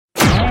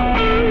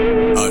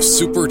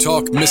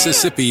SuperTalk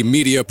Mississippi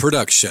media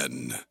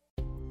production.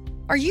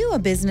 Are you a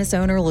business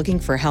owner looking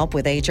for help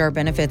with HR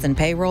benefits and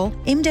payroll?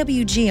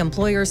 MWG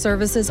Employer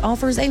Services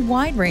offers a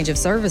wide range of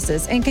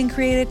services and can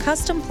create a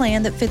custom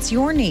plan that fits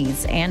your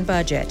needs and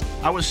budget.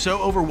 I was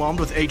so overwhelmed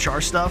with HR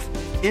stuff.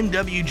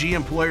 MWG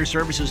Employer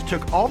Services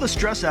took all the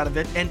stress out of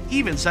it and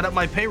even set up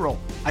my payroll.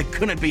 I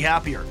couldn't be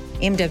happier.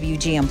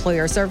 MWG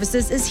Employer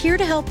Services is here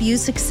to help you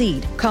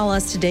succeed. Call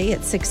us today at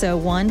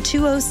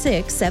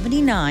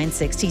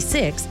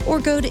 601-206-7966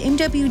 or go to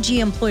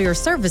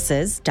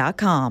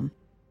MWGEmployerServices.com.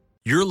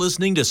 You're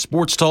listening to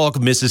Sports Talk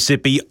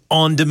Mississippi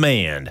On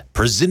Demand,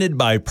 presented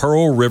by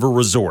Pearl River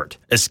Resort.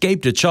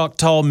 Escape to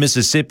Choctaw,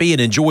 Mississippi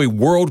and enjoy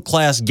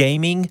world-class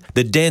gaming,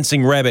 the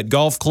Dancing Rabbit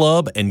Golf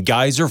Club, and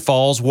Geyser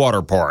Falls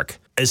Water Park.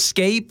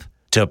 Escape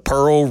to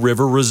Pearl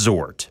River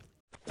Resort.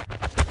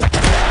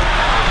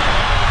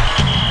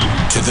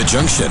 To the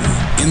junction,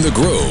 in the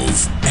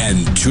Grove,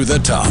 and to the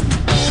top.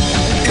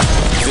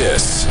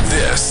 This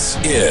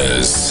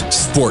is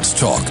Sports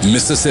Talk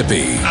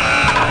Mississippi.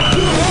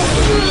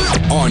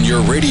 On your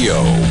radio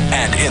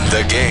and in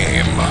the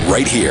game,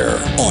 right here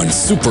on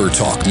Super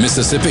Talk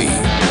Mississippi.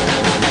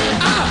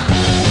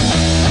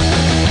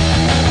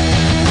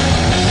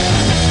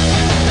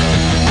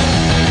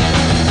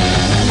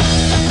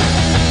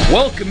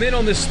 Welcome in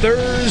on this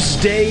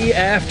Thursday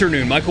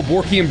afternoon. Michael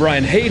Borky and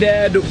Brian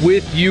Haydad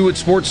with you at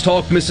Sports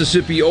Talk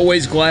Mississippi.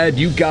 Always glad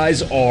you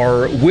guys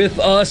are with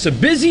us. A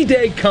busy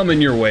day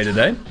coming your way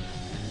today.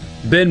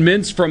 Ben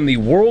Mintz from the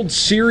World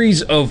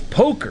Series of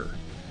Poker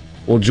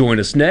will join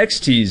us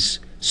next. He's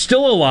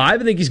still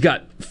alive. I think he's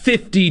got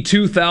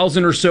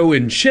 52,000 or so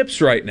in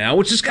chips right now,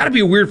 which has got to be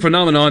a weird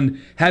phenomenon,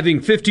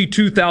 having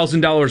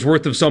 $52,000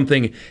 worth of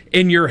something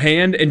in your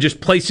hand and just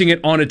placing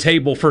it on a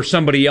table for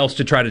somebody else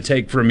to try to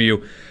take from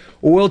you.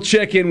 We'll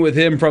check in with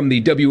him from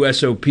the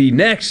WSOP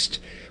next.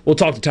 We'll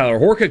talk to Tyler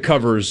Horka,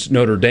 covers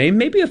Notre Dame,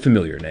 maybe a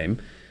familiar name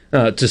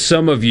to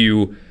some of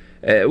you.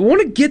 Want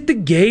to get the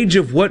gauge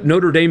of what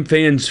Notre Dame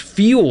fans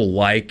feel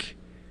like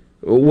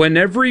when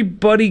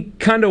everybody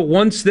kind of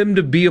wants them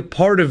to be a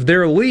part of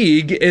their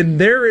league and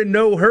they're in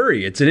no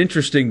hurry. It's an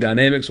interesting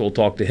dynamic, so we'll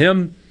talk to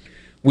him.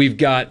 We've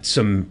got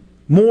some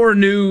more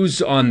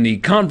news on the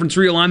conference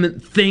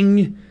realignment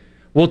thing.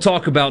 We'll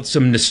talk about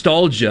some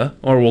nostalgia,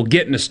 or we'll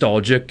get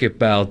nostalgic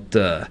about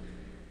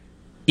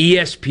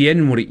ESPN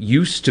and what it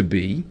used to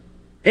be,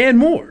 and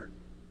more.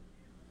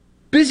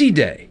 Busy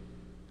day.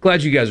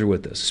 Glad you guys are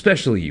with us,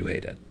 especially you,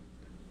 Haydad.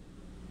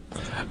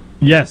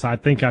 Yes, I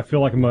feel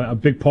like I'm a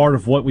big part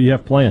of what we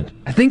have planned.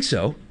 I think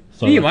so.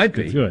 So you might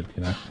be. It's good,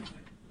 you know.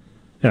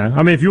 Yeah,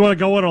 I mean, if you want to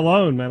go it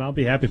alone, man, I'll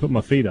be happy to put my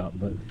feet up.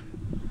 But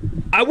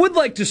I would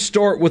like to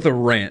start with a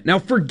rant. Now,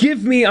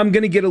 forgive me, I'm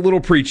going to get a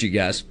little preachy,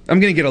 guys. I'm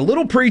going to get a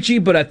little preachy,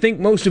 but I think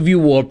most of you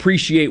will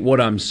appreciate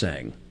what I'm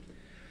saying.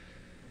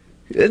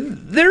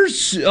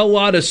 There's a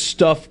lot of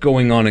stuff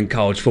going on in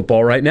college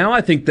football right now.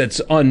 I think that's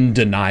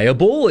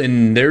undeniable,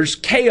 and there's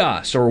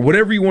chaos, or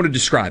whatever you want to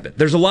describe it.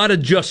 There's a lot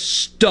of just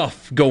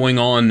stuff going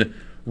on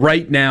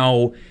right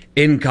now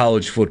in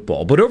college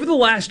football. But over the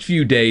last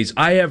few days,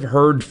 I have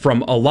heard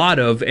from a lot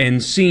of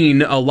and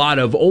seen a lot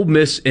of Ole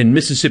Miss and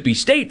Mississippi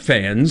State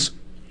fans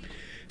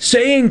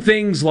saying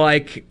things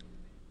like,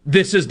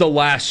 this is the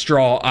last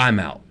straw, I'm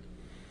out.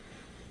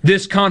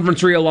 This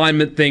conference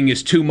realignment thing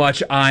is too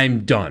much,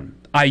 I'm done.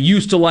 I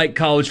used to like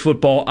college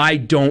football. I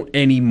don't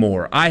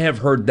anymore. I have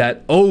heard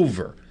that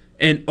over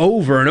and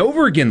over and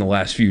over again the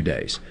last few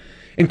days.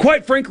 And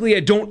quite frankly, I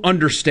don't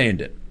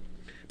understand it.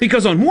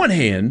 Because on one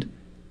hand,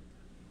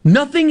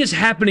 nothing is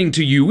happening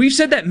to you. We've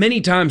said that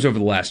many times over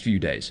the last few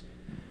days.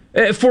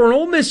 For an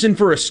Ole Miss and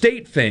for a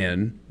State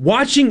fan,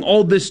 watching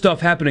all this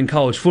stuff happen in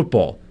college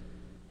football,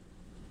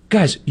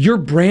 guys, your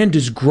brand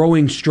is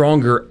growing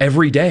stronger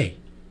every day.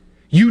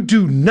 You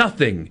do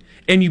nothing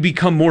and you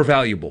become more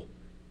valuable.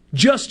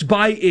 Just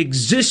by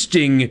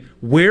existing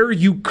where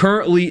you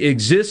currently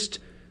exist,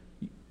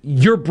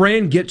 your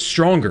brand gets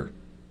stronger.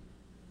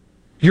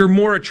 You're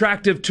more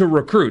attractive to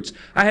recruits.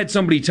 I had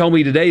somebody tell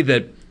me today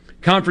that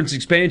conference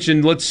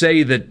expansion, let's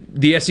say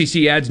that the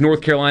SEC adds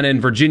North Carolina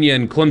and Virginia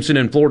and Clemson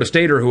and Florida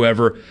State or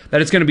whoever,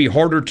 that it's going to be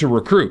harder to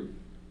recruit.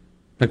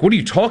 Like, what are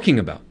you talking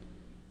about?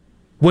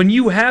 When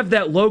you have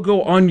that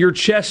logo on your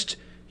chest,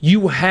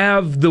 you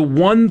have the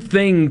one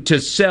thing to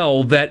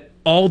sell that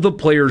all the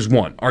players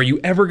want. Are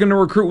you ever going to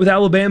recruit with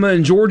Alabama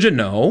and Georgia?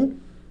 No.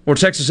 Or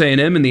Texas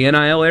A&M in the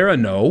NIL era?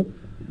 No.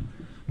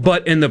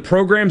 But in the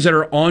programs that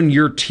are on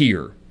your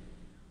tier,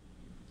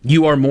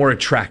 you are more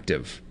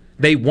attractive.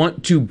 They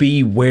want to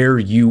be where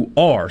you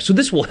are. So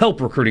this will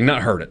help recruiting,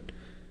 not hurt it.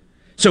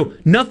 So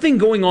nothing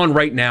going on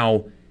right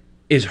now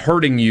is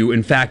hurting you.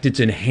 In fact, it's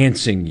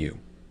enhancing you.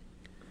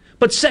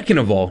 But second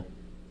of all,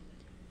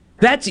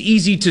 that's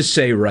easy to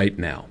say right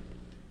now.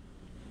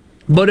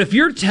 But if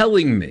you're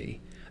telling me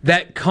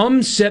that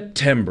come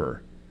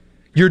September,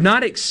 you're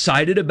not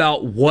excited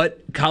about what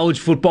college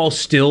football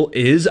still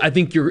is, I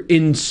think you're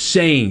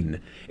insane.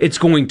 It's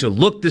going to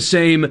look the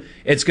same,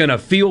 it's going to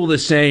feel the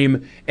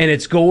same, and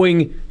it's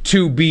going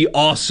to be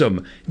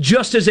awesome.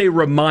 Just as a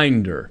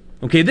reminder,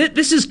 Okay,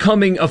 this is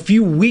coming a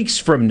few weeks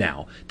from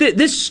now.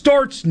 This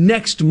starts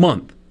next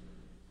month.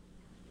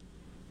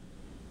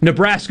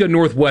 Nebraska and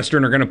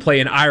Northwestern are going to play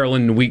in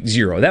Ireland in week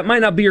 0. That might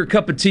not be your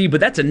cup of tea, but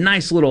that's a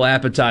nice little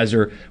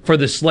appetizer for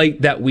the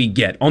slate that we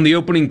get. On the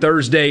opening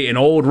Thursday, an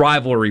old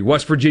rivalry,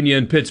 West Virginia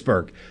and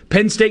Pittsburgh.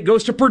 Penn State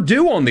goes to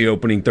Purdue on the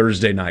opening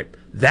Thursday night.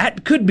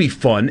 That could be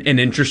fun and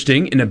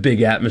interesting in a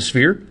big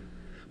atmosphere.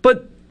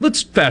 But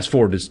let's fast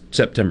forward to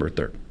September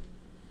 3rd.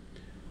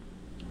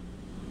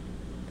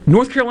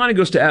 North Carolina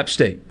goes to App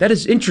State. That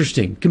is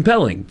interesting,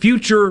 compelling.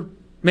 Future,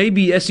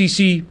 maybe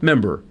SEC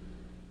member,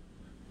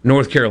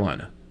 North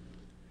Carolina.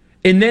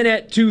 And then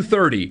at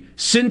 2:30,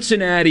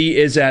 Cincinnati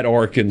is at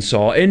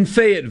Arkansas in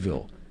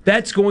Fayetteville.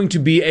 That's going to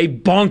be a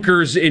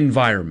bonkers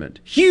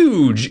environment.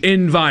 Huge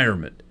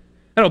environment.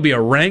 That'll be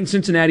a ranked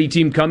Cincinnati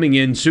team coming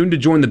in soon to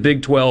join the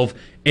Big 12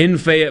 in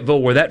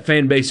Fayetteville, where that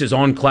fan base is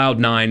on cloud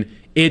 9.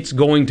 It's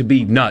going to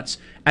be nuts.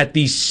 At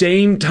the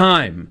same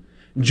time,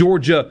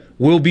 Georgia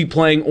will be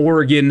playing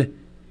Oregon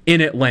in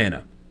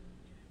Atlanta.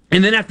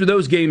 And then after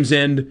those games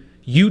end,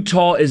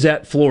 Utah is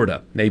at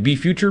Florida. Maybe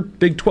future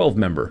Big 12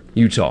 member,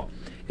 Utah,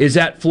 is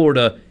at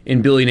Florida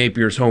in Billy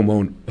Napier's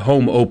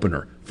home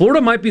opener. Florida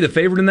might be the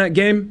favorite in that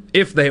game.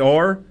 If they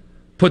are,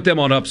 put them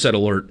on upset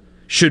alert.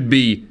 Should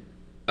be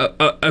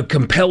a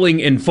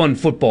compelling and fun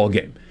football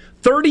game.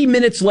 30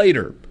 minutes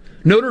later,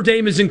 Notre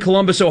Dame is in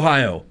Columbus,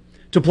 Ohio,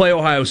 to play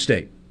Ohio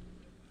State.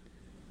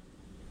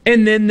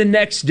 And then the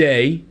next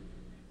day,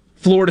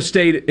 Florida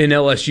State and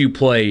LSU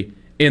play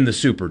in the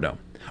Superdome.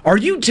 Are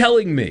you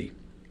telling me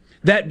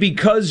that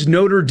because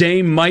Notre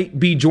Dame might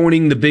be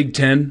joining the Big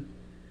Ten,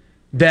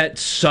 that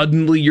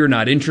suddenly you're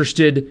not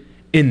interested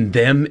in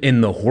them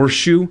in the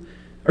horseshoe?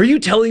 Are you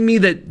telling me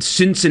that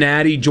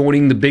Cincinnati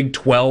joining the Big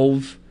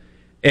 12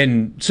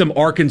 and some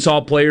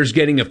Arkansas players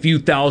getting a few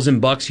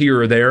 $1,000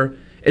 here or there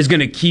is going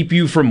to keep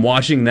you from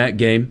watching that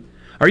game?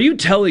 Are you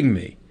telling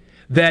me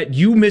that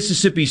you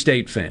Mississippi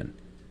State fan,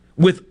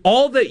 with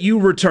all that you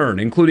return,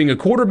 including a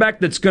quarterback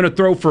that's going to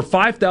throw for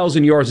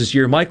 5,000 yards this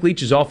year, Mike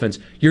Leach's offense,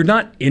 you're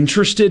not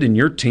interested in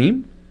your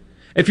team?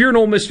 If you're an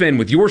Ole Miss fan,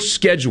 with your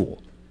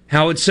schedule,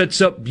 how it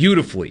sets up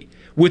beautifully,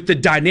 with the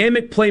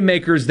dynamic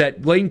playmakers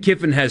that Lane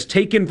Kiffin has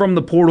taken from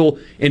the portal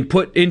and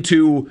put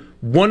into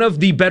one of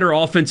the better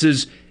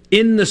offenses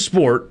in the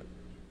sport,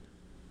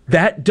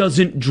 that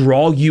doesn't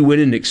draw you in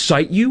and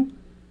excite you,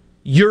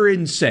 you're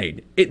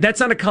insane. That's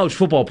not a college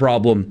football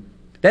problem.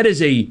 That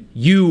is a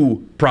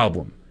you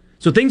problem.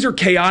 So things are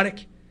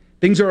chaotic.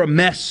 Things are a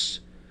mess.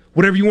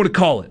 Whatever you want to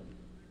call it.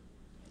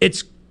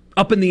 It's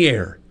up in the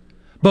air.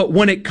 But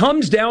when it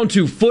comes down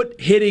to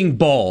foot-hitting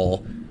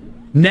ball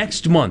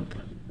next month,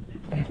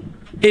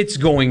 it's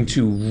going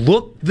to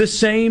look the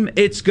same,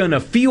 it's going to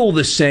feel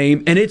the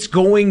same, and it's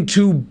going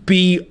to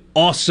be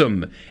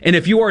awesome. And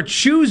if you are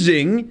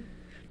choosing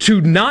to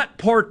not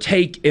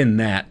partake in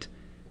that,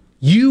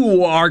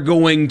 you are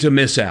going to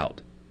miss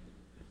out,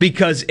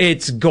 because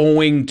it's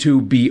going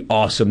to be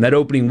awesome. That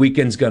opening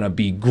weekend's going to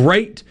be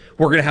great.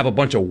 We're going to have a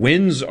bunch of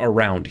wins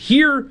around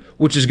here,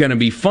 which is going to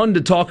be fun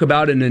to talk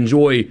about and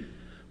enjoy.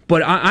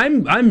 But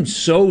I'm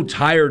so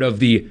tired of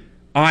the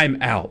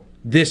I'm out.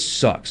 This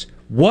sucks.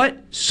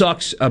 What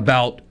sucks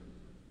about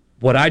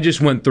what I just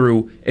went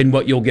through and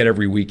what you'll get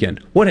every weekend?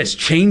 What has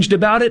changed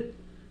about it?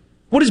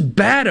 What is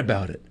bad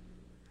about it?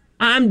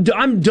 I'm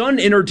done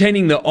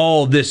entertaining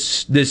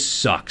this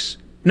sucks.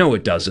 No,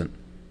 it doesn't.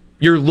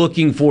 You're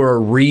looking for a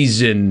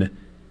reason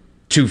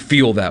to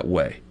feel that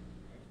way,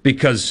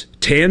 because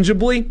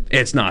tangibly,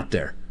 it's not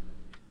there.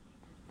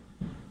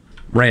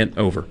 Rant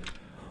over.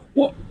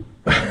 Well,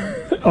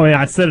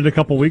 I said it a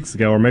couple weeks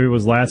ago, or maybe it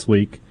was last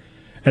week,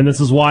 and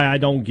this is why I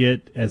don't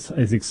get as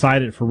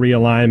excited for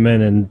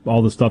realignment and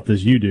all the stuff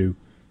as you do,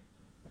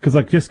 because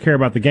I just care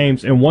about the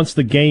games, and once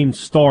the games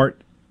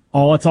start,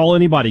 that's all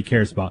anybody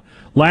cares about.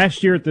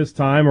 Last year at this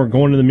time, or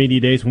going to the media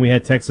days when we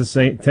had Texas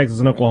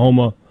and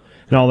Oklahoma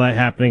and all that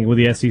happening with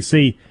the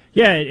SEC,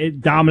 yeah,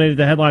 it dominated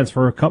the headlines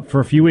for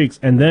a few weeks.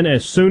 And then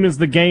as soon as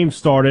the game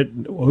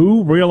started,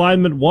 who,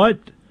 realignment, what,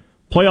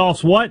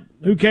 playoffs, what,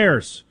 who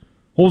cares?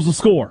 What was the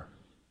score?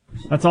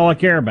 That's all I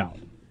care about.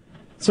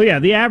 So yeah,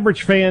 the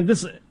average fan,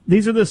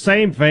 these are the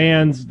same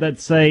fans that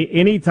say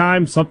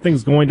anytime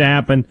something's going to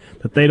happen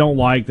that they don't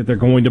like, that they're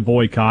going to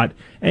boycott,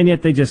 and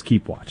yet they just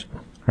keep watching.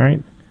 All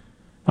right?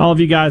 All of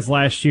you guys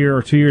last year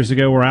or 2 years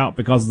ago were out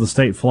because of the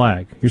state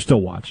flag. You're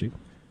still watching.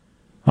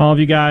 All of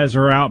you guys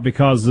are out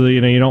because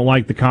you don't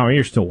like the comment.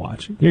 You're still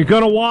watching. You're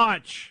going to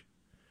watch.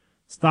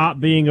 Stop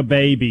being a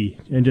baby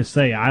and just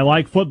say, I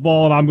like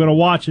football and I'm going to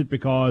watch it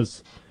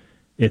because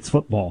it's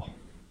football.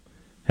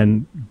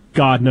 And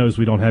God knows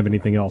we don't have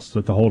anything else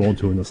to hold on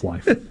to in this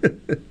life.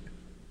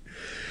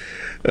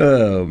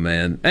 Oh,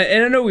 man.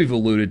 And I know we've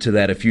alluded to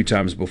that a few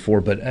times before,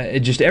 but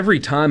just every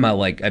time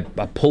I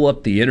pull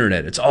up the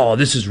internet, it's,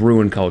 this has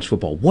ruined college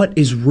football. What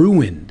is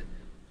ruined?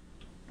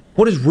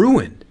 What is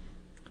ruined?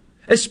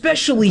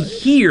 Especially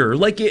here.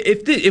 Like,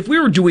 if we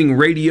were doing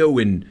radio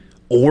in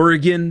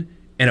Oregon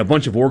and a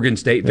bunch of Oregon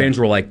State fans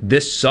were like,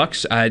 this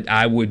sucks,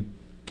 I would,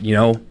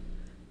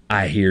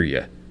 I hear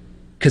you.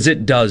 because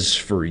it does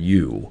for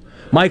you.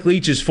 Mike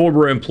Leach's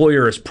former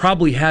employer is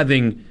probably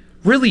having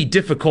really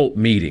difficult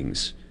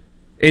meetings,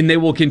 and they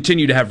will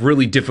continue to have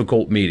really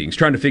difficult meetings,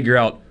 trying to figure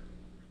out,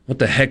 what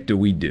the heck do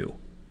we do?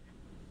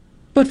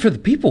 But for the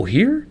people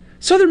here,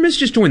 Southern Miss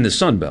just joined the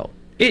Sun Belt.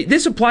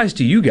 This applies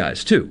to you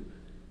guys, too.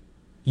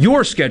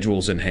 Your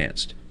schedule's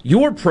enhanced.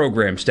 Your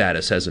program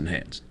status has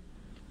enhanced.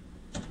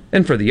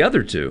 And for the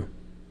other two,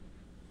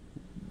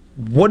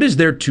 what is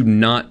there to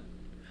not...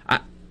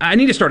 I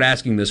need to start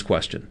asking this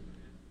question.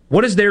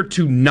 What is there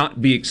to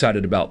not be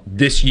excited about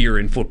this year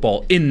in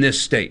football in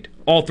this state?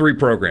 All three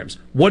programs.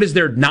 What is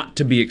there not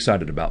to be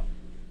excited about?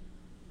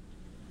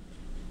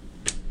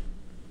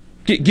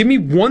 Give me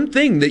one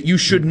thing that you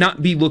should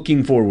not be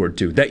looking forward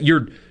to, that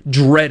you're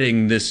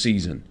dreading this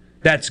season,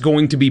 that's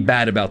going to be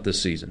bad about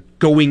this season,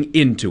 going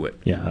into it.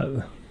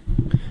 Yeah.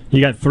 You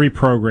got three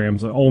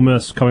programs. Ole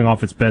Miss coming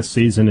off its best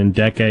season in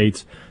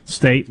decades.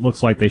 State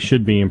looks like they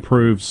should be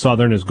improved.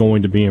 Southern is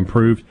going to be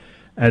improved.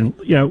 And,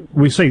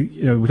 we say,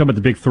 we talk about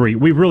the big three.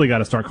 We've really got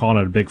to start calling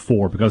it a big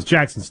four, because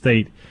Jackson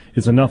State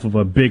is enough of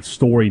a big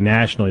story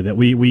nationally that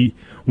we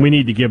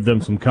need to give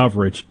them some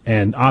coverage.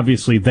 And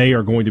obviously they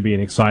are going to be an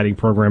exciting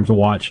program to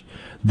watch.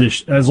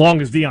 As long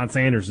as Deion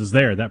Sanders is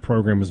there, that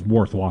program is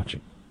worth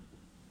watching.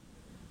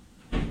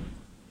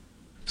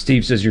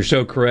 Steve says, you're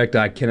so correct.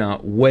 I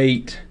cannot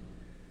wait.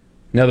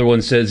 Another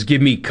one says,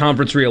 give me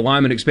conference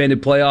realignment,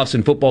 expanded playoffs,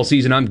 and football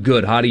season. I'm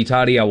good. Hotty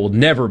toddy. I will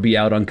never be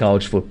out on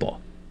college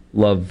football.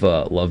 Love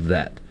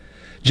that.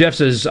 Jeff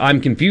says, I'm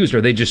confused.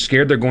 Are they just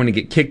scared they're going to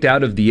get kicked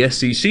out of the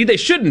SEC? They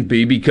shouldn't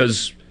be,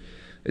 because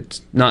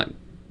it's not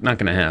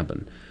going to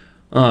happen.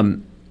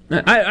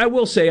 I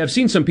will say, I've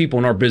seen some people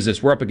in our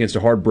business, we're up against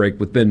a hard break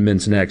with Ben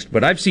Mintz next,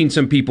 but I've seen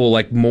some people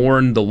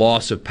mourn the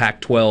loss of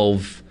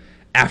Pac-12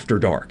 after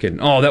dark, and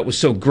that was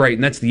so great,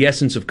 and that's the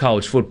essence of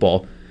college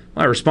football.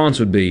 My response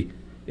would be,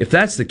 if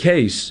that's the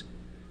case,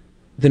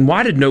 then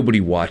why did nobody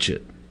watch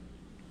it?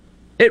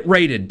 It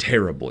rated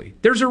terribly.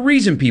 There's a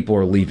reason people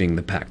are leaving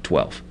the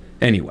Pac-12.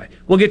 Anyway,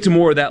 we'll get to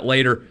more of that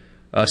later.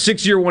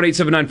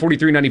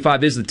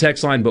 601-879-4395 is the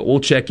text line, but we'll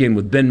check in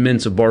with Ben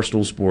Mintz of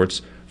Barstool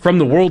Sports from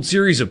the World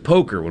Series of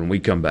Poker when we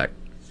come back.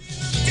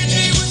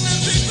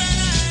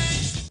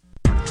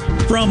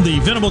 From the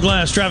Venable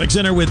Glass Traffic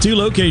Center with two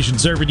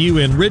locations serving you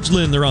in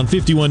Ridgeland. They're on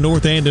 51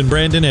 North and in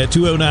Brandon at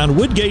 209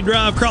 Woodgate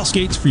Drive. Cross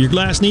Gates for your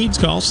glass needs.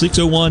 Call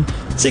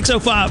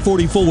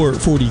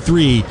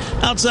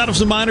 601-605-4443. Outside of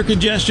some minor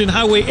congestion,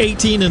 Highway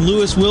 18 and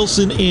Lewis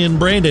Wilson in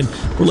Brandon.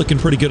 We're looking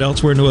pretty good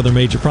elsewhere. No other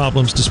major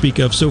problems to speak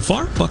of so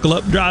far. Buckle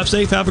up, drive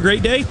safe, have a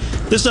great day.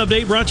 This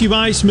update brought to you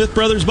by Smith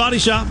Brothers Body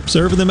Shop,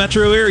 serving the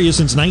metro area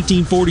since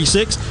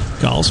 1946.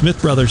 Call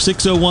Smith Brothers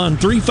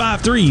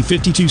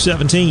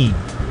 601-353-5217.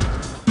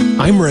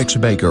 I'm Rex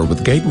Baker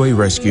with Gateway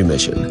Rescue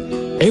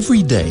Mission.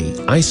 Every day,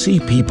 I see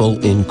people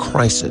in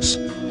crisis.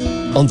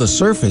 On the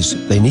surface,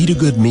 they need a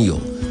good meal.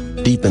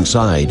 Deep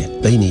inside,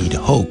 they need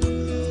hope.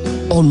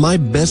 On my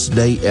best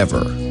day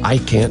ever, I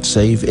can't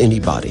save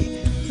anybody,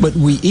 but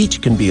we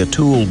each can be a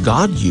tool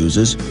God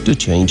uses to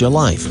change a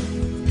life.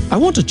 I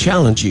want to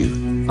challenge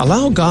you.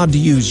 Allow God to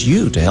use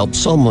you to help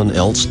someone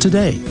else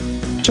today.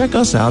 Check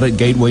us out at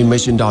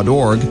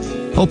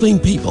gatewaymission.org, helping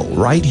people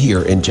right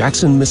here in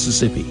Jackson,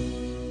 Mississippi.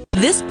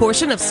 This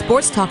portion of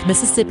Sports Talk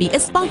Mississippi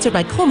is sponsored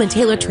by Coleman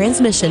Taylor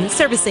Transmission,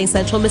 servicing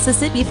Central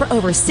Mississippi for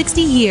over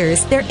 60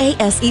 years. Their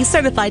ASE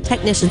certified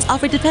technicians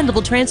offer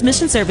dependable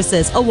transmission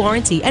services, a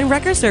warranty, and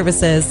wrecker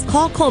services.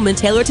 Call Coleman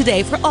Taylor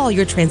today for all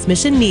your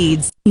transmission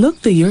needs. Look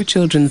through your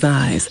children's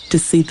eyes to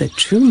see the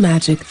true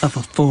magic of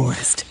a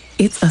forest.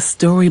 It's a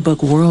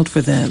storybook world for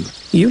them.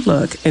 You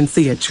look and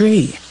see a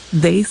tree.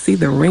 They see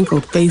the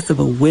wrinkled face of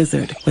a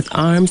wizard with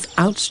arms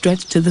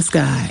outstretched to the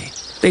sky.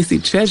 They see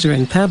treasure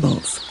in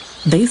pebbles.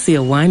 They see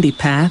a windy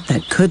path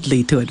that could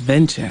lead to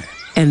adventure.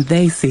 And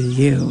they see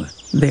you,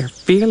 their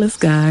fearless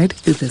guide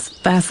through this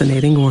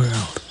fascinating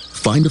world.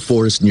 Find a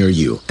forest near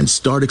you and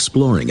start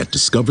exploring at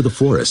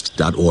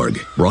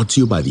discovertheforest.org. Brought to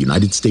you by the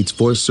United States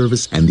Forest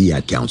Service and the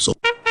Ad Council.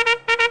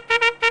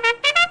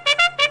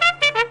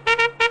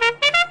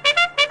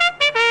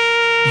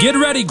 Get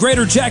ready,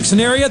 Greater Jackson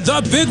area.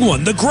 The big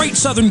one, the Great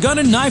Southern Gun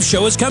and Knife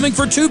Show, is coming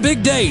for 2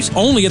 big days,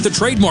 only at the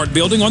Trademark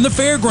Building on the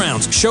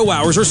fairgrounds. Show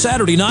hours are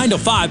Saturday 9 to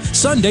 5,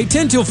 Sunday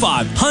 10 till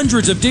 5.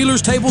 Hundreds of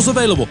dealers' tables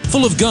available,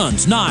 full of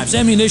guns, knives,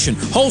 ammunition,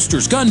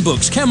 holsters, gun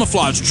books,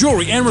 camouflage,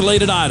 jewelry, and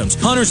related items.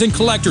 Hunters and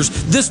collectors,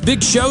 this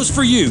big show's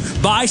for you.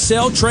 Buy,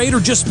 sell, trade, or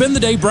just spend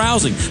the day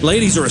browsing.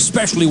 Ladies are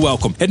especially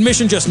welcome.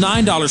 Admission just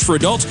 $9 for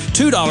adults,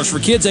 $2 for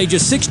kids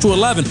ages 6 to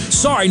 11.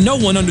 Sorry, no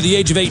one under the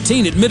age of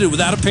 18 admitted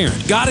without a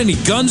parent. Got any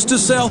guns guns to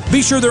sell?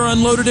 Be sure they're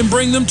unloaded and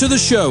bring them to the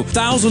show.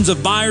 Thousands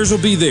of buyers will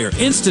be there.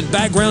 Instant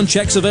background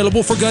checks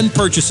available for gun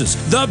purchases.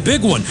 The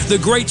big one, the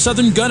Great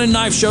Southern Gun and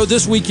Knife Show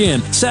this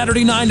weekend.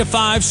 Saturday 9 to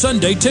 5,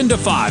 Sunday 10 to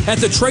 5 at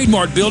the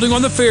Trademark Building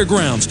on the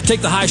Fairgrounds.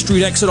 Take the High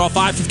Street exit off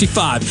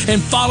I-55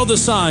 and follow the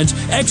signs.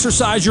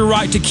 Exercise your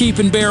right to keep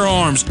and bear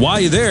arms.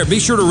 While you're there, be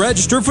sure to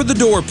register for the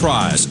door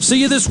prize.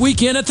 See you this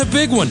weekend at the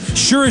big one.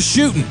 Sure as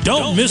shooting.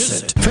 Don't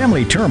miss it.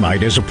 Family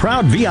Termite is a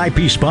proud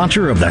VIP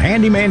sponsor of the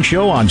Handyman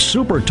Show on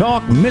Super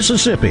Talk,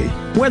 Mississippi.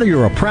 Whether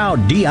you're a proud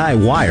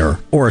DIYer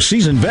or a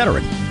seasoned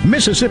veteran,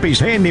 Mississippi's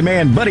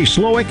handyman Buddy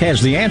Slowick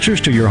has the answers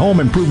to your home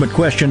improvement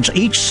questions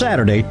each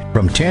Saturday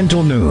from 10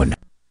 till noon.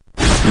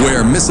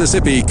 Where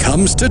Mississippi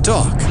comes to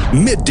talk.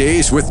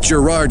 Middays with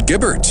Gerard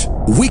Gibbert.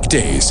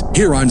 Weekdays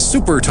here on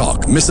Super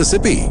Talk,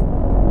 Mississippi.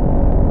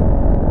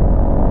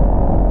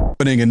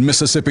 Happening in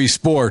Mississippi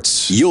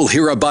sports. You'll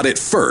hear about it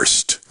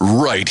first,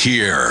 right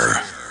here.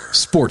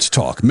 Sports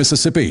Talk,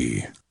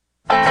 Mississippi.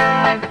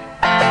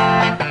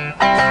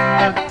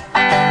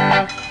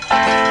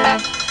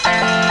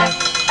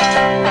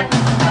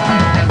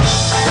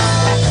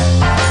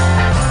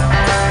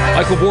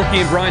 Michael Borky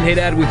and Brian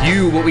Haydad with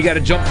you, but we got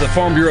to jump to the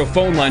Farm Bureau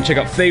phone line. Check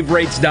out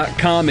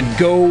favorites.com and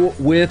go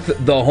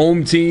with the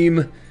home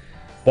team.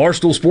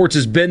 Barstool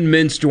Sports' Ben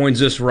Mintz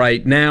joins us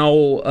right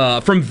now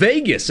from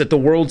Vegas at the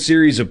World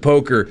Series of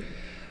Poker.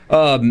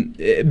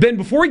 Ben,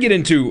 before we get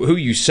into who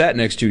you sat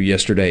next to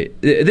yesterday,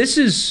 this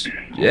is,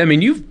 I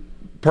mean, you've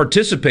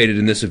participated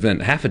in this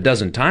event half a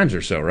dozen times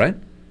or so, right?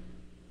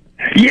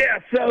 Yeah,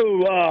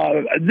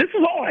 so this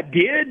is all I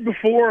did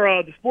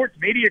before the sports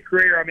media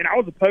career. I mean, I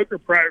was a poker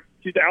pro from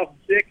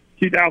 2006,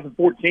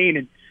 2014,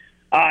 and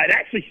it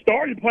actually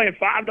started playing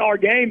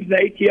 $5 games in the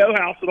ATO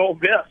house at Ole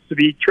Miss, to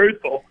be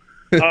truthful,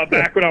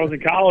 back when I was in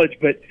college.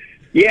 But,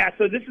 yeah,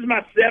 so this is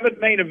my 7th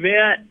main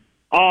event.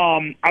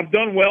 I've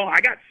done well.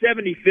 I got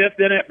 75th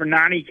in it for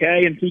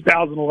 $90K in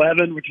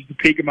 2011, which is the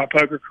peak of my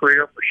poker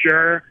career for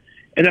sure.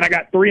 And then I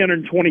got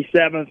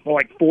 327th for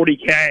like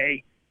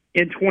 $40K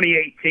in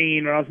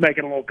 2018 when I was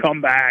making a little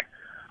comeback.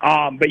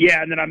 But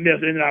yeah, and then I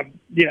missed, and I,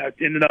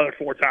 in another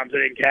 4 times I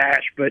didn't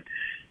cash. But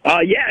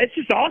yeah, it's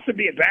just awesome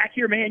being back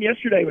here, man.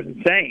 Yesterday was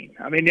insane.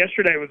 I mean,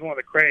 yesterday was one of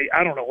the crazy.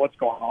 I don't know what's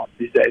going on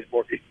these days,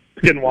 Borky.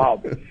 It's getting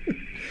wild.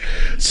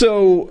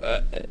 So,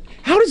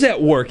 how does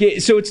that work?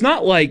 So it's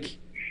not like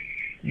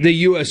the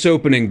U.S.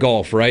 Open in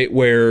golf, right,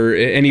 where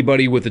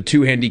anybody with a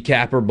 2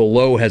 handicap or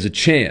below has a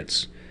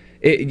chance.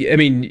 I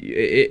mean,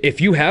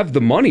 if you have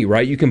the money,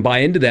 right, you can buy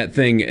into that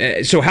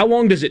thing. So how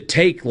long does it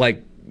take,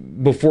 like,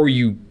 before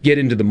you get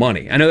into the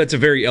money? I know that's a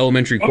very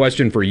elementary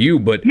question for you,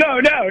 but...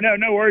 No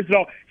worries at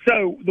all.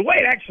 So the way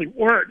it actually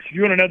works, if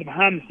you want to know the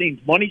behind-the-scenes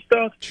money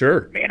stuff,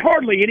 sure, man,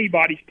 hardly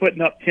anybody's putting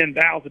up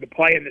 $10,000 to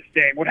play in this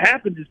thing. What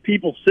happens is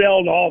people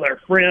sell to all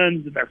their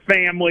friends and their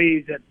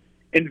families and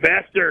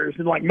investors,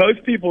 and, like,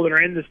 most people that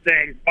are in this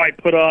thing probably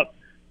put up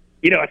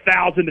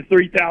 $1,000 to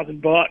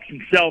 $3,000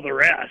 and sell the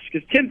rest.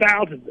 Because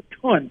 $10,000 is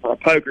a ton for a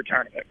poker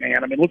tournament,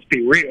 man. I mean, let's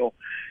be real.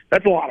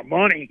 That's a lot of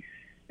money.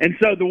 And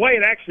so the way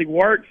it actually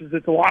works is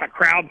it's a lot of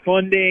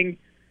crowdfunding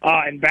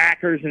and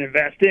backers and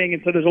investing.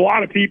 And so there's a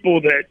lot of people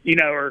that,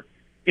 are,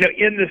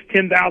 in this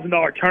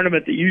 $10,000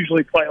 tournament that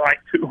usually play like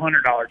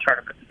 $200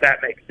 tournaments, if that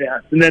makes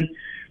sense. And then,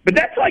 but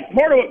that's like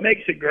part of what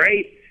makes it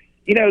great.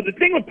 The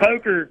thing with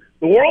poker,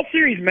 the World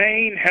Series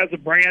Maine has a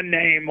brand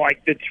name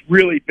like that's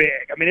really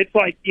big. I mean, it's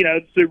like,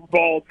 the Super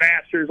Bowl,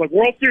 Masters. Like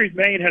World Series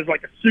Maine has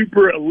like a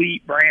super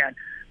elite brand.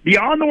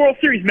 Beyond the World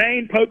Series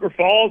Maine, poker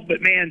falls,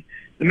 but man,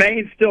 the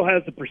Maine still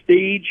has the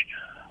prestige,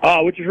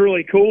 which is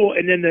really cool.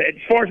 And then as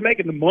far as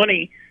making the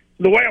money,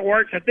 the way it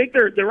works, I think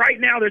they're right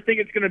now they're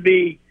thinking it's going to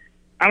be,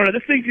 I don't know,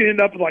 this thing's going to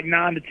end up with like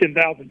 9,000 to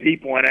 10,000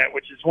 people in it,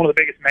 which is one of the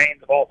biggest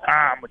Maines of all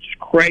time, which is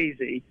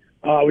crazy.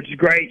 Which is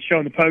great,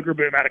 showing the poker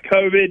boom out of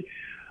COVID.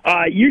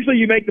 Usually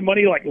you make the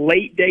money like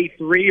late day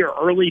 3 or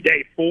early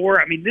day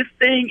 4. I mean, this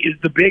thing is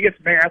the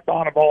biggest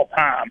marathon of all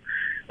time.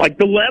 Like,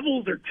 the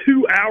levels are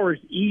 2 hours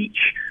each.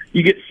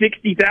 You get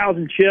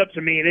 60,000 chips. I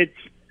mean,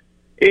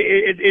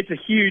 it's a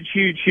huge,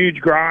 huge, huge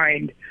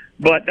grind.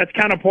 But that's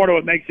kind of part of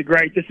what makes it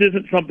great. This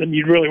isn't something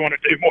you'd really want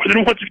to do more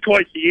than once or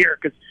twice a year,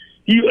 because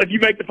if you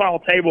make the final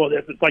table of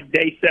this, it's like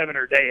day 7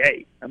 or day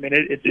 8. I mean,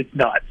 it's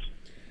nuts.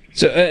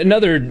 So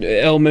another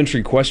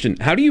elementary question: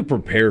 how do you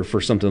prepare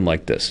for something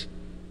like this?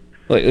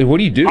 Like, what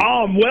do you do?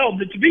 Well,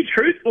 to be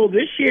truthful,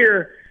 this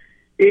year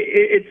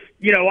it's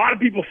a lot of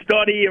people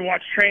study and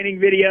watch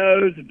training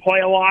videos and play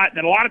a lot, and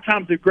then a lot of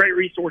times they're great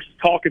resources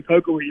talking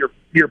poker with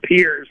your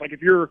peers. Like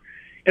if you're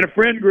in a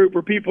friend group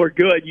where people are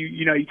good,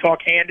 you talk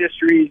hand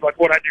histories, like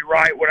what I do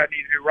right, what I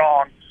need to do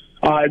wrong.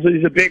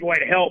 It's a big way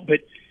to help. But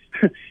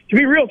to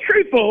be real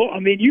truthful, I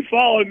mean, you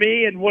follow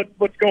me and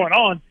what's going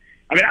on.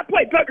 I mean, I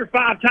played poker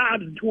 5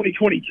 times in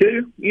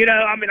 2022.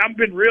 I mean, I've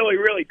been really,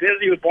 really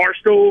busy with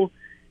Barstool,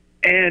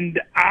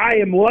 and I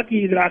am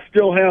lucky that I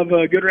still have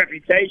a good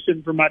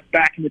reputation from my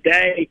back in the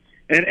day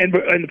and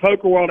in the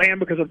poker world, and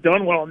because I've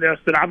done well in this,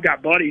 that I've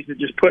got buddies that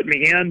just put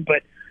me in.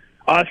 But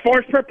as far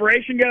as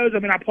preparation goes, I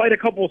mean, I played a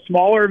couple of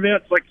smaller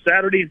events like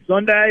Saturday and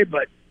Sunday,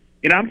 but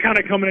I'm kind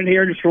of coming in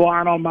here and just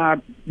relying on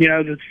my,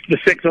 the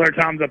 6 other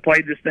times I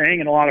played this thing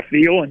and a lot of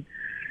feel. And,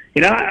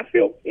 I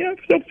feel,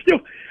 still,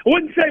 I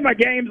wouldn't say my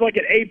game's like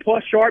an A+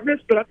 sharpness,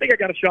 but I think I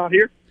got a shot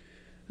here.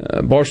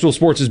 Barstool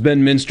Sports'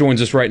 Ben Mintz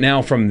joins us right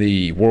now from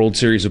the World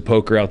Series of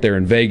Poker out there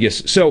in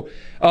Vegas. So,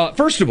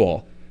 first of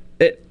all,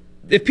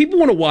 if people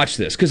want to watch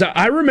this, because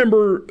I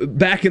remember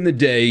back in the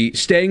day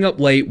staying up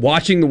late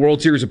watching the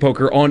World Series of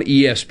Poker on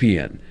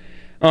ESPN.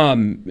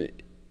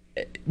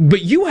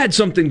 But you had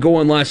something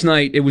going last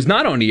night. It was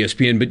not on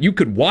ESPN, but you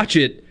could watch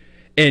it,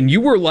 and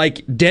you were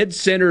like dead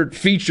centered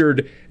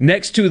featured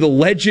next to the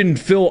legend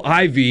Phil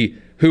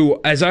Ivey, who,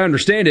 as I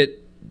understand it,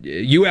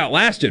 you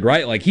outlasted,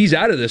 right? Like, he's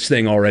out of this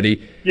thing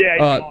already.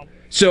 Yeah.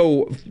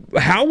 So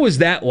how was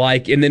that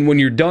like? And then when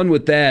you're done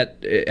with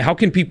that, how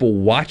can people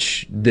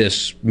watch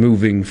this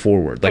moving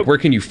forward? Like, where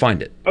can you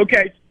find it?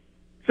 Okay.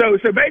 So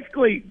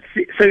basically,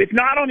 it's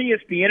not on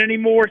ESPN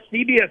anymore.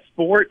 CBS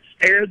Sports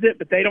airs it,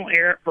 but they don't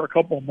air it for a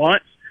couple of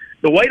months.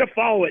 The way to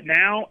follow it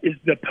now is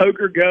the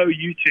Poker Go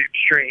YouTube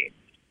stream.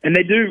 And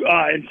they do,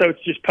 and so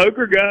it's just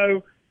Poker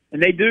Go,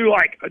 and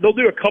they'll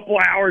do a couple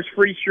hours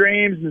free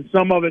streams, and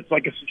some of it's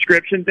like a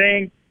subscription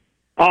thing.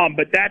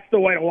 But that's the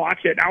way to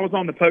watch it. I was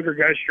on the Poker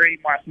Go stream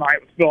last night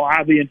with Phil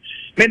Ivey, and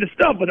man, the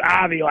stuff with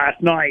Ivey last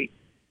night.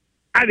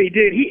 Ivey,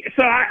 dude,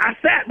 I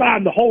sat by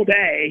him the whole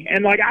day,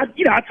 and like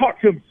I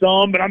talked to him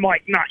some, but I'm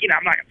like, I'm not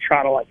gonna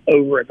try to like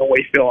over annoy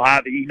Phil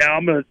Ivey.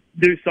 I'm gonna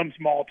do some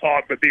small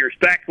talk, but be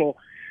respectful.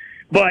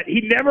 But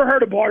he never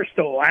heard of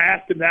Barstool. I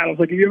asked him that. I was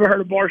like, have you ever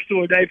heard of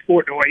Barstool or Dave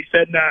Portnoy? He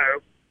said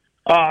no.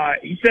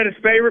 He said his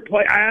favorite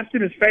place. I asked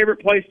him his favorite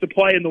place to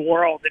play in the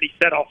world, and he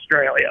said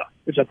Australia,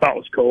 which I thought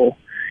was cool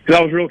because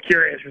I was real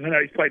curious because I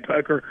know he's played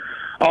poker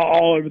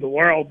all over the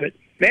world. But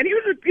man, he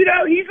was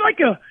he's like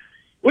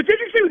what's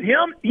interesting with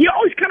him, he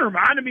always kind of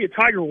reminded me of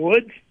Tiger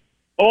Woods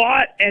a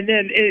lot, and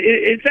then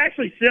it's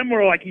actually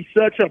similar. Like, he's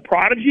such a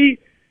prodigy,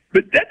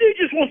 but that dude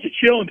just wants to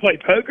chill and play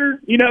poker.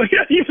 He doesn't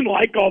even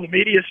like all the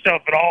media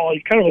stuff at all.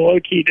 He's kind of a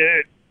low-key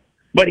dude.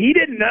 But he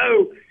didn't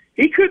know.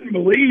 He couldn't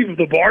believe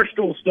the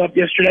Barstool stuff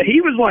yesterday. He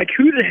was like,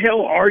 who the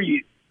hell are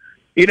you?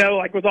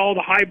 Like with all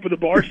the hype with the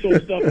Barstool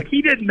stuff. Like,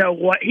 he didn't know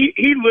what –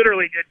 he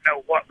literally didn't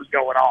know what was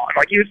going on.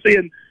 Like, he was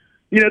seeing –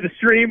 the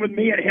stream with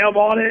me and him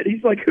on it.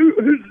 He's like,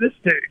 who's this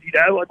dude?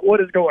 Like,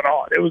 what is going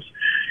on? It was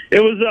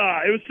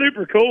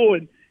super cool.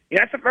 And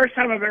that's the first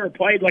time I've ever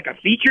played like a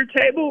feature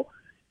table.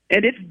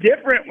 And it's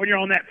different when you're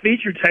on that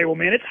feature table,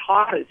 man. It's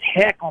hot as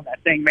heck on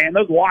that thing, man.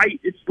 Those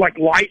it's like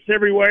lights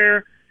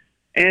everywhere.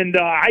 And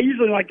I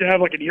usually like to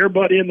have like an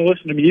earbud in to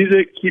listen to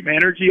music, keep my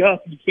energy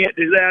up. You can't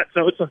do that.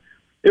 So it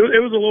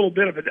was a little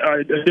bit of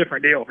a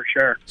different deal for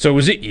sure. So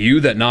was it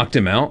you that knocked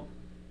him out?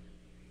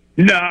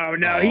 No. I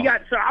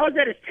was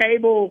at his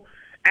table.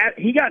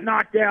 He got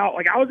knocked out.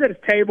 Like, I was at his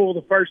table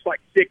the first,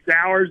 6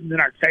 hours, and then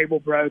our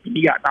table broke, and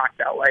he got knocked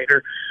out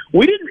later.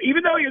 We didn't,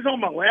 even though he was on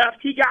my left,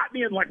 he got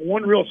me in,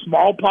 one real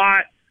small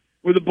pot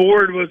where the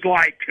board was,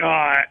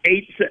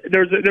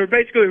 there was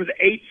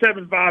an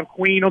 8-7-5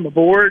 queen on the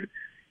board,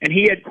 and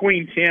he had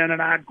queen 10,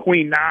 and I had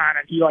queen 9,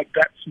 and he,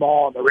 bet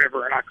small on the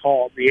river, and I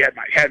called. He had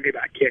me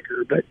by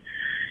kicker. But,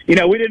 we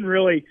didn't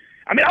really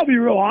 – I'll be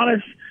real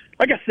honest.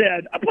 Like I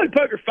said, I played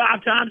poker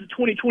 5 times in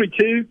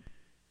 2022.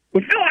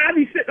 With Phil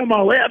Ivey sitting on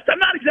my left, I'm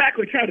not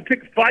exactly trying to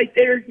pick a fight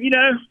there,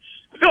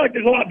 I feel like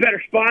there's a lot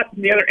better spots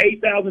than the other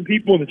 8,000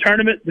 people in the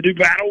tournament to do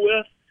battle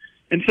with.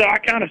 And so I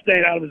kind of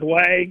stayed out of his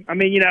way. I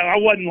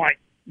wasn't I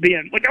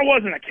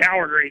wasn't a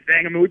coward or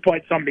anything. We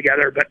played some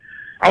together, but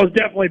I was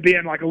definitely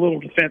being a little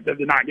defensive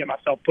to not get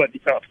myself put in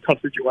tough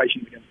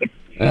situations against him.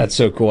 That's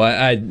so cool.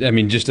 I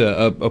just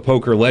a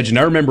poker legend.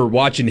 I remember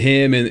watching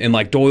him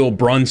and Doyle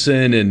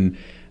Brunson and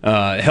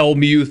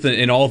Hellmuth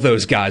and all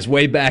those guys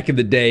way back in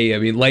the day.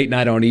 Late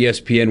night on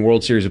ESPN,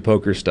 World Series of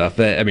Poker stuff.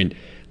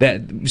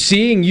 That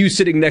seeing you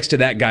sitting next to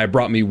that guy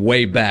brought me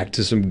way back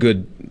to some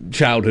good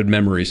childhood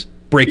memories,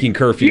 breaking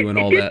curfew and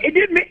all that. It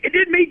did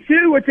me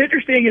too. What's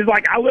interesting is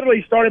I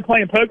literally started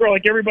playing poker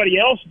like everybody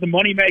else at the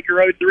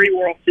Moneymaker 03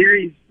 World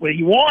Series when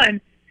he won,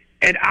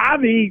 and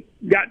Ivey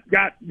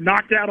got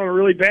knocked out on a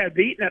really bad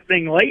beat in that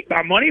thing late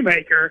by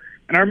Moneymaker.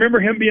 And I remember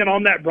him being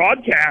on that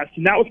broadcast,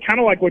 and that was kind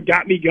of what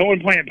got me going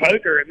playing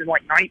poker. And then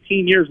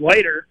 19 years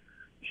later,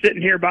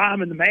 sitting here by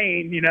him in the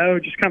main,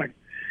 just kind of,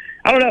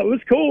 I don't know, it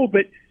was cool.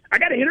 But I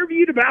got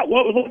interviewed about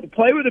what it was like to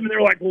play with him, and they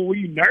were like, well, were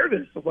you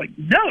nervous? I was like,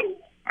 no.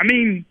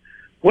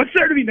 What's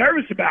there to be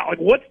nervous about?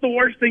 What's the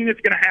worst thing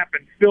that's going to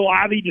happen? Phil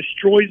Ivey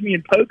destroys me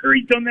in poker.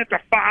 He's done that to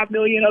 5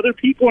 million other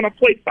people, and I've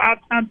played 5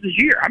 times this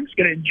year. I'm just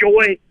going to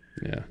enjoy,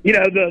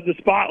 the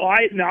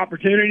spotlight and the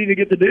opportunity to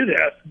get to do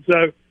this.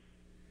 So,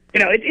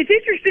 it's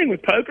interesting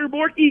with poker,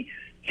 Borky.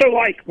 So,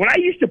 when I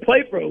used to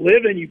play for a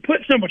living, you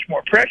put so much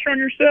more pressure on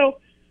yourself.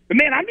 But,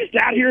 man, I'm just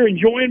out here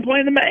enjoying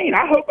playing the main.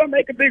 I hope I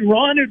make a big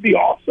run. It would be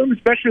awesome,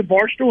 especially with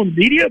Barstool and the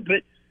media.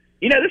 But,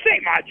 this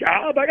ain't my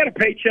job. I got a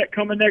paycheck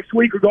coming next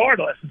week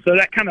regardless. And so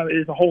that kind of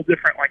is a whole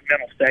different,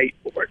 mental state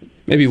for it.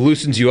 Maybe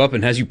loosens you up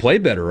and has you play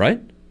better,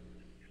 right?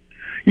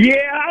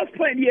 Yeah, I was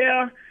playing,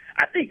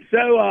 I think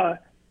so.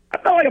 I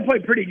felt like I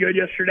played pretty good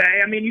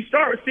yesterday. I mean, you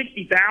start with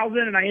 60,000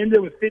 and I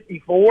ended with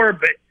 54,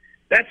 but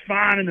that's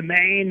fine in the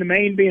main. The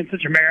main being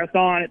such a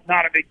marathon, it's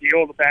not a big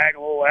deal to bag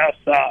a little less.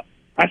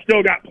 I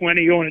still got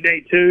plenty going to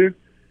day 2.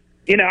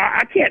 You know,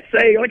 I can't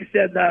say, like I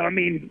said, though, I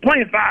mean,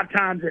 playing 5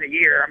 times in a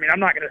year, I mean, I'm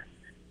not going to,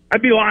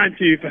 I'd be lying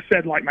to you if I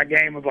said, like, my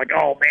game was like,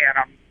 oh, man,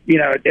 I'm, you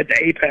know, at the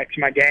apex of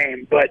my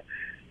game. But,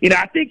 you know,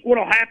 I think what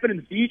will happen in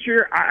the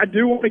future, I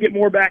do want to get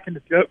more back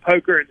into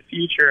poker in the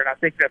future, and I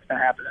think that's going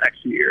to happen in the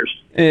next few years.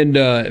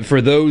 And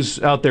for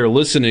those out there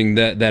listening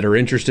that are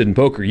interested in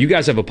poker, you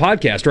guys have a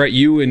podcast, right?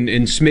 You and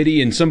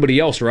Smitty and somebody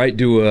else, right,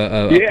 do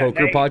a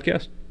poker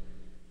podcast?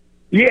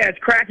 Yeah, it's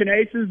Cracking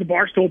Aces, the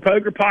Barstool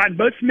Poker Pod.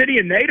 Both Smitty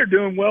and Nate are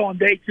doing well on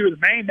day 2 of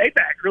the main. They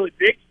backed really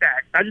big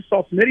stacks. I just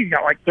saw Smitty's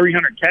got like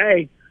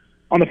 $300K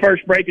on the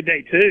first break of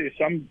day 2,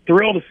 so I'm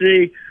thrilled to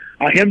see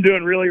him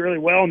doing really, really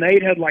well.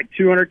 Nate had like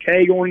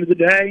 $200K going into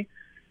the day.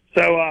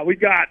 So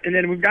we've got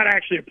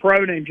actually a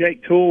pro named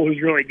Jake Toole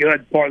who's really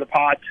good, part of the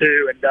pod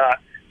too. And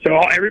so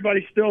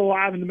everybody's still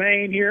alive in the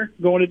main here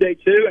going to day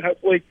 2, and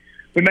hopefully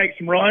we make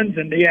some runs.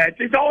 And yeah,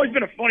 it's always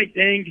been a funny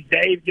thing because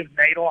Dave gives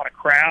Nate a lot of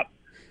crap.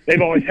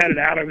 They've always had it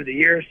out over the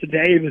years. So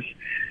Dave has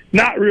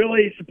not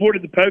really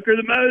supported the poker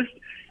the most.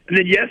 And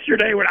then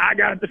yesterday when I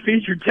got at the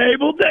featured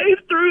table, Dave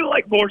threw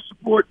like more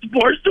support to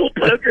Barstool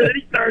Poker than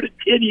he started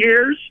 10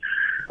 years.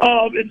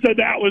 And so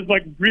that was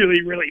like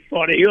really, really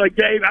funny. Like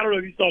Dave, I don't know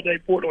if you saw Dave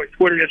Portnoy's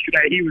Twitter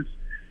yesterday. He was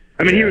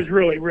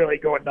really, really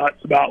going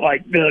nuts about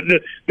like the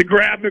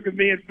graphic of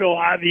me and Phil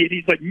Ivey, and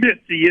he's like,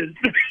 Missy is.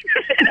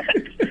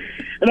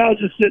 And I was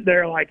just sitting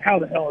there like, how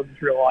the hell is this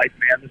real life,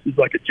 man? This is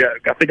like a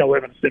joke. I think I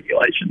live in a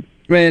simulation.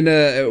 Man,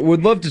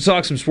 would love to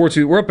talk some sports.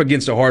 We're up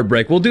against a hard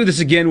break. We'll do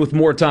this again with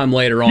more time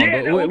later on.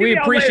 Yeah, but we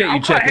appreciate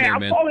you checking in,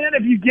 man. I'll call in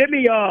if you give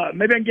me.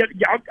 Maybe I can get.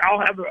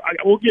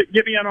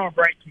 Give me on a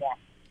break tomorrow.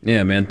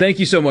 Yeah, man. Thank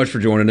you so much for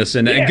joining us,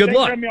 and good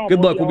luck.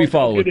 Good luck. We'll be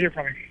following. Good to hear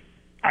from you.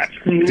 All right.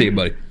 See you,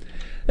 buddy.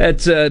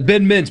 That's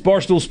Ben Mintz,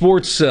 Barstool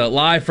Sports,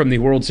 live from the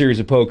World Series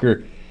of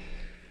Poker.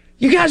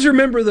 You guys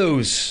remember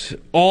those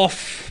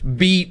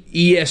offbeat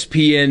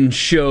ESPN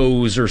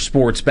shows or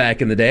sports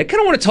back in the day? I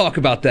kind of want to talk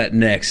about that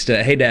next.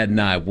 Hey Dad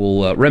and I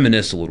will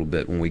reminisce a little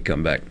bit when we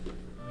come back.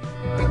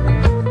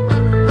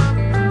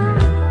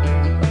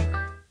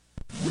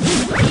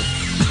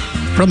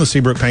 From the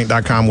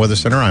SeabrookPaint.com Weather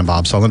Center, I'm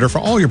Bob Sullender. For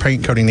all your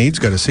paint coating needs,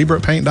 go to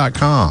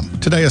SeabrookPaint.com.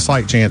 Today, a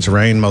slight chance of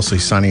rain, mostly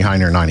sunny, high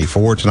near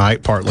 94.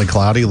 Tonight, partly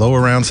cloudy, low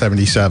around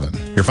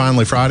 77. Your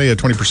finally Friday, a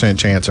 20%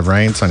 chance of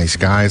rain, sunny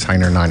skies, high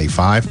near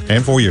 95.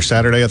 And for your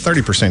Saturday, a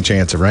 30%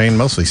 chance of rain,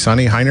 mostly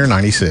sunny, high near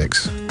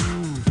 96.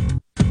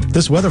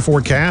 This weather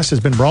forecast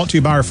has been brought to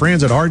you by our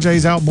friends at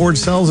RJ's Outboard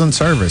Sales and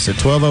Service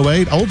at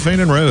 1208 Old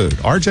Fannin Road.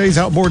 RJ's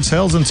Outboard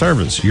Sales and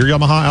Service, your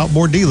Yamaha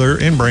outboard dealer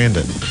in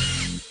Brandon.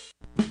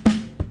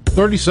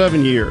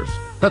 37 years.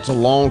 That's a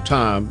long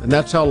time, and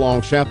that's how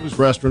long Shapley's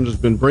Restaurant has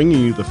been bringing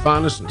you the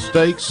finest in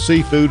steaks,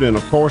 seafood, and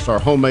of course our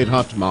homemade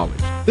hot tamales.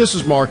 This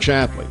is Mark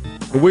Shapley,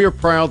 and we are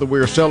proud that we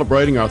are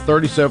celebrating our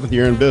 37th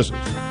year in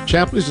business.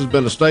 Shapley's has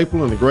been a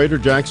staple in the greater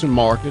Jackson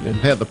market and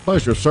had the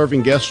pleasure of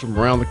serving guests from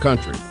around the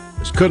country.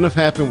 This couldn't have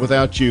happened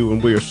without you,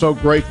 and we are so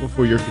grateful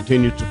for your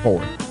continued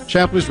support.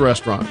 Shapley's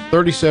Restaurant,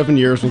 37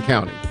 years and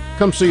counting.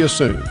 Come see us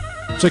soon.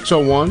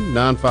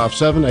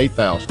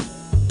 601-957-8000.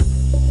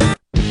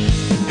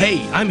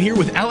 Hey, I'm here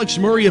with Alex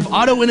Murray of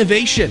Auto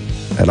Innovation.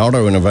 At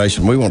Auto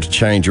Innovation, we want to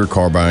change your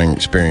car buying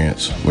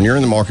experience. When you're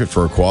in the market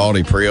for a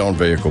quality pre-owned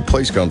vehicle,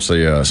 please come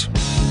see us.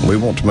 We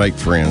want to make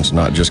friends,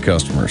 not just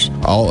customers.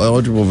 All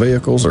eligible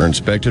vehicles are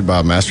inspected by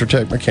a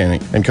MasterTech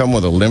mechanic and come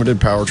with a limited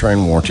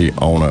powertrain warranty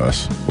on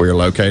us. We are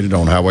located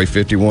on Highway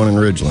 51 in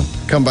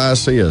Ridgeland. Come by and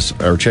see us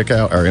or check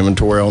out our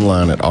inventory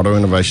online at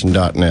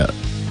autoinnovation.net.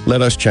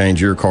 Let us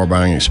change your car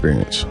buying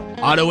experience.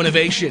 Auto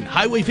Innovation,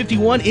 Highway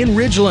 51 in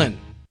Ridgeland.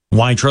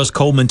 Why trust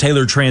Coleman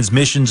Taylor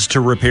Transmissions to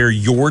repair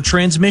your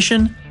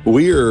transmission?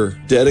 We are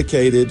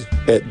dedicated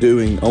at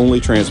doing only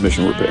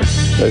transmission repair.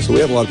 Okay, so we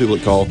have a lot of people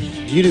that call, do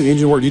you do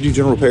engine work? Do you do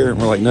general repair? And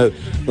we're like, no.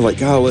 They're like,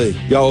 golly,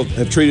 y'all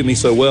have treated me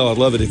so well. I'd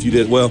love it if you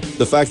did well.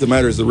 The fact of the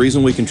matter is the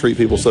reason we can treat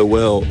people so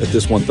well at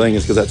this one thing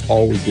is because that's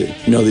all we do.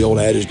 You know, the old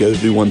adage goes,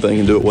 do one thing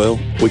and do it well.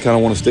 We kind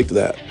of want to stick to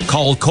that.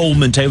 Call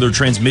Coleman Taylor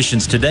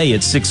Transmissions today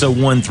at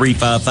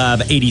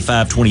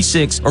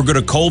 601-355-8526 or go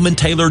to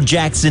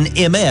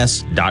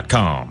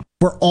ColemanTaylorJacksonMS.com.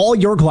 For all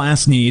your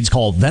glass needs,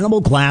 call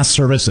Venable Glass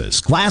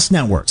Services. Glass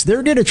Networks,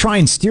 they're going to try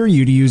and steer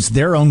you to use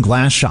their own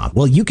glass shop.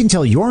 Well, you can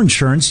tell your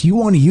insurance you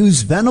want to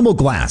use Venable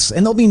Glass,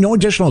 and there'll be no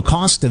additional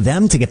cost to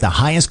them to get the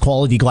highest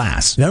quality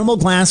glass. Venable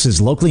Glass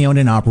is locally owned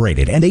and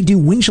operated, and they do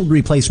windshield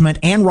replacement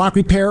and rock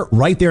repair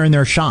right there in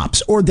their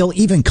shops, or they'll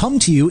even come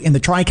to you in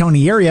the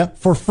Tri-County area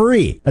for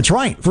free. That's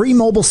right, free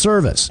mobile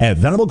service. At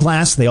Venable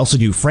Glass, they also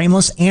do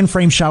frameless and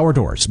frame shower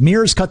doors,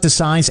 mirrors cut to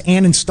size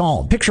and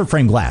installed, picture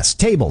frame glass,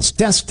 tables,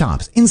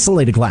 desktops, insulation,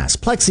 insulated glass,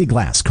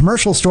 plexiglass,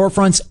 commercial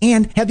storefronts,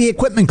 and heavy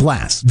equipment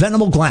glass.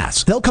 Venable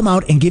Glass. They'll come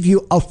out and give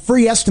you a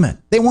free estimate.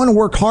 They want to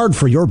work hard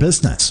for your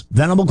business.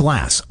 Venable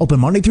Glass. Open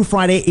Monday through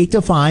Friday, 8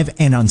 to 5,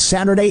 and on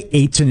Saturday,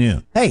 8 to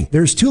noon. Hey,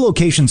 there's 2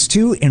 locations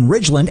too in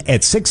Ridgeland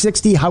at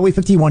 660 Highway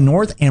 51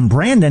 North and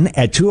Brandon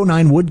at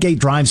 209 Woodgate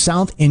Drive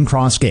South in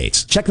Cross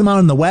Gates. Check them out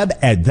on the web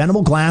at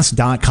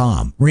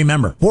venableglass.com.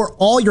 Remember, for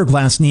all your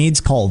glass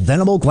needs, call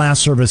Venable Glass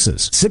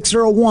Services,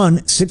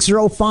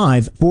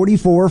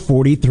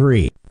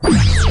 601-605-4443.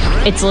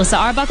 It's Alyssa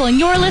Arbuckle, and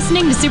you're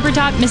listening to Super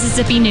Talk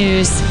Mississippi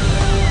News.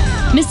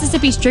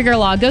 Mississippi's trigger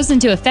law goes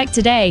into effect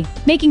today,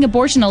 making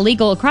abortion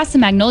illegal across the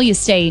Magnolia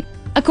State.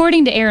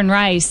 According to Aaron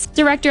Rice,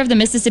 director of the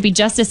Mississippi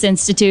Justice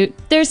Institute,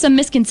 there are some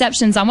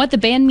misconceptions on what the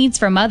ban means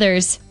for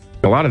mothers.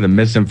 A lot of the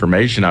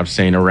misinformation I've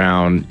seen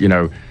around,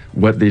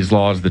 what these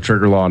laws, the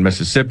trigger law in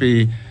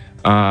Mississippi,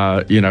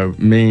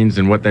 means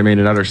and what they mean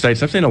in other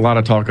states. I've seen a lot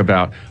of talk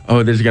about,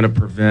 this is going to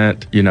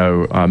prevent,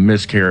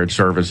 miscarriage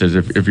services.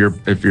 If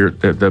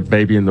the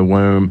baby in the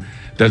womb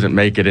doesn't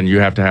make it and you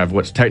have to have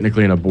what's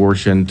technically an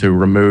abortion to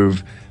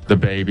remove the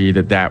baby,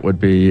 that would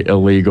be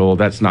illegal.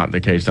 That's not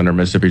the case under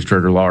Mississippi's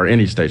trigger law or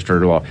any state's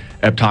trigger law.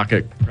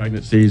 Ectopic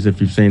pregnancies,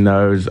 if you've seen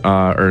those,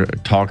 or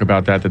talk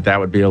about that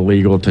would be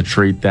illegal to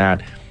treat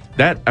that.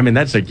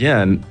 That's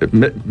again,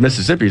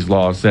 Mississippi's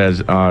law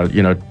says,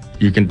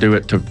 you can do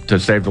it to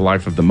save the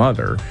life of the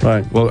mother.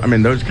 Right. Well,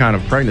 those kind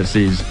of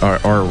pregnancies are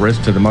a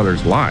risk to the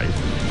mother's life.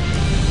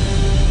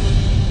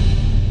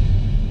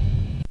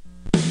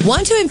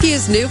 Want to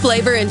infuse new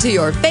flavor into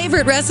your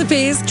favorite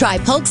recipes? Try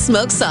Polk's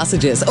smoked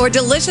sausages or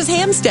delicious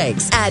ham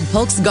steaks. Add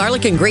Polk's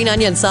garlic and green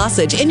onion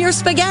sausage in your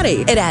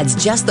spaghetti. It adds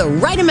just the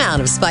right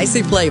amount of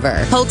spicy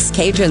flavor. Polk's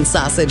Cajun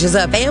sausage is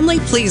a family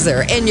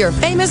pleaser in your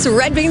famous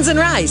red beans and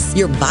rice.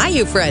 Your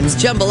Bayou Friends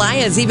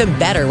jambalaya is even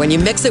better when you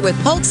mix it with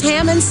Polk's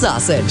ham and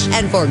sausage.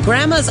 And for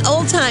Grandma's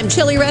old-time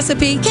chili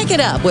recipe, kick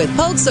it up with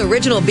Polk's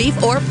original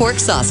beef or pork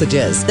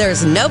sausages.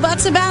 There's no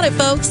buts about it,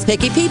 folks.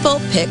 Picky people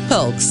pick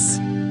Polk's.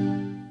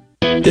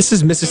 This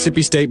is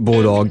Mississippi State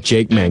Bulldog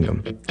Jake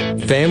Mangum.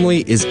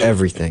 Family is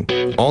everything.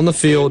 On the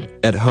field,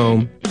 at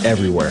home,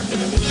 everywhere.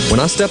 When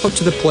I step up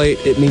to the plate,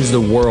 it means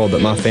the world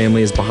that my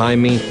family is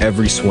behind me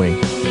every swing.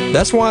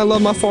 That's why I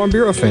love my Farm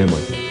Bureau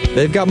family.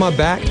 They've got my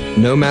back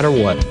no matter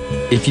what.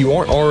 If you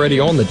aren't already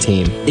on the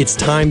team, it's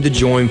time to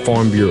join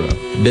Farm Bureau.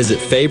 Visit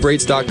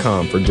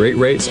favrates.com for great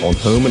rates on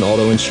home and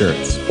auto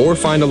insurance, or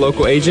find a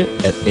local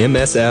agent at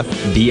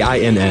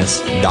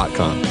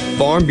msfbins.com.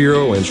 Farm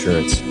Bureau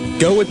Insurance.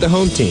 Go with the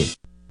home team.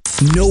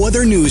 No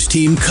other news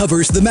team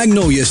covers the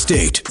Magnolia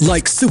State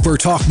like Super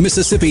Talk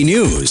Mississippi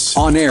News.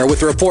 On air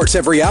with reports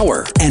every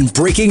hour and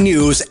breaking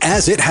news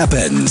as it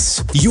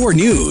happens. Your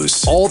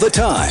news all the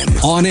time.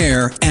 On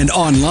air and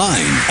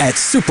online at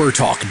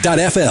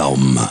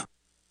supertalk.fm.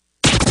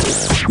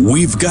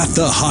 We've got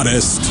the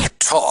hottest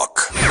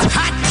talk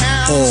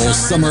all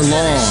summer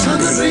long.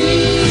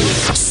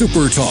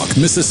 Super Talk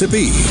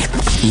Mississippi.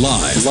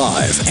 Live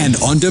and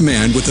on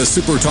demand with the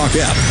Super Talk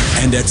app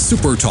and at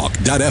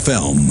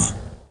supertalk.fm.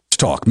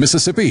 Talk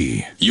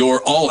Mississippi,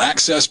 your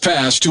all-access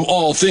pass to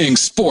all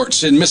things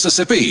sports in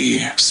Mississippi.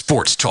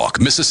 Sports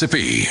Talk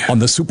Mississippi on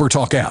the Super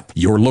Talk app,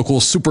 your local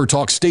Super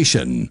Talk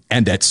station,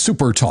 and at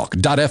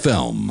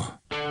supertalk.fm.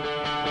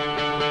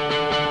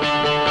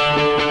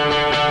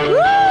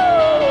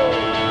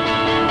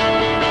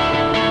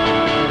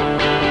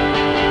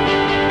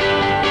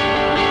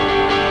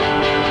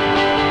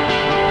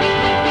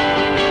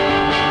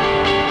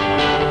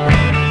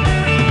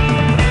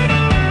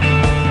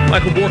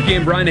 Michael Borky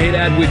and Brian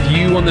Haydad with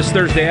you on this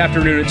Thursday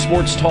afternoon at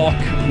Sports Talk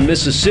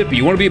Mississippi.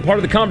 You want to be a part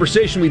of the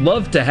conversation? We'd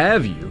love to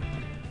have you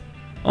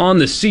on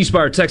the C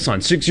Spire text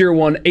line,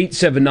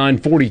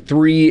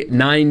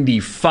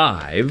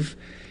 601-879-4395.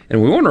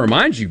 And we want to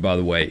remind you, by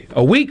the way,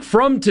 a week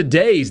from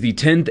today is the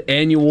 10th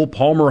annual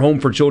Palmer Home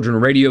for Children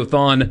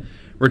Radiothon.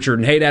 Richard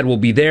and Haydad will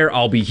be there.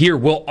 I'll be here.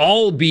 We'll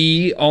all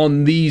be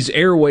on these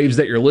airwaves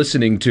that you're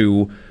listening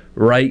to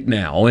right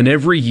now. And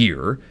every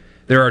year,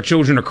 there are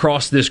children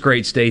across this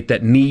great state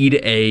that need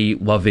a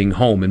loving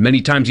home. And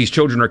many times these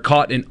children are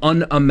caught in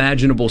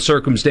unimaginable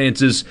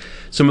circumstances.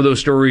 Some of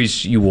those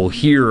stories you will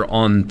hear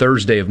on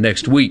Thursday of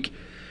next week.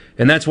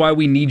 And that's why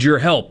we need your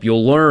help.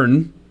 You'll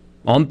learn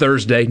on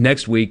Thursday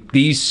next week,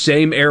 these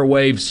same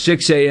airwaves,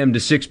 6 a.m. to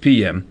 6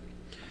 p.m.,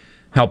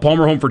 how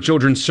Palmer Home for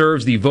Children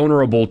serves the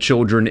vulnerable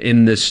children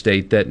in this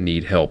state that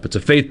need help. It's a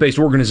faith-based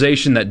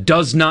organization that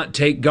does not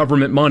take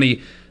government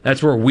money.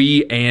 That's where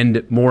we,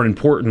 and more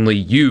importantly,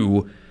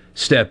 you,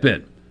 step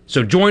in.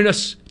 So join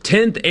us,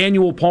 10th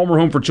annual Palmer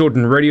Home for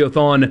Children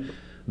Radiothon,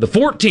 the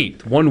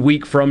 14th, 1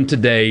 week from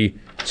today,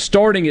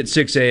 starting at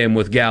 6 a.m.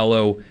 with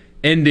Gallo,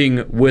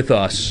 ending with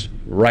us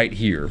right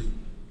here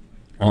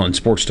on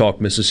Sports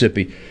Talk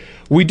Mississippi.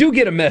 We do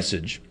get a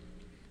message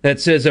that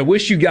says, I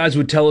wish you guys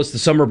would tell us the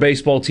summer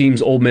baseball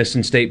teams Ole Miss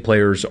and State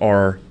players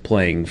are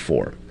playing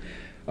for.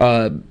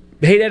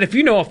 Hey, Dad, if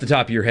you know off the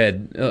top of your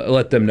head,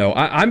 let them know.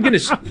 I'm gonna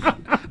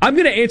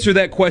answer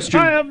that question.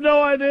 I have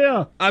no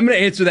idea. I'm gonna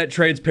answer that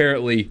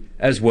transparently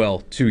as well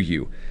to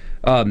you.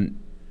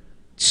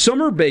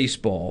 summer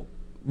baseball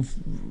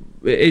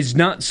is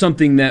not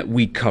something that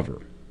we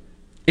cover.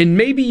 And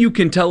maybe you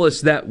can tell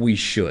us that we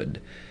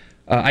should.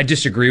 I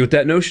disagree with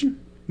that notion,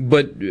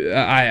 but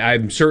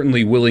I'm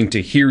certainly willing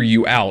to hear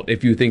you out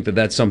if you think that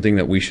that's something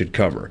that we should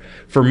cover.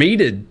 For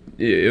me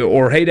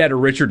or Hey Dad or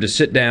Richard to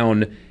sit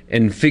down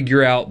and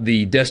figure out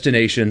the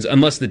destinations,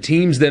 unless the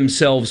teams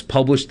themselves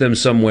publish them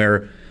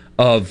somewhere,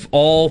 of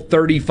all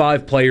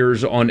 35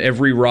 players on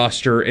every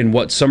roster and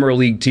what summer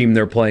league team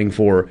they're playing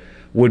for,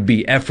 would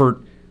be effort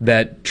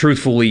that,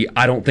 truthfully,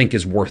 I don't think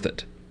is worth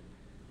it.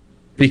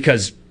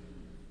 Because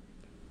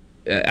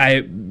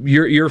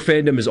your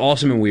fandom is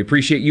awesome and we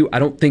appreciate you. I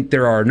don't think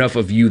there are enough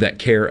of you that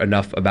care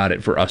enough about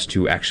it for us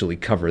to actually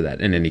cover that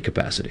in any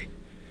capacity.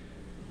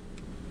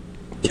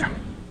 Yeah.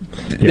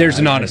 There's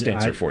an honest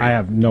answer for you. I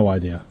have no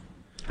idea.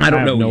 I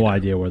have no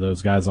idea where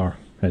those guys are,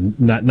 and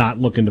not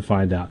looking to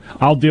find out.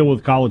 I'll deal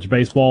with college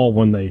baseball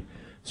when they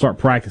start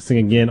practicing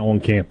again on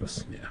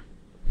campus. Yeah.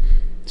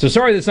 So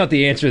sorry that's not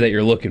the answer that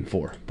you're looking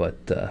for,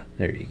 but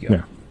there you go.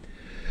 Yeah.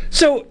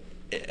 So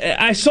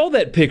I saw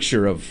that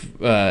picture of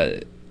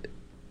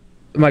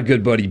my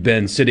good buddy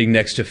Ben sitting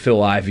next to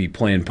Phil Ivey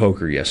playing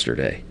poker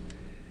yesterday.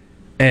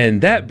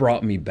 And that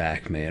brought me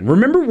back, man.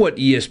 Remember what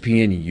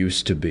ESPN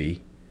used to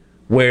be?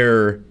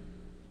 Where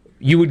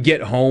you would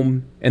get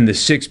home and the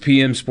 6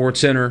 p.m. Sports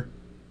Center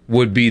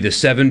would be the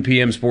 7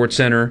 p.m. Sports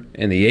Center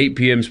and the 8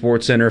 p.m.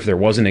 Sports Center if there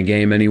wasn't a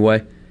game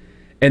anyway.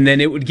 And then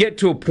it would get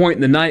to a point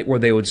in the night where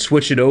they would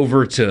switch it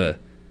over to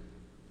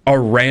a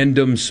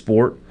random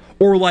sport.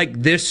 Or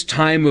like this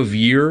time of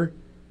year,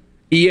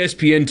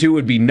 ESPN2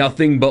 would be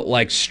nothing but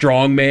like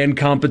strongman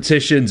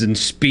competitions and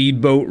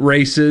speedboat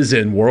races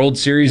and World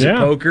Series of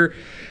Poker.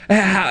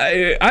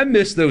 I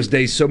miss those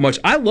days so much.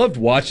 I loved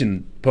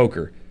watching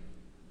poker.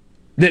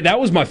 That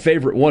was my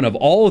favorite one of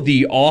all of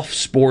the off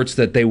sports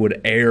that they would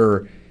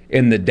air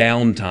in the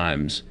down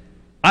times.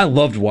 I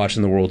loved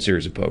watching the World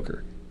Series of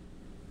Poker.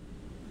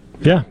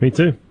 Yeah, me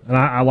too. And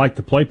I like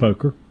to play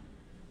poker.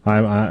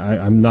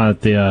 I'm not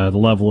at the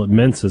level that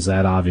Mintz is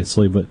at,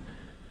 obviously, but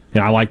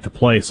I like to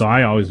play. So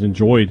I always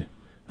enjoyed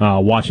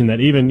watching that.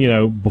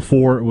 Even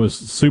before it was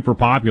super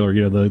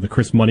popular. The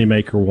Chris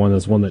Moneymaker one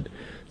is one that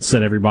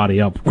set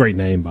everybody up. Great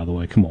name, by the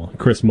way. Come on,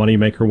 Chris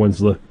Moneymaker wins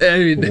the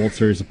World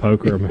Series of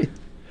Poker. I mean,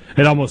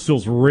 it almost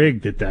feels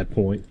rigged at that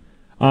point.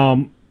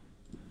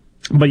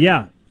 But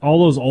yeah,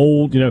 all those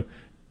old,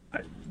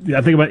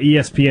 I think about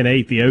ESPN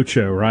 8, the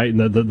Ocho, right, and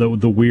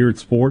the weird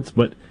sports.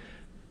 But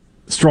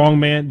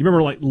strongman, do you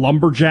remember like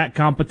lumberjack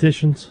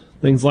competitions,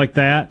 things like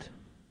that?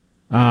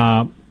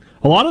 A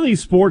lot of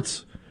these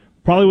sports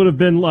probably would have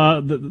been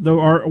would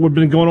have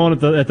been going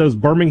on at those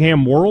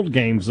Birmingham World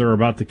Games that are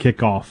about to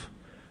kick off.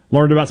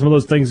 Learned about some of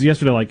those things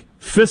yesterday, like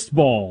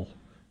fistball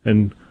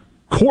and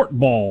court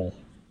ball.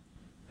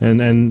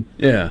 And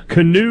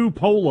canoe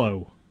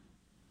polo,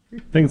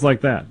 things like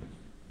that.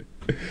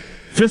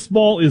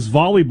 Fistball is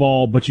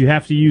volleyball, but you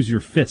have to use your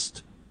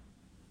fist.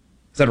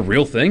 Is that a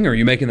real thing, or are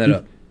you making that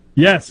up?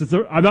 Yes,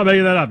 I'm not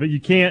making that up. But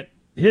you can't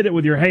hit it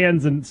with your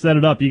hands and set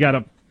it up. You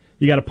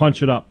gotta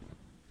punch it up.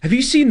 Have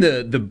you seen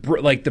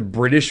the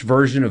British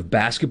version of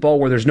basketball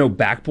where there's no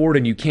backboard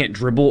and you can't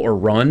dribble or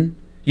run?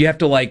 You have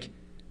to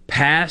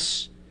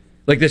pass.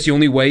 That's the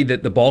only way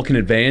that the ball can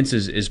advance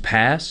is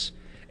pass.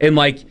 And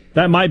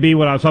that might be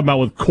what I was talking about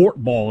with court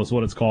ball is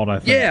what it's called, I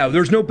think. Yeah,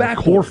 there's no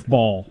backboard. Korf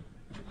ball.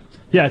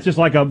 Yeah, it's just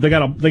like they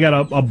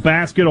got a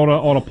basket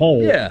on a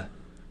pole. Yeah.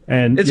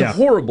 And it's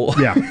horrible.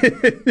 Yeah.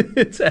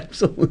 It's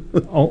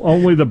absolutely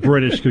only the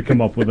British could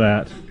come up with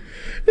that.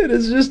 It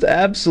is just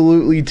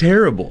absolutely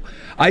terrible.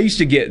 I used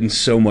to get in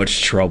so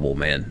much trouble,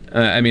 man.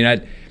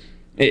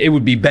 It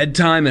would be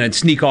bedtime and I'd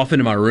sneak off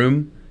into my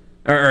room.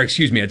 I'd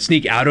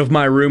sneak out of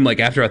my room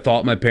after I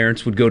thought my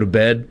parents would go to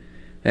bed.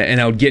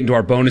 And I would get into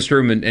our bonus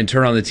room and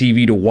turn on the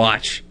TV to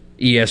watch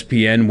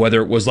ESPN,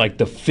 whether it was the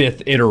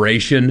 5th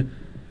iteration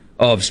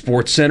of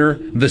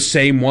SportsCenter, the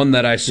same one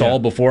that I saw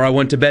before I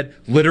went to bed.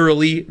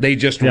 Literally, they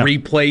just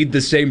replayed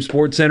the same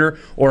SportsCenter,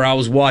 or I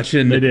was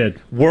watching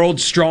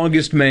World's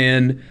Strongest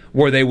Man,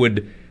 where they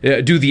would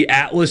do the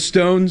Atlas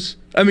stones.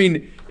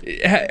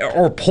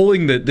 Or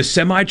pulling the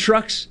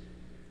semi-trucks.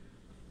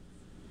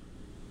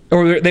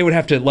 Or they would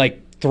have to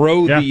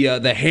throw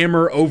the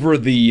hammer over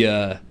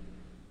the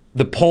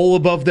pole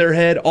above their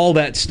head, all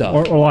that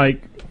stuff. Or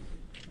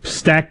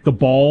stack the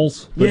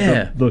balls.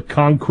 The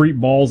concrete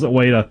balls that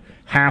weighed a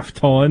half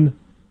ton.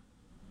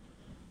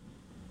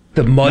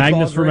 The mud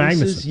Magnus for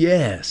races? Magnuson.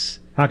 Yes.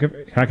 How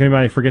can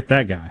anybody forget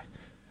that guy?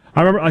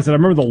 I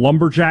remember the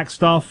lumberjack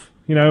stuff,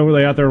 where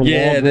they out there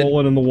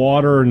rolling in the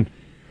water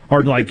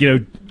or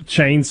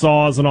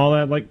chainsaws and all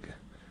that.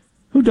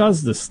 Who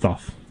does this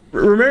stuff?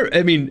 Remember,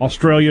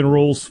 Australian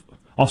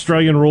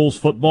rules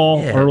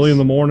football early in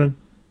the morning.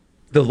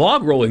 The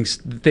log rolling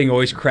thing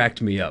always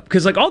cracked me up.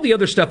 Because, all the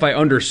other stuff I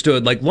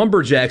understood,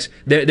 lumberjacks,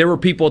 there were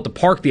people at the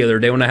park the other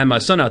day when I had my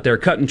son out there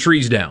cutting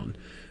trees down.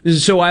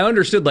 So I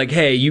understood,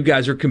 hey, you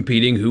guys are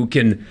competing. Who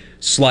can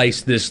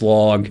slice this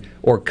log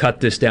or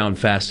cut this down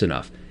fast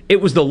enough? It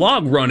was the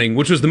log running,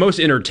 which was the most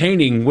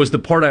entertaining, was the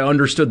part I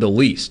understood the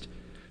least.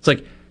 It's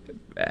like,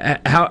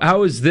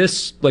 how is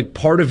this like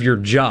part of your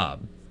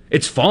job?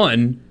 It's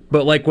fun,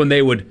 but like when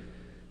they would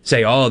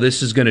say, oh,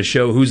 this is going to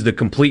show who's the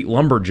complete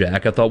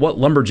lumberjack, I thought, what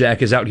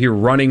lumberjack is out here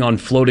running on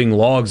floating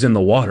logs in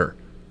the water?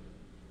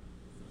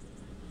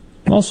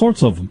 All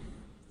sorts of them.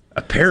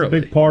 Apparently.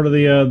 It's a big part of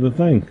the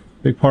thing.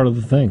 Big part of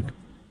the thing.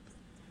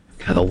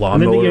 God, the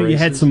lawnmower and then, you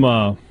had some...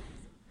 I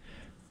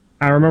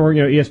remember,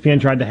 ESPN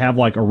tried to have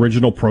like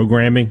original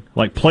programming.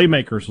 Like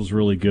Playmakers was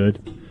really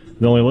good.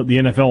 The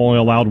NFL only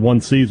allowed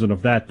one season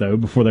of that, though,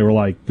 before they were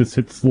like, this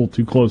hits a little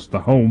too close to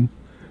home.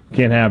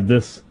 Can't have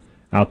this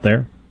out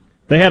there.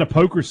 They had a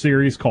poker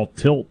series called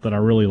Tilt that I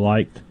really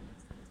liked.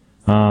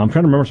 I'm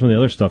trying to remember some of the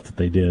other stuff that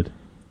they did.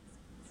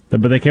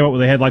 But they came up with,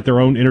 they had like their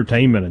own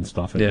entertainment and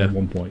stuff at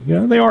one point.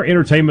 Yeah, they are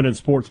entertainment and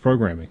sports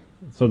programming,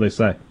 so they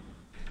say.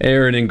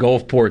 Aaron in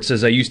Gulfport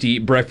says, I used to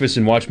eat breakfast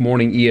and watch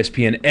morning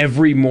ESPN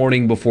every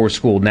morning before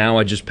school. Now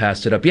I just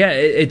passed it up. Yeah,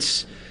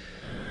 it's...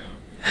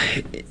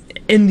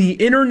 In the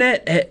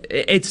internet,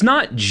 it's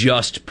not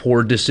just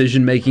poor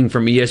decision-making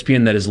from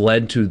ESPN that has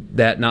led to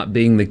that not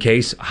being the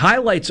case.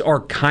 Highlights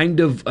are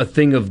kind of a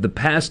thing of the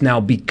past now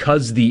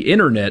because the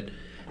internet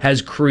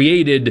has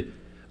created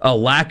a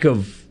lack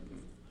of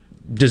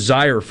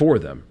desire for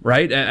them,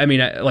 right? I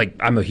mean,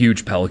 I'm a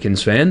huge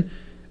Pelicans fan.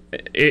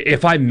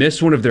 If I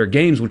miss one of their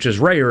games, which is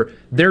rare,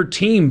 their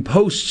team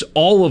posts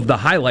all of the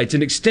highlights,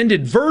 an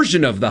extended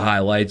version of the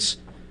highlights,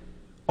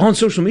 on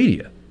social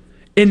media.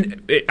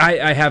 And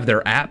I have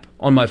their app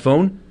on my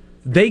phone.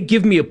 They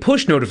give me a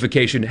push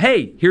notification.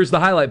 Hey, here's the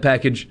highlight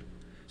package.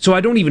 So I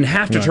don't even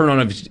have to turn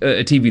on a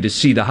TV to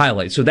see the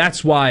highlights. So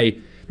that's why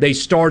they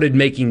started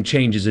making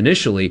changes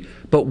initially.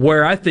 But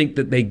where I think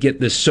that they get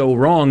this so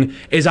wrong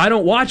is I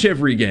don't watch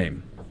every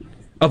game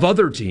of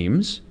other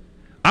teams.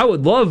 I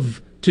would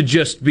love to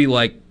just be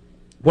like,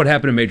 what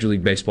happened in Major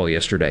League Baseball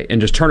yesterday? And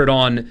just turn it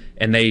on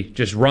and they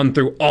just run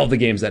through all the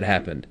games that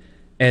happened.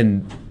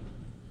 And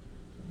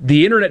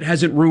the internet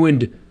hasn't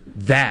ruined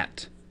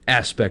that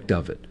aspect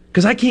of it.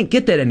 Because I can't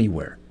get that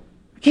anywhere.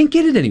 I can't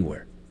get it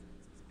anywhere.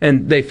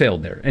 And they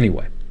failed there.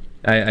 Anyway,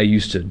 I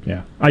used to.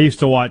 Yeah. I used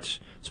to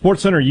watch.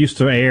 SportsCenter used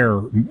to air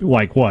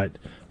like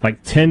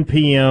 10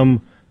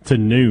 p.m. to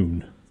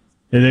noon.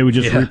 And they would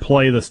just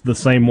replay the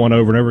same one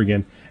over and over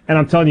again. And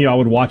I'm telling you, I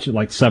would watch it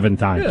like 7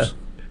 times. Yeah.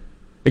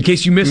 In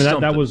case you missed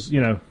something. That was,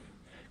 in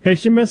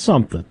case you missed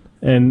something.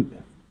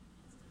 And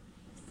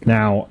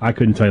now, I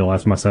couldn't tell you the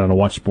last time I sat down to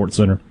watch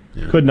SportsCenter.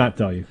 Yeah. Could not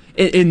tell you.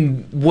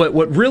 And what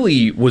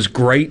really was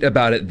great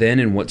about it then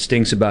and what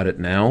stinks about it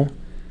now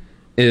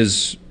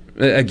is,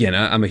 again,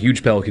 I'm a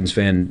huge Pelicans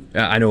fan.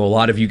 I know a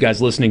lot of you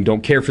guys listening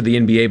don't care for the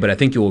NBA, but I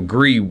think you'll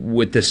agree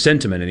with this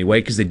sentiment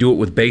anyway, because they do it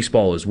with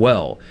baseball as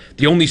well.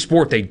 The only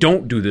sport they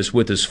don't do this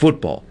with is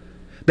football.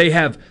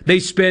 They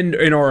spend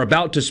and are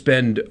about to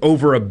spend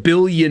over $1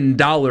 billion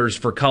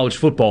for college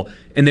football,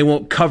 and they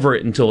won't cover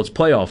it until it's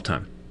playoff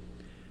time.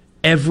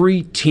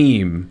 Every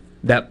team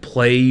that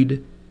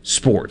played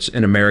sports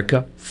in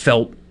America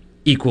felt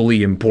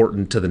equally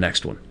important to the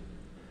next one.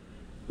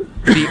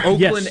 The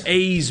Oakland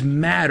A's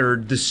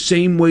mattered the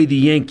same way the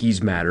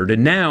Yankees mattered.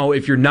 And now,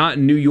 if you're not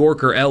in New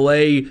York or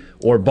L.A.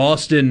 or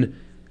Boston,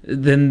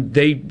 then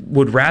they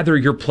would rather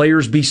your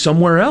players be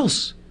somewhere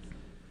else.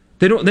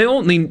 They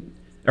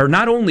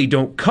not only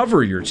don't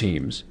cover your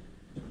teams,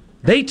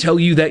 they tell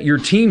you that your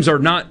teams are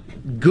not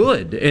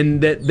good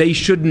and that they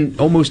shouldn't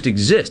almost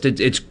exist.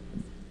 It's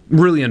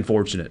really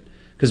unfortunate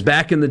because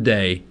back in the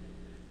day,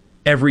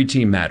 every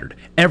team mattered.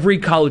 Every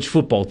college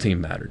football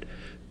team mattered.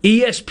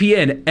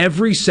 ESPN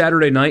every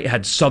Saturday night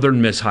had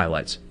Southern Miss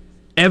highlights.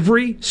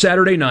 Every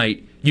Saturday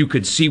night, you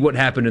could see what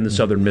happened in the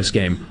Southern Miss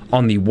game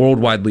on the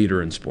worldwide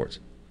leader in sports.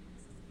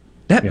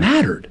 That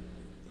mattered.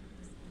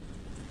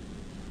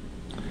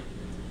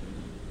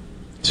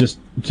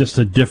 Just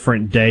a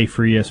different day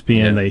for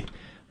ESPN. Yeah.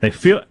 They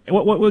feel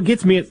what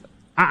gets me is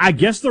I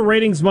guess the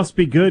ratings must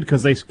be good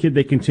because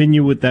they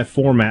continue with that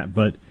format,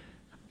 but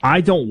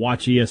I don't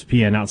watch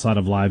ESPN outside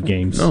of live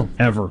games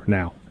ever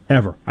now.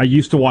 Ever. I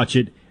used to watch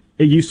it.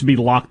 It used to be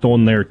locked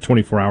on there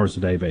 24 hours a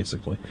day,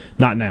 basically.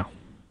 Not now.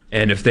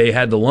 And if they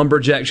had the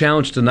Lumberjack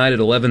Challenge tonight at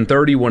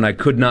 11:30 when I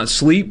could not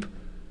sleep,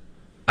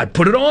 I'd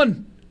put it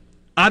on.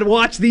 I'd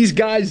watch these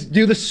guys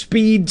do the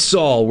speed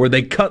saw where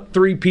they cut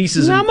 3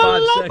 pieces in 5 seconds. I'm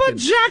a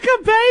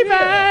lumberjacker, baby!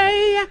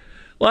 Yeah.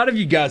 A lot of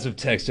you guys have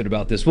texted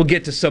about this. We'll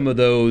get to some of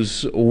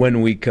those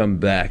when we come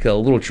back. A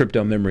little trip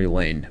down memory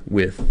lane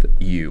with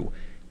you.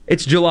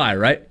 It's July,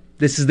 right?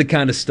 This is the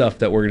kind of stuff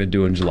that we're going to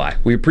do in July.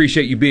 We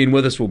appreciate you being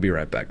with us. We'll be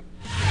right back.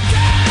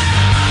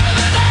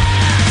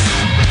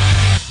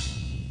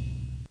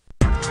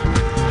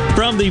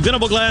 From the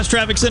Venable Glass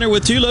Traffic Center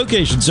with 2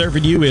 locations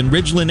serving you in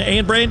Ridgeland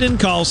and Brandon,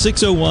 call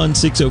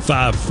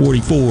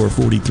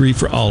 601-605-4443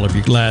 for all of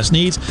your glass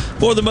needs.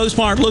 For the most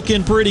part,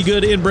 looking pretty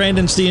good in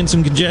Brandon, seeing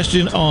some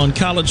congestion on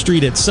College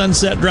Street at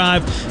Sunset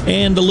Drive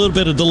and a little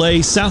bit of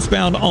delay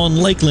southbound on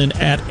Lakeland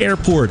at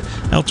Airport.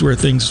 Elsewhere,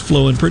 things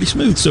flowing pretty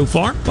smooth so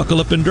far.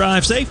 Buckle up and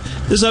drive safe.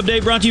 This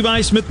update brought to you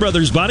by Smith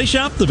Brothers Body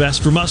Shop. The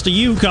best from us to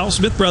you. Call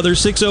Smith Brothers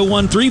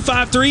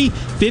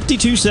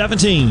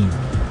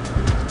 601-353-5217.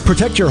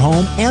 Protect your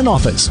home and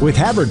office with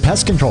Havard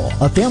Pest Control,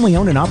 a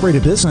family-owned and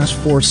operated business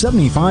for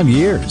 75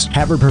 years.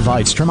 Havard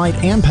provides termite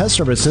and pest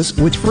services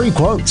with free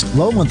quotes,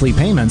 low monthly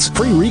payments,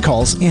 free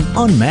recalls, and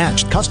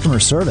unmatched customer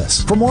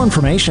service. For more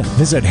information,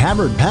 visit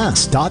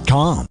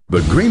HavardPest.com.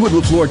 The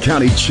Greenwood-LeFlore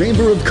County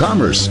Chamber of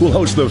Commerce will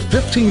host the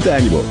 15th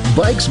annual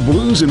Bikes,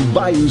 Blues, and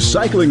Bayou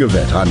Cycling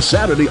Event on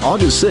Saturday,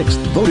 August 6th.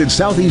 Voted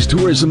Southeast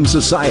Tourism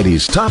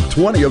Society's top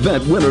 20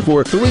 event winner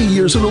for 3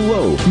 years in a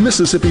row.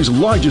 Mississippi's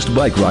largest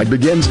bike ride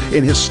begins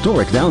in historic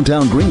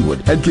downtown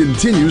Greenwood and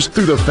continues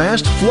through the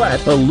fast,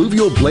 flat,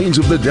 alluvial plains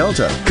of the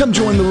Delta. Come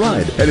join the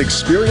ride and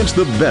experience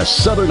the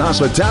best Southern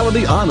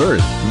hospitality on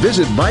earth.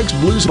 Visit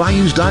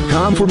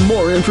BikesBluesBayous.com for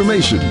more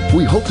information.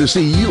 We hope to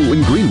see you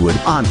in Greenwood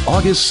on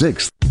August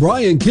 6th.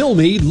 Brian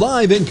Kilmeade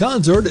live in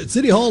concert at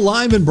City Hall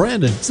Live in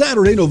Brandon,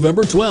 Saturday,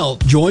 November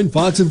 12th. Join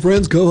Fox &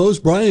 Friends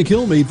co-host Brian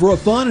Kilmeade for a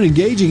fun and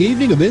engaging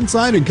evening of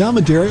insight and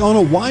commentary on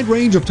a wide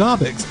range of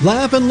topics.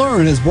 Laugh and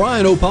learn as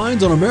Brian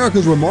opines on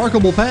America's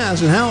remarkable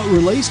past and how it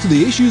relates to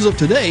the issues of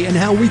today and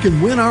how we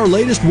can win our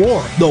latest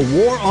war, the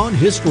war on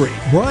history.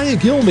 Brian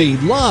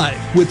Kilmeade live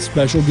with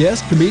special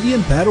guest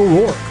comedian Pat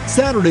O'Rourke.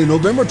 Saturday,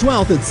 November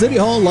 12th at City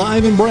Hall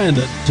Live in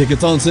Brandon.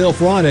 Tickets on sale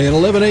Friday at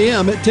 11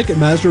 a.m. at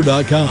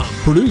Ticketmaster.com.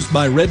 Produced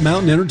by Red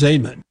Mountain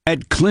Entertainment.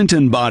 At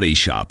Clinton Body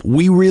Shop,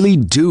 we really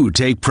do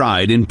take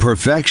pride in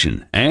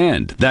perfection,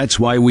 and that's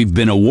why we've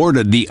been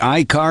awarded the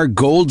ICAR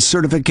Gold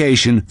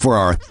certification for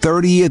our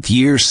 30th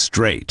year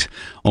straight.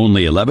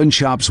 Only 11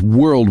 shops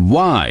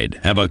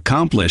worldwide have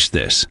accomplished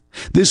this.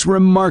 This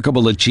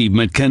remarkable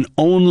achievement can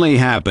only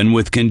happen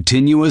with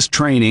continuous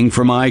training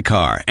from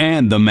ICAR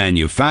and the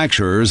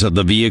manufacturers of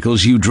the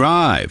vehicles you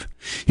drive.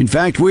 In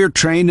fact, we're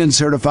trained and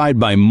certified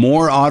by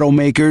more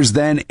automakers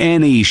than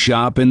any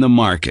shop in the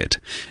market.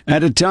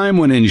 At a time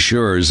when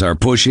insurers are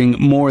pushing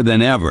more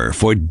than ever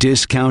for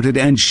discounted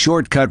and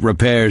shortcut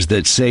repairs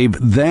that save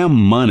them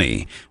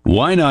money,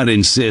 why not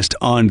insist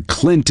on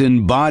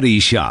Clinton Body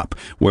Shop,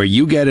 where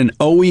you get an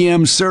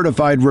OEM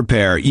certified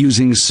repair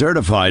using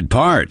certified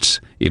parts?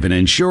 If an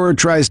insurer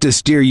tries to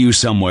steer you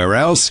somewhere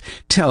else,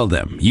 tell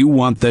them you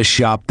want the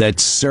shop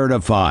that's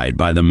certified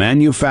by the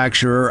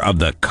manufacturer of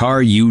the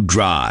car you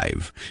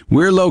drive.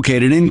 We're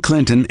located in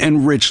Clinton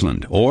and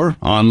Richland, or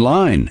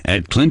online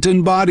at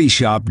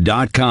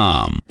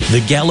ClintonBodyShop.com.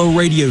 The Gallo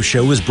Radio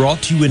Show is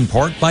brought to you in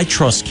part by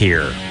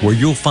TrustCare, where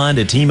you'll find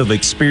a team of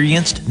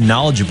experienced,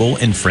 knowledgeable,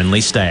 and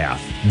friendly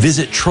staff.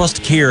 Visit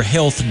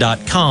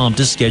TrustCareHealth.com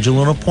to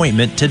schedule an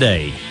appointment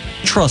today.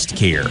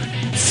 TrustCare.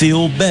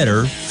 Feel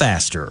better,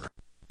 faster.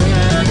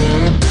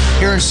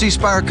 Here in C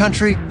Spire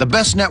country, the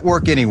best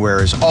network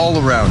anywhere is all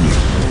around you.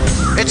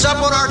 It's up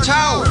on our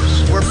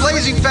towers, where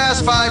blazing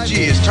fast 5G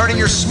is turning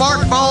your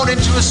smartphone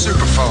into a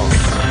superphone.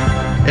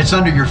 It's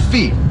under your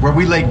feet, where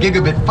we lay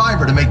gigabit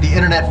fiber to make the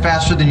internet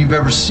faster than you've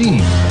ever seen.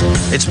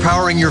 It's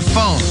powering your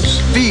phones,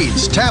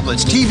 feeds,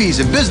 tablets, TVs,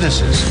 and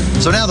businesses.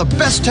 So now the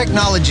best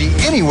technology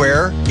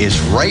anywhere is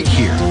right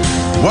here.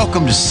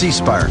 Welcome to C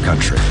Spire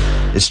country.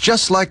 It's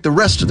just like the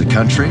rest of the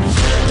country,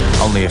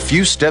 only a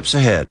few steps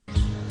ahead.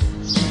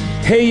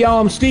 Hey y'all,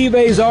 I'm Steve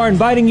Azar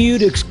inviting you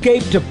to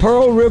escape to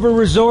Pearl River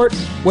Resort,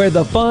 where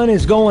the fun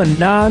is going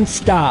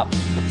non-stop.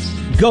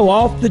 Go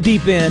off the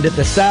deep end at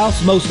the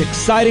South's most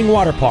exciting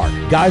water park,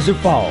 Geyser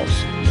Falls.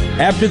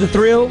 After the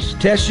thrills,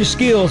 test your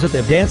skills at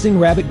the Dancing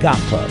Rabbit Golf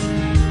Club.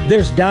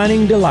 There's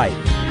dining delight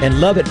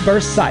and love at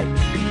first sight.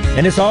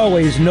 And it's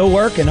always no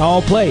work and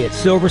all play at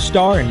Silver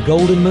Star and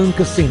Golden Moon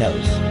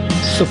Casinos.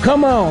 So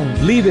come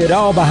on, leave it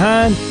all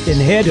behind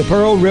and head to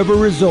Pearl River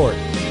Resort.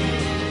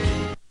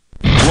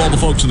 To all the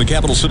folks in the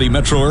Capital City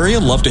metro area,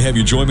 love to have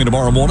you join me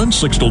tomorrow morning,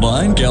 6 till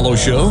 9, Gallo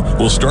Show.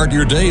 We'll start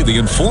your day the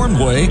informed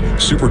way.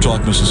 Super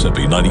Talk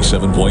Mississippi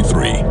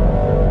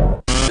 97.3.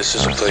 This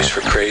is a place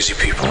for crazy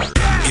people.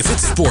 If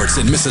it's sports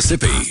in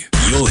Mississippi,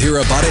 you'll hear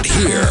about it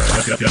here.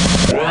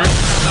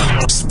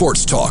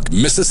 Sports Talk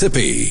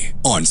Mississippi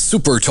on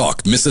Super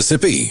Talk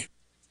Mississippi.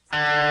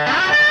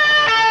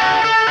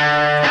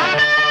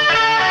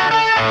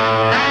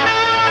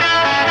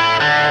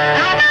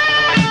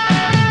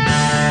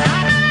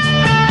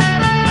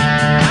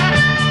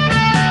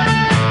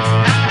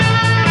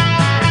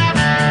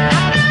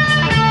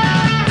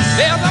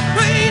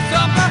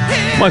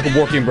 Michael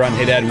Borky and Brian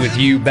Haydad with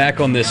you back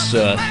on this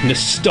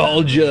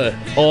nostalgia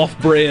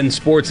off-brand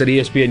sports that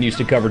ESPN used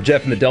to cover.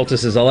 Jeff in the Delta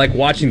says, I like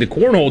watching the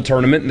cornhole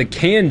tournament and the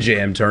Can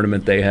Jam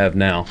tournament they have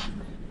now.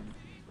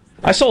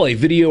 I saw a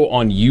video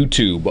on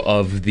YouTube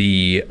of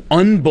the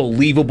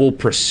unbelievable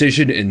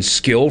precision and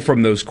skill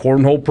from those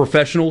cornhole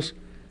professionals.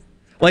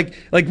 Like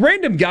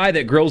random guy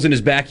that grills in his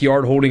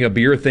backyard holding a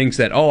beer thinks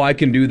that, oh, I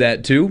can do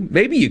that too.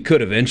 Maybe you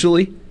could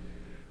eventually.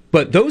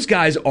 But those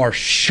guys are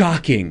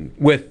shocking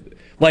with,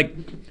 like,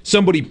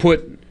 somebody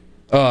put,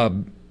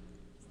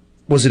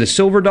 was it a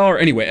silver dollar?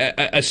 Anyway,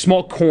 a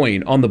small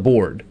coin on the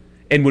board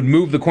and would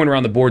move the coin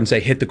around the board and say,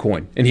 hit the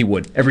coin. And he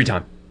would, every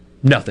time.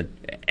 Nothing.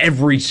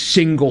 Every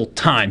single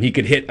time he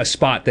could hit a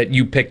spot that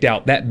you picked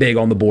out that big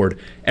on the board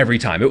every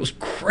time. It was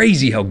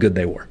crazy how good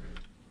they were.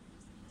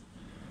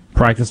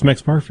 Practice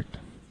makes perfect.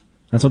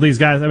 That's what these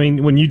guys. I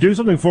mean, when you do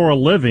something for a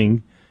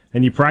living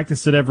and you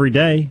practice it every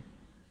day,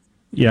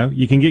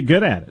 you can get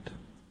good at it.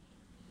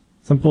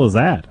 Simple as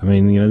that. I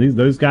mean,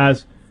 those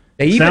guys.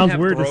 They even sounds have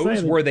weird throws to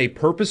say where they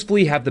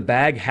purposefully have the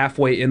bag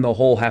halfway in the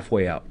hole,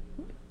 halfway out.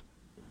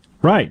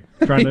 Right,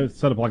 trying to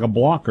set up like a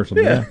block or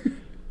something. Yeah.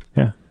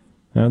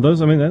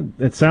 Those. I mean,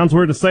 it sounds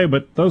weird to say,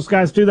 but those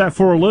guys do that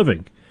for a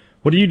living.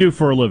 What do you do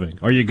for a living?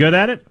 Are you good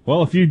at it?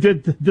 Well, if you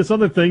did this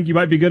other thing, you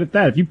might be good at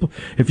that.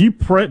 If you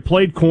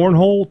played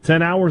cornhole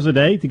 10 hours a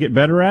day to get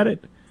better at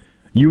it,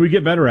 you would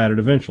get better at it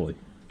eventually.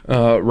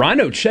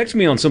 Rhino checked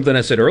me on something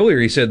I said earlier.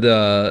 He said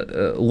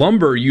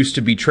lumber used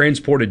to be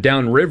transported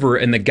downriver,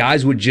 and the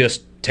guys would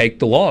just take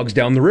the logs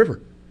down the river.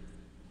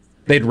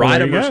 They'd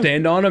ride them or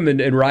stand on them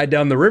and ride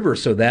down the river.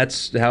 So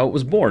that's how it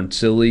was born.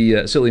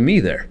 Silly me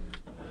there.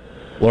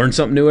 Learn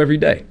something new every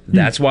day.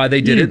 That's why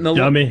they did it in the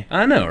dummy.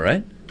 I know,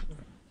 right?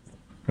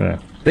 Yeah.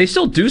 They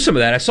still do some of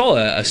that. I saw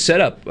a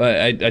setup.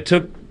 I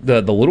took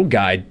the little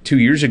guy 2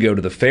 years ago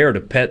to the fair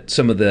to pet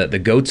some of the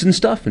goats and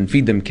stuff and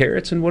feed them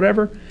carrots and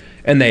whatever.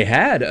 And they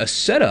had a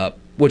setup,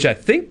 which I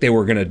think they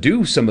were going to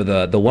do some of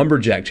the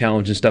lumberjack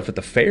challenge and stuff at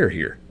the fair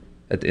here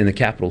in the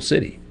capital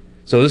city.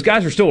 So those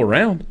guys are still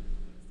around,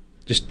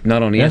 just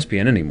not on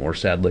ESPN anymore,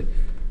 sadly.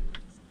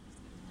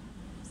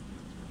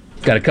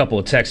 Got a couple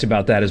of texts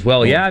about that as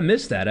well. Yeah, I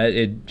missed that.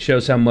 It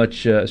shows how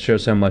much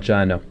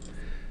I know.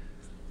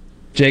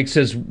 Jake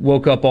says,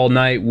 woke up all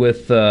night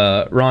with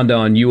Rhonda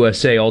on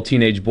USA. All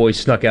teenage boys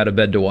snuck out of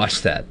bed to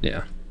watch that.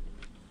 Yeah.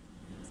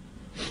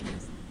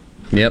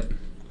 Yep.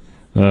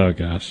 Oh,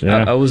 gosh.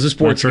 Yeah. I was a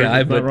sports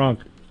guy, but wrong.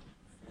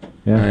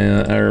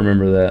 Yeah. I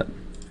remember that.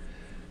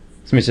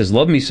 Somebody says,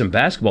 love me some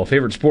basketball.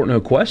 Favorite sport,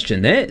 no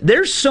question.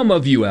 There's some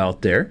of you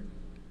out there.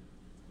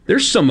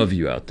 This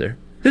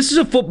is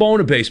a football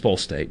and a baseball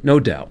state, no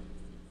doubt.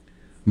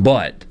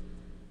 But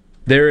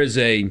there is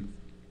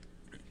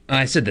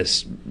I said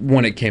this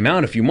when it came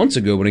out a few months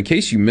ago, but in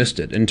case you missed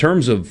it, in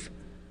terms of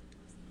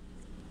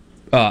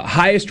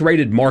highest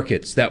rated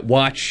markets that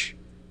watch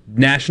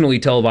nationally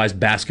televised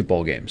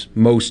basketball games,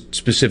 most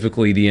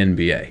specifically the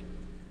NBA,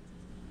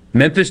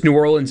 Memphis, New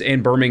Orleans,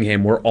 and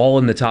Birmingham were all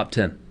in the top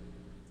 10.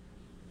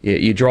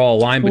 You draw a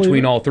line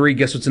between all three,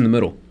 guess what's in the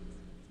middle?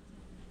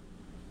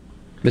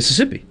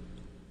 Mississippi.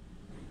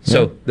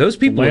 So those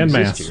people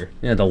exist here.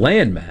 Yeah, the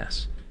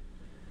landmass.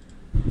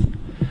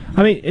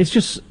 I mean, it's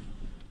just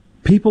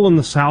people in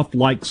the South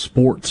like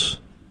sports,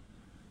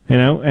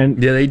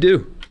 and yeah, they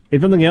do.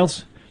 If nothing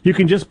else, you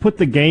can just put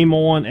the game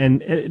on,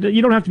 and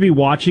you don't have to be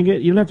watching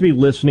it. You don't have to be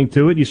listening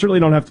to it. You certainly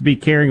don't have to be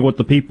caring what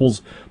the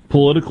people's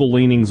political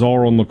leanings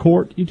are on the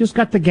court. You just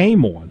got the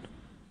game on,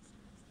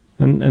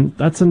 and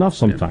that's enough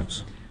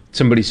sometimes. Yeah.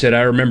 Somebody said,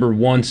 I remember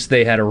once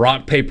they had a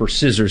rock, paper,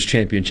 scissors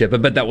championship. I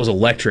bet that was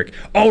electric.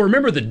 Oh,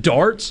 remember the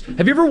darts?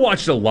 Have you ever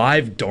watched a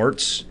live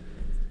darts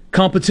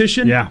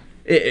competition? Yeah.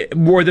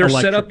 Where they're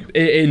set up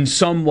in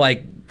some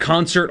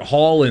concert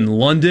hall in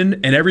London,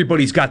 and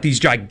everybody's got these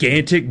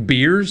gigantic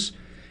beers,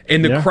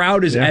 and the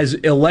crowd is as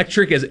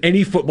electric as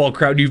any football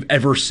crowd you've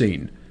ever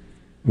seen.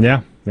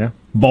 Yeah.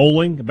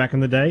 Bowling back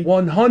in the day.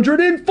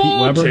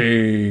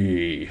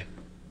 140.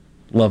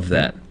 Love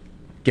that.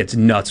 Gets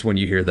nuts when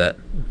you hear that.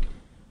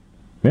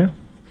 Yeah.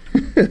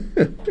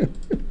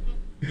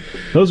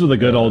 Those were the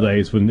good old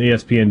days when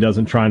ESPN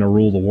doesn't try to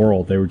rule the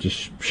world. They were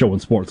just showing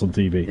sports on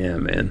TV. Yeah,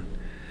 man.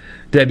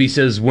 Debbie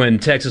says when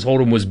Texas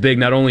Hold'em was big,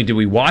 not only did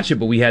we watch it,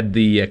 but we had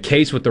the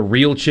case with the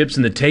real chips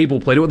and the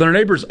table, played it with our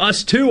neighbors.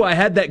 Us, too. I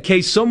had that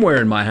case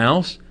somewhere in my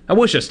house. I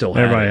wish I still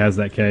had Everybody has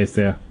that case,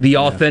 yeah. The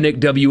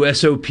authentic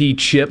WSOP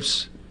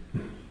chips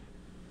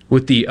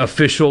with the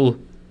official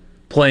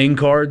playing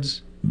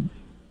cards.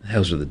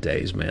 Those were the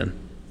days, man.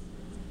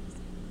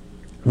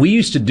 We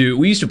used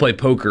to play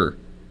poker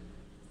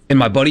in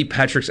my buddy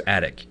Patrick's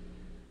attic,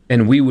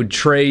 and we would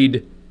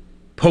trade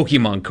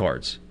Pokemon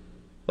cards.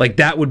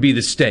 That would be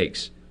the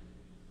stakes.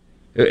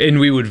 And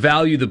we would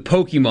value the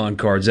Pokemon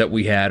cards that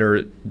we had,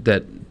 or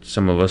that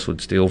some of us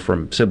would steal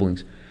from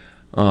siblings.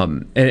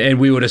 And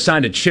we would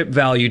assign a chip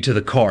value to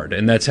the card,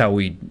 and that's how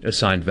we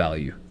assigned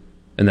value.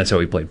 And that's how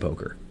we played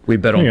poker. We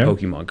bet on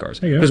Pokemon cards.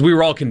 Because we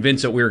were all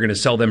convinced that we were going to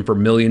sell them for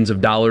millions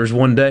of dollars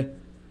one day,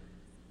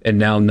 and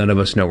now none of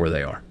us know where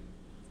they are.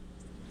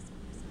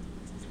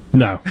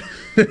 No.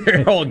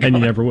 They're all gone. And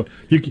you never will.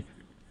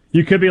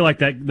 You could be like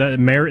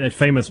that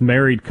famous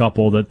married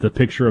couple, that the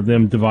picture of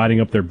them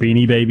dividing up their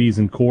Beanie Babies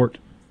in court.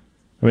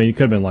 I mean, you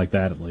could have been like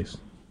that at least.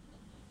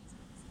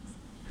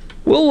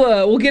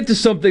 We'll get to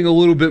something a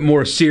little bit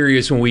more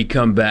serious when we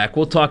come back.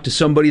 We'll talk to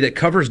somebody that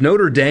covers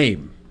Notre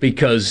Dame,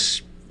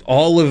 because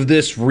all of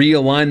this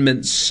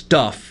realignment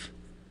stuff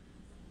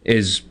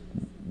is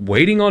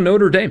waiting on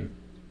Notre Dame.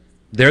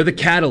 They're the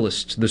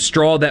catalyst, the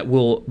straw that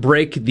will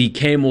break the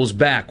camel's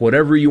back,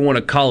 whatever you want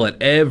to call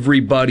it.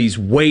 Everybody's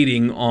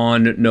waiting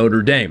on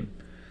Notre Dame.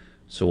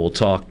 So we'll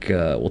talk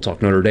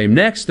Notre Dame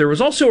next. There was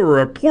also a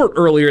report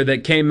earlier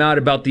that came out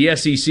about the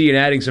SEC and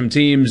adding some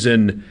teams,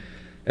 and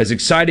as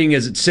exciting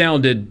as it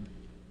sounded,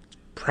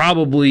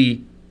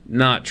 probably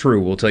not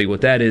true. We'll tell you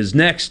what that is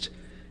next.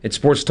 It's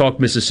Sports Talk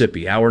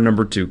Mississippi, hour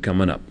number 2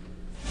 coming up.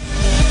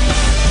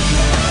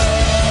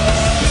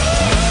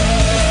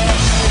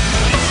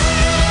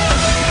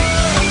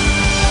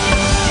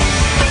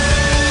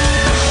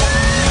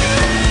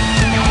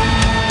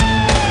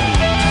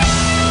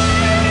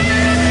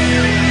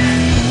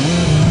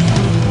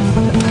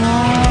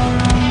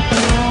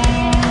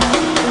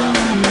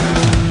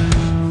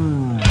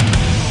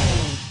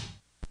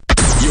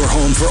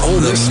 home for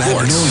Ole Miss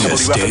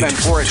sports. WFMN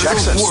Florida,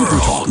 Texas. Super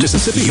Talk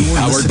Mississippi,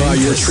 powered by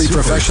your tree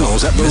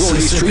professionals at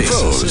Baroni's Tree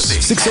Pros.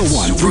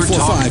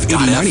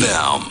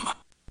 601-345-8090.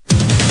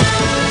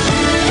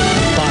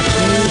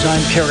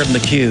 I'm Karen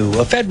McHugh.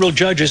 A federal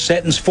judge has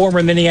sentenced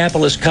former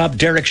Minneapolis cop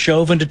Derek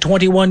Chauvin to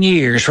 21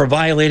 years for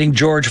violating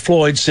George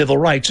Floyd's civil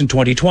rights in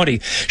 2020.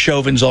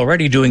 Chauvin's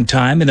already doing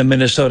time in a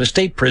Minnesota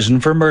state prison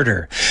for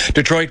murder.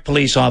 Detroit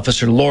police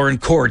officer Lauren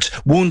Courts,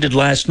 wounded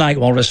last night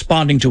while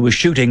responding to a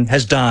shooting,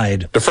 has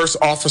died. The first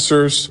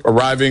officers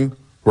arriving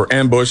were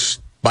ambushed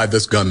by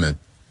this gunman.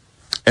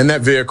 In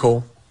that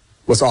vehicle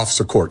was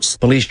Officer Courts.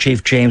 Police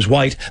Chief James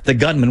White, the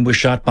gunman, was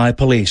shot by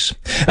police.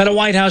 At a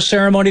White House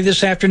ceremony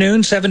this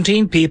afternoon,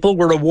 17 people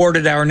were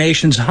awarded our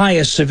nation's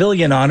highest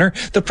civilian honor,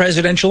 the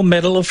Presidential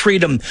Medal of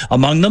Freedom.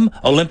 Among them,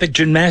 Olympic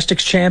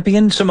gymnastics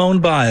champion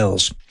Simone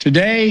Biles.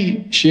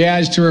 Today, she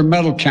adds to her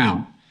medal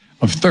count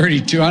of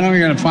 32. I know you're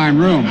going to find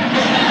room.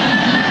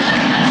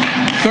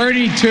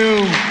 32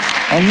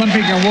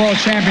 Olympic and World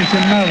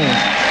Championship medals.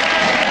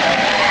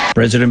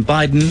 President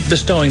Biden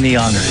bestowing the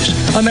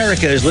honors.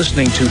 America is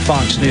listening to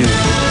Fox News.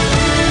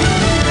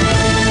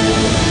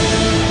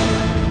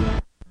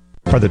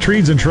 Are the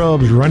trees and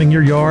shrubs running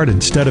your yard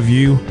instead of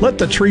you? Let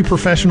the tree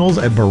professionals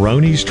at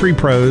Baroni's Tree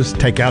Pros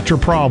take out your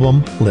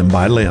problem limb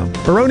by limb.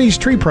 Baroni's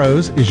Tree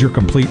Pros is your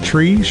complete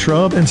tree,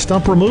 shrub, and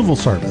stump removal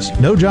service.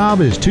 No job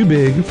is too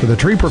big for the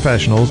tree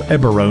professionals at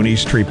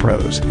Baroni's Tree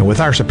Pros. And with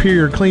our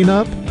superior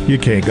cleanup, you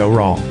can't go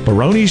wrong.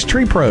 Baroni's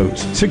Tree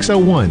Pros,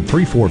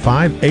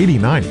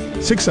 601-345-8090.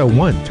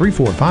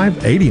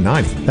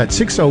 601-345-8090. That's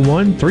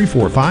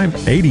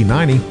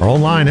 601-345-8090. Or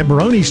online at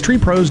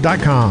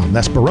baronestreepros.com.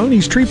 That's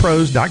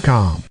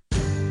baronestreepros.com.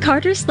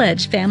 Carter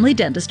Sledge Family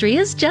Dentistry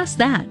is just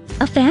that,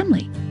 a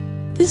family.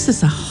 This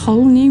is a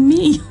whole new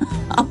me,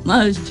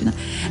 almost, you know.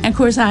 And of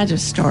course, I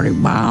just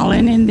started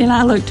bawling, and then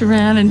I looked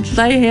around, and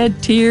they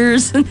had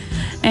tears, and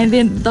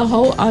then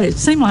it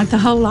seemed like the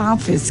whole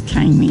office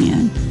came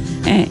in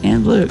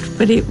and looked,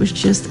 but it was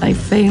just a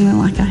feeling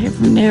like I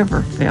have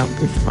never felt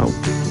before.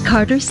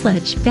 Carter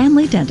Sledge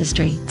Family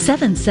Dentistry,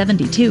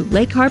 772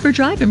 Lake Harbor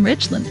Drive in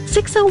Richland,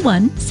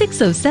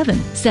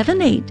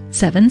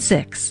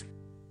 601-607-7876.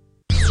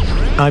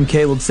 I'm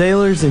Caleb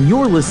Sailors, and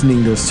you're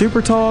listening to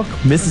Super Talk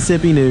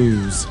Mississippi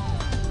News.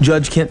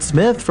 Judge Kent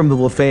Smith from the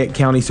Lafayette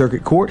County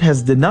Circuit Court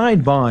has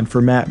denied bond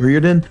for Matt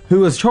Reardon,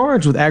 who was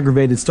charged with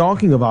aggravated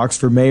stalking of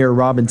Oxford Mayor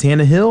Robin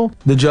Tannehill.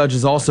 The judge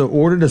has also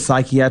ordered a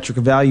psychiatric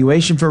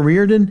evaluation for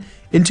Reardon.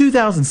 In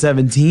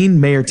 2017,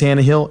 Mayor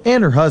Tannehill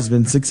and her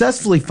husband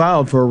successfully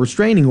filed for a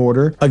restraining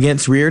order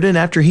against Reardon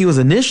after he was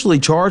initially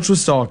charged with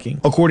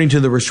stalking. According to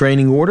the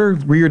restraining order,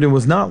 Reardon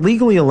was not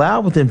legally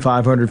allowed within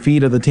 500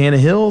 feet of the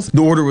Tannehills.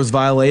 The order was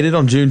violated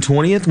on June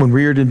 20th when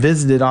Reardon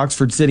visited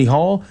Oxford City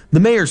Hall, the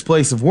mayor's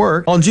place of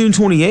work. On June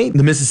 28th,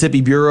 the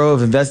Mississippi Bureau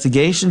of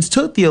Investigations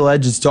took the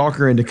alleged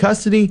stalker into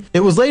custody. It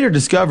was later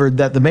discovered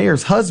that the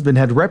mayor's husband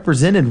had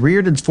represented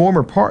Reardon's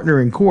former partner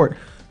in court,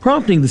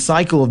 prompting the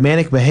cycle of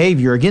manic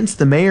behavior against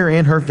the mayor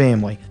and her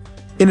family.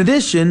 In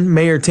addition,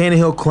 Mayor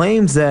Tannehill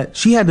claims that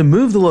she had to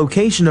move the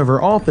location of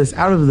her office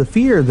out of the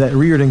fear that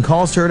Reardon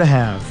caused her to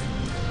have.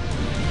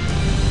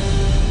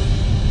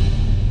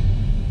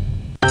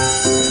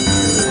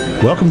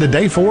 Welcome to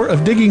day 4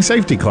 of digging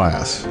safety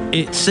class.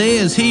 It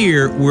says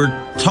here we're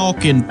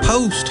talking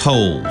post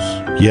holes.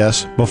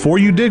 Yes, before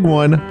you dig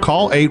one,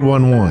 call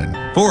 811.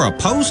 For a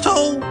post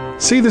hole?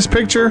 See this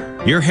picture?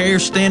 Your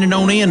hair's standing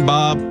on end,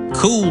 Bob.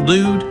 Cool,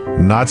 dude.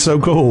 Not so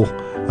cool.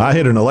 I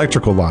hit an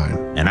electrical line.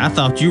 And I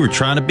thought you were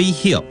trying to be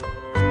hip.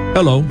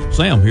 Hello,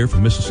 Sam here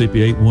from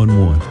Mississippi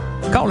 811.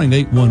 Calling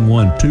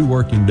 811 2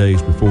 working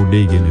days before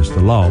digging is the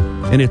law,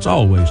 and it's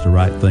always the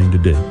right thing to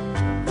do.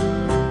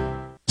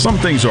 Some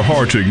things are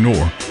hard to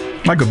ignore,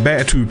 like a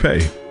bad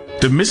toupee.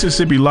 The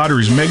Mississippi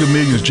Lottery's Mega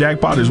Millions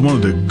jackpot is one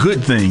of the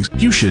good things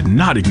you should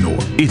not ignore.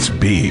 It's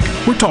big.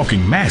 We're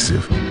talking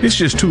massive. It's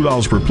just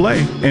 $2 per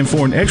play, and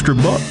for an extra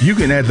buck, you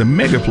can add the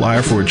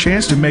Megaplier for a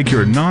chance to make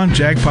your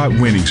non-jackpot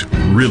winnings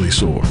really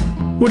soar.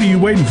 What are you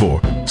waiting for?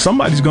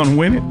 Somebody's gonna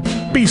win it.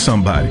 Be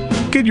somebody.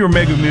 Get your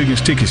Mega Millions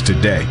tickets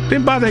today.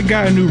 Then buy that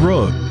guy a new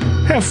rug.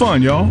 Have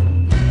fun, y'all.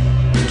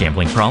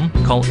 Gambling problem?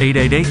 Call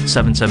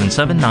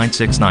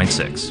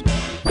 888-777-9696.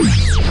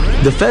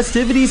 The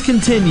festivities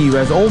continue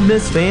as Ole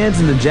Miss fans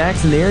in the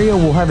Jackson area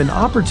will have an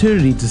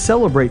opportunity to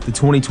celebrate the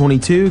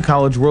 2022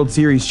 College World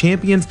Series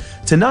champions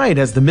tonight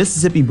as the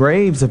Mississippi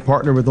Braves have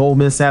partnered with Ole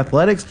Miss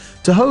Athletics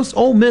to host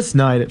Ole Miss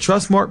Night at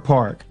Trustmark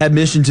Park.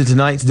 Admission to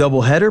tonight's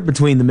doubleheader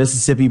between the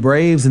Mississippi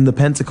Braves and the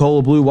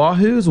Pensacola Blue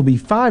Wahoos will be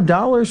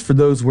 $5 for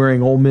those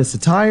wearing Ole Miss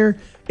attire.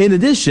 In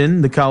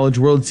addition, the College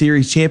World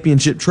Series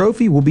Championship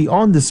Trophy will be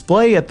on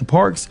display at the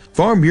park's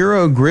Farm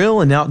Bureau Grill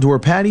and Outdoor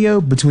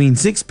Patio between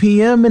 6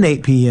 p.m. and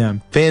 8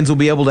 p.m. Fans will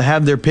be able to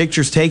have their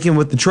pictures taken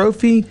with the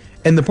trophy,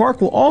 and the park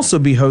will also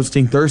be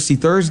hosting Thirsty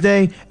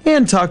Thursday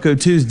and Taco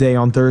Tuesday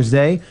on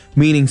Thursday,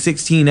 meaning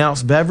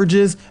 16-ounce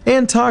beverages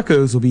and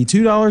tacos will be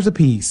 $2 a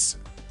piece.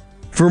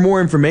 For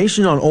more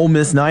information on Ole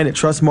Miss Night at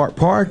Trustmark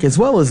Park, as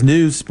well as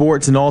news,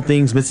 sports, and all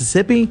things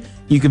Mississippi,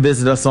 you can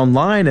visit us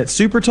online at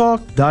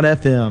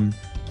supertalk.fm.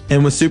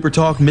 And with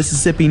Supertalk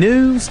Mississippi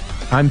News,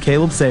 I'm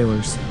Caleb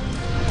Sailors.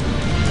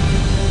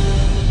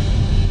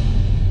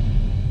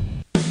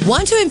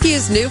 Want to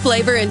infuse new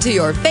flavor into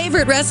your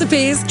favorite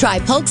recipes? Try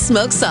Polk's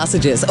smoked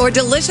sausages or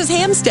delicious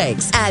ham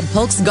steaks. Add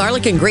Polk's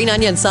garlic and green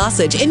onion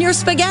sausage in your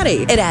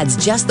spaghetti. It adds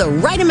just the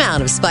right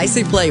amount of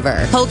spicy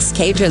flavor. Polk's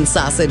Cajun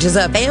sausage is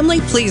a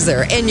family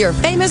pleaser in your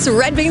famous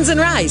red beans and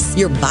rice.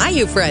 Your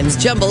Bayou Friends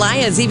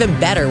jambalaya is even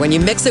better when you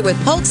mix it with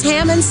Polk's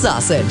ham and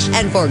sausage.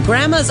 And for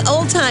Grandma's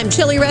old-time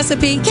chili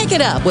recipe, kick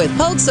it up with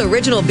Polk's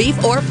original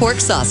beef or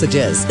pork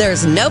sausages.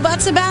 There's no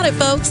buts about it,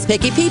 folks.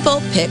 Picky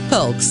people pick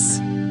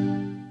Polk's.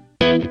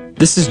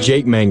 This is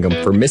Jake Mangum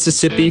for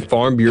Mississippi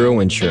Farm Bureau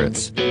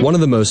Insurance. One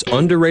of the most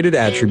underrated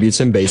attributes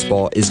in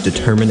baseball is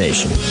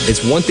determination.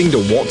 It's one thing to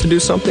want to do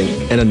something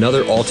and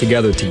another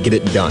altogether to get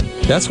it done.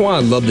 That's why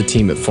I love the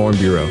team at Farm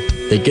Bureau.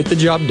 They get the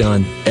job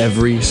done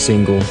every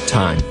single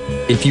time.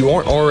 If you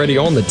aren't already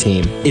on the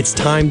team, it's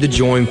time to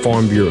join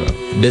Farm Bureau.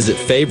 Visit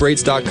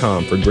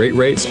favrates.com for great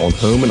rates on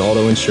home and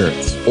auto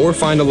insurance, or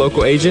find a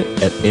local agent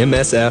at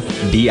msfbins.com.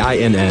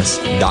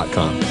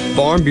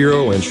 Farm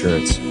Bureau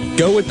Insurance.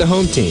 Go with the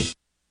home team.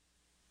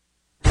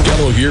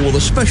 Gallo here with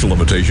a special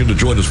invitation to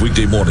join us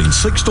weekday morning,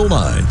 6 till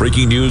 9.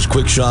 Breaking news,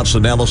 quick shots,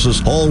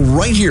 analysis, all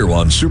right here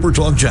on Super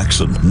Talk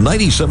Jackson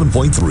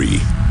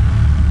 97.3.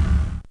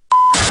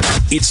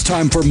 It's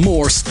time for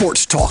more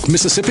Sports Talk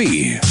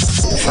Mississippi.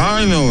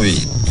 Finally.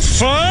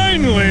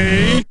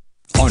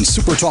 On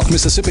Super Talk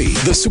Mississippi,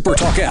 the Super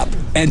Talk app,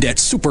 and at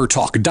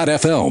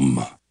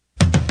supertalk.fm.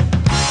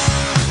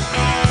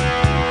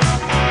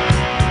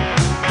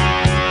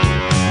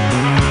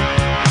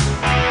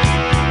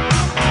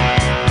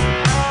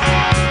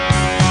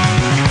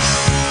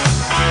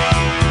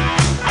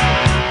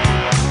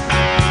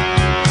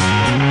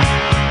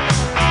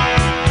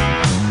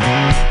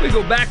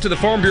 Back to the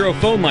Farm Bureau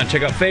phone line.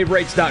 Check out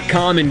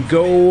favrates.com and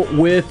go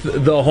with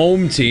the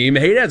home team.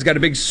 Hey, Dad's got a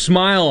big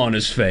smile on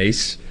his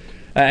face.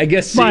 I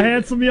guess my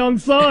handsome young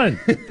son.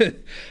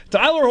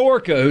 Tyler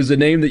Horka, who's a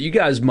name that you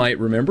guys might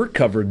remember,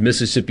 covered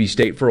Mississippi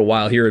State for a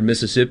while here in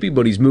Mississippi,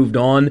 but he's moved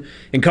on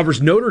and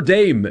covers Notre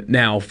Dame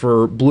now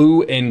for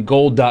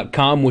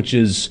blueandgold.com, which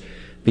is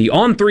the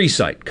On3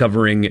 site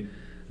covering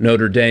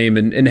Notre Dame.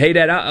 And hey,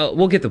 Dad,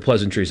 we'll get the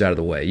pleasantries out of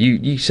the way.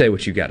 You say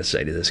what you got to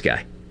say to this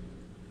guy.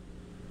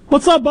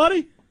 What's up,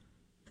 buddy?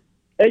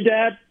 Hey,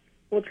 Dad.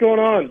 What's going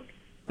on?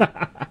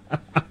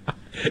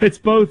 It's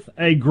both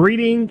a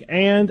greeting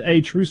and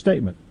a true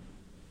statement.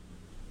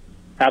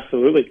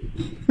 Absolutely.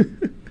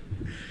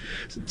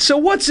 So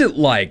what's it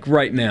like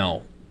right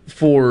now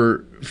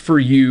for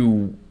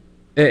you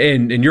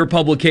and your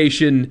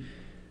publication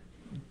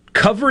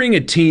covering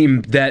a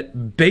team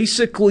that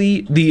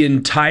basically the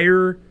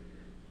entire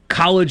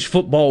college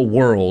football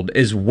world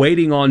is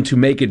waiting on to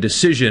make a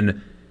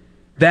decision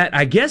that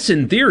I guess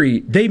in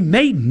theory they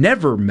may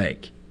never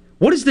make?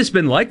 What has this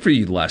been like for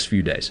you the last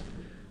few days?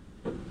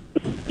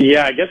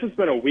 Yeah, I guess it's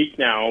been a week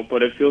now,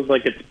 but it feels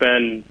like it's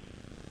been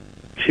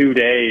 2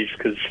 days,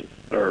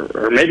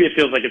 or maybe it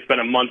feels like it's been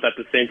a month at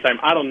the same time.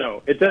 I don't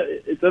know. It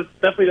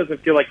definitely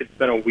doesn't feel like it's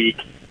been a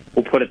week.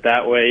 We'll put it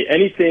that way.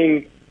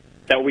 Anything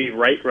that we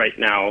write right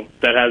now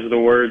that has the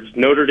words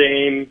Notre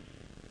Dame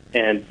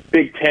and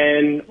Big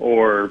Ten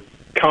or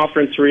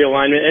conference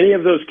realignment, any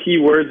of those key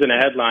words in a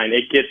headline,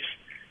 it gets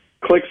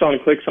clicks on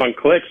clicks on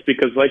clicks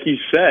because, like you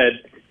said,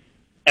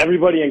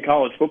 everybody in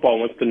college football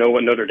wants to know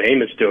what Notre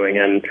Dame is doing.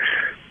 And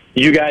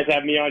you guys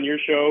have me on your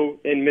show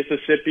in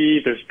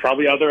Mississippi. There's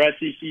probably other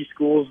SEC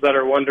schools that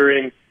are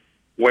wondering,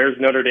 where's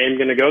Notre Dame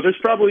going to go? There's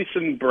probably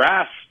some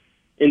brass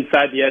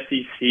inside the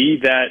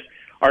SEC that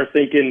are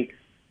thinking,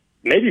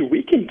 maybe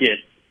we can get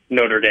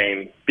Notre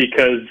Dame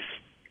because,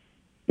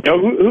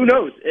 who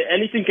knows?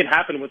 Anything can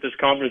happen with this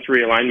conference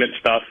realignment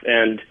stuff.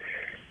 And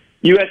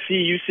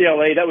USC,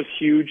 UCLA, that was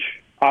huge.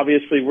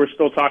 Obviously, we're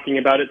still talking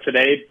about it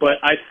today, but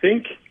I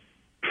think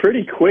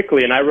pretty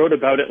quickly, and I wrote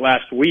about it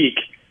last week,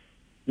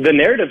 the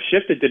narrative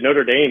shifted to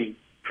Notre Dame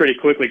pretty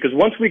quickly because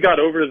once we got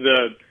over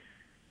the,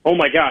 oh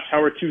my gosh,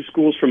 how are two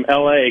schools from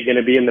LA going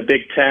to be in the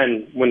Big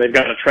Ten when they've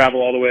got to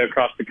travel all the way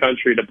across the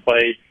country to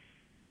play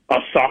a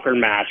soccer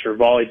match or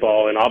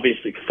volleyball and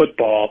obviously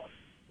football?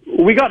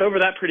 We got over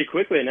that pretty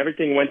quickly and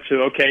everything went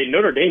to, okay,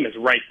 Notre Dame is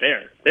right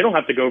there. They don't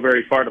have to go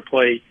very far to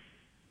play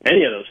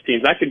any of those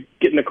teams. I could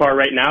get in the car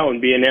right now and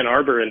be in Ann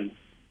Arbor in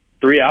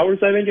 3 hours,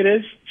 I think it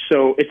is.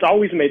 So it's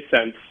always made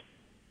sense.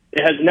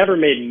 It has never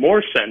made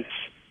more sense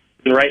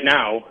than right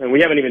now, and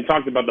we haven't even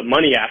talked about the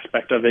money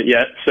aspect of it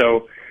yet.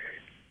 So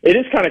it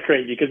is kind of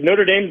crazy because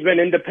Notre Dame's been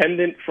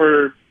independent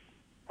for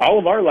all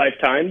of our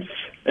lifetimes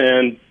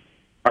and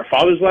our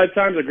father's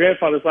lifetimes, our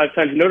grandfather's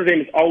lifetimes. Notre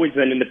Dame has always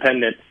been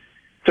independent.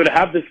 So to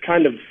have this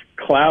kind of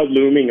cloud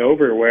looming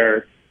over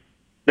where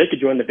they could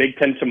join the Big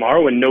Ten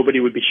tomorrow and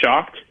nobody would be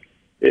shocked,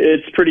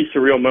 it's a pretty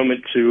surreal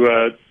moment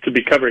to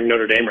be covering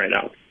Notre Dame right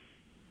now.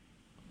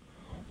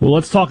 Well,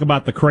 let's talk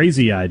about the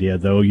crazy idea,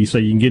 though. You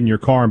say you can get in your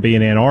car and be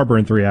in Ann Arbor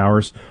in 3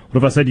 hours. What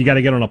if I said you got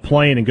to get on a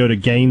plane and go to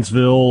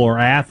Gainesville or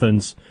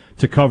Athens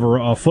to cover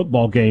a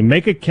football game?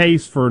 Make a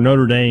case for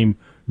Notre Dame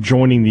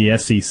joining the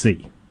SEC.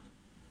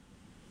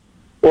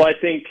 Well, I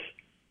think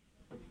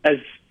as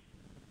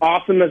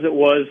awesome as it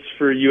was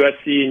for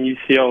USC and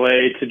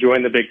UCLA to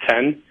join the Big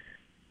Ten,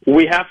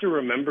 we have to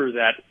remember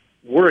that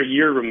we're a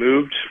year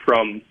removed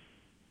from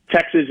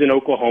Texas and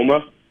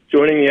Oklahoma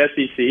joining the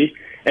SEC.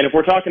 And if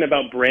we're talking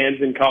about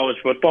brands in college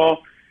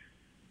football,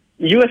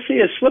 USC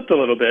has slipped a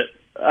little bit.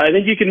 I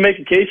think you can make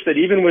a case that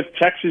even with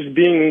Texas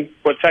being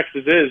what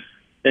Texas is,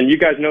 and you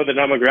guys know that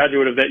I'm a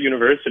graduate of that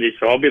university,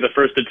 so I'll be the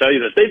first to tell you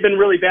that they've been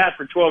really bad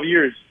for 12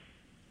 years.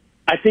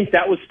 I think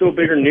that was still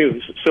bigger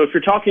news. So if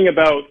you're talking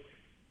about,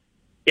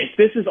 if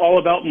this is all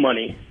about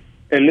money,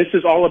 and this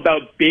is all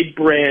about big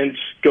brands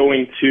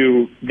going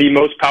to the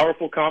most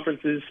powerful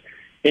conferences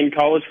in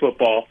college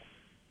football,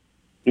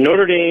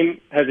 Notre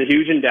Dame has a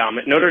huge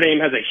endowment. Notre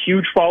Dame has a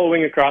huge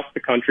following across the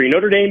country.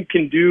 Notre Dame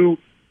can do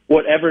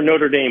whatever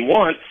Notre Dame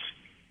wants.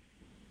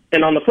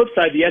 And on the flip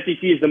side, the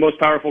SEC is the most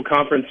powerful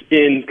conference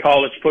in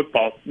college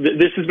football.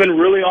 This has been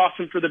really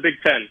awesome for the Big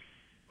Ten.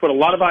 Put a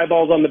lot of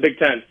eyeballs on the Big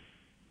Ten.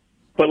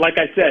 But like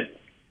I said,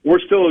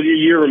 we're still a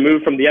year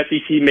removed from the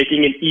SEC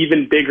making an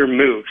even bigger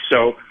move.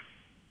 So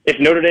if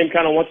Notre Dame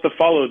kind of wants to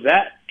follow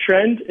that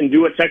trend and do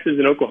what Texas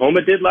and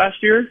Oklahoma did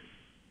last year,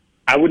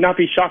 I would not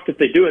be shocked if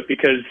they do it,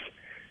 because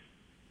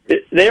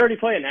they already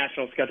play a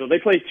national schedule. They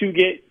play two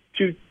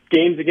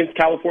games against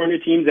California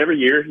teams every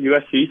year,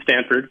 USC,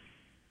 Stanford.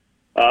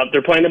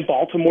 They're playing in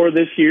Baltimore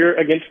this year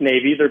against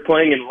Navy. They're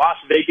playing in Las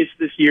Vegas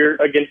this year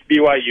against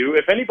BYU.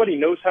 If anybody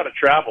knows how to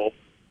travel,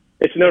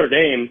 it's Notre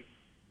Dame.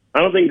 I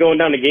don't think going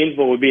down to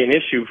Gainesville would be an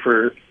issue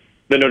for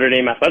the Notre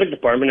Dame athletic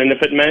department. And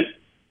if it meant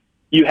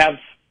you have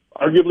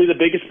arguably the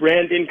biggest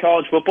brand in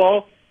college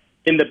football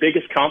in the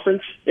biggest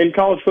conference in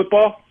college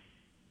football,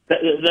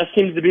 that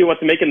seems to be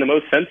what's making the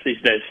most sense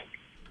these days.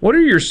 What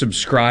are your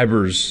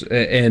subscribers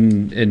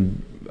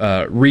and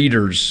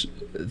readers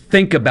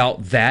think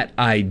about that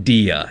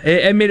idea?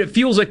 I mean, it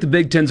feels like the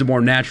Big Ten's a more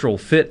natural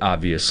fit,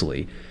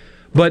 obviously.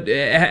 But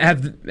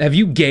have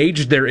you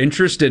gauged their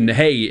interest in,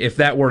 hey, if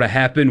that were to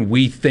happen,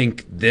 we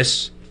think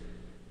this?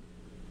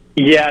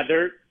 Yeah,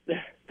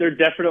 they're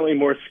definitely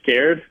more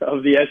scared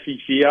of the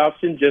SEC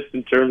option, just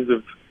in terms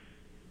of,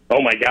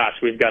 oh my gosh,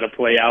 we've got to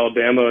play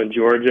Alabama and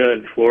Georgia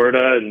and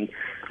Florida, and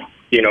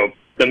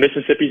the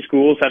Mississippi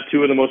schools have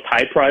two of the most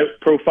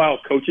high-profile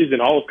coaches in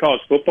all of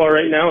college football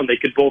right now, and they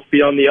could both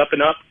be on the up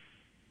and up.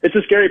 It's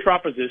a scary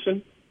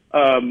proposition.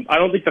 I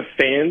don't think the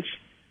fans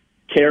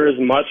care as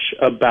much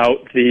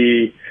about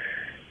the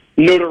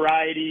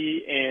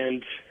notoriety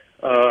and,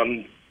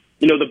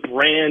 the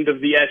brand of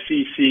the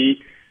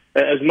SEC.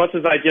 As much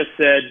as I just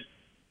said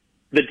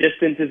the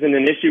distance isn't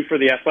an issue for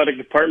the athletic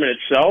department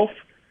itself,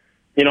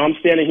 I'm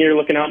standing here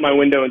looking out my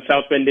window in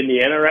South Bend,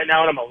 Indiana right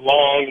now, and I'm a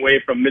long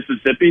way from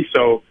Mississippi,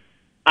 so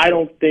I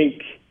don't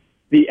think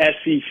the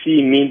SEC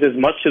means as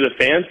much to the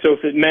fans. So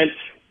if it meant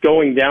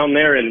going down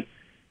there and,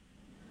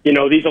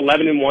 these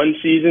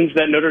 11-1 seasons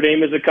that Notre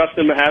Dame is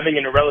accustomed to having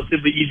in a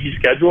relatively easy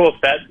schedule,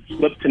 if that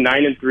slipped to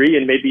 9-3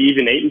 and maybe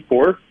even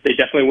 8-4, they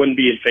definitely wouldn't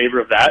be in favor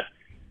of that.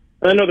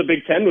 And I know the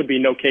Big Ten would be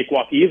no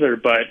cakewalk either,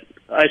 but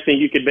I think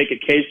you could make a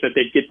case that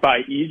they'd get by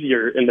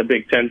easier in the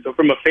Big Ten. So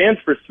from a fan's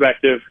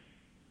perspective,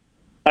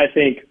 I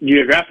think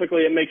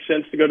geographically it makes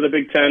sense to go to the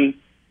Big Ten.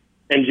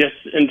 And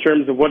just in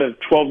terms of what a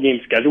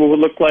 12-game schedule would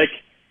look like,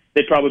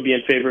 they'd probably be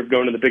in favor of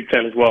going to the Big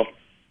Ten as well.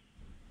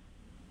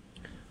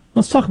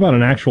 Let's talk about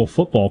an actual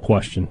football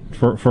question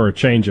for a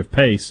change of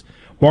pace.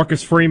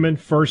 Marcus Freeman,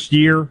 first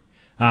year,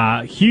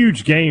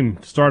 huge game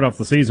to start off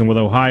the season with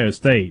Ohio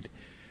State.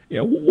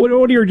 What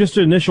are your just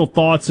initial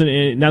thoughts,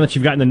 and now that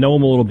you've gotten to know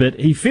him a little bit?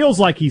 He feels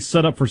like he's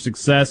set up for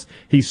success.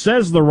 He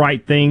says the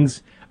right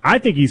things. I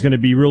think he's going to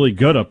be really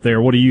good up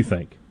there. What do you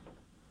think?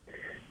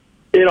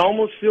 It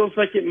almost feels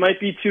like it might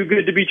be too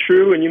good to be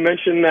true. And you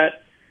mentioned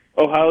that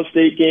Ohio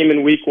State game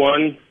in week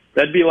 1.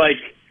 That'd be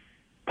like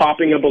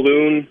popping a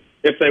balloon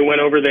if they went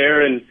over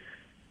there and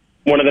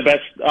one of the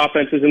best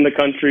offenses in the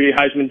country,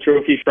 Heisman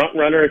Trophy front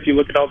runner. If you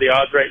look at all the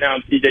odds right now,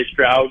 and C.J.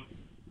 Stroud,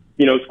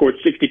 scored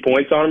 60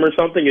 points on him or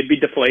something, it'd be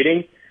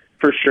deflating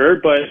for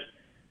sure. But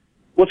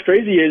what's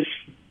crazy is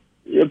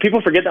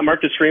people forget that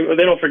Marcus Freeman,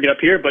 they don't forget up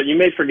here, but you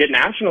may forget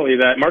nationally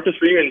that Marcus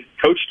Freeman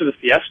coached to the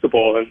Fiesta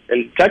Bowl,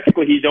 and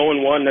technically he's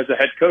 0-1 as a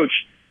head coach.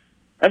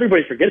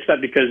 Everybody forgets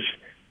that because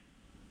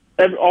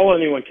all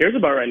anyone cares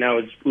about right now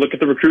is look at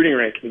the recruiting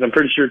rankings. I'm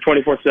pretty sure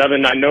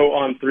 24/7, I know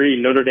on 3,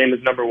 Notre Dame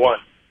is number 1.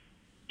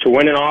 To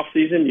win an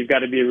off-season, you've got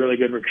to be a really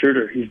good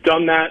recruiter. He's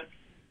done that.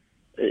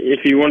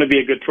 If you want to be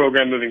a good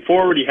program moving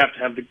forward, you have to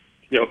have the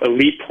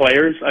elite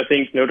players. I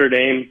think Notre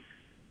Dame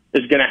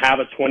is going to have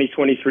a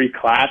 2023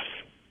 class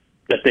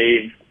that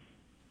they've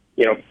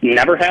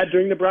never had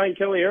during the Brian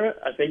Kelly era.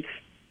 I think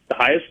the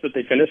highest that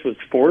they finished was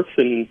 4th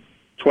in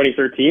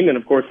 2013, and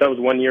of course that was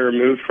 1 year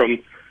removed from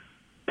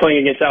playing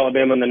against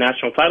Alabama in the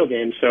national title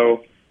game.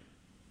 So,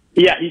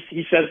 yeah,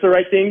 he says the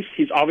right things.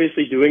 He's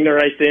obviously doing the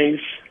right things.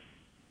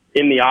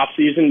 in the off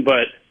season,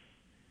 but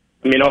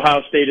I mean,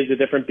 Ohio State is a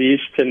different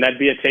beast, and that'd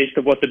be a taste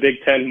of what the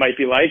Big Ten might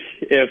be like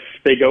if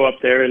they go up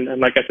there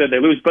and like I said, they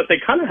lose. But they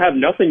kind of have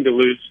nothing to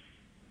lose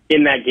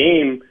in that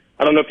game.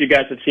 I don't know if you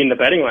guys have seen the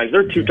betting lines.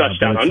 They're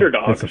 2-touchdown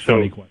underdogs.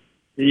 So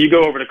you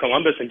go over to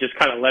Columbus and just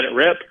kind of let it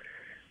rip.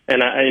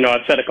 And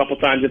I've said a couple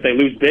times if they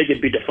lose big,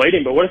 it'd be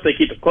deflating. But what if they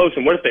keep it close?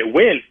 And what if they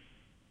win?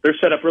 They're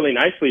set up really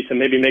nicely to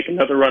maybe make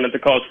another run at the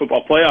college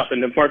football playoff.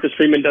 And if Marcus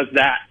Freeman does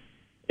that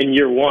in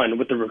year one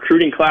with the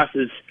recruiting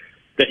classes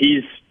that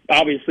he's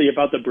obviously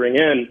about to bring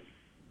in,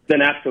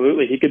 then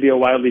absolutely he could be a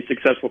wildly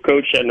successful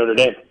coach at Notre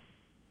Dame.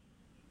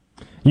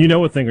 You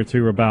know a thing or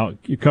two about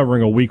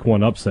covering a week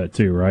one upset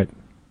too, right?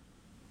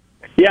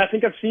 Yeah, I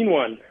think I've seen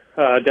one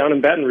down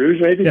in Baton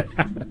Rouge, maybe.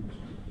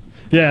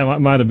 Yeah, it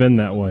might have been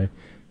that way.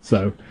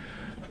 So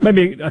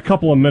maybe a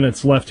couple of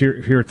minutes left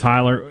here,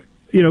 Tyler.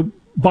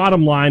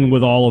 Bottom line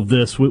with all of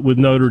this, with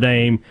Notre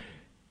Dame,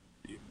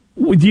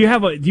 do you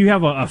have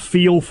a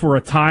feel for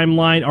a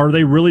timeline? Are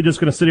they really just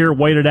going to sit here,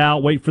 wait it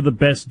out, wait for the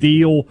best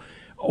deal,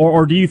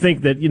 or do you think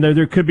that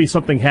there could be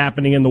something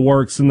happening in the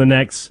works by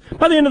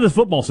the end of the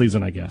football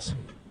season? I guess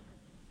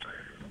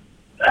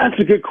that's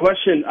a good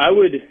question. I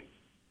would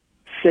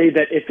say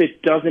that if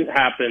it doesn't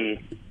happen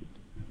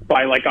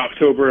by like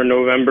October or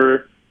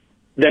November,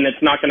 then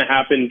it's not going to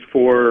happen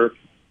for,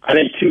 I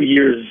think, 2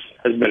 years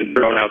has been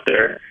thrown out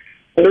there.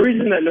 And the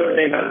reason that Notre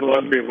Dame has the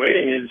luxury of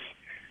waiting is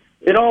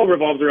it all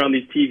revolves around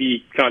these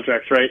TV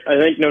contracts, right? I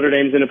think Notre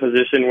Dame's in a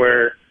position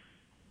where,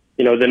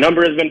 the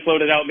number has been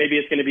floated out. Maybe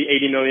it's going to be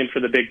 $80 million for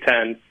the Big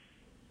Ten.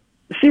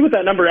 See what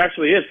that number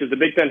actually is, because the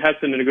Big Ten has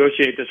to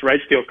negotiate this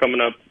rights deal coming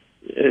up.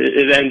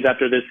 It ends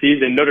after this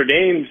season. Notre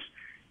Dame's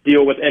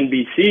deal with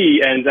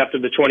NBC ends after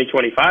the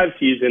 2025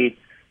 season.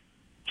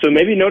 So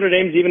maybe Notre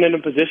Dame's even in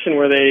a position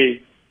where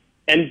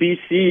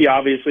NBC,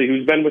 obviously,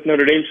 who's been with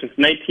Notre Dame since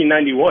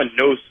 1991,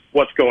 knows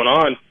what's going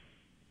on.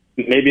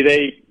 Maybe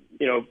they,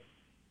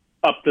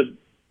 up the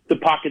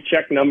pocket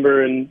check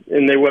number and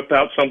they whip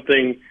out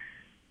something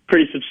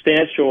pretty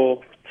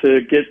substantial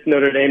to get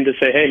Notre Dame to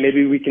say, hey,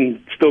 maybe we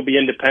can still be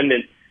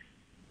independent.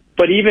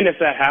 But even if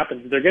that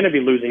happens, they're going to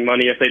be losing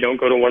money if they don't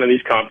go to one of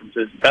these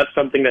conferences. That's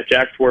something that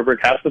Jack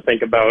Swarbrick has to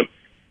think about.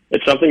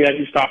 It's something that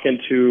he's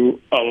talking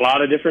to a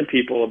lot of different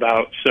people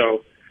about.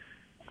 So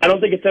I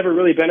don't think it's ever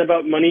really been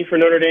about money for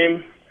Notre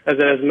Dame, as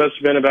it has much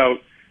been about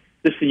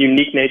just the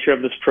unique nature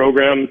of this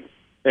program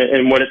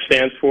and what it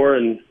stands for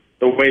and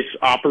the way it's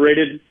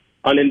operated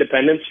on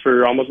independence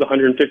for almost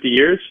 150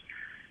 years.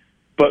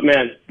 But,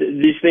 man,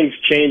 these things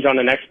change on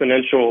an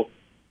exponential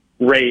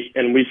rate,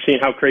 and we've seen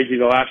how crazy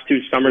the last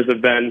 2 summers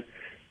have been.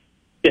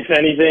 If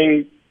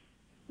anything,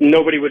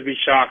 nobody would be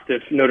shocked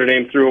if Notre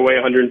Dame threw away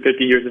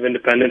 150 years of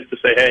independence to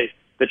say, hey,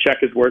 the check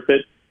is worth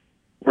it.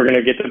 We're going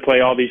to get to play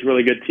all these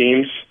really good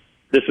teams.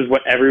 This is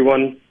what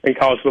everyone in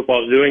college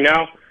football is doing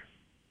now.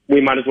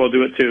 We might as well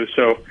do it too.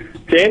 So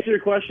to answer your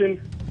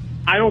question,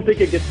 I don't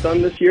think it gets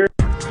done this year.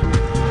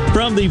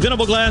 From the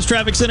Venable Glass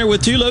Traffic Center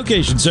with 2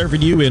 locations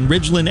serving you in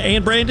Ridgeland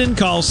and Brandon,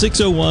 call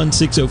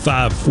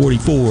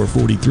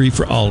 601-605-4443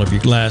 for all of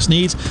your glass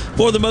needs.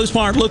 For the most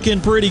part,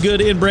 looking pretty good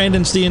in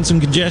Brandon, seeing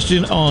some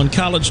congestion on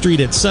College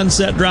Street at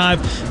Sunset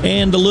Drive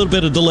and a little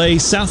bit of delay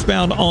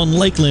southbound on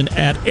Lakeland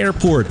at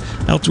Airport.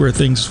 Elsewhere,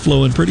 things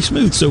flowing pretty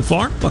smooth so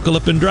far. Buckle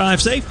up and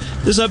drive safe.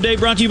 This update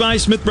brought to you by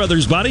Smith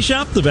Brothers Body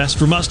Shop. The best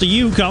from us to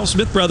you. Call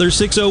Smith Brothers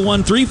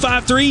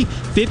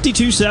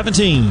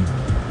 601-353-5217.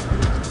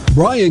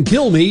 Brian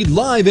Kilmeade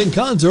live in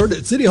concert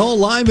at City Hall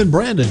Live in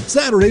Brandon,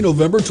 Saturday,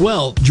 November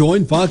 12th.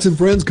 Join Fox &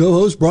 Friends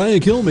co-host Brian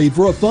Kilmeade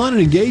for a fun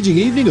and engaging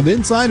evening of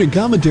insight and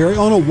commentary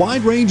on a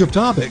wide range of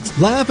topics.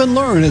 Laugh and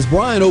learn as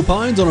Brian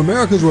opines on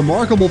America's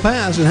remarkable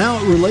past and how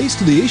it relates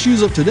to the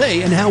issues of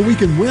today and how we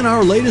can win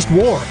our latest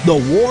war,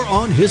 the war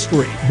on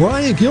history.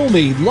 Brian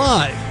Kilmeade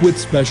live with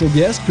special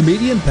guest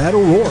comedian Pat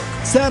O'Rourke.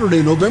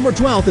 Saturday, November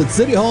 12th at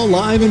City Hall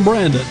Live in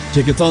Brandon.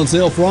 Tickets on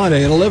sale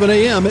Friday at 11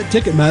 a.m. at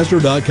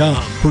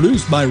Ticketmaster.com.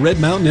 Produced by Red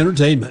Mountain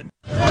Entertainment.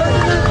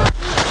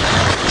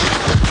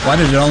 Why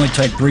did it only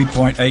take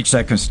 3.8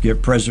 seconds to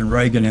get President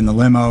Reagan in the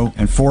limo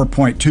and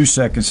 4.2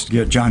 seconds to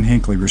get John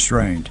Hinckley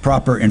restrained?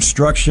 Proper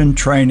instruction,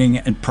 training,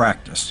 and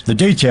practice. The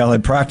detail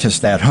had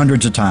practiced that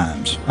hundreds of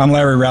times. I'm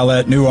Larry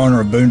Rowlett, new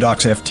owner of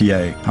Boondocks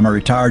FTA. I'm a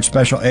retired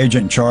special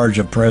agent in charge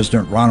of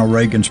President Ronald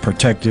Reagan's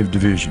Protective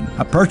Division.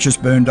 I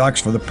purchased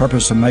Boondocks for the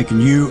purpose of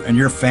making you and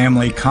your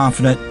family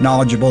confident,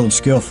 knowledgeable, and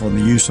skillful in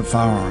the use of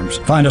firearms.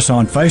 Find us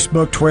on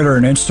Facebook, Twitter,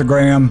 and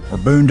Instagram, or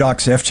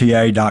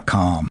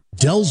boondocksfta.com.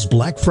 Dell's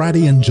Black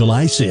Friday and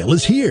July sale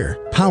is here.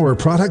 Power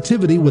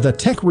productivity with a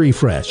tech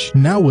refresh,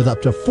 now with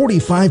up to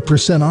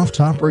 45% off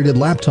top-rated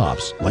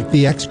laptops like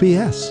the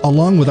XPS,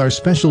 along with our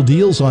special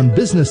deals on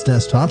business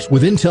desktops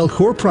with Intel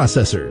Core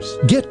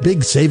processors. Get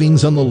big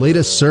savings on the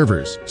latest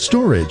servers,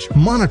 storage,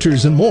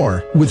 monitors, and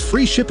more with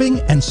free shipping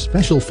and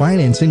special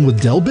financing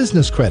with Dell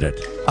Business Credit.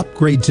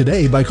 Upgrade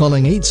today by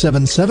calling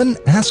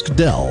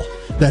 877-ASK-DELL.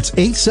 That's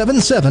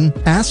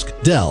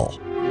 877-ASK-DELL.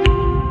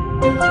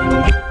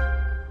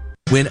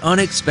 when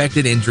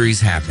unexpected injuries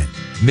happen.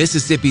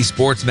 Mississippi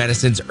Sports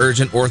Medicine's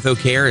Urgent Ortho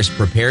Care is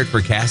prepared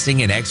for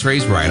casting and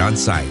x-rays right on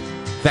site.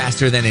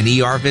 Faster than an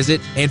ER visit,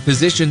 and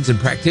physicians and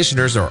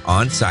practitioners are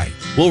on site.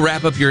 We'll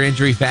wrap up your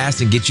injury fast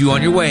and get you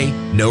on your way.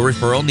 No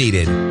referral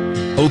needed.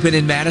 Open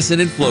in Madison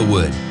and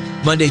Flowood.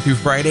 Monday through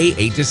Friday,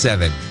 8 to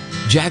 7.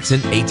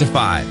 Jackson, 8 to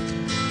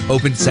 5.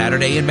 Open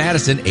Saturday in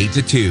Madison, 8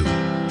 to 2.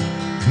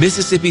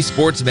 Mississippi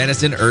Sports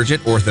Medicine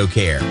Urgent Ortho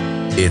Care.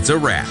 It's a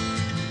wrap.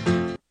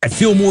 At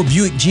Fillmore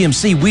Buick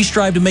GMC, we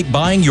strive to make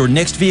buying your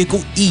next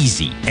vehicle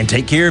easy and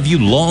take care of you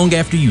long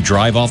after you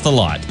drive off the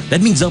lot.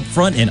 That means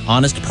upfront and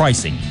honest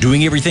pricing,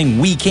 doing everything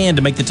we can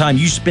to make the time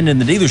you spend in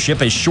the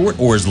dealership as short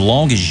or as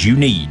long as you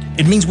need.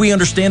 It means we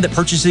understand that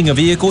purchasing a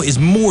vehicle is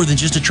more than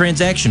just a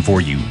transaction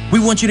for you. We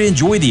want you to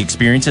enjoy the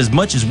experience as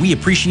much as we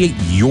appreciate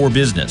your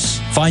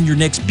business. Find your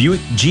next Buick,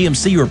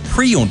 GMC, or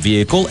pre-owned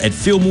vehicle at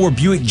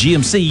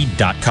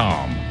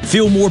FillmoreBuickGMC.com.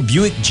 Fillmore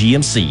Buick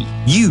GMC.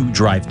 You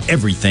drive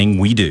everything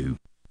we do.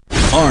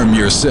 Arm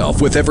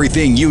yourself with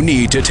everything you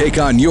need to take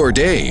on your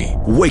day.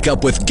 Wake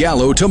up with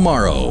Gallo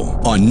tomorrow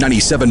on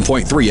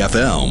 97.3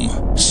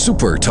 FM.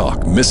 Super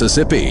Talk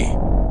Mississippi.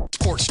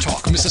 Sports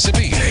Talk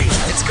Mississippi. Hey,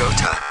 it's go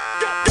time.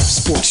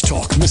 Sports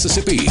Talk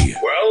Mississippi.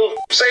 Well,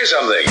 say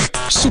something.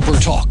 Super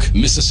Talk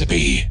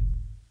Mississippi.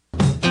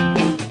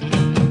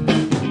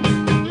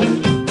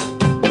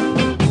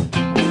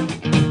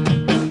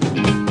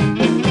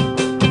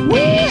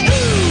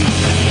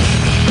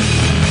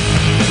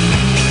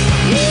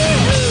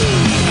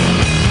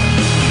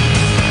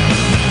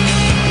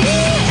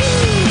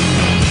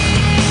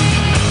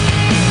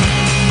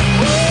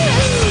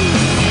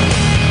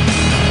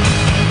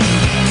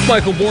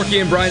 Michael Borky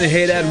and Brian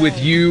Haydad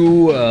with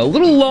you. A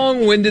little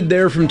long-winded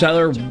there from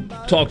Tyler.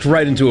 Talked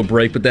right into a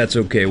break, but that's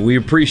okay. We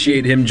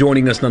appreciate him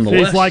joining us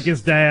nonetheless. He's like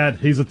his dad.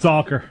 He's a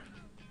talker.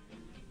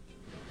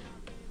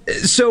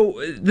 So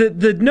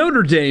the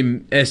Notre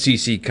Dame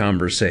SEC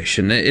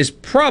conversation is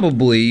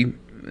probably,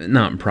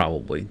 not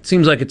probably, it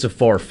seems like it's a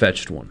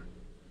far-fetched one.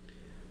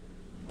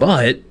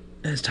 But,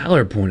 as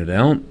Tyler pointed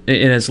out,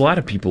 and as a lot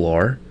of people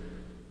are,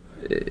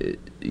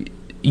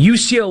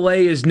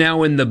 UCLA is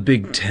now in the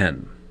Big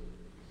Ten.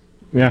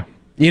 Yeah.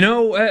 You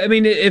know, I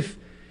mean, if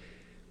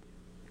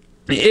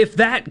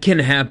that can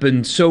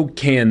happen, so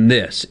can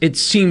this. It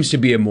seems to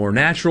be a more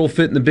natural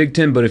fit in the Big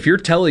Ten, but if you're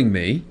telling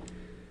me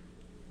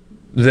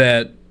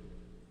that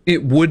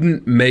it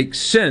wouldn't make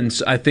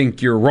sense, I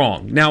think you're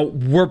wrong. Now,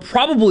 we're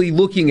probably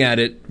looking at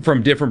it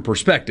from different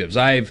perspectives.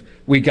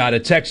 We got a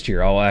text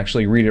here. I'll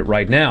actually read it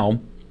right now.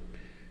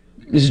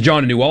 This is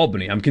John in New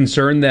Albany. I'm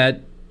concerned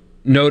that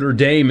Notre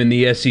Dame in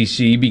the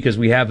SEC because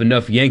we have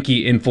enough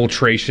Yankee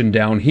infiltration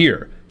down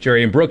here.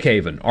 Jerry in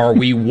Brookhaven, are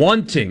we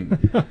wanting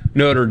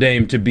Notre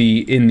Dame to be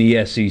in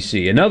the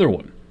SEC? Another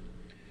one.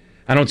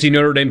 I don't see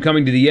Notre Dame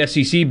coming to the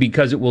SEC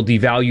because it will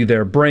devalue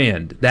their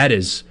brand. That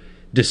is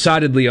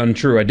decidedly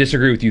untrue. I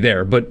disagree with you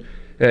there, but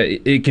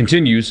it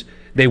continues.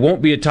 They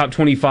won't be a top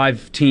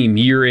 25 team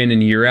year in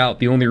and year out.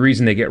 The only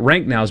reason they get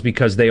ranked now is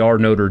because they are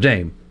Notre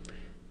Dame.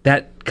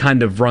 That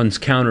kind of runs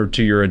counter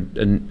to your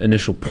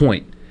initial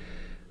point.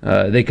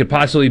 They could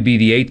possibly be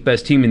the 8th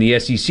best team in the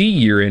SEC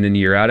year in and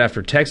year out.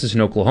 After Texas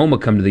and Oklahoma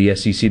come to the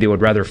SEC, they would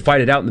rather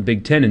fight it out in the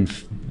Big Ten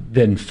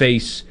than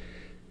face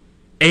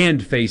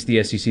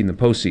the SEC in the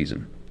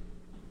postseason.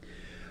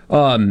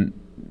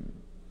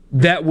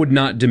 That would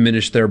not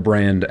diminish their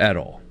brand at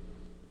all.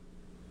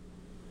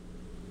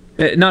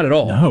 Not at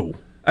all. No.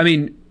 I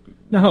mean,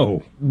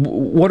 no.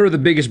 What are the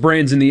biggest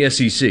brands in the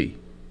SEC?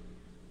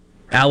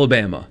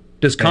 Alabama.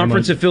 Does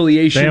conference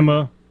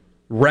affiliation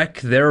wreck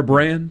their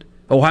brand?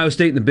 Ohio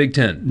State in the Big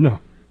Ten. No.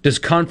 Does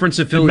conference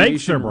affiliation... It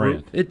makes their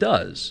brand. It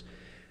does.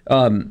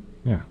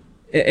 Yeah.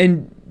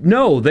 And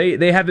no,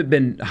 they haven't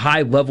been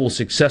high-level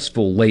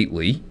successful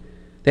lately.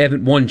 They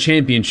haven't won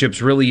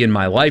championships really in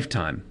my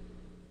lifetime.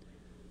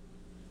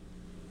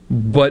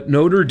 But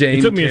Notre Dame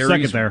It took me a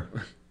second there.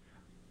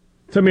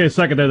 It took me a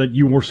second there that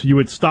you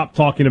would stop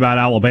talking about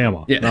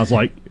Alabama. Yeah. And I was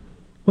like,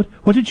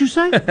 what did you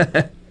say?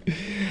 Go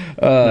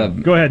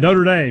ahead,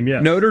 Notre Dame,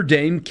 yes. Notre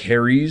Dame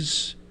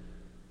carries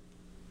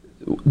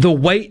the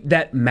weight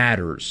that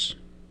matters.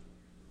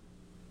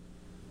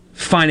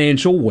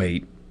 Financial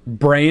weight,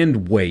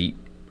 brand weight,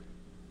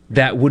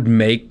 that would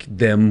make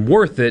them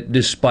worth it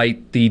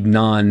despite the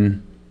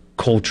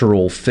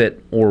non-cultural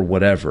fit or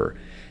whatever.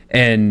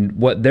 And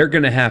what they're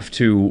going to have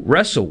to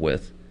wrestle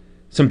with,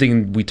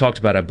 something we talked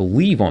about, I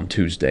believe, on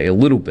Tuesday a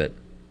little bit,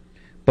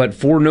 but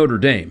for Notre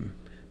Dame,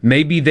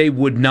 maybe they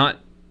would not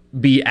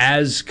be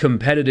as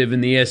competitive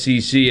in the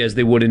SEC as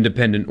they would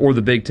independent, or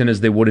the Big Ten as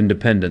they would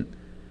independent.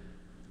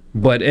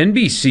 But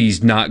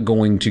NBC's not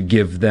going to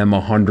give them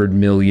 $100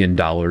 million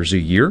a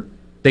year.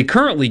 They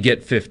currently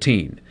get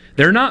 15.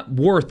 They're not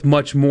worth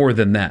much more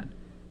than that.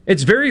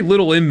 It's very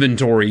little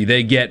inventory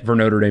they get for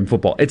Notre Dame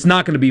football. It's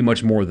not going to be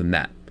much more than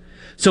that.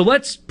 So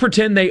let's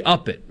pretend they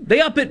up it.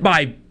 They up it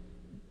by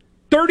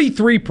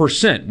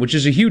 33%, which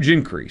is a huge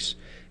increase,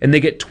 and they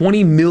get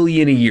 $20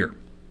 million a year.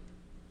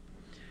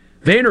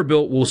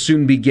 Vanderbilt will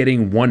soon be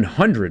getting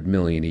 $100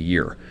 million a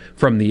year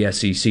from the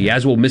SEC,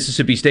 as will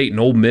Mississippi State and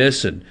Ole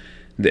Miss and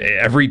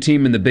every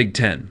team in the Big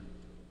Ten.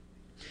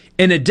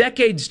 In a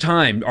decade's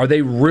time, are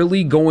they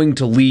really going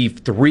to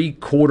leave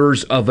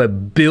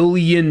 $750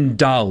 million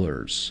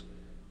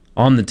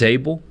on the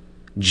table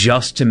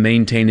just to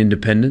maintain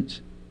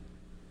independence?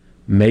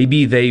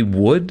 Maybe they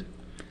would.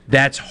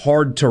 That's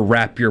hard to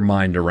wrap your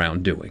mind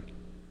around doing.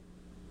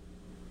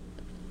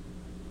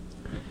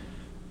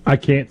 I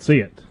can't see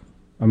it.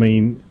 I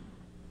mean,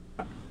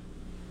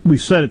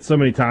 we've said it so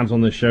many times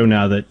on this show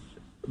now that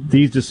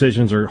these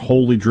decisions are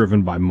wholly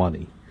driven by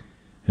money.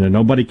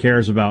 Nobody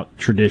cares about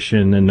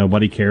tradition, and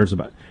nobody cares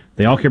about...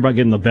 They all care about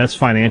getting the best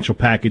financial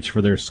package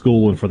for their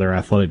school and for their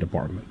athletic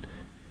department.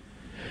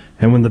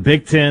 And when the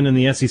Big Ten and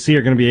the SEC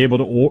are going to be able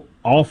to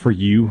offer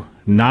you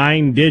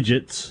 9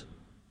 digits,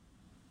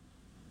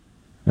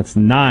 that's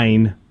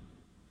 9,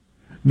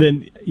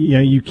 then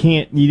you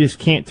just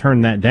can't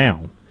turn that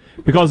down,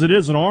 because it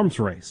is an arms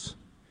race,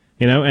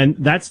 and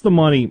that's the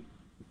money.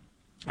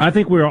 I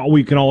think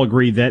we can all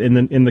agree that in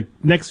the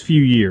next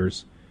few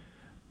years,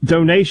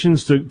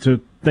 donations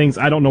to things,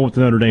 I don't know what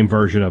the Notre Dame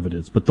version of it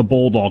is, but the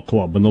Bulldog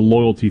Club and the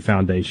Loyalty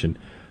Foundation,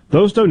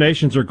 those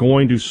donations are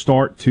going to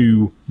start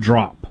to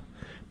drop,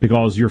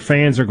 because your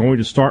fans are going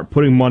to start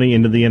putting money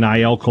into the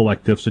NIL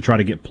collectives to try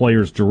to get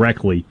players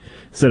directly,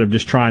 instead of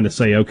just trying to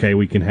say, okay,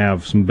 we can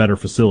have some better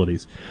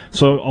facilities.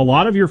 So a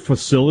lot of your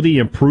facility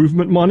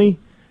improvement money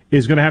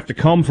is going to have to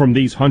come from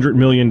these $100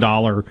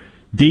 million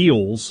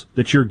deals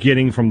that you're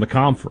getting from the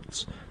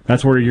conference.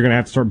 That's where you're going to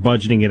have to start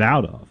budgeting it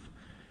out of.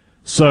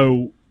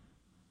 So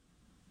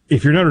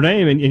if you're Notre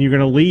Dame and you're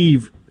going to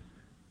leave,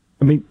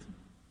 I mean,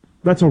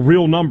 that's a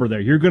real number there.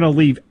 You're going to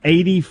leave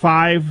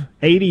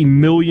 $80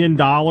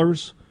 million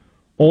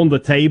on the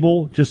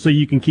table just so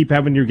you can keep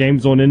having your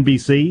games on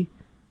NBC.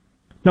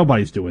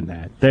 Nobody's doing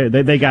that.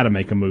 They got to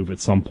make a move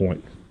at some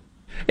point.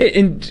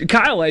 And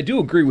Kyle, I do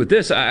agree with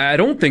this. I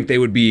don't think they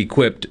would be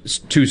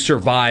equipped to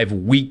survive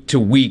week to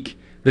week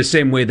the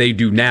same way they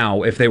do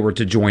now if they were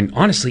to join,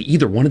 honestly,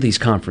 either one of these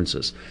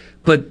conferences.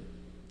 But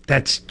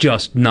that's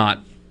just not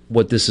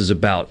what this is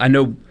about. I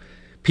know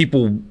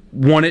people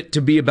want it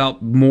to be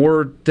about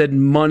more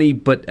than money,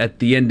 but at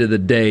the end of the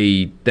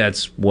day,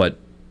 that's what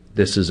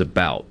this is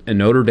about. And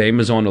Notre Dame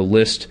is on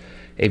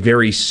a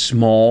very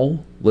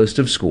small list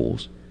of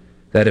schools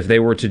that if they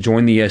were to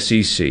join the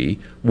SEC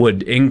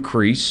would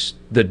increase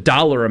the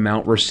dollar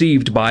amount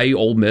received by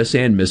Ole Miss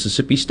and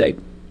Mississippi State.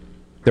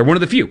 They're one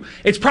of the few.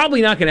 It's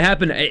probably not going to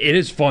happen. It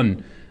is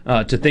fun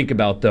to think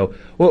about, though.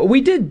 Well,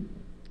 we did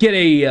get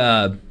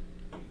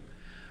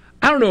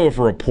I don't know if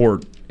a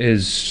report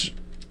is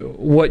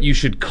what you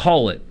should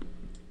call it.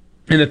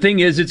 And the thing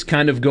is, it's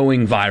kind of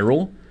going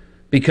viral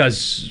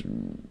because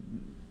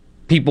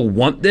people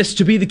want this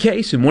to be the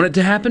case and want it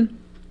to happen.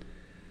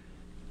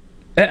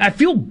 I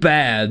feel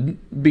bad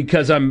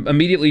because I'm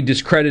immediately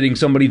discrediting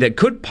somebody that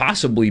could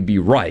possibly be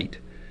right.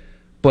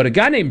 But a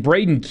guy named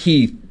Braden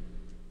Keith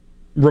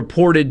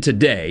reported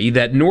today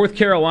that North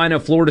Carolina,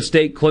 Florida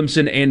State,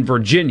 Clemson, and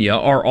Virginia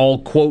are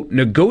all, quote,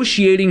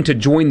 negotiating to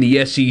join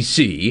the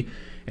SEC,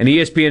 and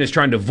ESPN is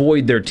trying to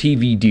void their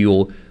TV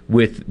deal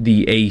with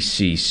the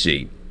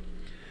ACC.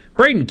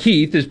 Braden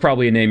Keith is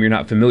probably a name you're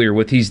not familiar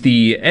with. He's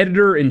the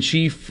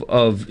editor-in-chief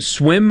of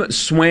Swim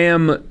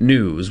Swam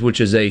News,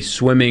 which is a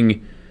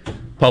swimming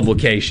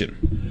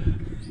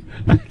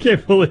publication. I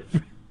can't believe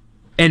it.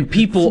 And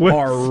people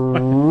are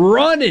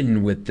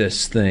running with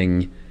this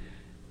thing,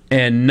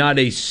 and not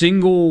a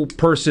single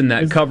person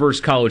that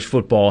covers college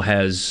football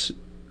has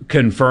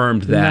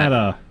confirmed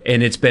that.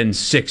 And it's been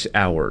 6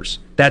 hours.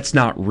 That's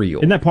not real.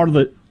 Isn't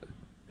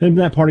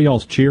that part of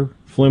y'all's cheer?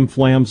 Flim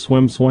flam,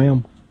 swim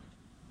swam?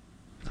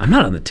 I'm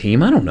not on the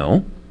team. I don't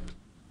know.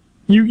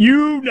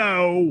 You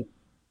know.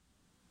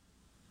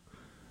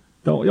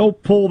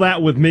 Don't pull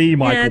that with me,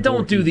 Michael. Yeah,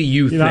 don't do the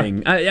you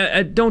thing.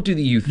 I don't do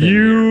the you thing.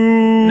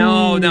 You.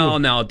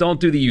 No. Don't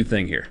do the you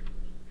thing here.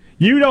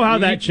 You know how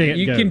that chant goes.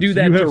 You can do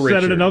that You to have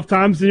Richard. said it enough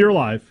times in your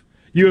life.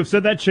 You have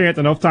said that chant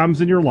enough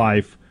times in your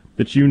life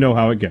that you know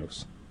how it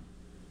goes.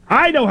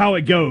 I know how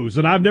it goes,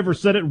 and I've never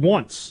said it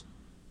once.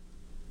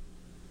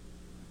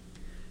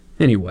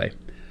 Anyway,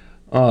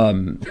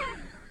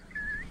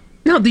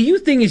 no, the you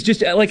thing is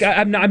just like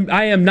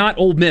I am not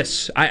Ole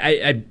Miss.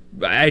 I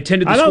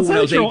attended the school when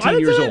I was 18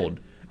 years old.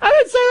 I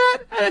didn't say that.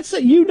 I didn't say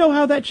you know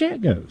how that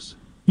chant goes.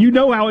 You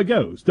know how it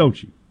goes,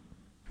 don't you?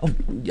 Oh,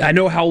 I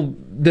know how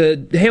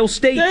the Hail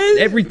State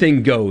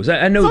everything goes.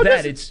 I know so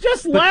that.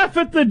 Just laugh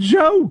at the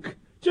joke.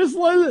 Just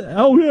let it.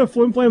 Oh yeah,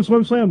 flim flam,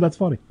 swim slam. That's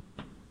funny.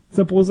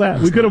 Simple as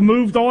that. We could have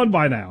moved on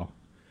by now.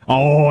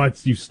 Oh,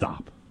 you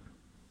stop.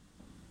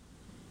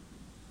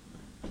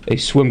 A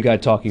swim guy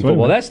talking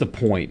football. That's the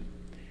point.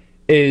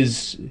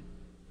 Is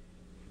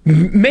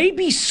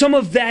maybe some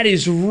of that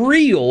is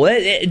real,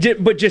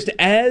 but just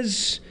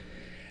as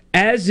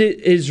it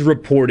is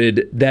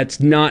reported, that's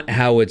not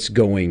how it's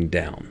going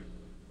down.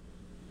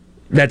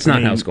 That's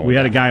not how it's going. We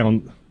had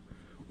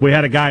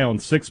a guy on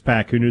Six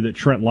Pack who knew that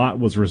Trent Lott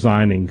was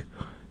resigning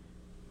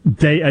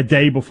a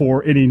day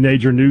before any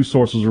major news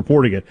source was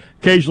reporting it.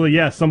 Occasionally,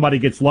 yes, somebody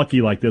gets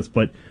lucky like this,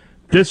 but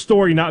this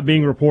story not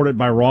being reported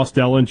by Ross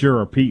Dellinger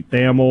or Pete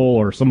Thamel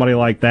or somebody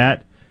like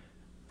that,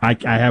 I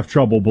have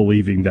trouble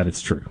believing that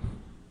it's true.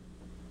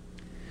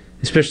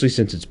 Especially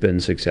since it's been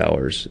 6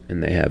 hours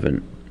and they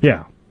haven't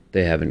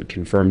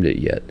confirmed it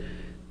yet.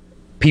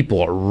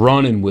 People are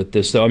running with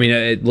this, though. I mean,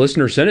 a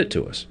listener sent it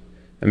to us.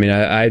 I mean,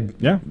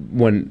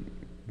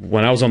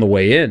 when I was on the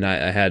way in,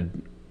 I had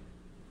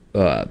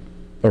a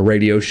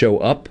radio show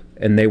up,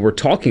 and they were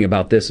talking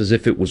about this as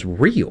if it was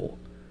real.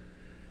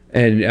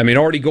 And, I mean,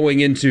 already going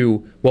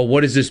into, well,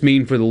 what does this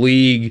mean for the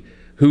league?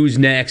 Who's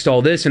next?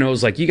 All this. And I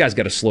was like, you guys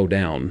got to slow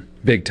down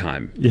big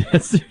time.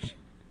 Yes.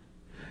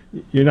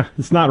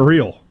 It's not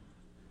real.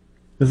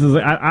 This is,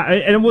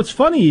 and what's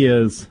funny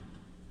is,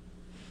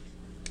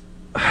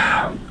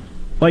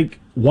 like,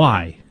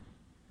 why?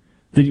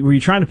 Were you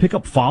trying to pick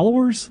up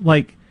followers?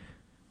 Like,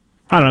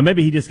 I don't know.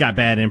 Maybe he just got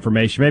bad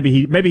information.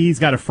 Maybe he's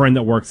got a friend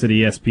that works at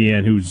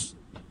ESPN who's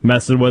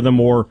messing with him,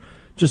 or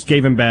just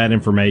gave him bad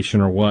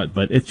information, or what.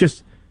 But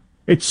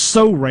it's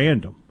so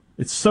random.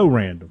 It's so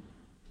random.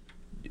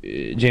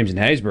 James in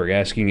Hattiesburg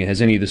asking,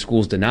 has any of the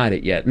schools denied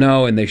it yet?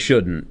 No, and they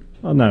shouldn't.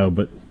 Oh no,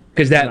 but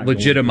because that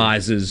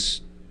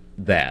legitimizes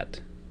that.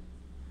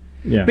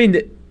 Yeah. I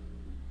mean,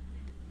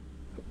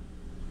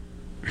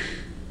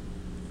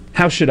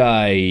 how should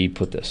I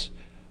put this?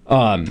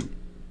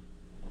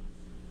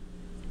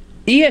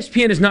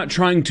 ESPN is not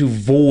trying to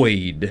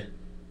void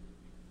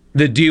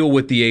the deal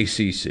with the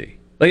ACC.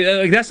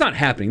 Like that's not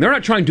happening. They're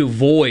not trying to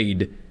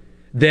void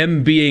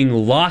them being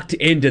locked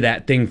into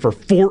that thing for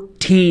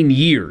 14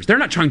 years. They're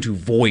not trying to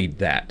void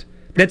that.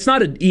 That's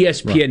not an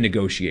ESPN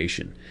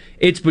negotiation.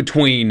 It's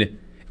between,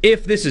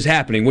 if this is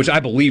happening, which I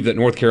believe that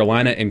North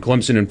Carolina and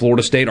Clemson and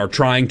Florida State are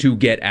trying to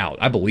get out.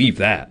 I believe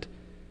that.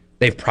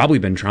 They've probably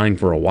been trying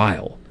for a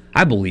while.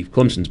 I believe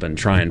Clemson's been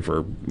trying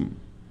for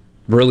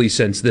really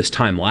since this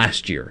time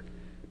last year.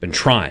 Been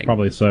trying.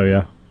 Probably so,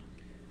 yeah.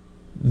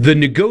 The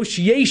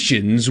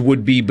negotiations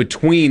would be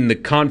between the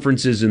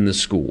conferences and the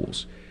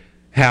schools.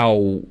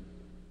 How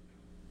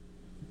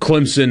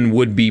Clemson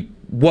would be,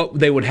 what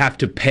they would have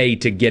to pay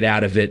to get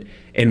out of it,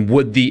 and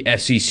would the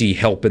SEC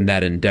help in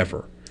that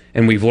endeavor?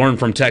 And we've learned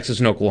from Texas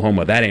and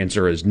Oklahoma that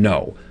answer is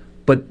no.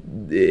 But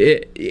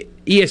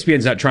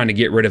ESPN's not trying to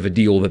get rid of a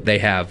deal that they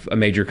have a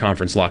major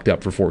conference locked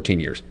up for 14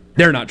 years.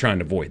 They're not trying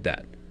to void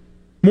that.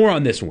 More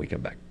on this when we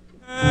come back.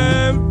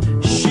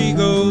 She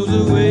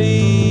goes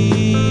away.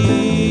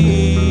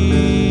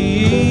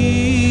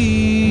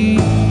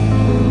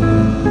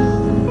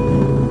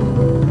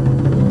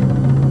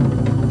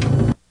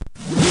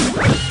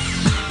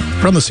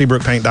 From the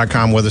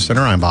SeabrookPaint.com Weather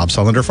Center, I'm Bob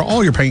Sullender. For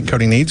all your paint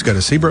coating needs, go to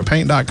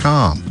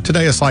SeabrookPaint.com.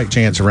 Today, a slight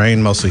chance of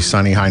rain, mostly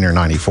sunny, high near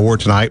 94.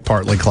 Tonight,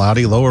 partly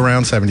cloudy, low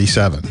around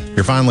 77.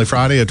 Your finally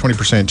Friday, a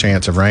 20%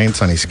 chance of rain,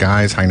 sunny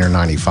skies, high near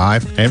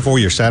 95. And for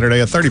your Saturday,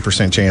 a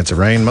 30% chance of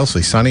rain,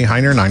 mostly sunny, high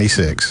near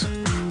 96.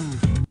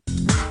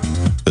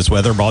 This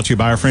weather brought to you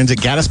by our friends at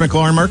Gaddis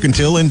McLaurin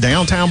Mercantile in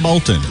downtown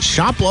Bolton.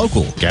 Shop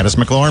local. Gaddis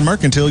McLaurin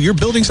Mercantile, your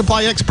building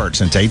supply expert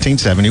since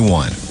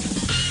 1871.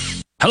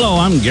 Hello,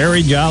 I'm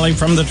Gary Jolly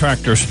from the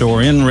Tractor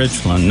Store in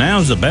Richland.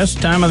 Now's the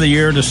best time of the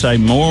year to save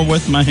more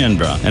with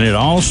Mahindra, and it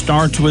all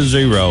starts with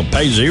zero.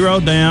 Pay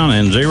zero down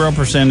and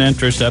 0%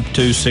 interest up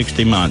to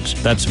 60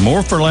 months. That's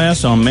more for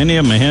less on many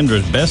of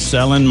Mahindra's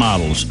best-selling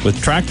models,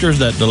 with tractors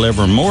that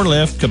deliver more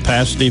lift,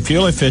 capacity,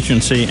 fuel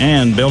efficiency,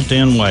 and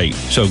built-in weight.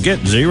 So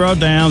get zero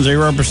down,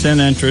 0%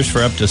 interest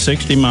for up to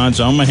 60 months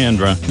on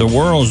Mahindra, the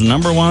world's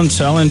 #1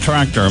 selling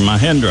tractor,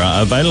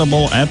 Mahindra,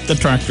 available at the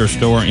Tractor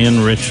Store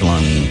in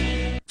Richland.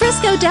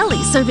 Frisco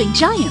Deli, serving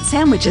giant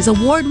sandwiches,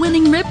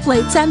 award-winning rib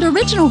plates, and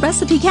original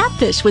recipe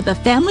catfish with a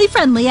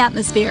family-friendly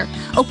atmosphere.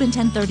 Open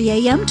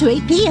 10:30 a.m. to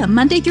 8 p.m.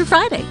 Monday through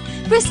Friday.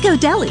 Frisco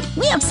Deli,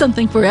 we have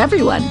something for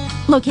everyone.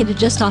 Located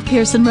just off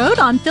Pearson Road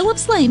on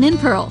Phillips Lane in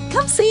Pearl.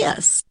 Come see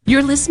us.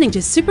 You're listening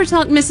to Super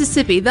Talk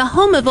Mississippi, the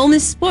home of Ole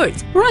Miss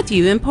sports, brought to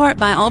you in part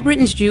by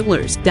Albriton's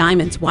Jewelers,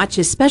 diamonds,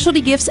 watches, specialty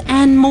gifts,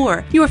 and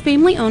more. Your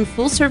family-owned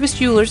full-service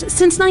jewelers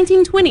since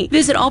 1920.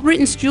 Visit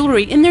Albriton's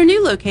Jewelry in their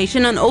new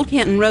location on Old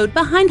Canton Road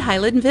behind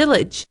Highland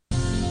Village.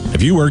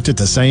 Have you worked at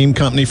the same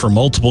company for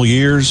multiple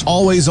years,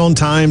 always on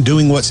time,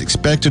 doing what's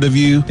expected of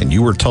you, and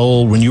you were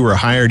told when you were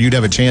hired you'd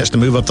have a chance to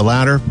move up the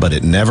ladder, but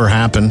it never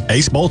happened?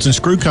 Ace Bolton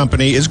Screw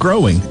Company is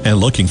growing and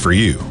looking for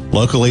you.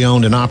 Locally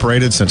owned and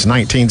operated since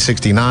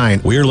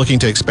 1969, we are looking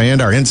to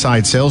expand our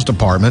inside sales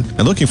department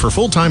and looking for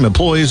full-time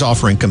employees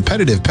offering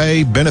competitive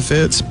pay,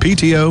 benefits,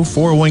 PTO,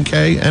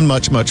 401k, and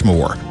much, much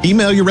more.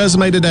 Email your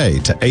resume today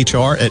to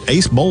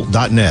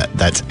hr@acebolt.net.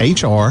 That's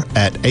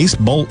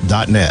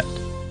hr@acebolt.net.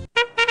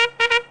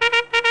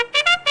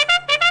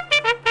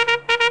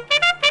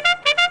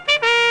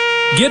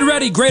 Get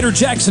ready, Greater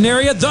Jackson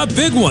area. The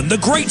big one, the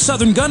Great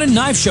Southern Gun and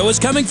Knife Show, is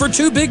coming for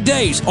 2 big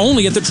days,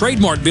 only at the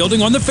Trademark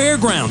Building on the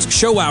fairgrounds.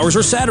 Show hours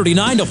are Saturday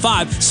 9 till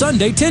 5,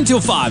 Sunday 10 till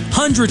 5.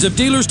 Hundreds of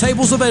dealers'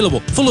 tables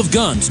available, full of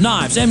guns,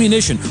 knives,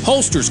 ammunition,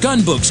 holsters,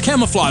 gun books,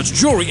 camouflage,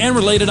 jewelry, and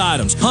related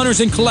items. Hunters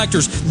and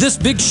collectors, this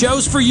big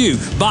show's for you.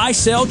 Buy,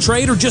 sell,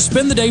 trade, or just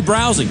spend the day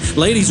browsing.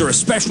 Ladies are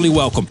especially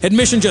welcome.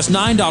 Admission just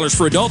 $9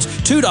 for adults,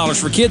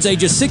 $2 for kids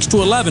ages 6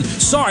 to 11.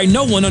 Sorry,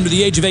 no one under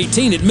the age of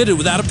 18 admitted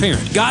without a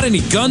parent. Got any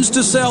guns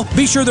to sell?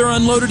 Be sure they're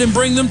unloaded and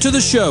bring them to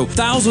the show.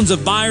 Thousands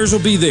of buyers will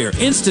be there.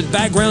 Instant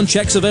background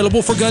checks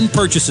available for gun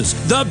purchases.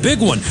 The big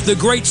one, the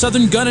Great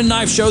Southern Gun and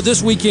Knife Show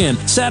this weekend.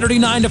 Saturday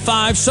 9 to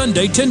 5,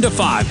 Sunday 10 to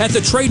 5 at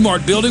the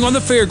Trademark Building on the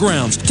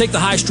fairgrounds. Take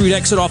the High Street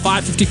exit off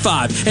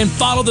I-55 and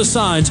follow the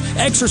signs.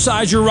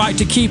 Exercise your right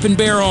to keep and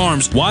bear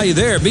arms. While you're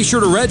there, be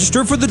sure to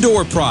register for the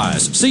door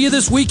prize. See you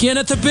this weekend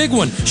at the big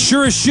one.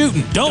 Sure as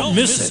shooting. Don't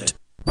miss it.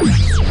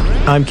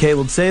 I'm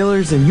Caleb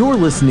Sailors, and you're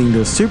listening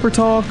to Super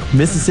Talk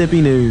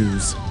Mississippi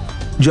News.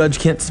 Judge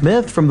Kent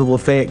Smith from the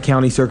Lafayette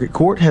County Circuit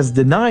Court has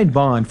denied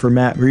bond for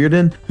Matt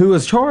Reardon, who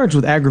was charged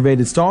with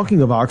aggravated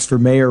stalking of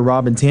Oxford Mayor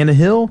Robin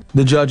Tannehill.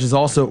 The judge has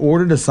also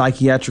ordered a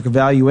psychiatric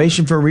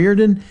evaluation for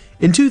Reardon.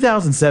 In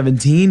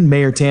 2017,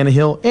 Mayor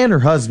Tannehill and her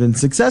husband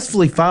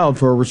successfully filed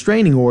for a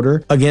restraining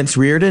order against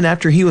Reardon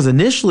after he was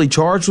initially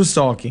charged with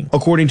stalking.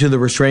 According to the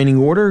restraining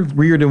order,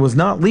 Reardon was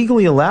not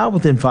legally allowed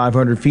within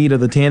 500 feet of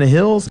the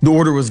Tannehills. The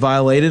order was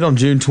violated on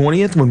June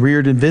 20th when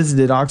Reardon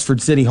visited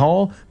Oxford City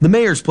Hall, the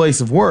mayor's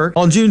place of work.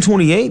 On June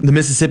 28th, the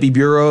Mississippi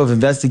Bureau of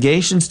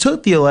Investigations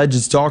took the alleged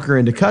stalker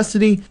into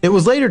custody. It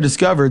was later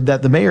discovered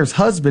that the mayor's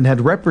husband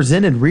had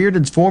represented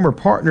Reardon's former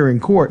partner in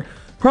court,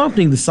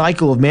 prompting the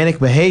cycle of manic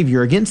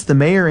behavior against the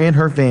mayor and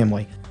her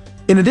family.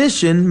 In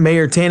addition,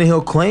 Mayor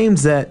Tannehill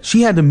claims that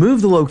she had to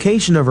move the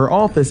location of her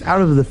office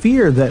out of the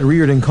fear that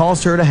Reardon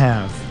caused her to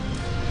have.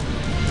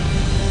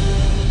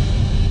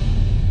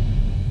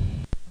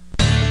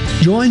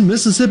 Join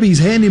Mississippi's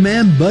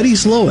handyman Buddy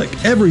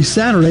Slowick every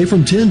Saturday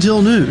from 10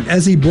 till noon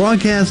as he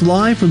broadcasts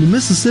live from the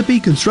Mississippi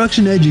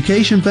Construction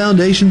Education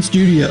Foundation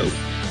studio.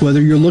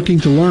 Whether you're looking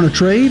to learn a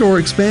trade or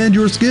expand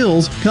your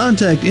skills,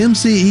 contact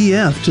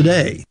MCEF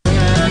today.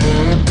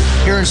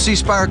 Here in C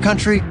Spire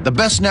country, the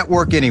best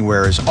network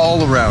anywhere is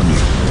all around you.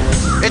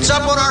 It's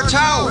up on our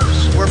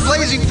towers, where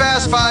blazing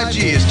fast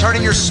 5G is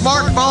turning your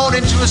smartphone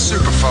into a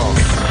superphone.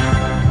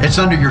 It's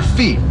under your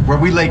feet, where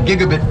we lay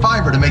gigabit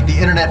fiber to make the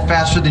internet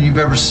faster than you've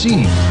ever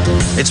seen.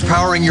 It's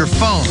powering your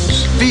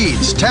phones,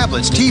 feeds,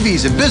 tablets,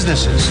 TVs, and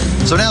businesses.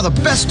 So now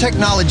the best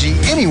technology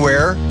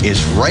anywhere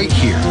is right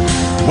here.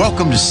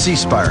 Welcome to C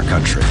Spire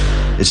country.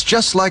 It's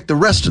just like the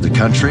rest of the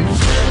country,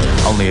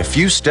 only a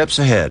few steps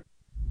ahead.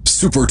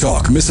 Super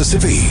Talk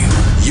Mississippi,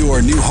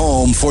 your new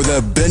home for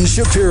the Ben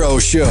Shapiro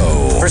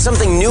Show. For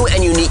something new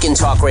and unique in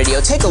talk radio,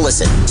 take a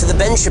listen to the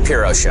Ben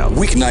Shapiro Show.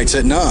 Weeknights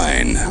at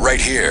 9,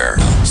 right here.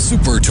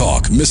 Super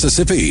Talk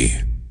Mississippi.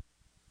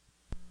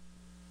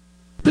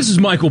 This is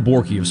Michael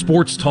Borky of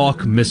Sports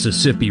Talk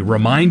Mississippi,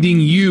 reminding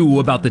you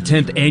about the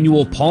 10th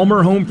annual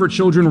Palmer Home for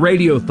Children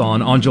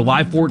Radiothon on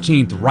July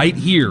 14th, right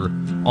here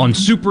on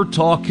Super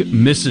Talk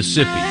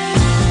Mississippi.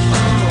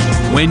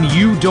 When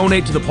you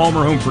donate to the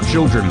Palmer Home for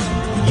Children,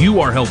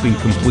 you are helping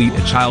complete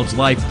a child's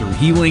life through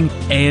healing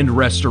and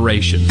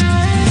restoration.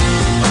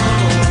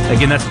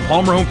 Again, that's the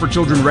Palmer Home for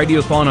Children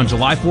Radiothon on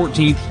July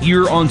 14th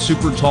here on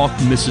Super Talk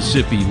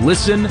Mississippi.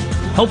 Listen,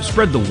 help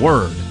spread the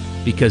word,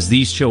 because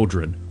these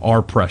children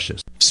are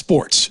precious.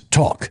 Sports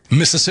Talk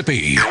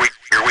Mississippi. Here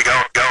we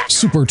go.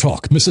 Super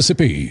Talk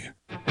Mississippi.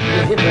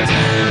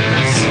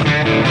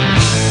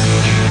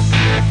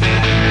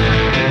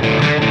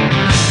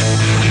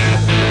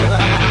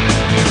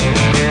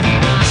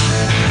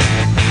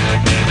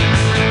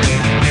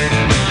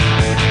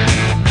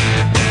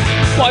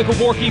 Michael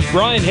Borky,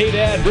 Brian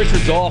Haydad,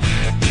 Richard's off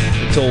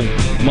until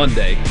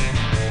Monday.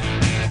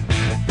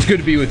 It's good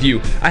to be with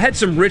you. I had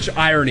some rich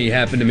irony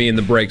happen to me in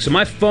the break. So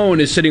my phone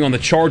is sitting on the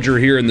charger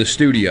here in the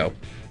studio.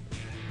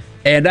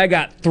 And I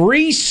got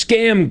 3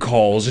 scam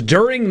calls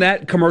during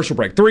that commercial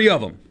break. 3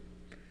 of them.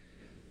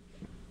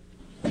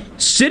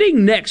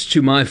 Sitting next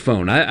to my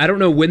phone, I don't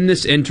know when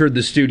this entered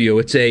the studio.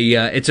 It's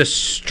a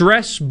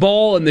stress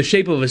ball in the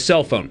shape of a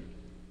cell phone.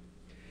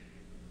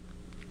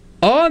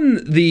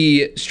 On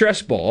the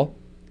stress ball,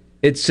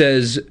 it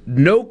says,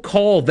 "No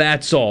call,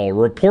 that's all.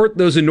 Report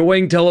those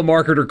annoying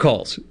telemarketer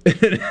calls."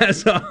 It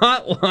has a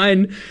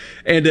hotline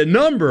and a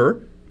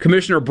number.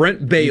 Commissioner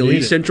Brent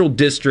Bailey, Central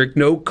District,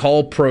 no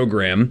call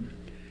program,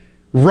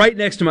 right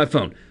next to my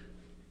phone.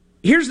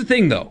 Here's the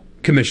thing, though,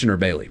 Commissioner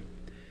Bailey.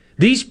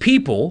 These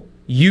people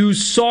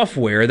use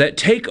software that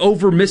take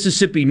over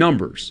Mississippi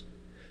numbers.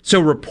 So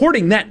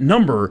reporting that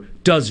number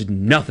does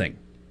nothing,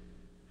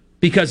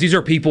 because these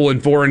are people in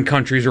foreign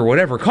countries or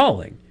whatever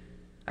calling.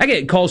 I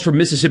get calls from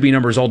Mississippi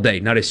numbers all day.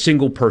 Not a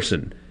single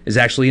person is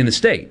actually in the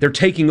state. They're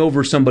taking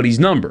over somebody's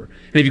number.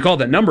 And if you call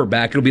that number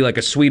back, it'll be like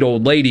a sweet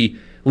old lady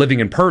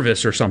living in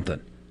Purvis or something.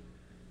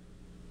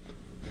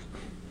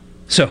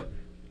 So,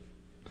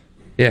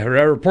 yeah,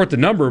 I report the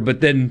number,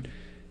 but then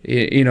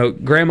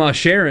Grandma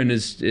Sharon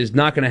is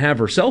not going to have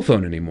her cell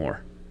phone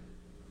anymore.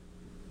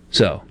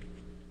 So,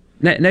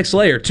 next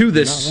layer to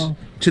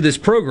this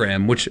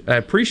program, which I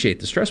appreciate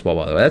the stress ball,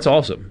 by the way. That's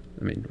awesome.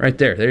 I mean, right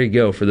there you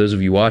go. For those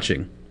of you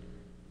watching,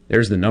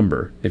 there's the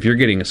number. If you're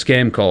getting a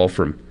scam call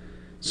from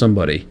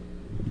somebody,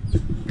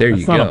 there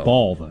you go. That's not a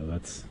ball, though.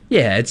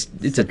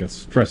 It's like a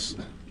stress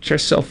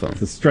cell phone.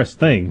 It's a stress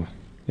thing.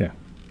 Yeah.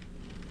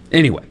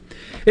 Anyway,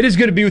 it is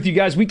good to be with you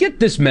guys. We get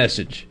this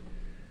message.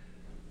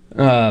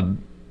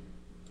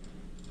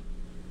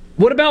 What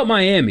about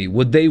Miami?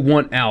 Would they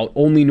want out?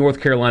 Only North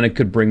Carolina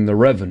could bring the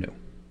revenue.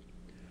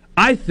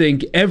 I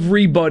think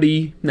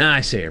everybody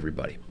that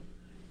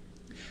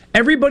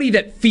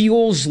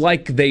feels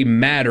like they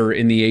matter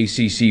in the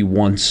ACC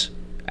wants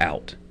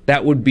out.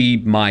 That would be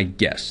my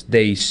guess.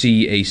 They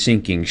see a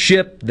sinking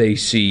ship. They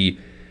see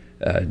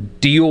a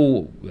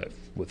deal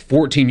with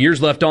 14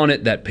 years left on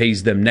it that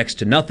pays them next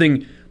to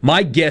nothing.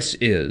 My guess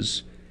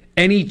is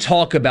any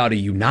talk about a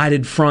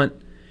united front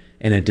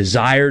and a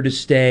desire to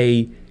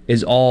stay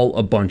is all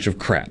a bunch of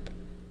crap.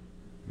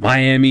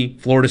 Miami,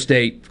 Florida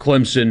State,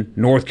 Clemson,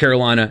 North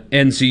Carolina,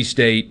 NC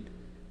State,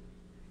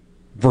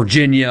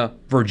 Virginia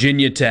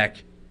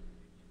Tech,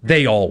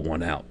 they all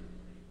want out.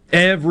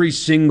 Every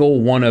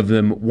single one of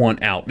them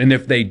want out. And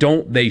if they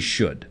don't, they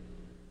should.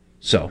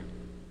 So.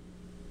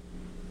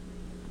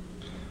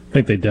 I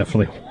think they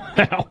definitely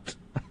want out.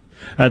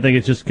 I think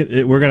it's just,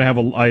 we're going to have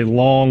a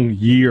long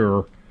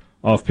year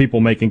of people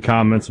making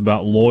comments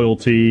about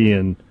loyalty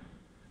and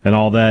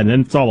all that.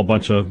 And it's all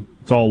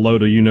it's all low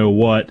to you know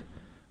what.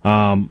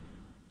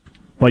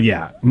 But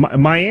yeah,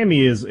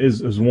 Miami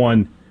is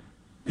one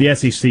the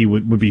SEC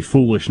would be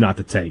foolish not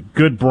to take.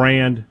 Good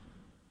brand,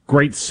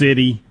 great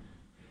city.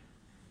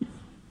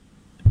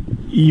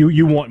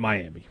 You want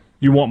Miami.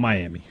 You want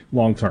Miami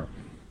long term.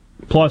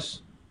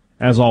 Plus,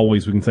 as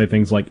always, we can say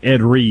things like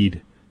Ed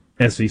Reed,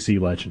 SEC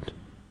legend.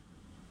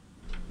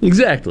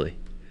 Exactly.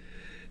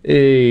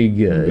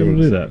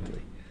 Do that.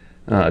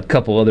 A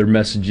couple other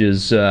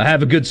messages. I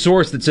have a good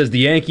source that says the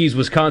Yankees,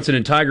 Wisconsin,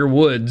 and Tiger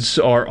Woods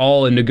are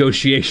all in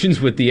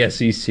negotiations with the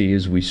SEC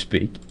as we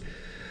speak.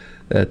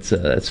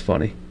 That's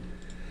funny.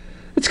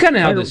 That's kind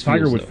of how this feels.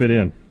 Tiger would fit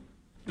in.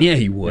 Yeah,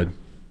 he would.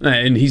 Yeah.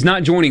 And he's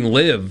not joining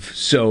LIV,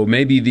 so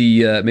maybe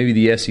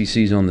the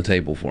SEC's on the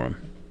table for him.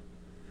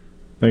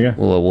 Okay.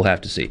 We'll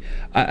have to see.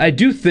 I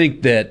do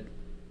think that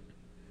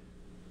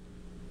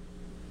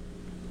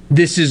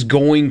this is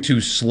going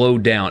to slow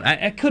down.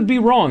 I could be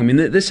wrong. I mean,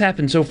 this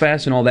happened so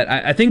fast and all that.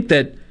 I think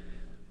that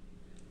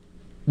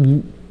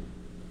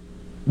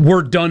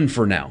we're done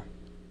for now.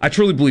 I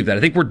truly believe that. I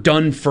think we're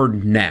done for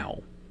now.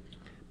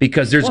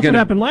 Because there's going to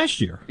happen last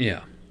year.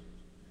 Yeah.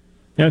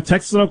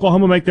 Texas and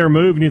Oklahoma make their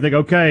move, and you think,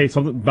 okay,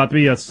 something about to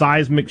be a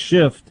seismic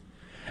shift.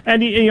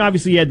 And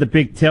obviously you had the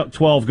Big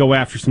 12 go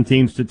after some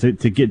teams to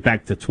get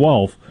back to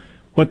 12,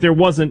 but there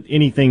wasn't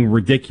anything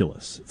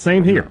ridiculous.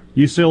 Same here.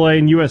 No. UCLA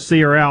and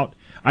USC are out.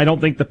 I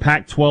don't think the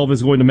Pac-12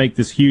 is going to make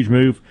this huge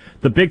move.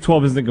 The Big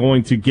 12 isn't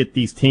going to get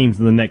these teams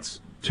in the next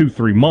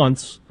 2-3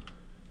 months.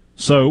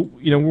 So,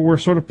 we're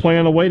sort of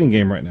playing a waiting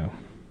game right now.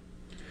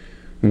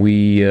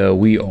 We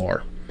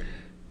are.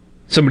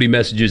 Somebody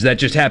messages, that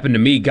just happened to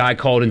me. Guy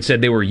called and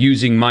said they were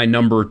using my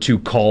number to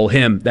call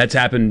him. That's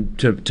happened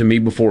to me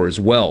before as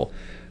well,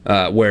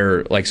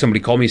 where like somebody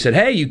called me and said,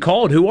 hey, you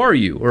called, who are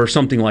you? Or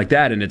something like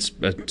that, and it's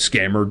a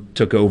scammer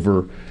took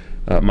over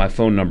my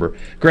phone number.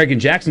 Greg in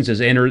Jackson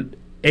says,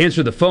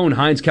 answer the phone,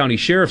 Hinds County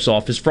Sheriff's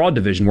Office Fraud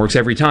Division works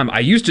every time.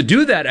 I used to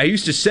do that. I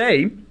used to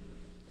say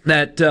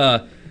that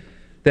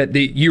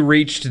you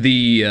reached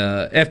the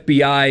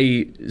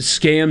FBI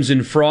Scams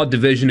and Fraud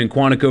Division in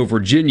Quantico,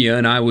 Virginia,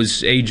 and I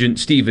was Agent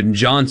Stephen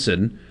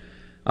Johnson,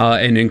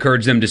 and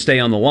encouraged them to stay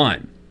on the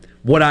line.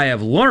 What I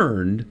have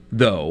learned,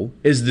 though,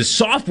 is the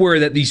software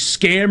that these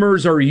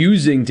scammers are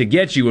using to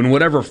get you in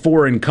whatever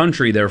foreign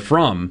country they're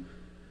from,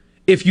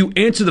 if you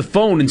answer the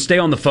phone and stay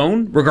on the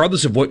phone,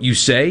 regardless of what you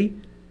say,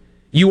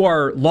 you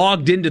are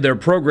logged into their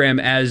program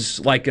as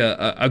like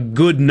a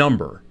good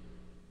number.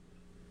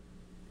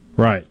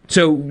 Right.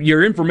 So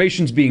your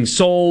information's being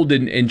sold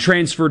and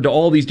transferred to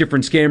all these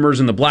different scammers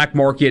in the black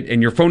market,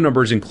 and your phone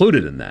number is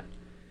included in that.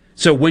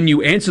 So when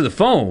you answer the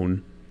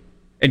phone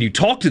and you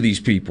talk to these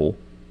people,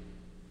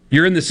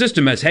 you're in the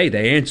system as, hey,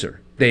 they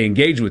answer. They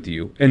engage with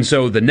you. And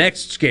so the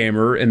next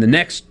scammer in the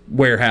next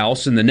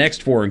warehouse in the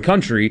next foreign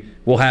country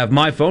will have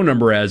my phone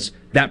number as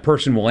that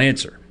person will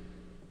answer.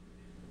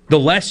 The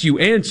less you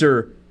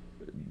answer,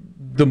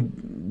 the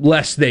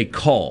less they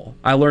call.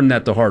 I learned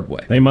that the hard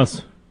way. They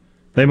must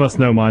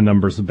know my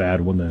number's a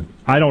bad one then.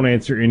 I don't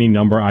answer any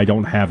number I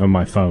don't have in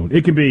my phone.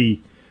 It can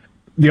be,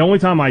 the only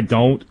time I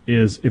don't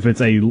is if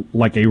it's a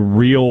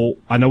real,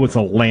 I know it's a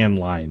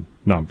landline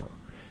number.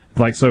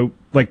 Like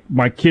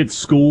my kids'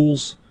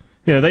 schools,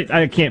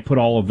 I can't put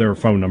all of their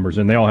phone numbers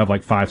in. They all have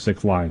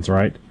 5-6 lines,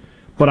 right?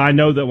 But I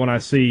know that when I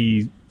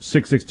see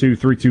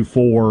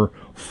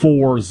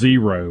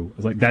 662-324-40,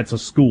 it's like, that's a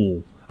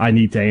school. I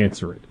need to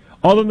answer it.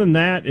 Other than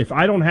that, if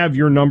I don't have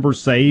your number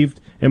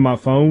saved in my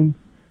phone,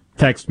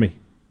 text me,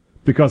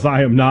 because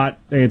I am not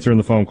answering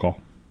the phone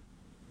call.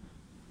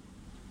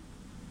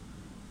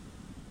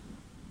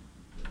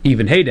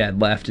 Even Hey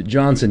Dad laughed at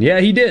Johnson. Yeah,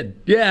 he did.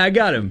 Yeah, I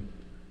got him.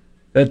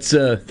 That's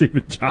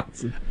Steven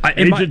Johnson.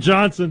 Agent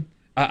Johnson.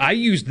 I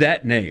used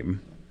that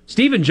name.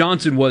 Steven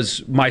Johnson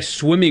was my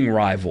swimming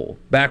rival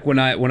back when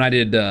I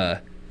did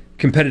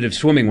competitive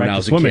swimming when I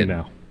was a kid.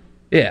 Now.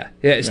 Yeah.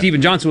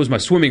 Steven Johnson was my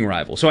swimming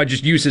rival, so I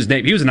just used his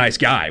name. He was a nice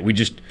guy.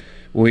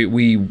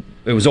 It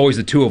was always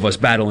the two of us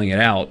battling it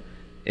out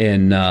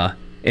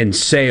in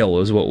Sale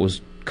is what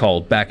was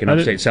called back in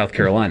upstate South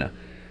Carolina.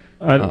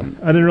 I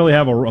didn't really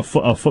have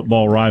a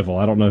football rival.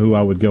 I don't know who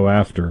I would go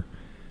after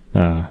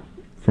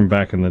from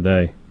back in the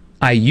day.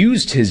 I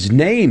used his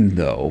name,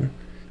 though,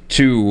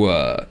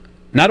 to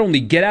not only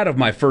get out of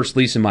my first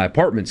lease in my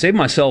apartment, save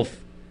myself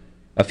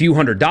a few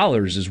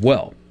 $100s as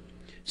well.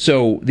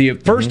 So the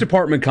first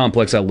apartment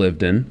complex I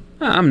lived in,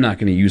 I'm not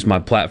going to use my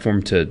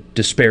platform to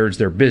disparage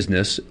their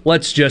business.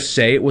 Let's just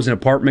say it was an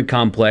apartment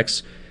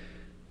complex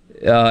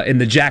in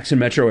the Jackson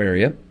metro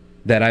area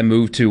that I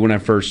moved to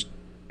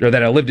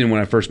that I lived in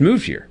when I first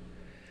moved here.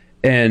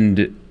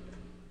 And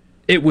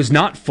it was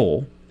not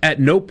full. At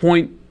no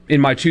point in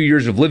my 2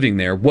 years of living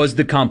there was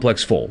the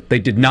complex full. They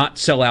did not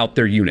sell out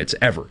their units,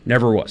 ever.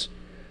 Never was.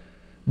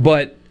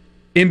 But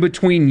in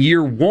between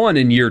year 1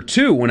 and year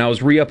 2, when I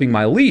was re-upping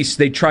my lease,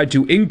 they tried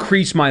to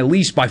increase my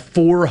lease by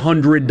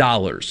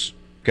 $400.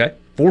 Okay?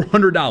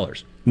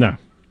 $400. No.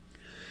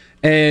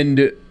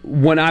 And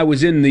when I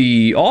was in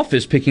the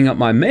office picking up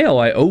my mail,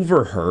 I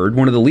overheard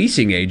one of the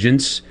leasing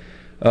agents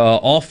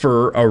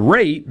offer a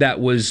rate that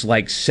was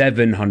like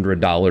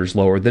 $700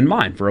 lower than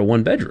mine for a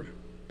one-bedroom.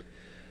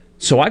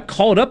 So I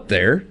called up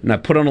there, and I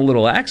put on a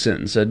little accent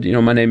and said,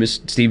 my name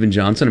is Steven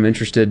Johnson. I'm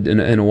interested in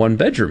a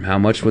one-bedroom. How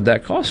much would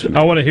that cost me?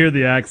 I want to hear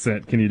the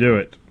accent. Can you do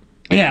it?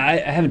 Yeah, I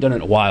haven't done it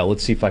in a while.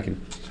 Let's see if I can.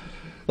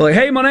 Like,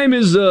 hey, my name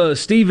is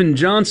Steven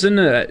Johnson.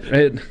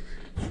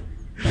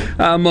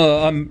 I'm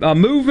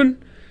moving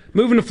to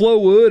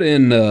Flowood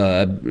and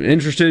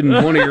interested in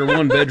one of your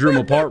one-bedroom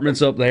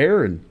apartments up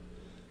there. And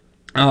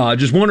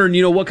just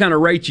wondering, what kind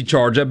of rates you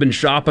charge. I've been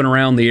shopping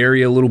around the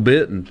area a little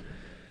bit,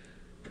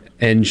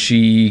 and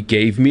she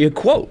gave me a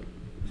quote.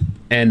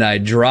 And I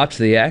dropped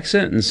the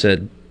accent and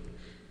said,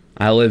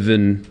 I live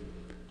in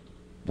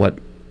what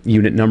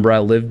unit number I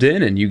lived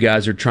in, and you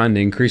guys are trying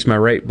to increase my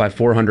rate by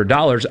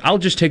 $400. I'll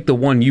just take the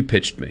one you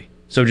pitched me.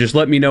 So just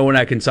let me know when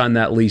I can sign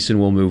that lease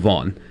and we'll move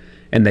on.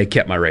 And they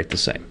kept my rate the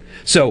same.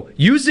 So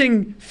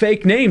using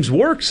fake names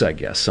works, I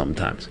guess,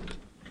 sometimes.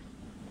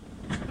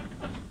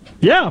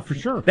 Yeah, for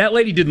sure. That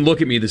lady didn't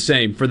look at me the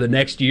same for the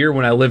next year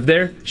when I lived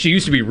there. She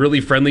used to be really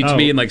friendly to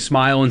me and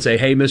smile and say,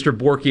 hey, Mr.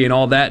 Borky and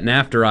all that. And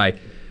after I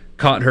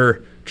caught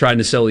her trying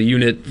to sell a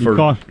unit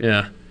for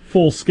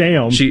full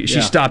scam.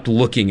 She stopped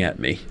looking at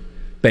me,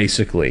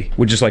 basically.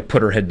 Would just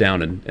put her head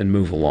down and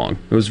move along.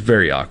 It was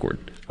very awkward.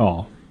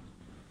 Oh,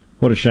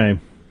 what a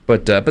shame.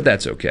 But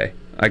that's okay.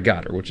 I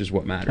got her, which is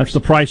what matters. That's the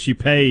price you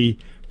pay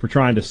for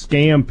trying to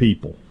scam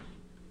people.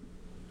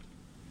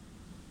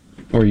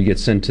 Or you get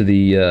sent to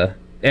the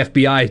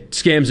FBI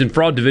Scams and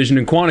Fraud Division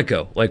in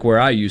Quantico, like where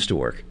I used to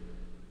work.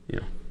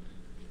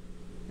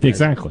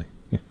 Exactly.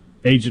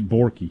 Agent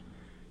Borky.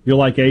 You're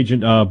like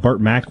Agent Burt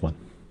Macklin.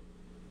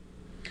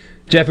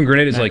 Jeff in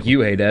Grenada's like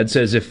you, hey, Dad,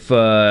 says if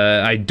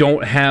I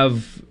don't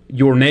have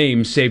your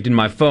name saved in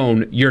my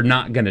phone, you're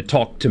not going to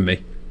talk to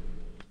me.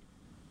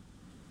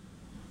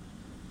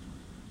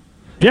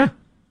 Yeah.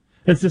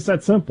 It's just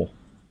that simple.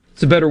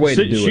 It's a better way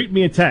to do it. Shoot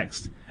me a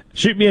text.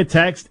 Shoot me a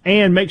text,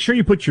 and make sure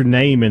you put your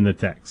name in the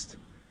text.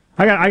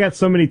 I got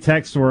so many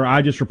texts where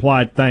I just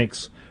replied,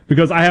 thanks,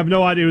 because I have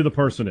no idea who the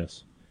person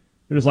is.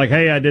 They're just like,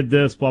 hey, I did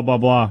this, blah, blah,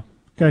 blah.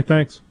 Okay,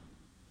 thanks.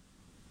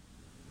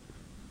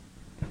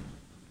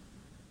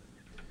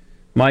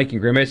 Mike in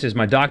Grand Bay says,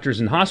 my doctors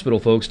and hospital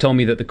folks tell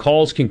me that the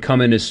calls can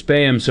come in as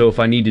spam, so if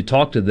I need to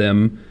talk to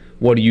them,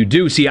 what do you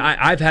do? See,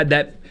 I've had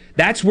that.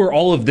 That's where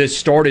all of this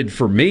started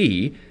for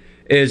me,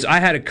 is I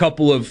had a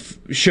couple of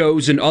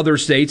shows in other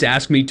states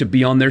ask me to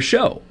be on their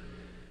show.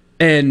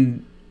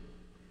 And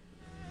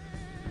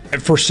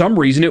for some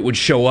reason, it would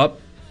show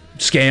up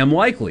scam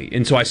likely.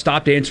 And so I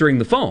stopped answering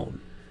the phone.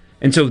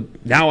 And so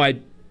now I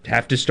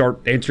have to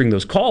start answering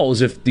those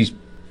calls if these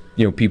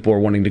people are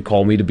wanting to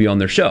call me to be on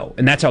their show.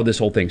 And that's how this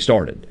whole thing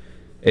started.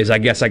 Is I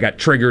guess I got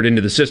triggered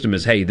into the system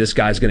as, hey, this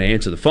guy's going to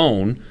answer the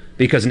phone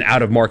because an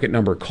out-of-market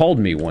number called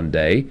me one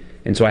day.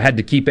 And so I had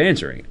to keep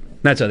answering it.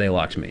 That's how they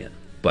locked me in.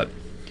 But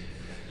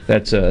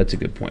that's a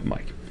good point,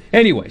 Mike.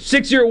 Anyway,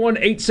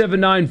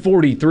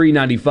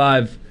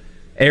 601-879-4395.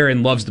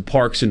 Aaron loves the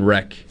Parks and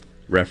Rec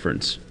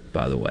reference,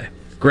 by the way.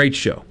 Great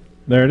show.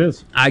 There it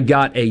is. I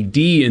got a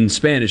D in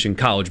Spanish in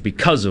college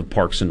because of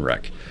Parks and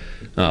Rec.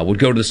 Would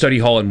go to the study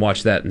hall and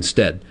watch that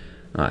instead.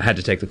 Had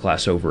to take the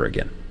class over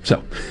again.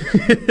 So,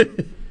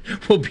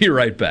 we'll be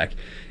right back.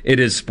 It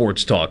is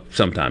Sports Talk,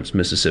 sometimes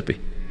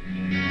Mississippi.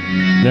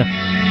 Yeah.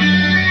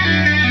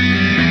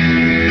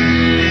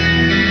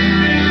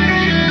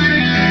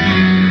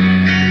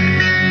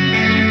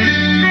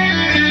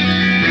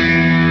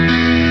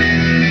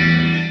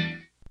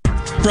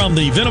 From from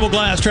the Venable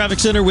Glass Traffic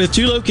Center with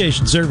 2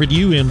 locations serving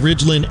you in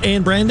Ridgeland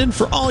and Brandon.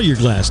 For all your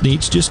glass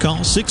needs, just call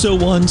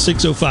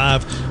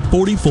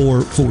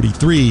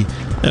 601-605-4443.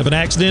 Have an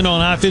accident on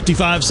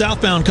I-55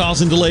 southbound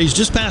causing delays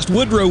just past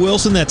Woodrow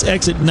Wilson. That's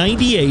exit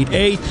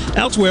 98A.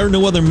 Elsewhere,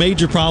 no other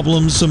major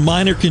problems. Some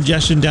minor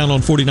congestion down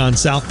on 49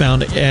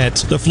 southbound at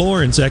the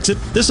Florence exit.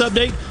 This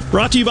update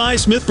brought to you by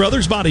Smith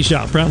Brothers Body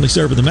Shop, proudly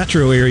serving the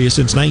metro area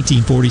since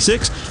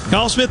 1946.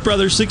 Call Smith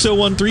Brothers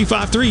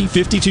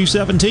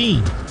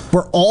 601-353-5217.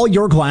 For all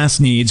your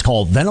glass needs,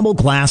 call Venable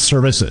Glass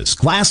Services.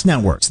 Glass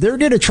Networks. They're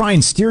there to try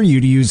and steer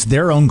you to use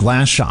their own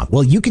glass shop.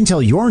 Well, you can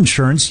tell your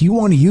insurance you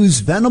want to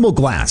use Venable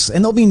Glass,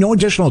 and there'll be no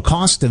additional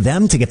cost to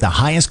them to get the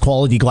highest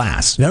quality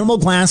glass. Venable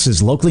Glass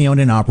is locally owned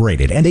and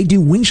operated, and they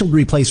do windshield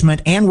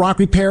replacement and rock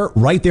repair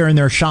right there in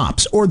their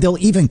shops, or they'll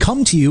even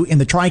come to you in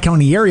the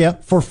Tri-County area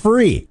for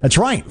free. That's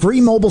right, free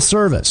mobile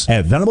service.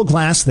 At Venable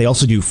Glass, they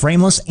also do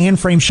frameless and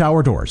frame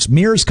shower doors,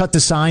 mirrors cut to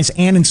size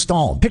and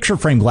installed, picture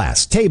frame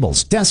glass,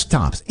 tables,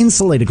 desktops,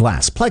 insulated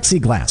glass,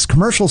 plexiglass,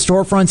 commercial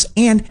storefronts,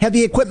 and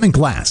heavy equipment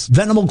glass.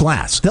 Venable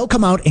Glass. They'll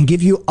come out and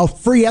give you a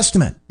free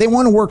estimate. They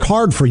want to work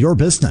hard for your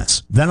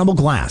business. Venable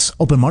Glass.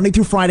 Open Monday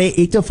through Friday,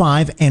 8 to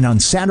 5, and on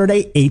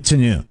Saturday, 8 to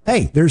noon.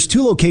 Hey, there's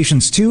 2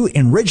 locations too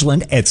in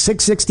Ridgeland at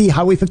 660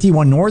 Highway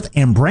 51 North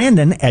and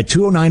Brandon at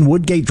 209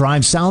 Woodgate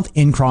Drive South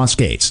in Cross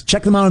Gates.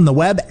 Check them out on the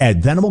web at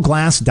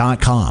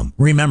venableglass.com.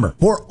 Remember,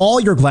 for all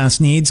your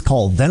glass needs,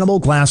 call Venable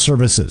Glass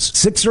Services.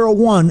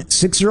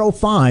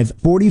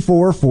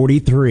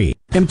 601-605-4443.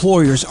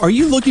 Employers, are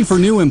you looking for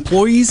new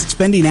employees,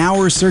 spending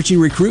hours searching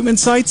recruitment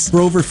sites? For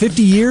over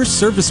 50 years,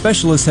 service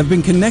specialists have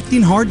been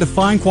connecting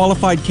hard-to-find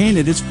qualified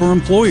candidates for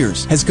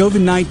employers. Has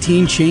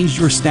COVID-19 changed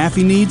your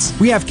staffing needs?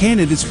 We have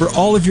candidates for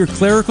all of your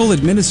clerical,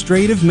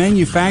 administrative,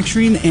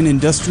 manufacturing, and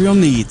industrial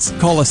needs.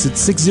 Call us at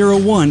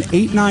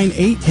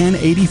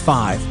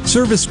 601-898-1085.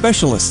 Service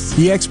Specialists,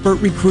 the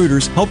expert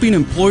recruiters helping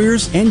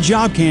employers and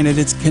job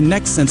candidates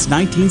connect since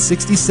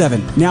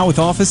 1967. Now with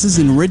offices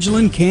in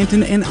Ridgeland,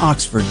 Canton, and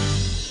Oxford.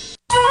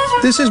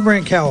 This is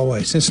Brent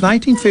Calloway. Since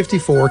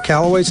 1954,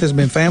 Calloway's has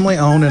been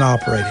family-owned and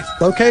operated.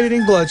 Located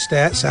in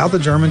Gluckstadt, south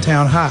of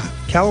Germantown High,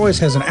 Calloway's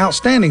has an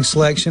outstanding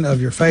selection of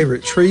your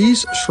favorite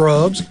trees,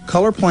 shrubs,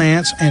 color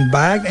plants, and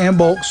bagged and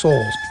bulk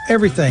soils.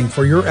 Everything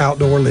for your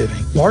outdoor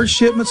living. Large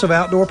shipments of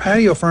outdoor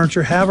patio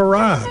furniture have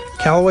arrived.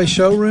 Callaway's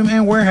showroom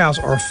and warehouse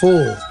are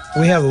full.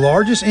 We have the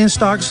largest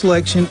in-stock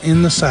selection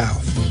in the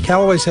South.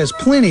 Callaway's has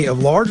plenty of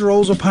large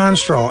rolls of pine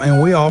straw,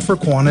 and we offer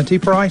quantity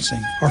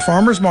pricing. Our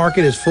farmers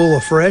market is full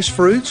of fresh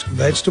fruits,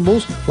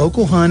 vegetables,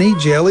 local honey,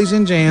 jellies,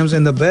 and jams,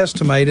 and the best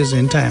tomatoes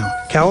in town.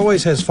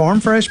 Callaway's has farm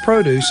fresh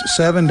produce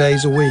 7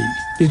 days a week.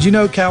 Did you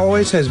know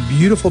Callaway's has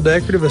beautiful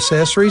decorative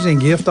accessories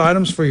and gift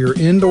items for your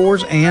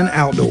indoors and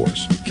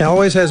outdoors?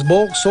 Callaway's has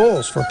bulk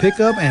soils for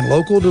pickup and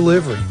local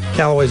delivery.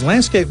 Callaway's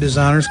landscape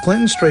designers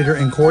Clinton Streeter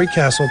and Corey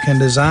Castle can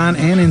design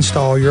and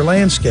install your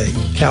landscape.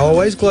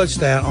 Callaway's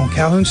Gluckstadt on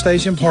Calhoun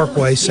Station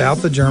Parkway,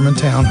 south of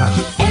Germantown High.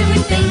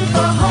 Everything for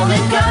home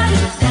and garden,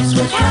 that's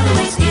what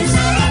Callaway's is.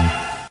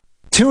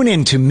 Tune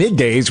in to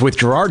Middays with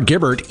Gerard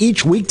Gibbert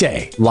each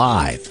weekday,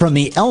 live from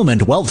the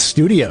Element Wealth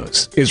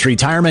Studios. Is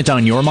retirement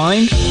on your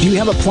mind? Do you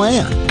have a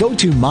plan? Go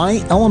to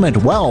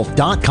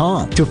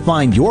myelementwealth.com to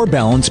find your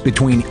balance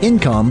between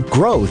income,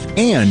 growth,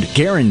 and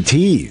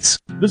guarantees.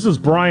 This is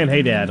Brian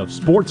Haydad of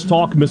Sports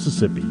Talk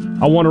Mississippi.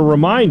 I want to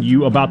remind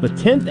you about the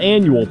 10th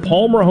annual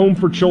Palmer Home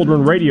for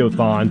Children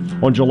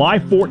Radiothon on July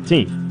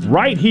 14th,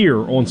 right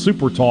here on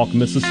Super Talk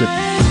Mississippi.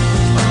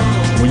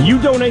 When you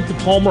donate to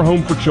Palmer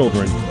Home for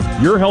Children,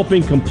 you're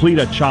helping complete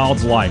a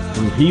child's life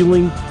through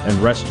healing and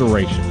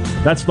restoration.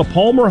 That's the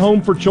Palmer Home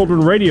for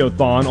Children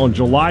Radiothon on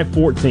July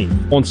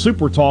 14th on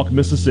Super Talk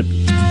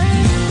Mississippi.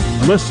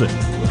 Listen,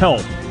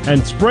 help,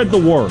 and spread the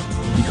word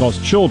because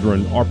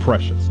children are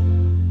precious.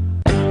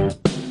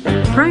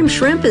 Prime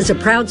Shrimp is a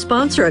proud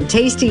sponsor of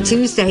Tasty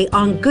Tuesday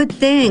on Good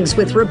Things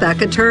with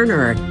Rebecca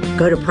Turner.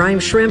 Go to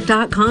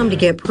primeshrimp.com to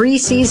get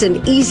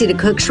pre-seasoned,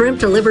 easy-to-cook shrimp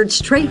delivered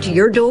straight to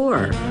your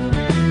door.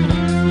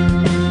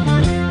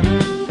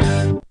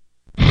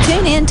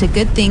 Tune in to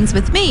Good Things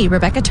with me,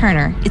 Rebecca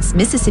Turner. It's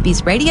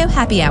Mississippi's Radio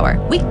Happy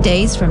Hour,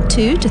 weekdays from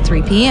 2 to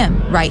 3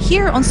 p.m., right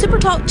here on Super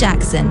Talk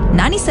Jackson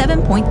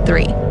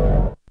 97.3.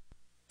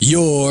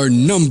 Your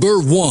number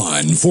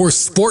one for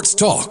sports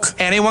talk.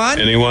 Anyone?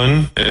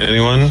 Anyone?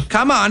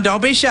 Come on,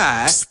 don't be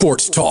shy.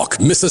 Sports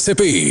Talk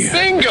Mississippi.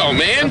 Bingo,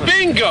 man,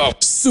 bingo.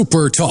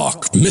 Super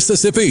Talk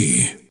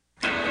Mississippi.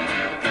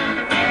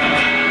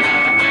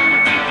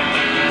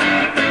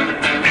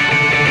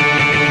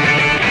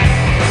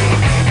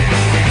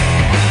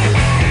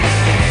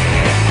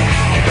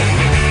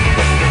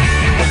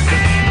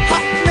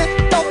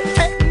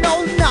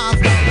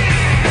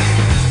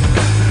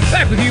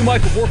 Back with you,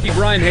 Michael Borky,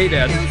 Brian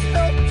Haydad.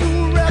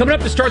 Coming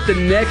up to start the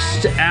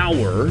next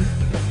hour,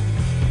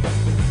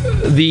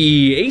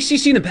 the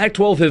ACC and the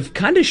Pac-12 have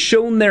kind of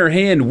shown their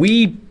hand.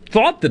 We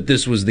thought that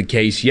this was the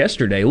case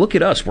yesterday. Look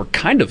at us. We're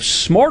kind of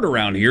smart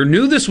around here.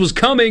 Knew this was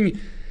coming.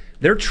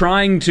 they're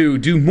trying to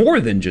do more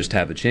than just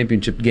have a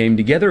championship game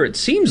together. It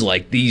seems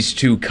like these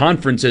two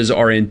conferences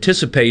are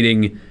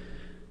anticipating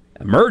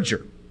a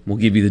merger. We'll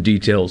give you the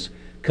details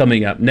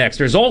coming up next.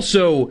 There's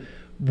also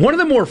one of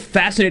the more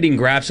fascinating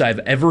graphs I've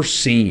ever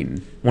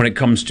seen when it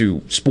comes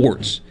to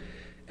sports.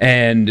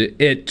 And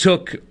it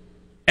took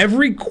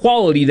every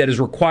quality that is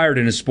required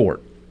in a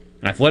sport: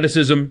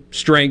 athleticism,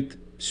 strength,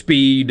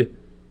 speed,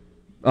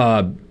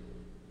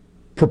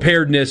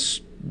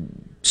 preparedness,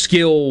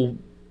 skill,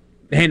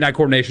 hand-eye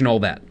coordination, all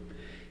that.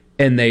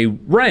 And they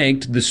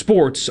ranked the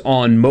sports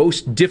on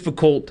most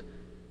difficult,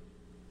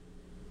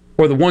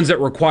 or the ones that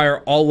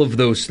require all of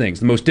those things,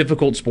 the most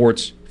difficult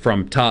sports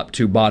from top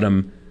to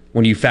bottom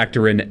when you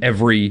factor in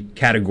every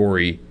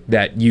category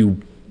that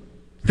you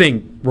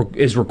think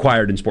is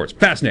required in sports.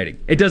 Fascinating.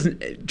 It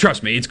doesn't,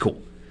 trust me, it's cool.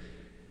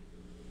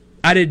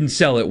 I didn't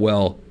sell it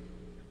well.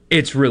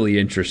 It's really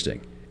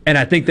interesting. And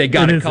I think they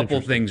got a couple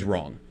things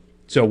wrong.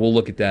 So we'll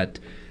look at that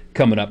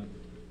coming up.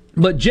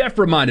 But Jeff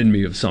reminded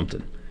me of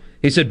something.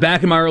 He said,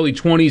 back in my early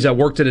 20s, I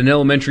worked at an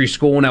elementary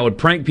school, and I would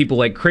prank people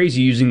like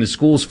crazy using the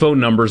school's phone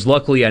numbers.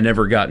 Luckily, I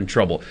never got in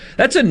trouble.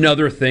 That's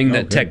another thing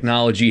that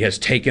technology has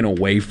taken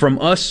away from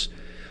us,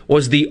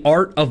 was the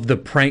art of the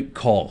prank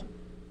call.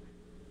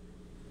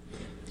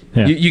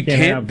 Yeah. You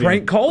can't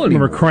prank call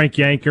anymore. Remember Crank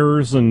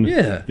Yankers and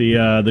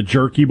the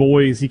Jerky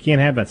Boys? You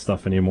can't have that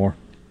stuff anymore.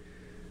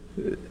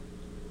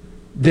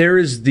 There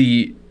is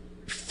the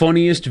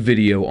funniest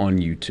video on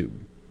YouTube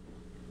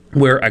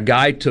where a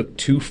guy took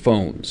two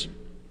phones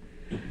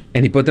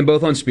and he put them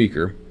both on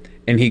speaker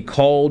and he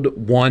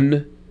called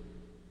one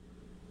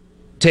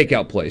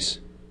takeout place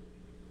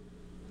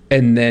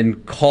and then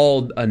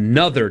called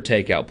another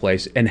takeout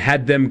place and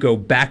had them go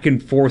back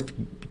and forth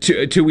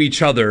to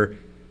each other.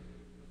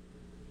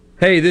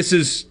 Hey, this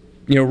is,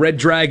 Red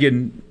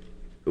Dragon.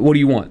 What do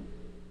you want?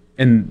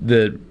 And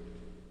the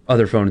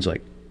other phone is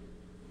like,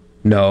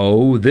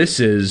 no, this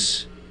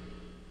is,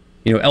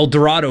 El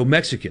Dorado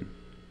Mexican.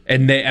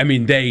 And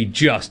they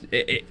just,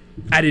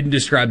 I didn't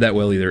describe that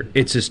well either.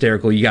 It's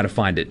hysterical. You got to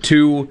find it.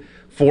 Two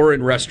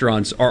foreign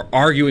restaurants are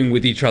arguing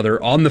with each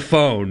other on the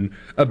phone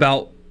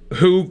about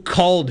who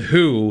called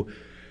who.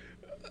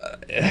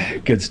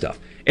 Good stuff.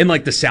 And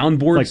like the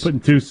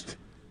soundboards.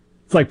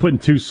 It's like putting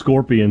two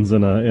scorpions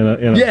in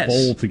a yes.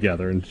 bowl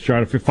together and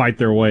trying to fight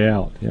their way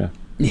out. Yeah.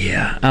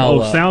 Yeah.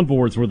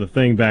 Soundboards were the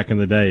thing back in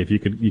the day. If you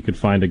could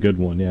find a good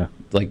one, yeah.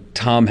 Like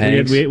Tom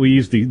Hanks. We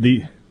used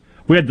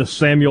we had the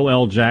Samuel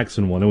L.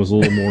 Jackson one. It was a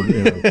little more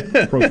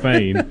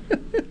profane.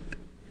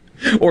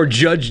 Or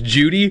Judge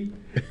Judy.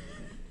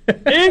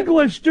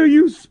 English, do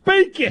you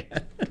speak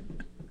it?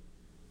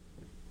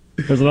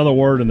 There's another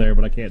word in there,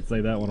 but I can't say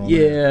that one on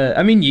there.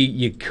 Yeah,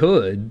 you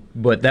could,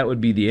 but that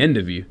would be the end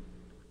of you.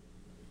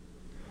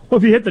 Well,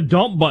 if you hit the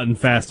dump button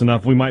fast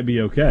enough, we might be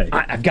okay.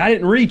 I've got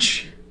it in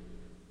reach.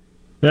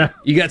 Yeah.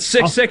 You got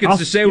 6 seconds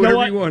to say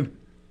whatever you want.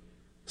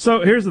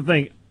 So here's the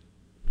thing.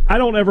 I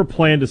don't ever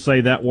plan to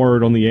say that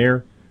word on the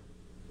air,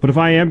 but if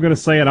I am going to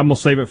say it, I'm going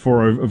to save it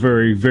for a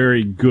very,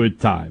 very good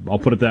time. I'll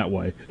put it that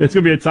way. It's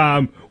going to be a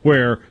time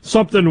where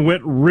something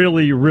went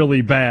really,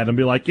 really bad and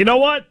be like, you know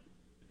what?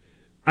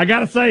 I got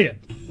to say it.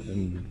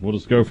 And we'll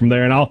just go from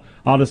there, and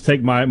I'll just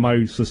take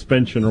my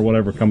suspension or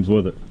whatever comes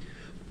with it.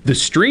 The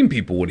stream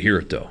people would hear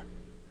it, though.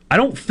 I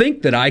don't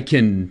think that I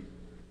could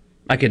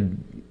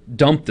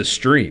dump the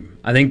stream.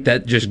 I think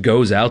that just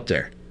goes out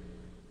there.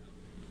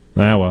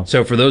 Ah, well.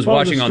 So for those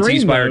watching on C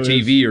Spire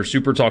TV or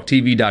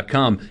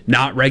SuperTalkTV.com,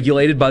 not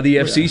regulated by the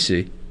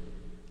FCC.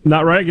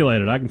 Not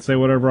regulated. I can say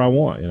whatever I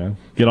want,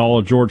 Get all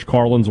of George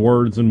Carlin's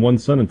words in one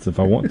sentence if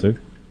I want to.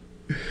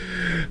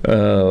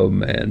 Oh,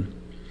 man.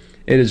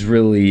 It is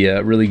really,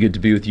 really good to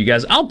be with you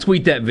guys. I'll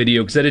tweet that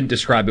video because I didn't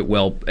describe it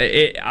well.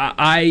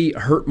 I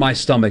hurt my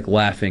stomach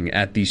laughing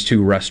at these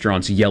two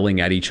restaurants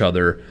yelling at each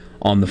other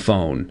on the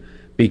phone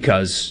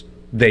because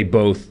they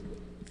both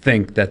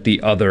think that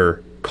the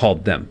other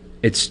called them.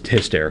 It's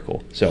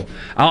hysterical. So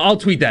I'll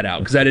tweet that out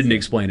because I didn't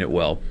explain it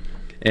well,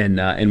 and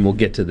we'll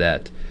get to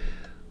that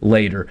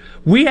later.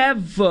 We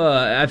have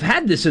I've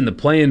had this in the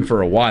plan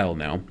for a while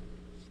now,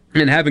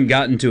 and haven't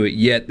gotten to it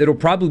yet. It'll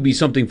probably be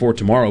something for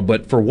tomorrow,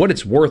 but for what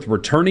it's worth,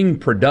 returning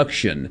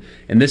production,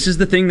 and this is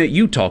the thing that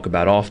you talk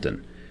about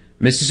often.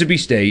 Mississippi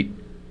State,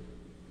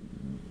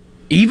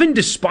 even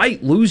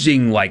despite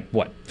losing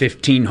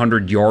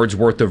 1,500 yards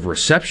worth of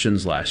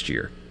receptions last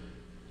year,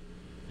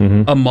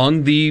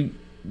 among the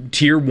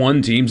Tier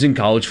 1 teams in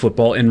college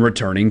football in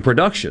returning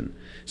production.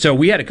 So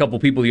we had a couple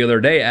people the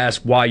other day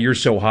ask why you're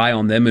so high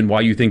on them and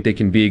why you think they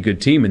can be a good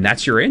team, and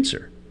that's your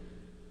answer.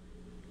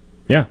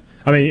 Yeah.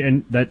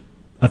 And that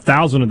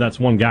 1,000 of that's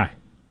one guy.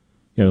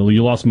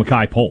 You lost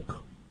Mekhi Polk.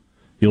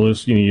 You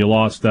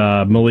lost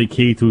Malik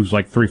Heath, who's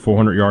like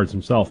 300-400 yards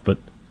himself. But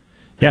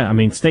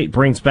yeah, State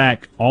brings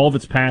back all of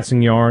its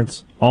passing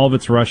yards, all of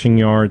its rushing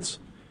yards,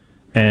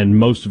 and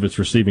most of its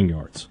receiving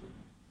yards.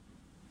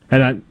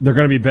 And they're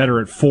going to be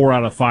better at 4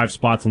 out of 5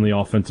 spots on the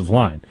offensive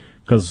line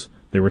because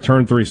they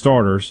returned 3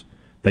 starters.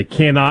 They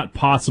cannot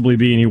possibly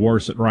be any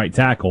worse at right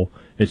tackle.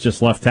 It's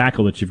just left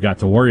tackle that you've got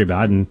to worry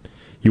about. And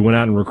You went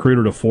out and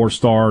recruited a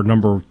 4-star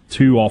number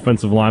 2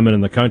 offensive lineman in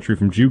the country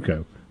from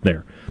JUCO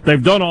there.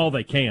 They've done all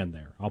they can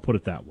there. I'll put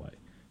it that way.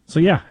 So,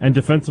 yeah, and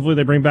defensively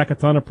they bring back a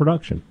ton of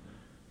production.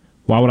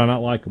 Why would I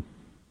not like them?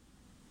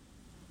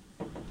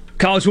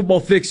 College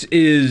Football Fix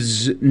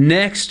is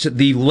next,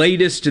 the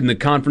latest in the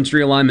conference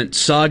realignment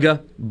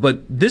saga,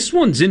 but this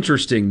one's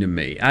interesting to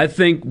me. I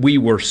think we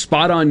were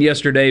spot on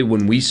yesterday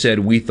when we said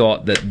we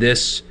thought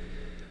that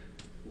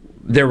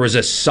there was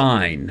a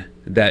sign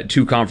that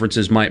 2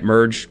 conferences might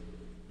merge.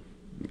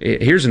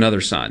 Here's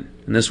another sign,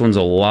 and this one's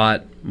a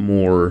lot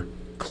more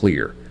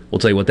clear. We'll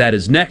tell you what that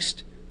is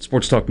next.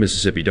 Sports Talk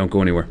Mississippi. Don't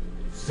go anywhere.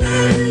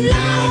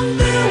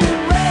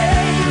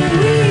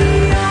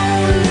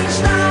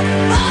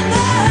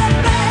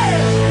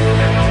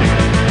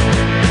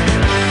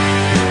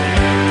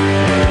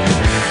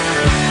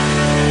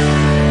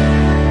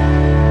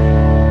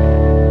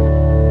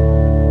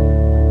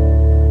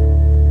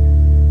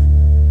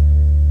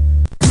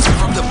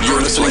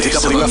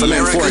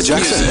 WFMN4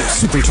 Jackson,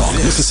 Super Talk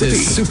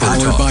Mississippi,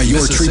 powered by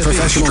your tree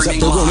professionals at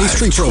Baroni's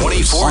Tree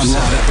Pros. Online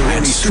at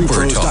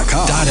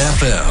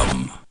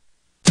Baroni'sTreePros.com.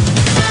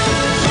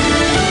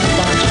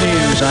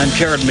 I'm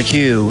Karen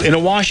McHugh. In a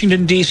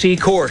Washington, D.C.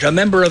 court, a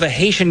member of a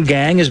Haitian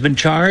gang has been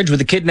charged with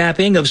the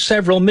kidnapping of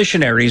several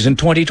missionaries in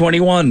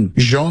 2021.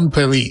 Jean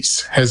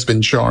Pellis has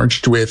been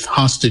charged with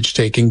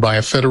hostage-taking by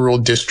a federal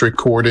district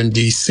court in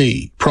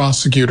D.C.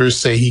 Prosecutors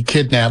say he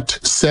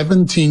kidnapped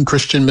 17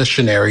 Christian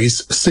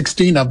missionaries,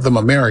 16 of them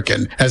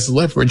American, as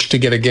leverage to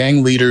get a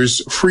gang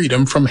leader's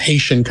freedom from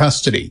Haitian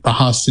custody. The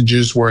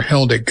hostages were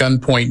held at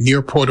gunpoint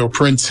near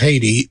Port-au-Prince,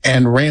 Haiti,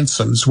 and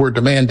ransoms were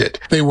demanded.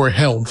 They were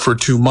held for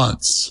 2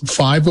 months.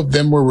 5 of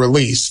them were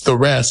released. The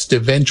rest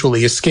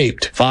eventually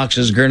escaped.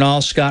 Fox's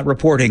Gernal Scott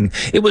reporting.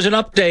 It was an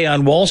up day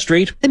on Wall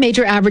Street. The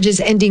major averages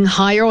ending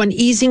higher on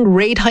easing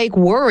rate hike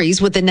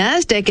worries, with the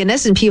Nasdaq and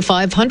S&P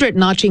 500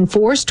 notching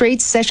 4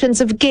 straight sessions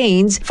of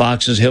gains.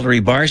 Fox's Hillary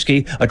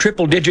Barsky. A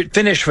triple-digit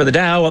finish for the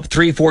Dow, up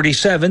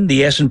 347.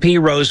 The S&P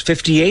rose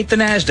 58. The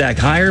Nasdaq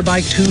higher by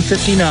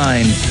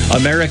 259.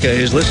 America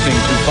is listening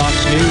to Fox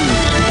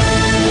News.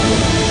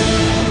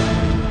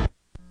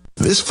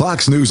 This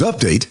Fox News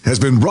update has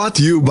been brought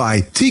to you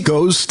by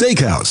Tico's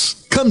Steakhouse.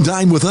 Come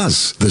dine with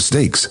us. The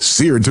steaks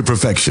seared to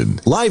perfection.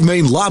 Live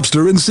Maine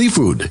lobster and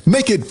seafood.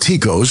 Make it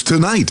Tico's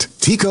tonight.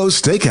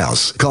 Tico's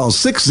Steakhouse. Call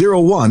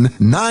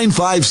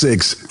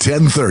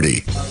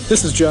 601-956-1030.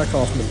 This is Jack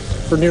Hoffman.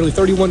 For nearly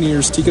 31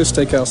 years, Tico's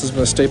Steakhouse has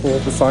been a staple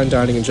of fine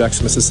dining in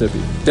Jackson,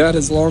 Mississippi. Dad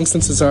has long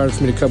since desired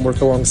for me to come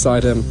work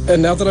alongside him. And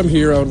now that I'm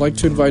here, I would like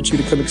to invite you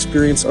to come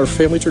experience our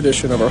family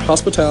tradition of our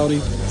hospitality,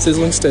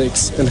 sizzling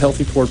steaks, and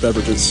healthy poured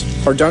beverages.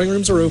 Our dining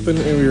rooms are open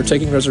and we are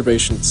taking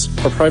reservations.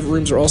 Our private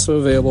rooms are also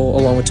available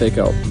along with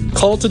takeout.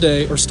 Call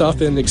today or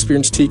stop in to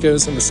experience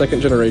Tico's in the second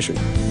generation.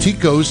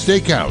 Tico's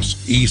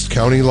Steakhouse, East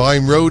County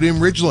Line Road in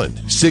Ridgeland,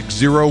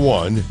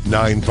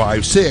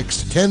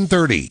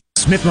 601-956-1030.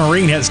 Smith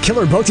Marine has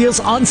killer boat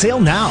deals on sale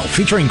now,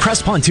 featuring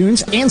Crest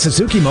pontoons and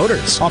Suzuki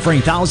motors, offering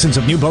thousands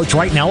of new boats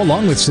right now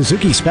along with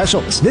Suzuki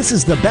specials. This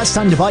is the best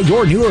time to buy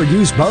your new or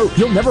used boat.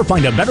 You'll never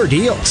find a better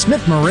deal.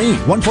 Smith Marine,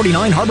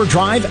 149 Harbor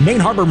Drive,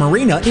 Main Harbor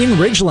Marina in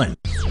Ridgeland.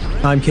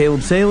 I'm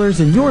Caleb Sailors,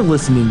 and you're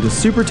listening to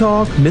Super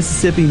Talk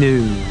Mississippi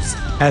News.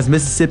 As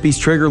Mississippi's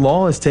trigger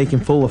law is taking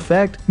full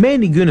effect,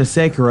 Mandy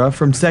Gunasekara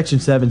from Section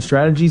 7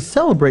 Strategies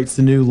celebrates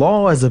the new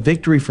law as a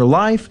victory for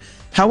life.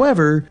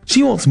 However,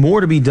 she wants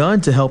more to be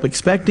done to help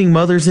expecting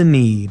mothers in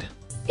need.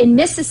 In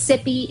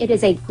Mississippi, it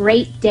is a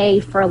great day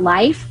for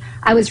life.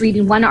 I was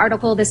reading one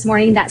article this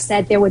morning that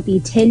said there would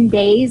be 10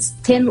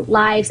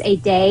 lives a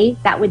day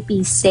that would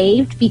be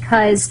saved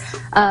because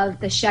of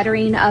the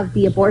shuttering of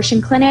the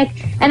abortion clinic.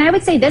 And I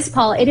would say this,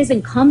 Paul, it is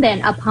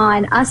incumbent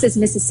upon us as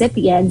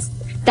Mississippians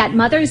that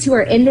mothers who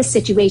are in this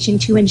situation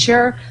to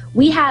ensure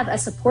we have a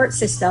support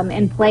system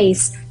in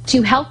place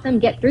to help them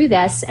get through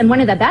this. And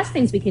one of the best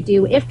things we could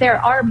do, if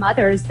there are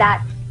mothers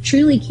that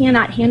truly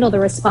cannot handle the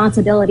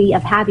responsibility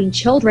of having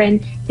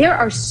children, there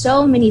are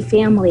so many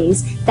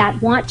families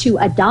that want to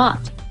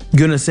adopt.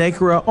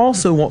 Gunasekara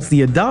also wants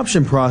the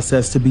adoption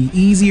process to be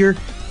easier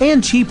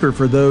and cheaper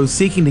for those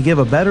seeking to give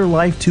a better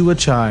life to a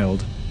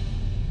child.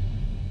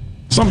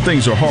 Some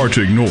things are hard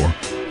to ignore,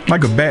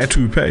 like a bad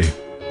toupee.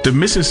 The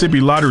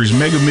Mississippi Lottery's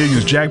Mega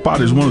Millions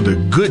jackpot is one of the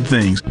good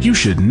things you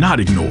should not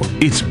ignore.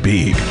 It's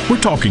big. We're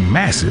talking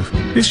massive.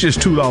 It's just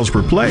 $2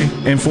 per play,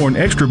 and for an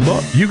extra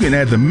buck, you can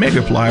add the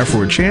Megaplier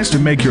for a chance to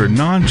make your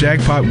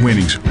non-jackpot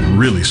winnings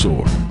really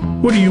soar.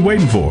 What are you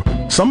waiting for?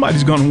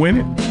 Somebody's gonna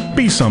win it.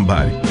 Be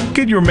somebody.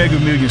 Get your Mega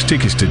Millions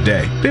tickets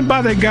today. Then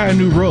buy that guy a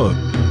new rug.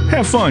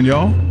 Have fun,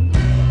 y'all.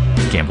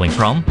 Gambling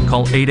problem?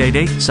 Call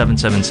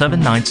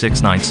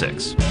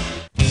 888-777-9696.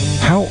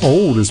 How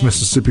old is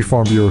Mississippi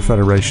Farm Bureau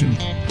Federation?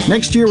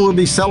 Next year we'll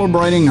be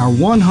celebrating our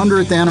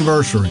 100th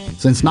anniversary.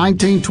 Since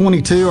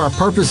 1922, our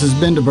purpose has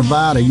been to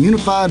provide a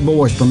unified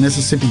voice for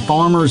Mississippi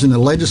farmers in the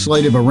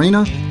legislative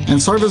arena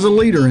and serve as a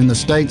leader in the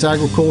state's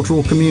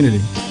agricultural community.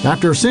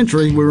 After a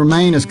century, we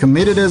remain as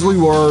committed as we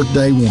were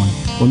day one.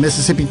 When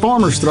Mississippi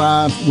farmers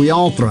thrive, we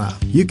all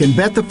thrive. You can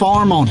bet the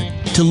farm on it.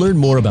 To learn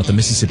more about the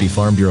Mississippi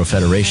Farm Bureau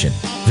Federation,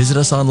 visit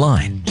us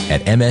online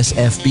at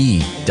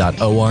msfb.org.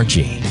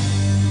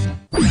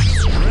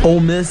 Ole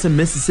Miss and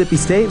Mississippi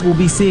State will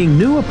be seeing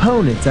new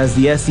opponents as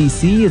the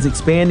SEC is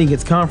expanding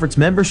its conference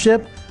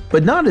membership,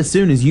 but not as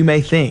soon as you may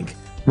think.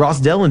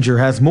 Ross Dellinger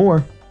has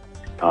more.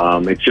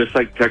 It's just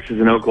like Texas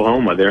and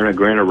Oklahoma. They're in a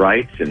grant of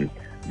rights, and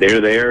they're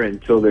there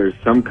until there's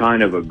some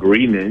kind of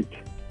agreement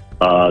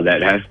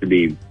that has to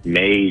be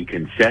made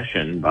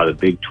concession by the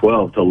Big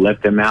 12 to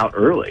let them out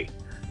early.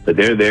 But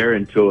they're there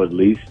until at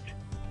least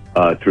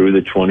through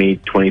the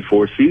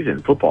 2024 season,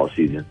 football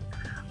season,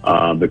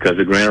 because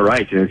of grant of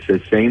rights. And it's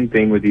the same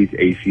thing with these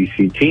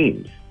ACC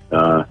teams.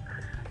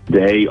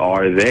 They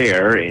are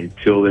there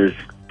until there's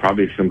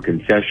probably some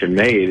concession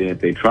made, and if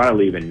they try to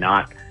leave and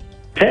not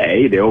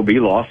pay, there will be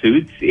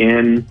lawsuits,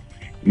 and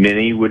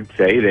many would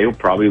say they will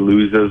probably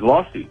lose those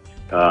lawsuits.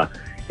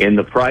 And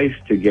the price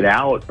to get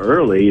out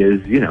early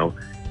is,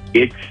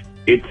 it's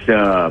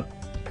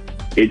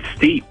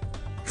steep.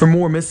 For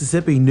more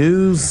Mississippi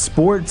news,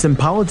 sports, and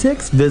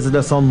politics, visit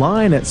us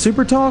online at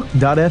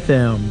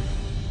supertalk.fm.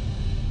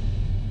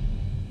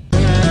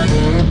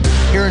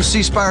 Here in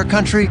C Spire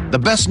country, the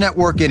best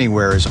network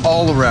anywhere is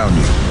all around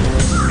you.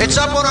 It's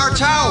up on our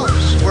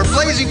towers, where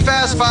blazing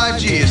fast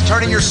 5G is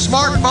turning your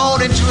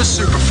smartphone into a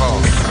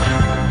superphone.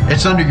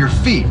 It's under your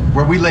feet,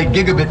 where we lay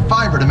gigabit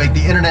fiber to make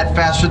the internet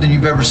faster than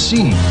you've ever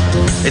seen.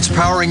 It's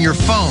powering your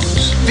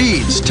phones,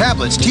 feeds,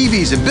 tablets,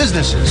 TVs, and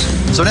businesses.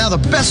 So now the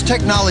best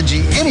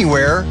technology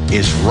anywhere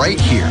is right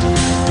here.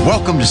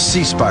 Welcome to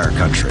C Spire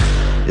country.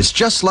 It's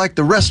just like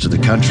the rest of the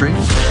country,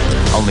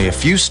 only a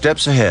few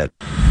steps ahead.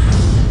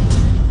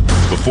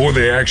 Before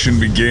the action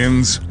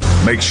begins,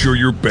 make sure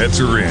your bets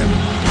are in.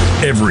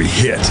 Every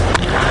hit.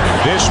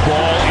 This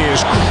ball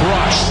is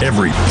crushed.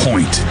 Every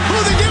point. Who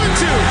are they giving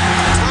to?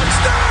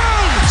 Touchdown!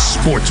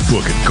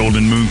 Sportsbook at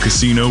Golden Moon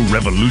Casino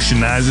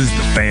revolutionizes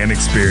the fan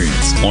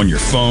experience. On your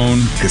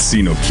phone,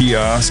 casino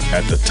kiosk,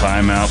 at the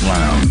Timeout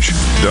Lounge.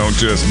 Don't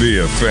just be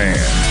a fan.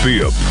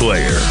 Be a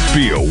player.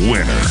 Be a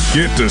winner.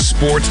 Get to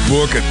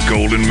Sportsbook at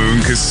Golden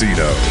Moon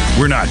Casino.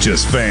 We're not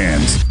just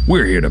fans.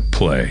 We're here to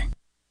play.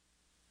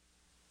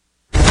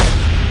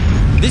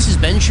 This is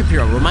Ben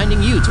Shapiro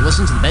reminding you to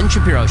listen to The Ben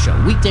Shapiro Show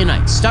weekday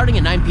nights starting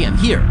at 9 p.m.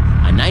 here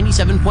on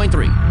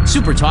 97.3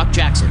 Super Talk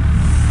Jackson.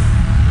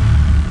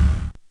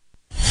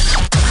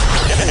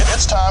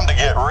 It's time to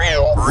get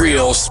real.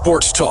 Real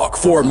sports talk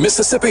for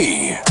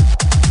Mississippi.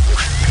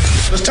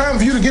 It's time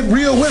for you to get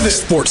real with it.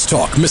 Sports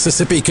Talk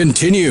Mississippi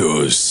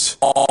continues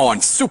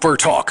on Super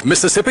Talk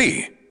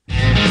Mississippi.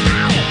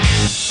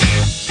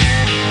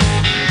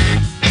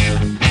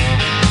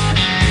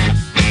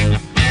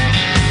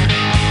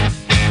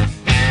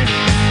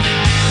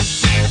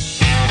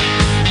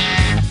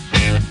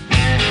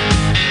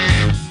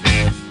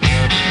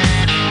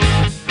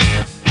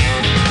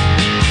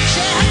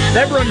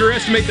 Never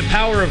underestimate the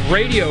power of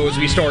radio as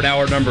we start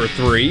hour number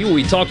 3.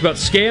 We talked about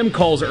scam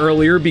calls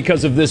earlier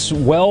because of this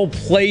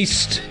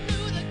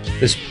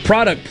this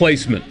product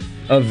placement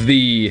of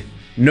the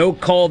no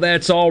call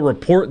that's all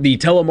report. The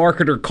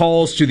telemarketer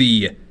calls to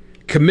the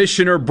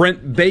Commissioner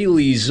Brent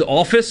Bailey's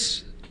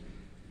office,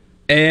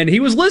 and he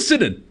was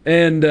listening.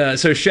 And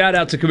so shout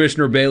out to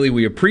Commissioner Bailey.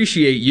 We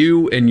appreciate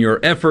you and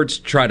your efforts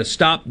to try to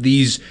stop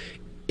these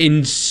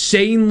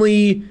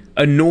insanely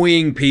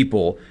annoying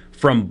people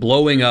from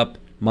blowing up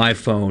my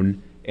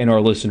phone and our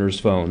listeners'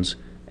 phones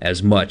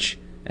as much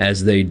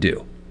as they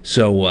do.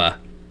 So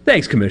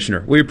thanks,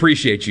 Commissioner. We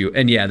appreciate you.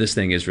 And yeah, this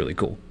thing is really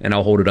cool. And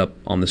I'll hold it up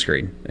on the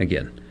screen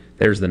again.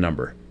 There's the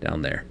number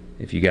down there.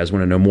 If you guys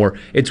want to know more,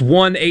 it's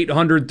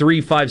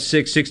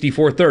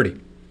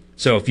 1-800-356-6430.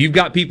 So if you've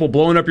got people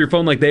blowing up your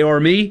phone like they are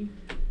me,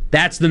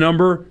 that's the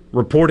number.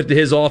 Report it to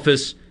his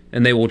office,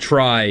 and they will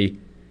try,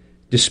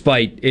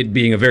 despite it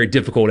being a very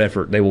difficult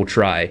effort, they will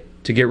try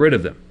to get rid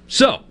of them.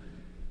 So,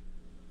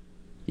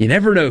 you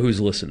never know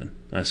who's listening,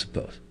 I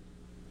suppose.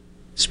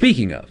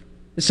 Speaking of,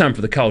 it's time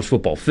for the College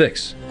Football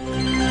Fix.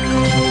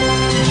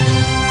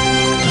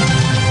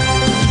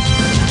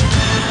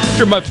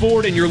 You're my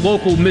Ford and your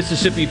local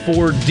Mississippi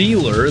Ford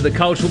dealer. The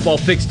College Football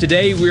Fix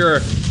today,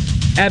 we're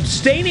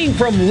abstaining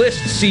from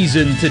list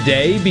season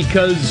today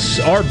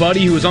because our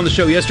buddy who was on the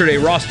show yesterday,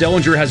 Ross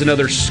Dellinger, has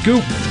another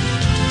scoop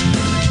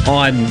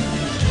on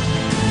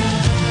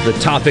the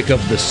topic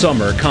of the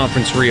summer,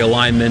 conference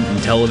realignment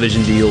and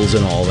television deals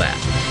and all that.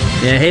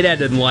 Yeah, hey, Dad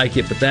didn't like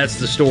it, but that's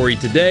the story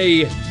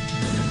today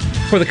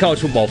for the College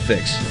Football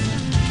Fix.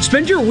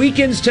 Spend your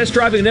weekends test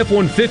driving an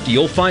F-150.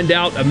 You'll find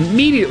out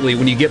immediately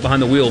when you get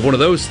behind the wheel of one of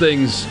those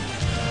things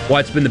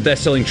why it's been the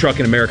best-selling truck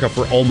in America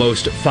for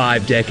almost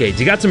 5 decades.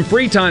 You got some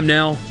free time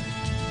now.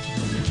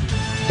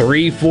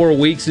 3-4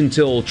 weeks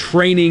until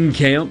training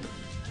camp.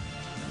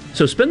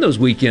 So spend those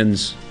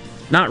weekends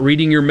not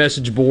reading your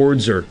message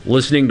boards or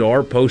listening to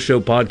our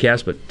post-show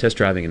podcast, but test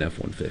driving an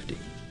F-150.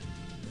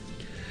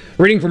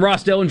 Reading from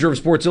Ross Dellinger of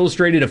Sports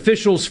Illustrated,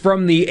 officials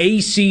from the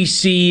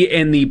ACC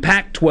and the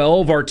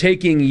Pac-12 are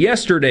taking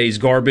yesterday's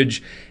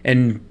garbage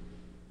and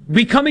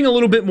becoming a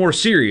little bit more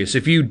serious.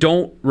 If you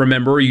don't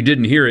remember, or you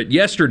didn't hear it,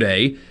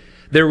 yesterday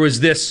there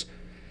was this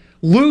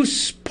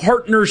loose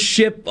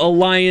partnership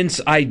alliance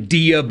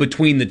idea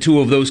between the two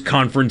of those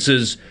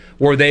conferences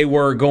where they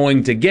were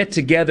going to get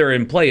together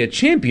and play a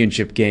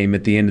championship game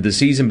at the end of the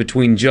season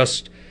between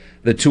just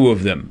the two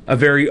of them. A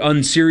very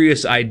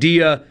unserious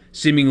idea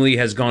seemingly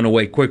has gone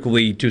away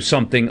quickly to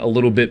something a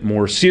little bit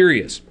more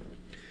serious.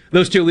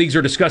 Those two leagues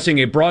are discussing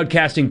a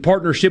broadcasting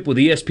partnership with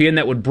ESPN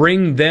that would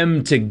bring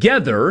them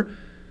together,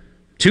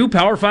 two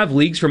Power 5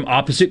 leagues from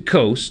opposite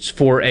coasts,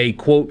 for a,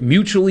 quote,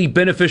 mutually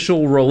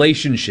beneficial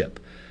relationship.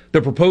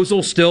 The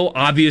proposal, still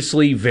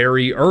obviously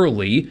very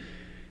early,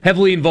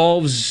 heavily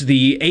involves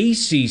the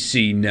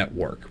ACC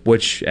network,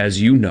 which,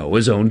 as you know,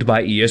 is owned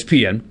by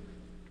ESPN.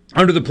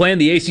 Under the plan,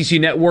 the ACC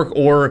network,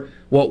 or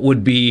what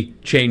would be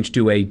changed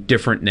to a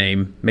different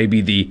name, maybe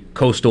the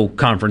Coastal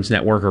Conference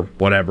Network or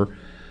whatever,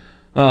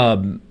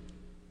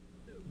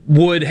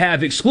 would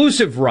have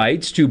exclusive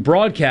rights to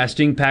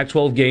broadcasting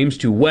Pac-12 games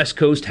to West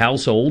Coast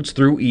households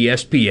through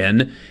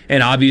ESPN,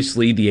 and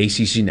obviously the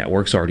ACC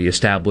network's already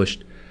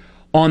established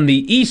on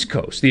the East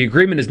Coast. The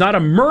agreement is not a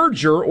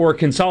merger or a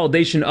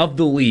consolidation of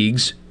the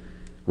leagues.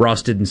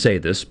 Ross didn't say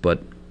this,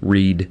 but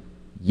read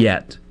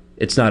yet.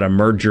 It's not a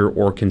merger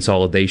or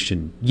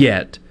consolidation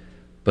yet,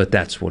 but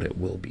that's what it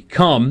will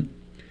become.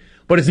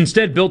 But it's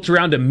instead built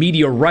around a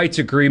media rights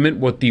agreement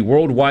with the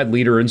worldwide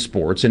leader in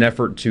sports, an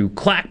effort to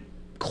clap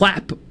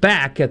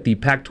back at the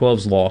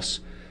Pac-12's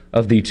loss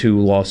of the two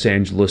Los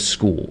Angeles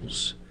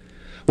schools.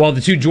 While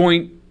the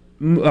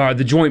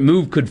joint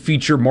move could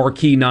feature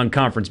marquee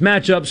non-conference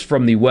matchups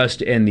from the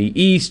West and the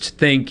East,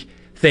 think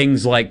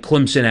things like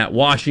Clemson at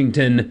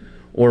Washington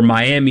or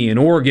Miami and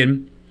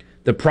Oregon,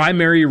 the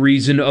primary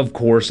reason, of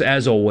course,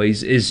 as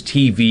always, is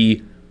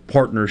TV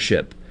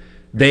partnership.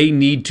 They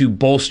need to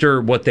bolster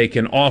what they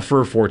can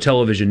offer for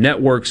television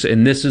networks,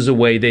 and this is a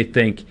way they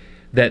think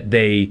that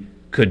they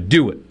could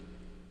do it.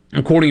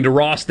 According to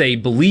Ross, they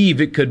believe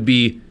it could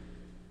be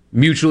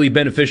mutually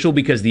beneficial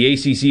because the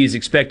ACC is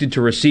expected to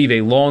receive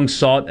a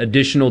long-sought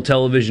additional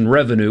television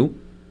revenue.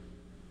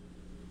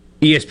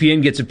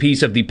 ESPN gets a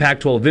piece of the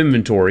Pac-12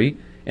 inventory,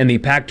 and the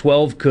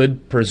Pac-12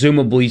 could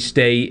presumably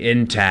stay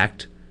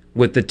intact,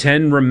 with the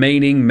 10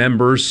 remaining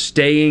members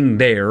staying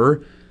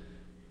there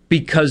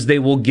because they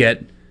will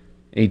get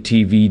a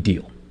TV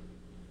deal.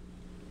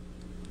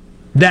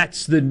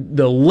 That's the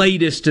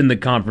latest in the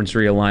conference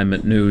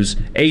realignment news.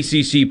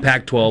 ACC,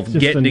 Pac-12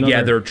 getting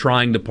together,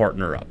 trying to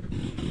partner up.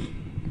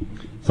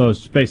 So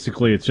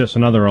it's just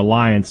another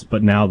alliance,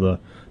 but now the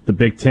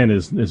Big Ten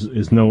is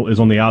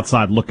on the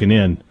outside looking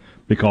in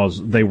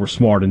because they were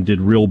smart and did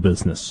real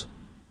business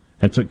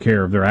and took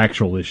care of their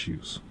actual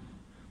issues.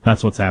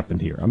 That's what's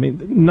happened here. I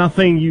mean,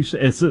 nothing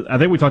I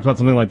think we talked about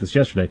something like this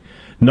yesterday.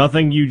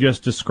 Nothing you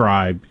just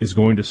described is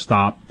going to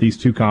stop these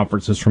two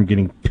conferences from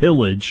getting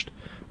pillaged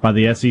by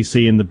the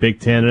SEC and the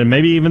Big Ten and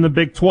maybe even the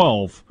Big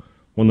 12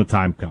 when the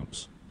time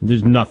comes.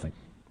 There's nothing.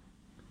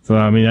 So,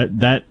 I mean,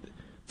 that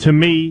to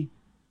me,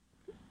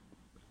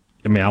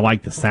 I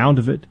like the sound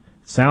of it.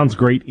 Sounds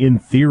great in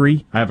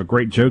theory. I have a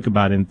great joke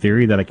about in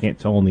theory that I can't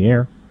tell on the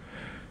air.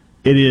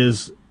 It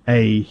is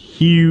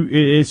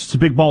it's just a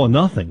big ball of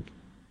nothing.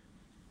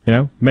 You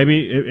know,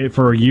 maybe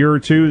for a year or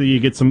two you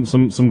get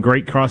some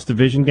great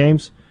cross-division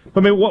games.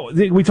 But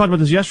we talked about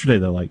this yesterday,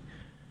 though. Like,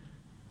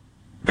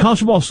 college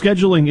football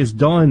scheduling is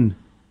done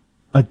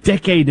a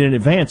decade in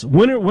advance.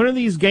 When are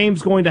these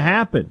games going to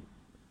happen?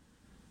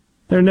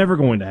 They're never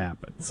going to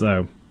happen.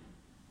 So,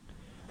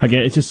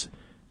 again, it's just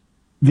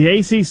the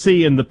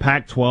ACC and the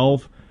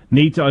Pac-12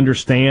 need to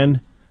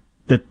understand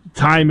that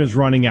time is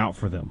running out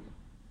for them.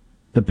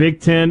 The Big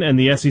Ten and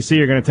the SEC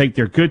are going to take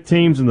their good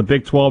teams, and the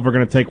Big 12 are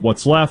going to take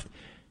what's left.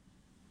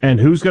 And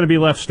who's going to be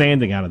left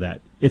standing out of that?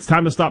 It's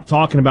time to stop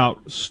talking about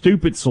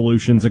stupid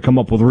solutions and come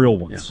up with real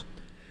ones. Yeah.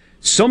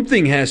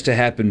 Something has to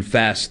happen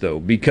fast, though,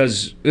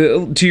 because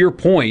to your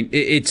point,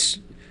 it's,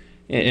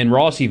 and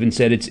Ross even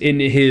said it's in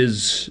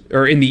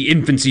the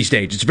infancy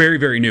stage. It's very,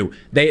 very new.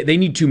 They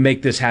need to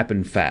make this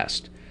happen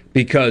fast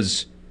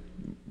because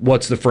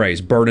what's the phrase?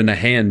 Bird in a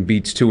hand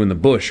beats two in the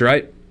bush,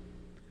 right?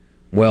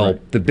 Well,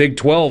 right. The Big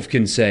 12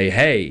 can say,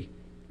 hey,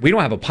 we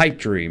don't have a pipe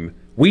dream.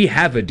 We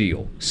have a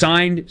deal.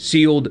 Signed,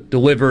 sealed,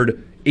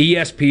 delivered.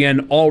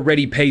 ESPN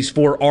already pays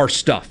for our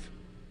stuff.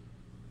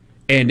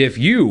 And if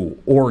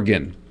you,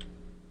 Oregon,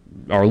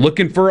 are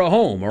looking for a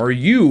home, or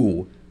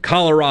you,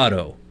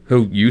 Colorado,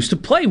 who used to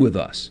play with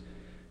us,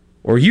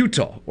 or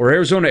Utah, or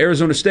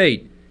Arizona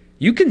State,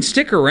 you can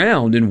stick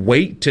around and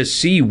wait to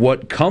see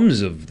what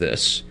comes of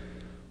this.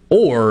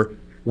 Or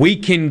we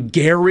can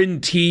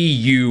guarantee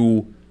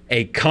you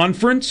a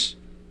conference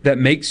that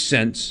makes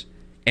sense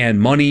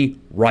and money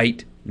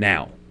right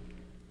now.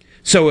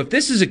 So if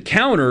this is a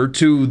counter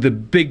to the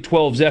Big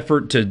 12's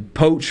effort to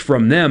poach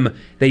from them,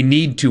 they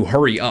need to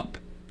hurry up.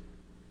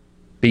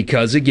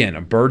 Because, again,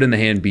 a bird in the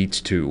hand beats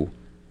two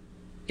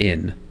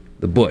in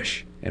the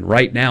bush. And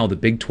right now, the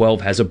Big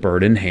 12 has a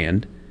bird in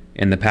hand,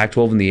 and the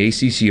Pac-12 and the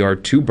ACC are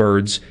two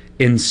birds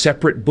in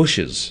separate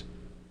bushes.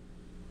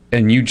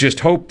 And you just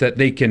hope that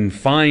they can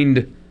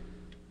find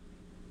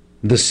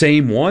the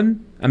same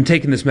one. I'm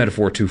taking this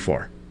metaphor too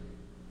far.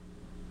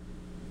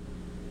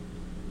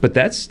 But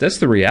that's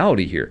the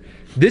reality here.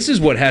 This is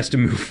what has to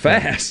move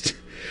fast.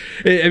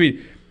 I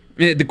mean,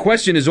 the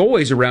question is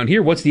always around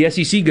here, what's the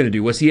SEC going to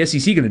do? What's the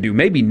SEC going to do?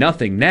 Maybe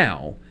nothing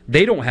now.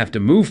 They don't have to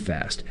move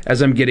fast,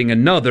 as I'm getting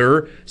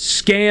another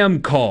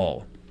scam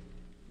call.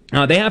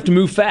 They have to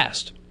move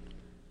fast.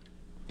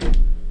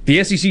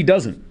 The SEC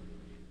doesn't.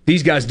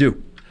 These guys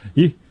do.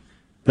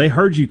 They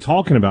heard you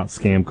talking about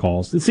scam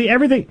calls. See,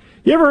 everything.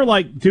 You ever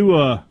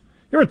you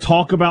ever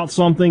talk about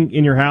something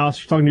in your house?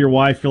 You're talking to your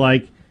wife. You're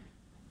like,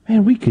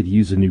 man, we could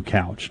use a new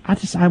couch.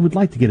 I would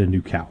like to get a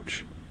new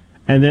couch.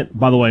 And then,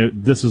 by the way,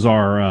 this is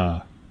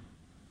our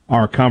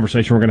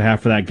conversation we're going to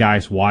have for that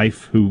guy's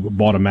wife who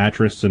bought a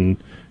mattress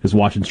and is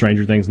watching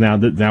Stranger Things now.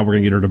 Now we're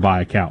going to get her to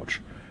buy a couch.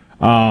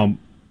 But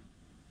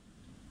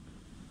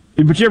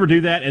you ever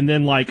do that, and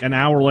then like an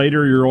hour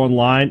later you're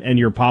online and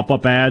your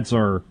pop-up ads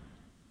are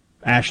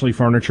Ashley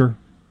Furniture?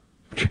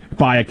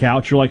 Buy a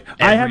couch. You're like,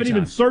 I haven't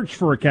even searched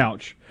for a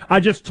couch. I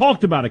just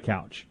talked about a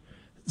couch.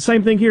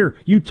 Same thing here.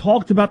 You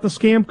talked about the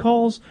scam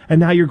calls, and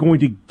now you're going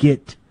to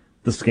get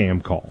the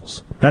scam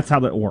calls. That's how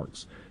that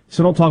works.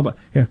 So don't talk about...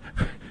 Yeah.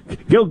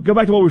 Go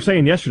back to what we were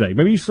saying yesterday.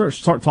 Maybe you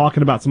start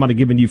talking about somebody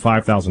giving you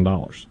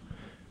 $5,000.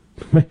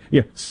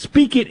 Yeah,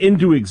 speak it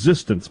into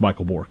existence,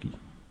 Michael Borky.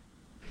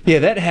 Yeah,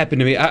 that happened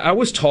to me. I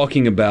was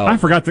talking about... I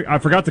forgot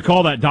to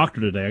call that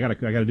doctor today. I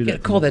gotta do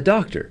that. Call that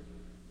doctor.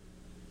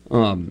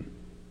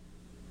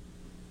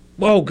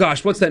 Oh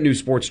gosh, what's that new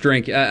sports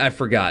drink? I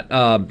forgot.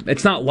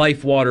 It's not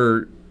Life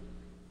Water.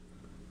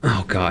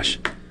 Oh gosh,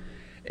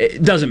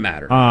 it doesn't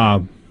matter.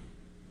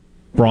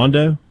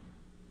 Brondo.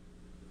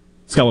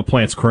 It's got what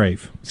plants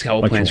crave. It's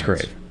got what plants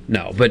crave.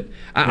 No, but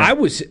I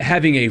was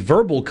having a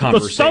verbal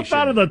conversation. The stuff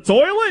out of the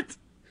toilet?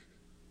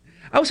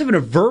 I was having a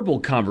verbal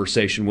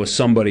conversation with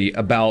somebody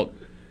about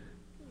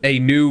a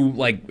new,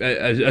 like,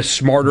 a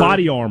smarter...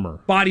 Body Armor.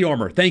 Body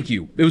Armor, thank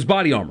you. It was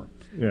Body Armor.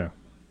 Yeah.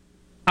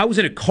 I was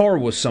in a car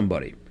with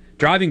somebody,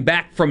 driving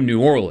back from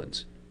New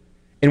Orleans,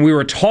 and we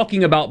were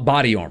talking about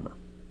Body Armor.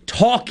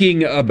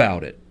 Talking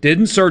about it.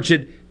 Didn't search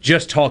it,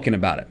 just talking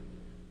about it.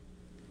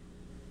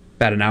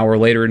 About an hour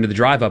later into the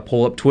drive, I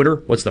pull up Twitter.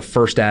 What's the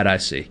first ad I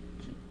see?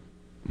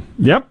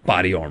 Yep.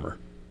 Body Armor.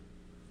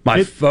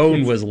 My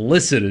phone was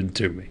listening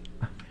to me.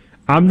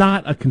 I'm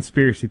not a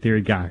conspiracy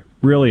theory guy.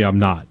 Really, I'm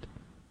not.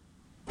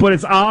 But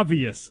it's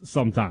obvious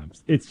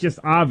sometimes. It's just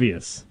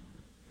obvious.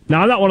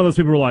 Now, I'm not one of those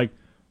people who are like,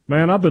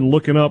 man, I've been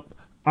looking up.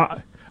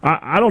 I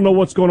don't know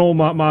what's going on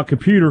with my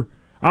computer.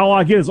 All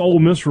I get is Ole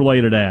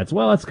Miss-related ads.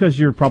 Well, that's because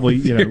you're probably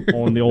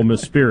on the Ole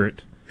Miss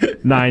spirit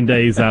 9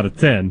 days out of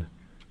 10.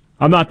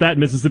 I'm not that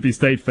Mississippi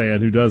State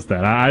fan who does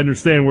that. I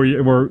understand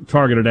where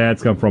targeted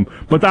ads come from.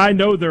 But I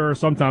know there are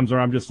some times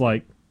where I'm just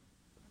like,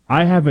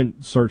 I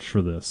haven't searched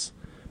for this,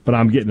 but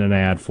I'm getting an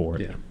ad for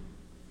it. Yeah.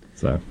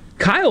 So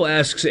Kyle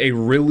asks a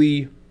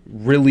really,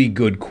 really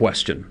good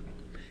question.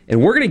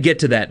 And we're going to get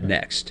to that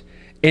next.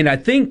 And I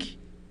think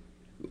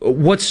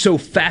what's so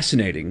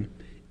fascinating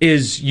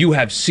is you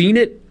have seen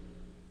it,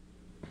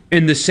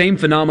 and the same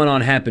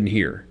phenomenon happened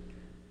here.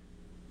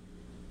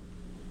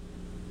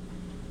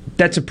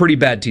 That's a pretty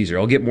bad teaser.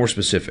 I'll get more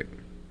specific.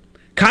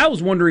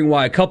 Kyle's wondering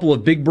why a couple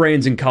of big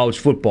brands in college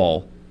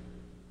football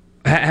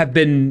have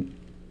been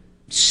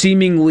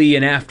seemingly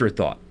an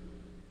afterthought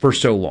for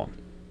so long.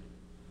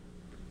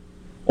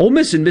 Ole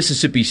Miss and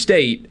Mississippi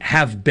State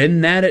have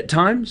been that at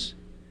times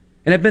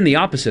and have been the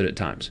opposite at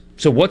times.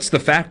 So what's the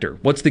factor?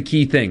 What's the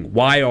key thing?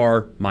 Why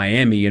are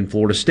Miami and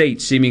Florida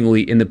State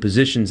seemingly in the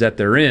positions that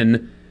they're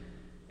in,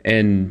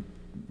 and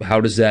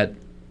how does that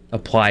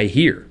apply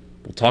here?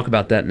 We'll talk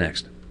about that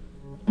next.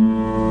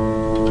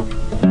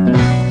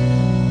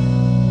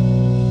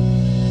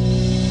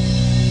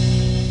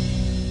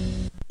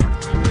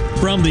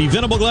 From the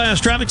Venable Glass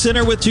Traffic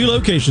Center with 2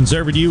 locations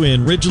serving you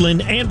in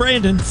Ridgeland and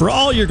Brandon. For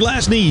all your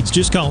glass needs,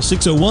 just call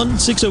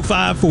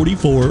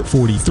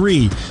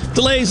 601-605-4443.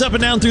 Delays up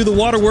and down through the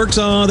waterworks.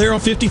 There on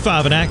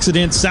 55, an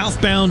accident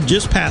southbound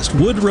just past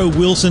Woodrow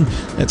Wilson.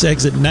 That's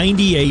exit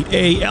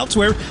 98A.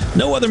 Elsewhere,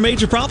 no other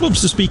major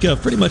problems to speak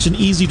of. Pretty much an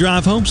easy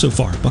drive home so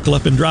far. Buckle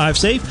up and drive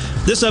safe.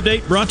 This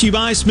update brought to you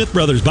by Smith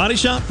Brothers Body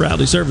Shop,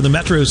 proudly serving the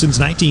Metro since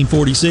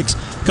 1946.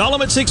 Call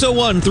them at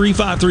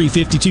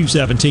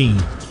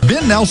 601-353-5217.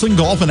 Ben Nelson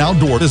Golf and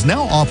Outdoor is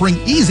now offering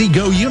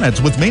easy-go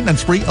units with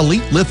maintenance-free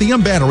Elite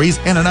lithium batteries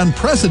and an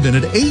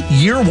unprecedented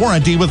 8-year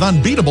warranty with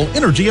unbeatable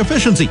energy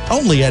efficiency.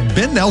 Only at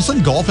Ben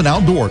Nelson Golf and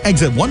Outdoor,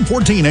 exit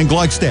 114 in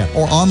Gluckstadt,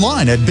 or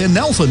online at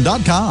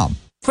bennelson.com.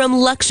 From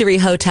luxury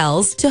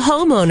hotels to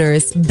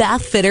homeowners,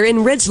 Bath Fitter in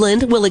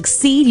Ridgeland will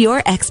exceed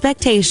your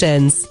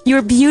expectations.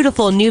 Your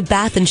beautiful new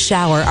bath and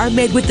shower are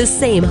made with the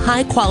same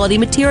high-quality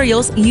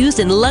materials used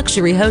in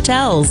luxury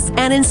hotels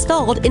and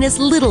installed in as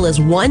little as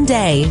 1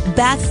 day.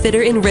 Bath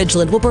Fitter in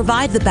Ridgeland will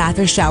provide the bath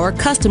or shower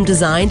custom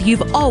designed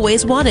you've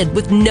always wanted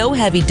with no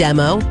heavy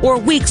demo or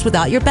weeks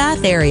without your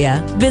bath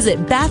area.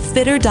 Visit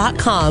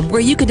bathfitter.com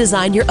where you can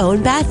design your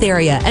own bath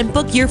area and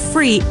book your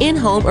free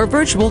in-home or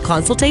virtual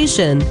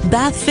consultation.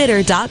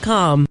 Bathfitter.com.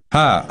 exmark.com.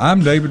 Hi,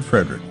 I'm David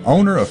Frederick,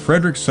 owner of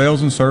Frederick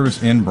Sales and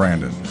Service in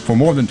Brandon. For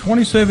more than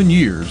 27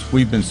 years,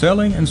 we've been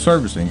selling and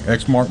servicing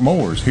Exmark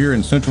mowers here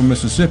in central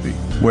Mississippi.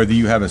 Whether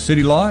you have a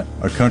city lot,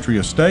 a country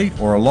estate,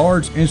 or a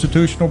large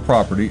institutional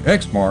property,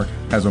 Exmark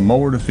has a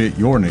mower to fit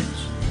your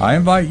needs. I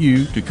invite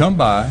you to come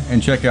by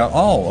and check out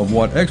all of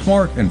what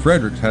Exmark and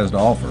Fredericks has to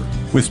offer.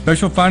 With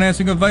special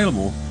financing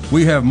available,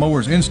 we have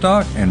mowers in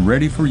stock and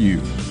ready for you.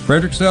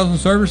 Frederick Sales and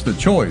Service, the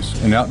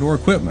choice in outdoor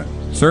equipment,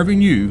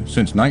 serving you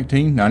since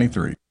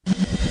 1993.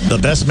 The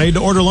best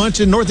made-to-order lunch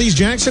in Northeast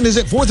Jackson is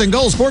at 4th and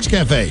Goal Sports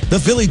Cafe. The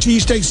Philly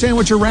cheesesteak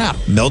sandwich or wrap,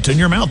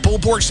 melt-in-your-mouth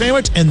pulled pork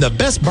sandwich, and the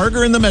best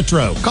burger in the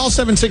metro. Call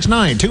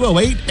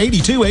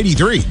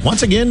 769-208-8283.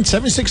 Once again,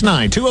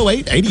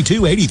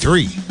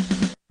 769-208-8283.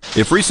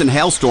 If recent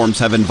hailstorms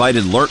have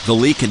invited Lurk the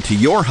Leak into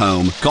your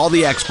home, call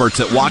the experts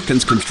at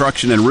Watkins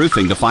Construction and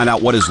Roofing to find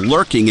out what is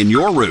lurking in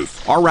your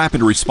roof. Our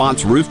rapid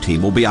response roof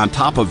team will be on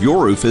top of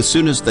your roof as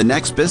soon as the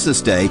next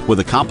business day with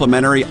a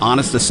complimentary,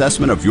 honest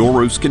assessment of your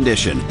roof's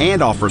condition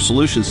and offer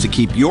solutions to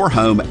keep your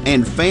home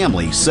and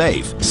family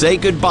safe. Say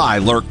goodbye,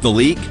 Lurk the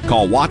Leak.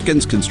 Call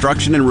Watkins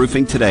Construction and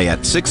Roofing today at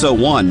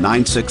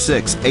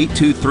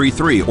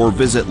 601-966-8233 or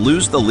visit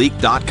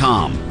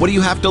losetheleak.com. What do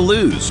you have to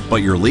lose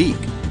but your leak?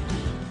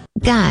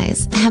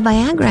 Guys, have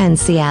Viagra and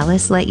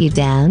Cialis let you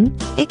down?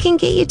 It can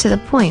get you to the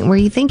point where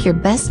you think your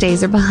best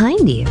days are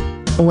behind you.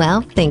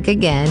 Well, think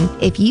again.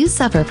 If you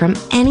suffer from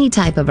any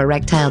type of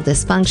erectile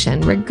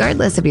dysfunction,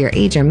 regardless of your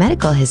age or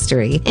medical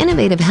history,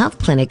 Innovative Health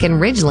Clinic in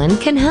Ridgeland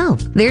can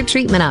help. Their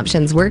treatment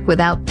options work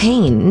without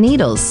pain,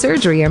 needles,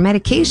 surgery, or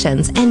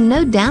medications, and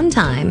no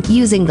downtime,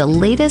 using the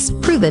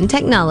latest proven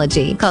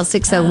technology. Call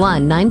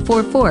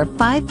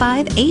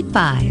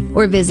 601-944-5585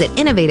 or visit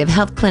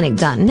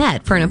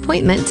innovativehealthclinic.net for an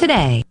appointment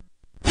today.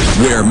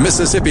 Where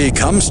Mississippi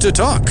comes to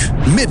talk.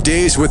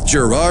 Middays with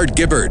Gerard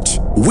Gibbert.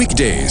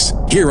 Weekdays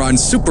here on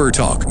Super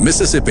Talk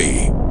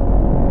Mississippi.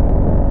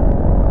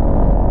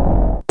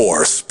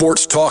 Or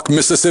Sports Talk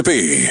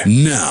Mississippi.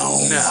 Now.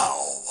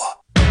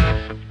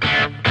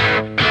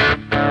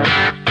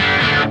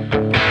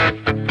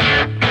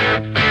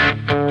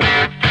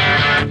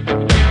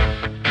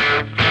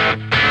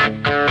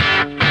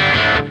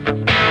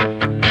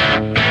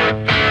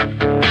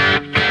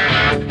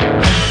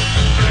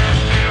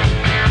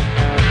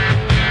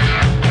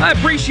 I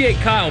appreciate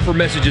Kyle for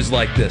messages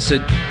like this.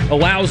 It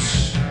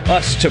allows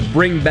us to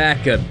bring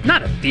back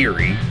not a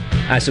theory,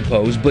 I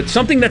suppose, but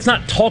something that's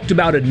not talked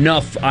about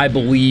enough, I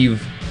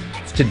believe,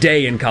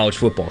 today in college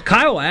football.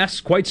 Kyle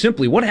asks, quite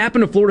simply, what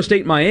happened to Florida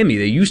State and Miami?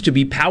 They used to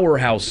be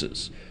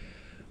powerhouses.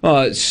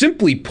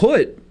 Simply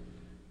put,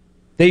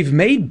 they've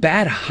made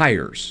bad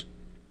hires.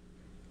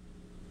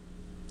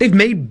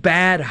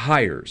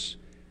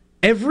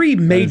 Every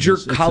major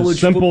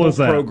college football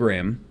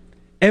program,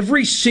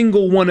 every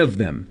single one of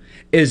them,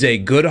 is a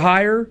good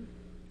hire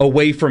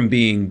away from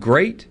being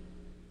great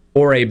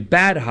or a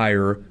bad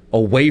hire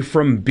away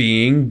from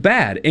being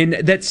bad. And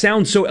that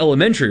sounds so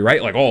elementary,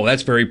 right? Like, oh,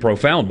 that's very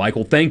profound,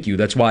 Michael. Thank you.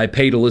 That's why I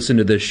pay to listen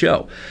to this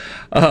show.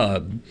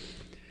 I'm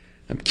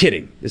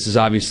kidding. This is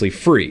obviously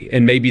free.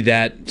 And maybe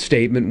that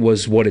statement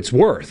was what it's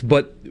worth.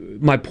 But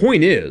my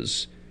point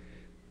is,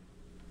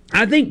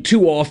 I think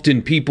too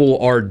often people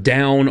are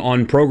down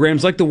on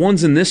programs like the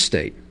ones in this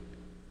state.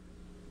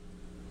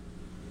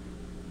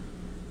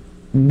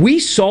 We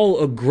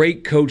saw a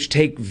great coach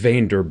take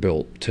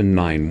Vanderbilt to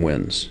 9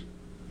 wins.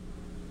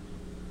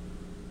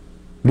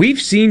 We've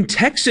seen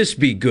Texas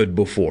be good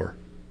before.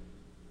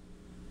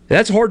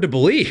 That's hard to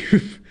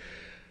believe.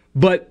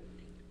 But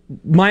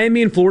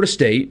Miami and Florida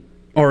State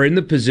are in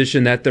the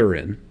position that they're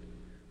in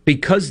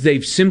because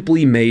they've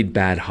simply made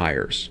bad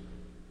hires.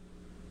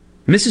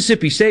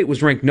 Mississippi State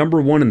was ranked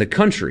number 1 in the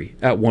country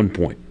at one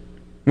point.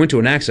 Went to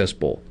an Access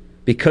Bowl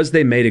because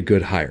they made a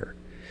good hire.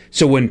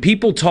 So when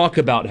people talk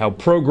about how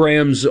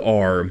programs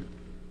are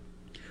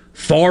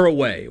far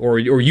away or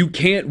you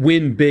can't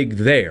win big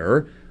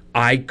there,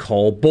 I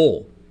call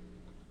bull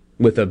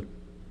with a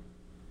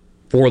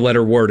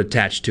 4-letter word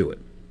attached to it.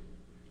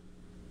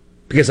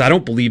 Because I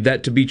don't believe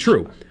that to be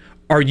true.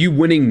 Are you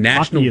winning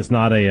national... Hockey is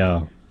not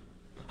a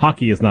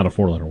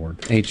 4-letter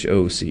word. Hockey.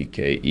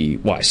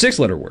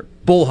 6-letter word.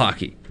 Bull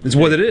hockey is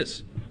what it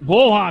is.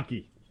 Bull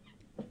hockey.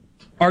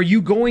 Are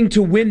you going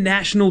to win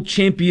national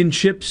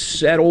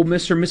championships at Ole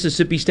Miss or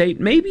Mississippi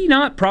State? Maybe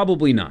not,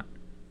 probably not.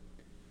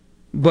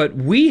 But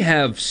we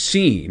have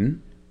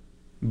seen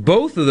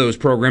both of those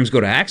programs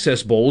go to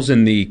Access Bowls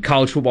in the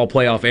college football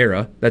playoff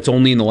era. That's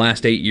only in the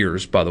last 8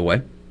 years, by the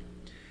way.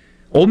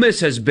 Ole Miss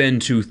has been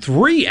to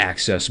 3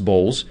 Access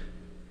Bowls,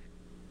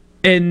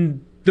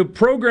 and the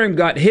program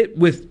got hit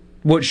with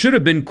what should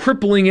have been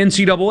crippling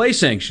NCAA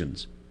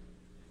sanctions.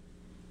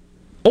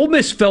 Ole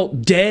Miss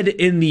felt dead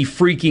in the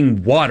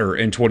freaking water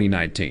in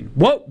 2019.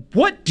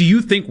 What do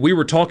you think we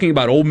were talking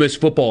about Ole Miss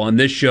football on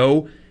this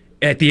show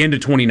at the end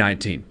of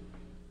 2019?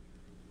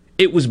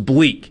 It was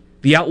bleak.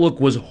 The outlook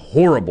was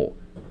horrible.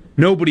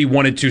 Nobody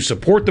wanted to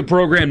support the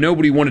program.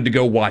 Nobody wanted to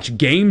go watch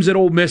games at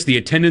Ole Miss. The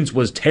attendance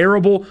was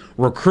terrible.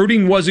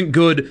 Recruiting wasn't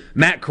good.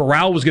 Matt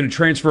Corral was going to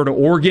transfer to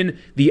Oregon.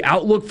 The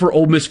outlook for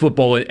Ole Miss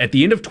football at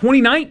the end of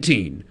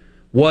 2019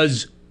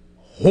 was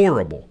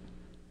horrible.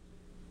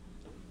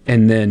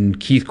 And then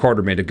Keith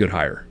Carter made a good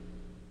hire.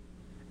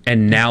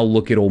 And now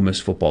look at Ole Miss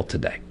football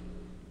today.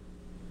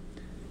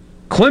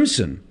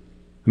 Clemson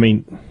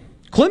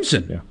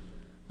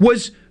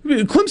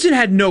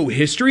had no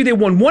history. They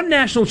won one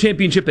national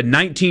championship in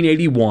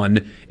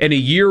 1981 in a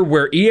year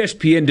where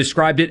ESPN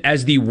described it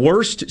as the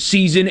worst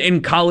season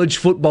in college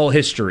football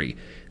history.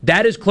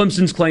 That is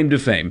Clemson's claim to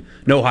fame.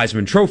 No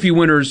Heisman Trophy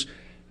winners,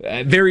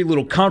 very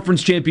little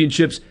conference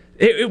championships.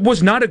 It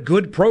was not a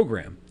good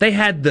program. They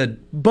had the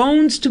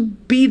bones to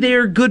be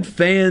there, good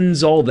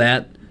fans, all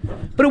that,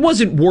 but it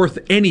wasn't worth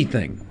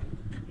anything.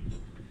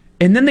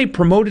 And then they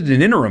promoted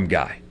an interim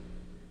guy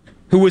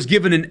who was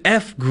given an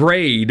F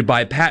grade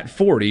by Pat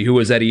Forty, who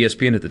was at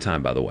ESPN at the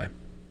time, by the way.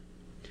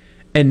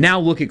 And now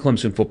look at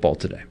Clemson football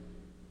today.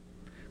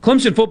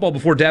 Clemson football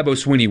before Dabo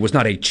Swinney was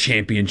not a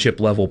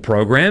championship-level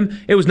program.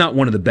 It was not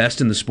one of the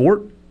best in the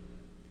sport.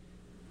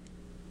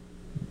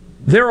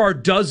 There are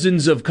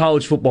dozens of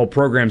college football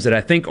programs that I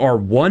think are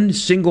one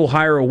single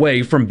hire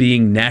away from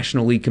being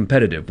nationally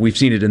competitive. We've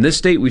seen it in this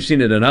state. We've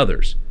seen it in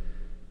others.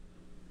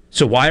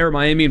 So why are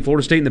Miami and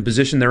Florida State in the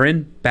position they're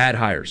in? Bad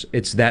hires.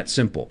 It's that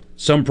simple.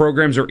 Some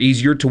programs are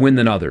easier to win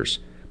than others.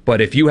 But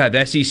if you have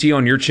SEC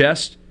on your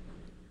chest,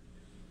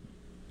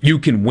 you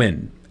can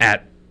win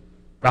at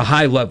a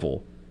high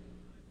level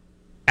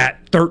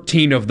at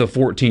 13 of the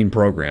 14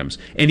 programs.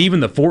 And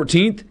even the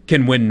 14th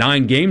can win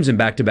 9 games in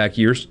back-to-back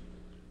years.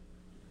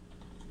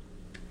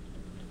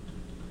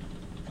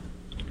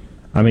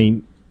 I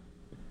mean,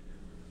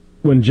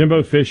 when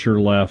Jimbo Fisher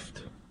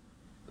left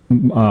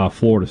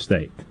Florida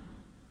State,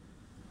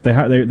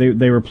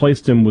 they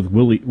replaced him with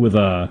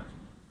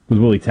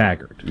Willie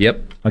Taggart.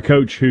 Yep, a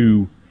coach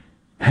who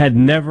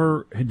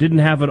didn't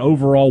have an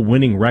overall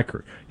winning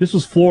record. This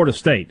was Florida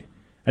State.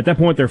 At that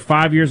point, they're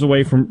 5 years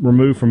away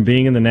removed from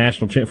being in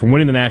the from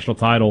winning the national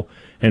title,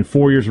 and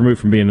 4 years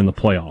removed from being in the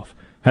playoff.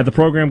 Had the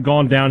program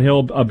gone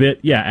downhill a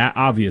bit? Yeah,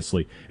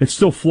 obviously. It's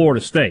still Florida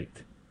State.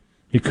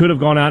 He could have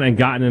gone out and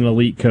gotten an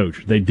elite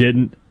coach. They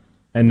didn't,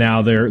 and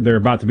now they're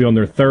about to be on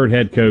their third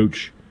head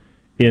coach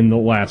in the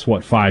last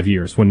 5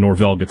 years when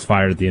Norvell gets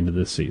fired at the end of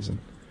this season.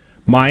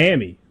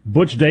 Miami,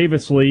 Butch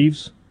Davis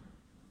leaves,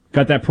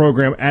 got that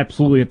program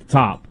absolutely at the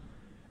top.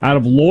 Out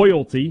of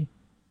loyalty,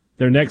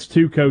 their next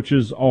 2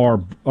 coaches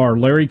are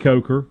Larry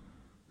Coker,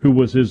 who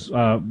was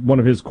one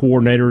of his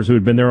coordinators who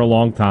had been there a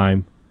long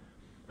time,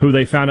 who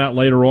they found out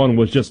later on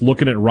was just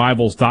looking at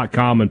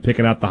Rivals.com and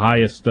picking out the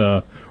highest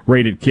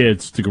rated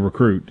kids to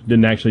recruit.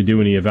 Didn't actually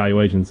do any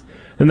evaluations.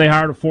 Then they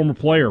hired a former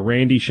player,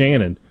 Randy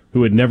Shannon,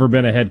 who had never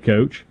been a head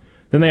coach.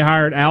 Then they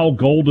hired Al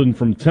Golden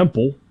from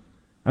Temple.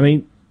 I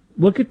mean,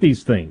 look at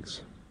these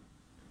things.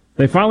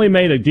 They finally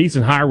made a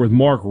decent hire with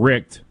Mark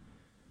Richt,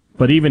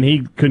 but even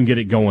he couldn't get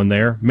it going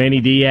there.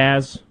 Manny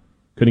Diaz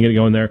couldn't get it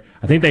going there.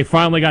 I think they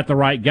finally got the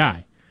right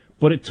guy.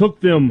 But it took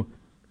them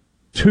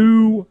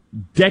 2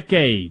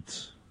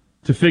 decades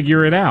to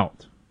figure it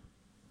out.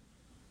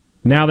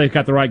 Now they've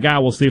got the right guy.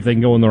 We'll see if they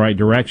can go in the right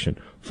direction.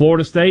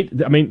 Florida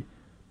State, I mean,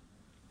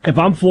 if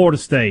I'm Florida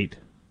State,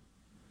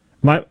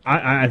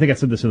 I think I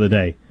said this the other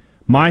day,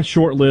 my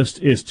short list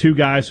is 2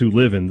 guys who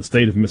live in the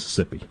state of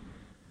Mississippi.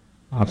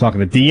 I'm talking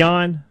to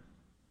Dion,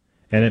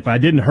 and if I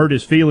didn't hurt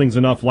his feelings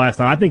enough last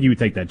time, I think he would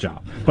take that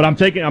job. But I'm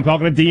talking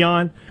to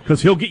Dion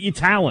because he'll get you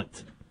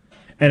talent.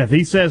 And if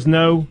he says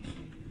no,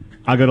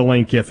 I go to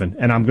Lane Kiffin,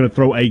 and I'm going to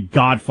throw a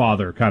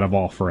Godfather kind of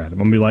offer at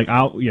him. I'm going to be like,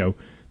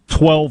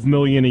 $12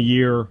 million a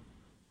year,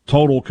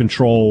 total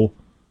control.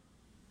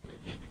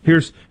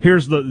 Here's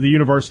the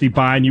university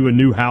buying you a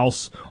new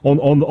house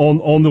on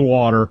the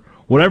water.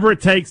 Whatever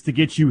it takes to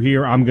get you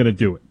here, I'm going to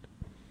do it.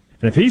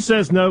 And if he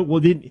says no,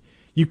 well, then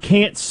you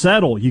can't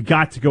settle. You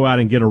got to go out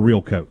and get a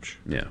real coach.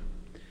 Yeah.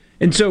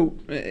 And so,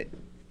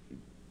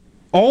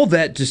 all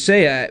that to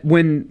say,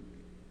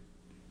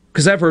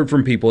 because I've heard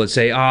from people that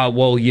say,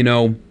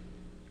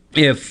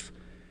 if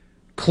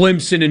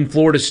Clemson and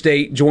Florida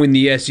State join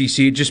the SEC,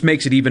 it just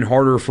makes it even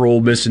harder for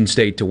Ole Miss and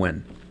State to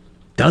win.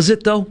 Does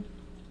it, though?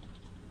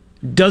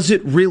 Does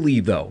it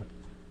really, though?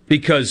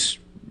 Because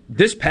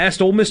this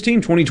past Ole Miss team,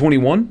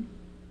 2021,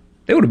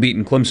 they would have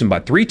beaten Clemson by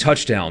 3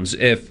 touchdowns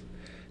if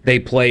they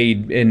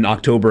played in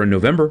October and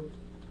November.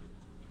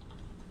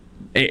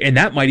 And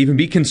that might even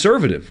be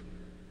conservative.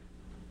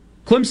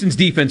 Clemson's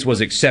defense was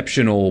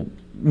exceptional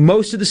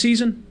most of the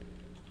season.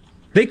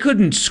 They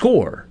couldn't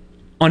score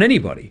on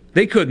anybody.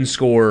 They couldn't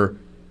score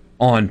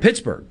on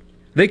Pittsburgh.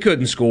 They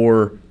couldn't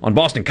score on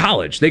Boston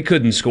College. They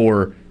couldn't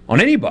score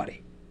on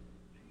anybody.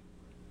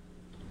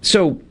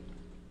 So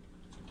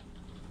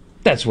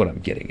that's what I'm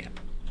getting at.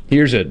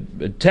 Here's a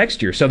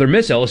text here. Southern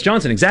Miss, Ellis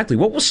Johnson. Exactly.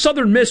 What was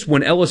Southern Miss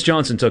when Ellis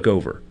Johnson took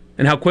over?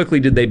 And how quickly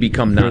did they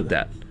become not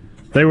that?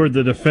 They were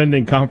the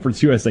defending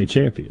Conference USA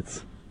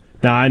champions.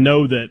 Now, I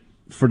know that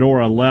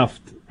Fedora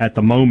left at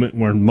the moment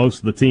when most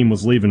of the team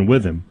was leaving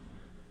with him.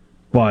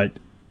 But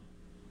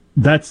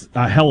that's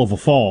a hell of a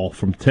fall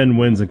from 10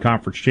 wins and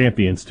conference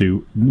champions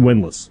to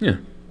winless. Yeah.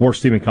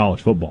 Worst team in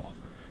college football.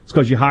 It's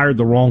because you hired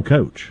the wrong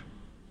coach.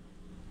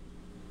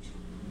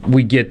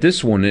 We get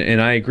this one,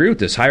 and I agree with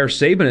this. Hire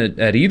Saban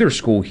at either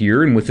school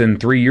here, and within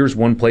 3 years,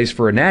 one place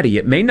for a natty.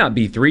 It may not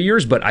be 3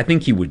 years, but I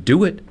think he would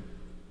do it.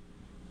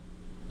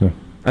 Yeah.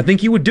 I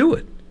think he would do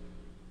it.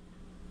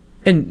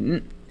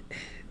 And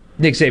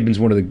Nick Saban's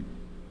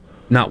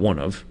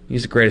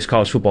he's the greatest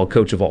college football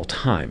coach of all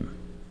time.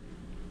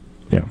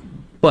 Yeah.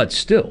 But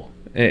still,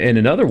 and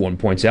another one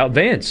points out,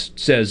 Vance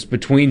says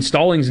between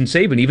Stallings and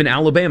Saban, even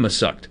Alabama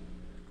sucked.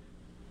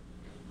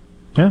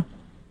 Yeah.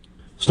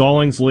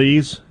 Stallings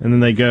leaves, and then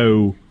they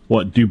go,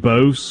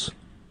 Dubose?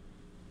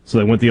 So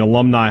they went the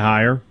alumni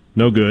hire.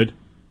 No good.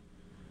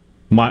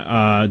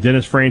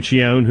 Dennis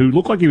Francione, who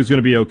looked like he was going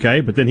to be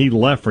okay, but then he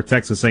left for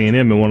Texas A&M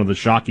in one of the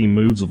shocking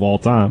moves of all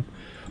time.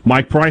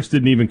 Mike Price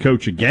didn't even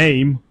coach a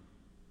game.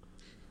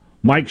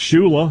 Mike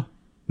Shula,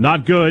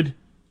 not good.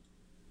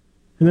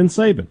 And then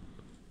Saban.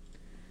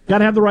 Got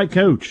to have the right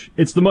coach.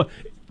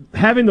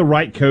 Having the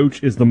right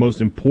coach is the most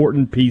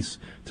important piece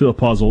to the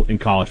puzzle in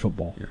college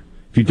football. Yeah.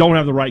 If you don't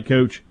have the right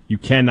coach, you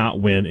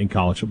cannot win in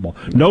college football.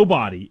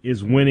 Nobody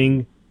is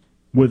winning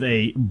with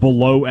a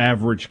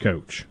below-average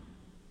coach.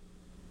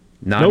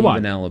 Not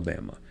even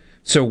Alabama.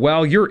 So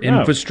while your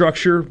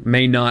infrastructure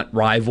may not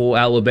rival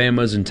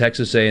Alabama's and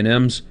Texas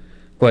A&M's,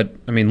 but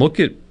I mean, look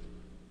at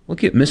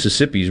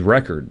Mississippi's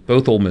record,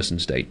 both Ole Miss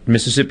and State.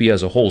 Mississippi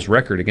as a whole's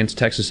record against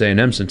Texas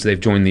A&M since they've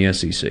joined the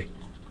SEC.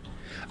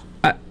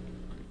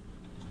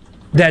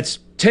 That's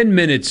 10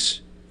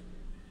 minutes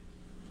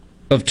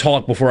of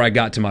talk before I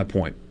got to my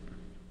point.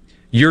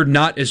 You're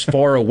not as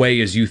far away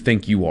as you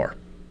think you are.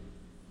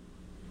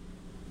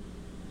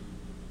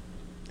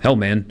 Hell,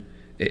 man.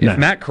 If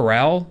Matt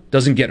Corral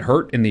doesn't get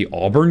hurt in the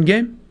Auburn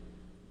game,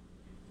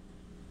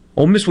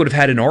 Ole Miss would have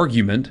had an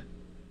argument,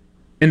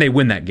 and they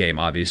win that game,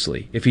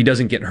 obviously. If he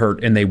doesn't get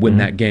hurt and they win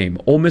that game,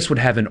 Ole Miss would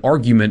have an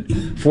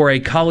argument for a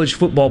college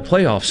football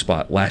playoff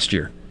spot last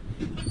year.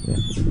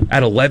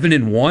 At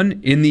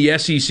 11-1 in the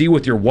SEC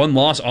with your one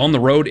loss on the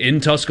road in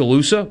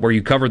Tuscaloosa, where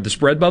you covered the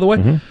spread, by the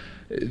way,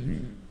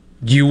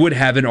 you would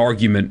have an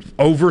argument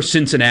over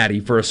Cincinnati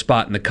for a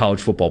spot in the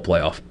college football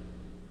playoff.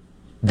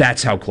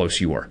 That's how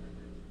close you are.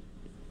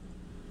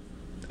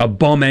 A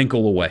bum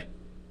ankle away.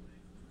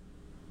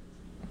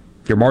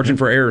 Your margin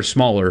for error is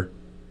smaller,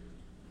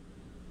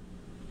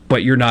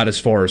 but you're not as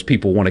far as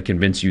people want to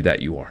convince you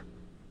that you are.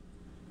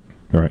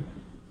 All right.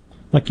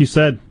 Like you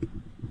said,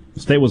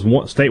 State was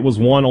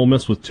one, Ole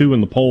Miss was 2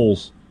 in the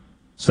polls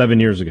 8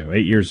 years ago.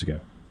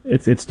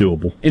 It's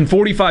doable. In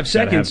 45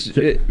 seconds,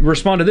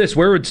 respond to this.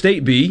 Where would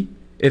State be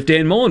if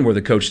Dan Mullen were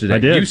the coach today? I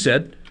did. You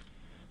said.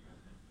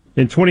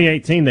 In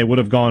 2018, they would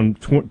have gone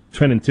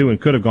 10-2 and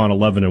could have gone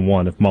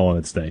 11-1 if Mullen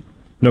had stayed.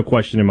 No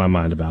question in my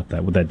mind about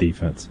that with that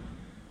defense.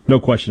 No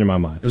question in my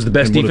mind. It was the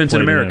best defense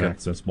in America.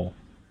 Access bowl.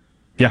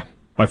 Yeah,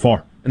 by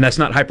far. And that's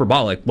not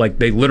hyperbolic. Like,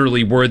 they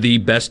literally were the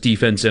best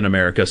defense in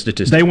America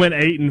statistically. They went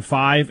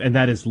 8-5, and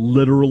that is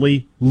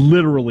literally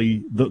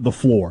the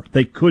floor.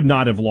 They could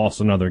not have lost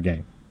another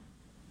game.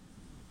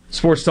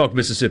 Sports Talk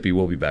Mississippi.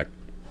 We'll be back.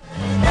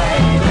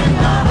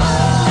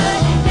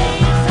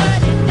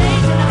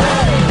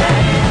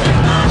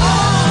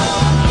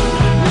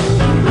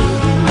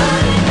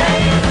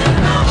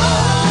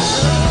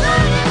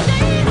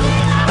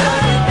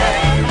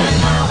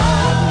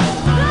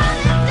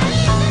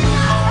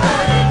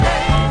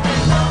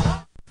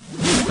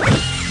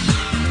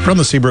 From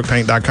the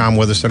SeabrookPaint.com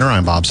Weather Center,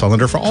 I'm Bob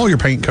Sullender. For all your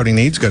paint coating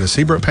needs, go to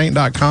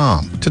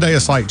SeabrookPaint.com. Today, a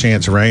slight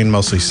chance of rain,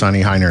 mostly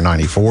sunny, high near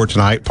 94.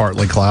 Tonight,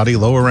 partly cloudy,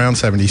 low around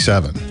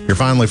 77. Your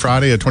finally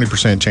Friday, a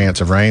 20%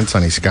 chance of rain,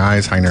 sunny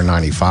skies, high near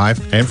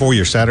 95. And for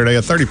your Saturday,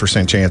 a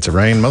 30% chance of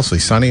rain, mostly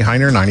sunny, high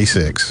near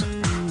 96.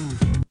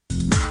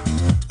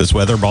 This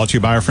weather brought to you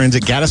by our friends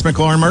at Gaddis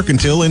McLaurin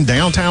Mercantile in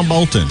downtown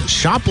Bolton.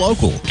 Shop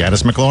local.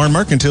 Gaddis McLaurin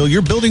Mercantile,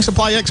 your building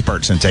supply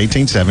expert since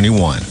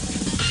 1871.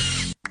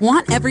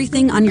 Want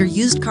everything on your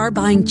used car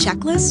buying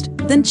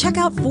checklist? Then check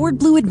out Ford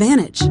Blue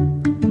Advantage.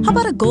 How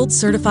about a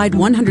gold-certified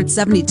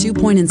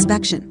 172-point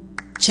inspection?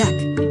 Check.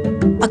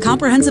 A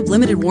comprehensive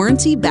limited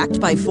warranty backed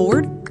by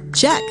Ford?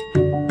 Check.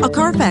 A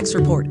Carfax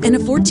report and a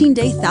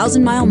 14-day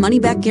 1,000-mile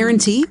money-back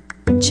guarantee?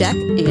 Check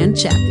and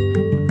check.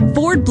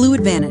 Ford Blue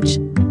Advantage.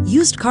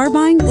 Used car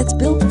buying that's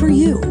built for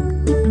you.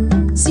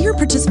 See your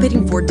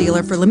participating Ford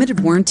dealer for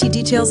limited warranty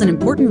details and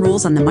important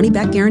rules on the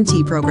money-back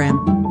guarantee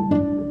program.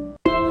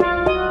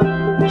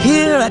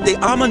 Here at the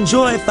Almond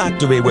Joy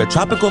Factory, where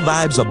tropical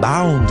vibes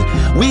abound,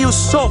 we use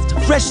soft,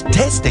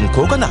 fresh-tasting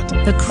coconut.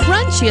 The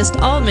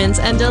crunchiest almonds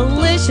and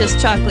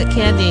delicious chocolate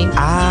candy.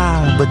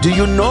 Ah, but do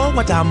you know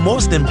what our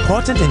most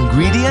important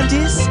ingredient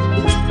is?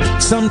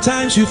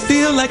 Sometimes you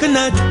feel like a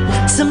nut.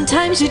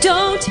 Sometimes you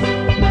don't.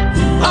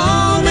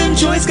 Almond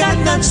Joy's got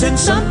nuts and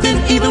something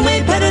even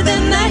way better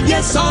than that.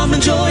 Yes,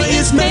 Almond Joy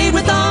is made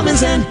with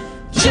almonds and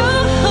joy.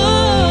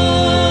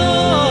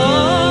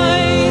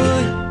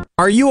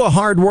 Are you a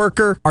hard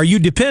worker? Are you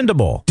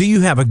dependable? Do you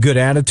have a good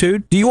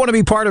attitude? Do you want to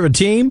be part of a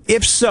team?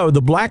 If so,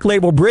 the Black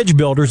Label Bridge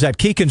Builders at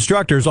Key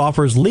Constructors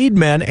offers lead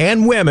men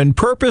and women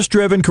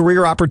purpose-driven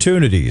career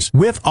opportunities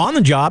with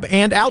on-the-job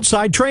and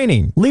outside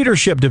training,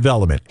 leadership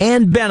development,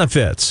 and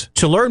benefits.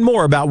 To learn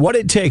more about what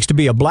it takes to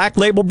be a Black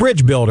Label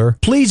Bridge Builder,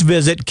 please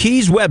visit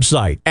Key's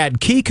website at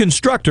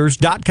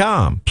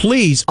keyconstructors.com.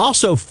 Please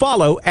also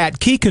follow at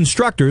Key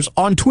Constructors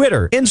on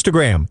Twitter,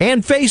 Instagram,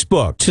 and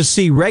Facebook to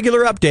see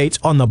regular updates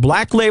on the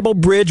Black Label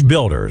Bridge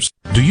Builders.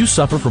 Do you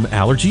suffer from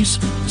allergies,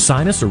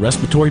 sinus, or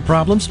respiratory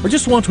problems, or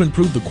just want to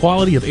improve the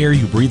quality of air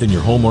you breathe in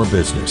your home or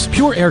business?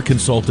 Pure Air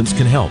Consultants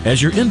can help.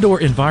 As your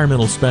indoor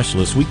environmental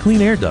specialist, we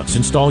clean air ducts,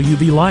 install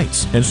UV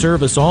lights, and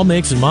service all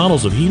makes and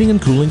models of heating and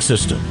cooling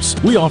systems.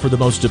 We offer the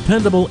most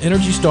dependable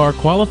Energy Star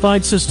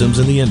qualified systems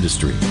in the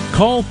industry.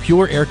 Call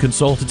Pure Air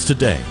Consultants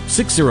today,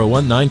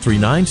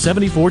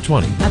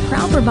 601-939-7420. A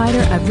proud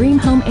provider of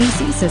Rheem Home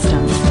AC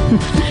systems.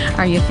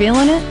 Are you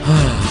feeling it?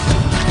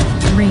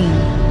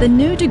 Rheem, the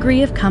new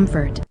degree of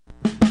comfort.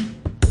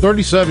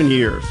 37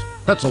 years.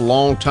 That's a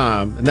long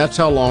time, and that's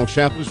how long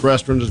Shapley's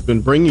Restaurant has been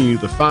bringing you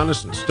the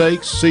finest in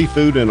steaks,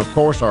 seafood, and of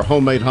course our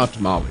homemade hot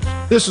tamales.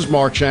 This is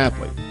Mark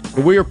Shapley,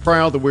 and we are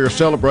proud that we are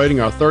celebrating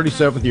our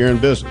 37th year in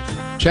business.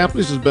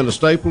 Shapley's has been a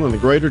staple in the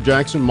greater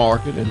Jackson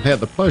market and had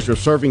the pleasure of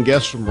serving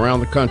guests from around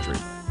the country.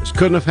 This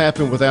couldn't have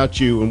happened without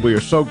you, and we are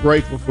so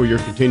grateful for your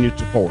continued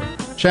support.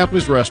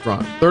 Shapley's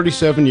Restaurant,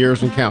 37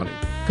 years and counting.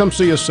 Come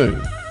see us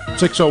soon.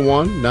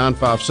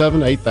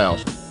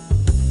 601-957-8000.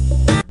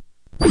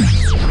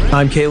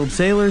 I'm Caleb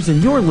Sailors,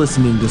 and you're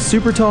listening to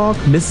Super Talk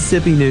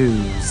Mississippi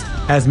News.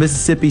 As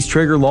Mississippi's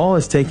trigger law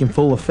is taking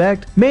full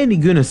effect, Mandy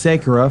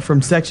Gunasekara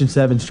from Section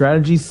 7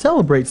 Strategies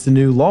celebrates the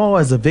new law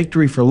as a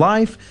victory for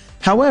life.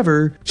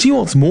 However, she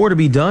wants more to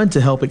be done to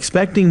help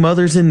expecting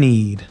mothers in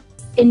need.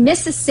 In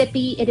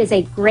Mississippi, it is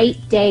a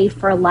great day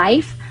for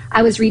life.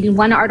 I was reading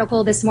one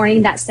article this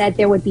morning that said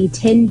there would be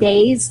 10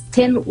 lives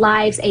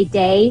a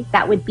day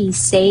that would be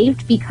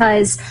saved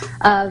because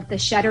of the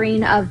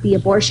shuttering of the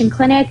abortion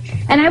clinic.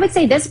 And I would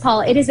say this,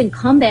 Paul, it is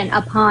incumbent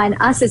upon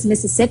us as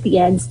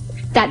Mississippians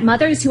that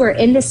mothers who are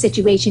in this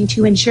situation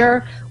to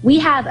ensure we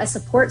have a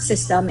support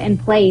system in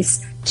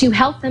place to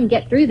help them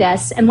get through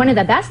this. And one of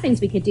the best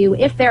things we could do,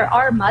 if there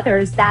are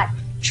mothers that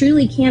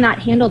truly cannot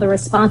handle the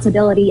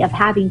responsibility of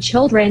having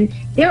children,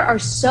 there are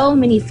so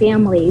many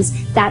families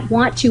that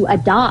want to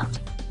adopt.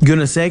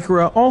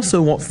 Gunasekara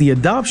also wants the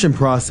adoption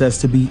process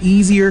to be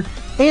easier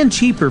and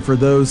cheaper for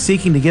those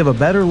seeking to give a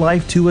better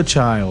life to a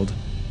child.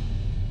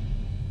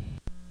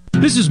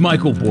 This is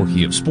Michael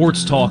Borky of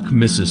Sports Talk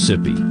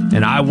Mississippi,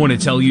 and I want to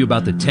tell you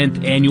about the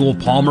 10th annual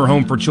Palmer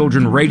Home for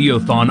Children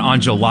Radiothon on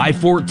July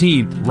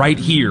 14th, right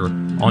here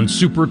on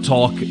Super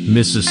Talk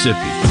Mississippi.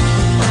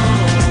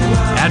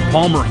 At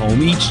Palmer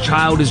Home, each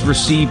child is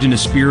received in a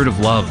spirit of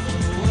love,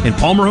 and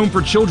Palmer Home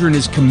for Children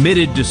is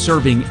committed to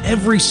serving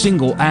every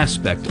single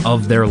aspect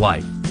of their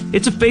life.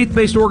 It's a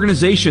faith-based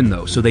organization,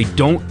 though, so they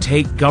don't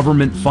take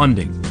government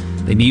funding.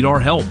 They need our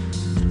help.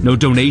 No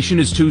donation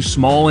is too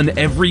small, and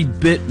every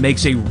bit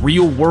makes a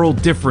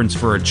real-world difference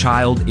for a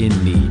child in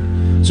need.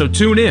 So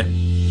tune in.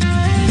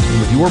 And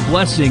with your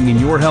blessing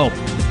and your help,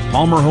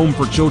 Palmer Home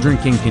for Children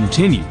can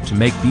continue to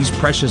make these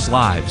precious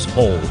lives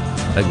whole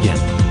again.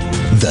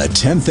 The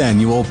 10th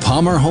annual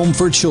Palmer Home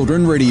for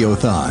Children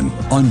Radiothon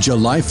on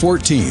July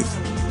 14th,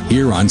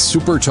 here on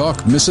Super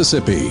Talk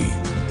Mississippi.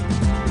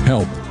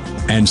 Help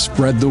and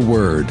spread the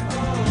word,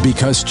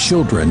 because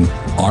children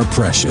are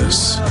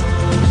precious.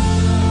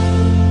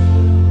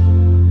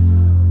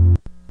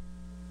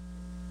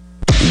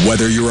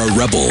 Whether you're a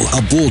Rebel,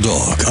 a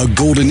Bulldog, a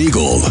Golden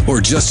Eagle,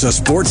 or just a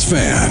sports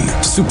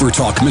fan, Super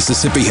Talk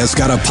Mississippi has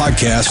got a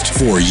podcast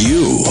for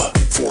you.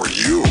 For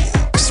you.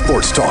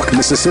 Sports Talk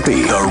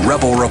Mississippi, the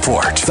Rebel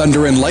Report,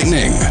 Thunder and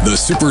Lightning, the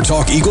Super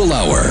Talk Eagle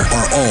Hour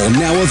are all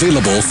now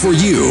available for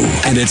you.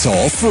 And it's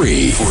all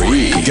free.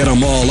 Get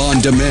them all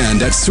on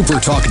demand at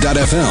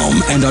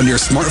supertalk.fm and on your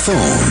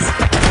smartphone.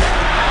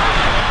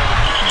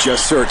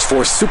 Just search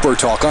for Super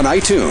Talk on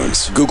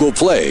iTunes, Google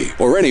Play,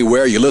 or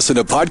anywhere you listen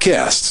to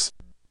podcasts.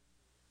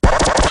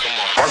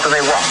 What do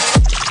they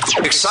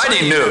want?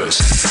 Exciting news.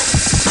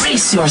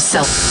 Brace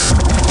yourself.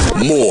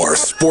 More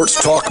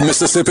Sports Talk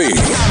Mississippi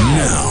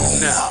now.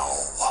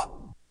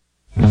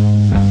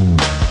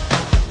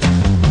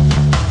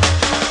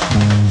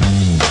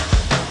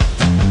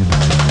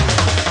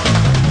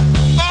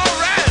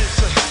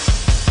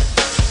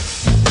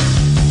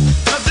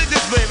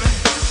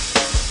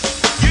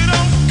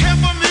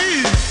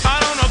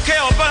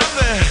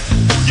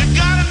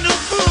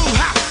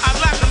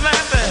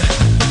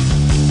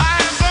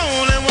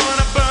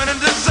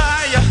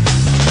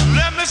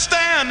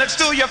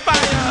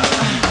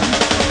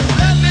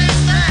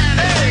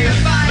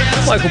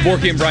 Michael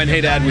Borky and Brian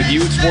Haydad with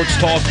you at Sports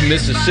Talk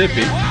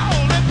Mississippi.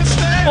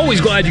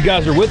 Always glad you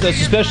guys are with us,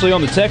 especially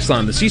on the text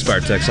line, the C Spire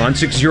text line,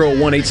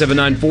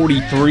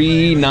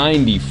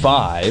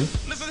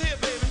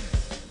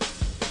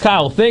 601-879-4395.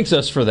 Kyle thanks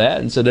us for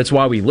that and said that's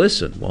why we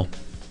listen. Well,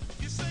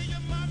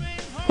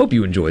 hope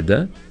you enjoyed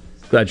that.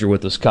 Glad you're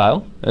with us,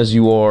 Kyle, as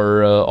you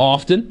are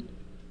often,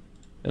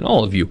 and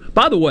all of you.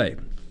 By the way,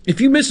 if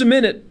you miss a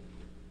minute,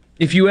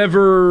 if you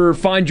ever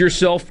find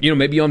yourself,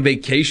 maybe on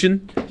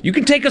vacation, you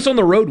can take us on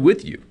the road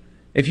with you.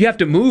 If you have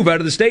to move out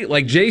of the state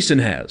like Jason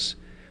has.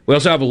 We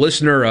also have a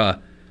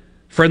listener,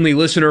 friendly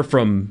listener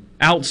from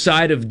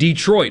outside of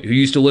Detroit who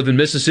used to live in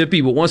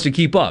Mississippi but wants to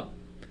keep up.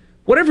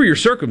 Whatever your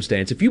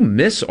circumstance, if you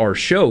miss our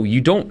show,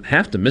 you don't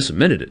have to miss a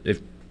minute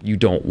if you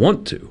don't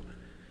want to.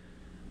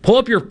 Pull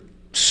up your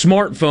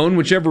smartphone,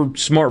 whichever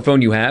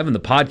smartphone you have, and the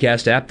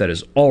podcast app that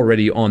is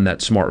already on that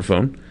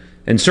smartphone,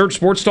 and search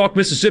Sports Talk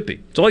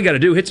Mississippi. That's all you got to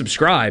do. Hit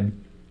subscribe.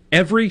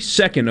 Every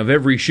second of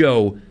every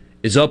show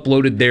is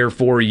uploaded there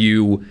for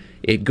you.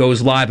 It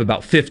goes live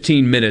about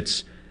 15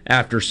 minutes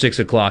after 6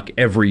 o'clock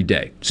every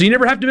day. So you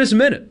never have to miss a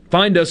minute.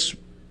 Find us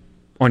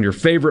on your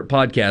favorite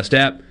podcast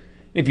app.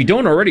 If you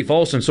don't already,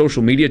 follow us on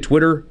social media,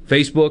 Twitter,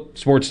 Facebook,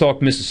 Sports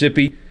Talk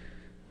Mississippi,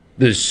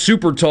 the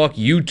Super Talk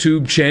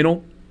YouTube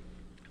channel.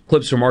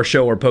 Clips from our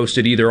show are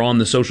posted either on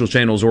the social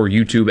channels or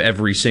YouTube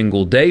every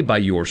single day by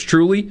yours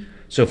truly.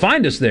 So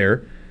find us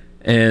there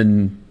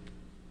and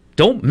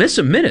don't miss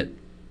a minute.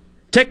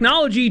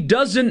 Technology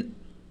doesn't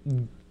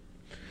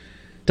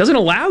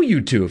allow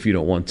you to if you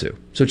don't want to.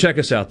 So check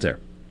us out there.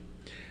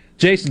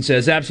 Jason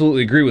says,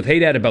 absolutely agree with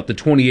Haydad about the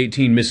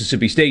 2018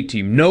 Mississippi State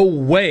team. No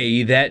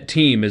way that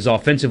team is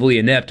offensively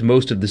inept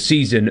most of the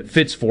season.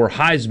 Fits for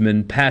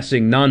Heisman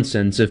passing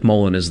nonsense if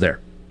Mullen is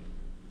there.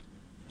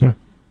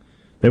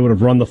 They would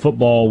have run the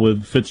football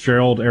with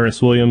Fitzgerald,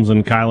 Eris Williams,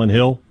 and Kylan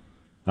Hill,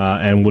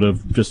 and would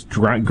have just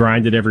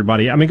grinded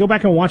everybody. I mean, go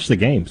back and watch the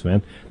games,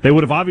 man. They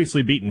would have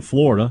obviously beaten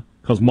Florida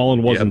because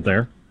Mullen wasn't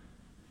there.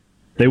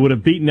 They would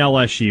have beaten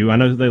LSU. I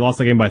know they lost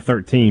the game by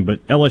 13,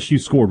 but LSU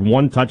scored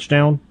one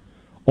touchdown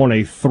on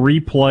a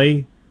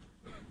 3-play,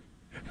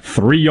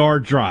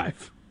 3-yard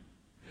drive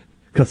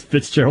because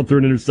Fitzgerald threw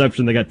an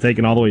interception. They got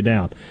taken all the way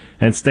down,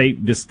 and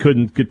State just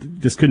couldn't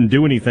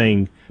do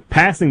anything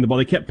passing the ball.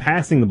 They kept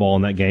passing the ball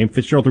in that game.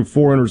 Fitzgerald threw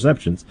 4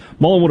 interceptions.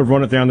 Mullen would have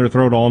run it down their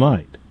throat all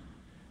night.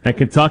 And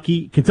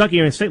Kentucky,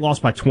 State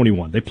lost by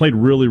 21. They played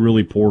really,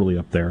 really poorly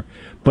up there.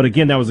 But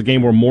again, that was a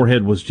game where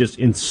Moorhead was just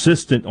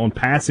insistent on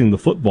passing the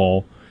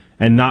football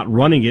and not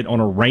running it on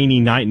a rainy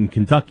night in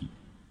Kentucky.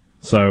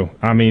 So,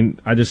 I mean,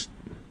 I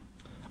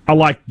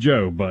like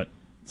Joe, but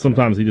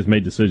sometimes he just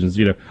made decisions.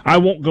 I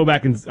won't go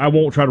back and I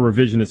won't try to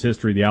revisionist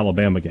history of the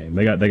Alabama game.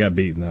 They got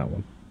beat in that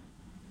one.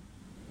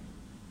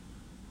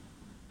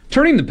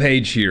 Turning the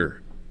page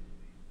here,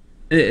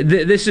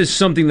 this is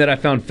something that I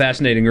found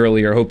fascinating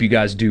earlier. I hope you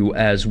guys do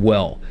as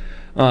well.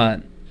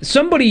 The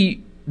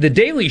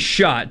Daily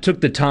Shot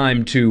took the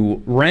time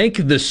to rank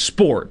the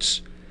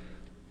sports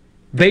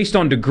based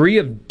on degree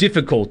of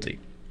difficulty.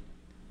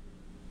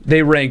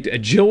 They ranked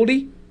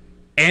agility,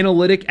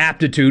 analytic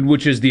aptitude,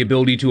 which is the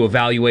ability to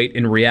evaluate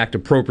and react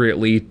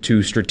appropriately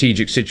to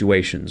strategic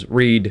situations.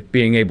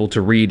 Being able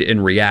to read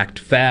and react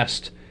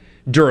fast.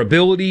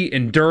 Durability,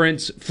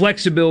 endurance,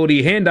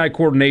 flexibility, hand-eye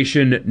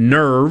coordination,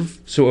 nerve,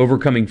 so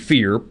overcoming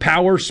fear,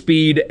 power,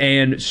 speed,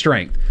 and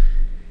strength.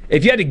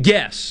 If you had to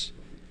guess,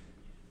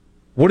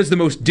 what is the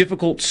most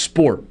difficult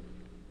sport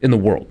in the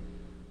world?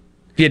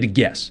 If you had to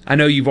guess. I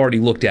know you've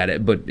already looked at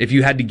it, but if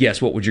you had to guess,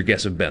 what would your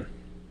guess have been?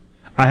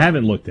 I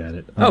haven't looked at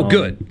it. Oh,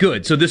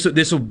 good. So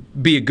this will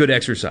be a good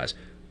exercise.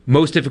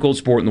 Most difficult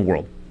sport in the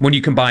world when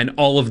you combine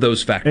all of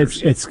those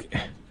factors. It's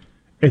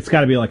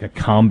got to be like a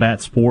combat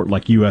sport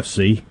like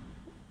UFC.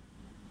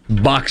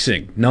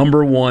 Boxing,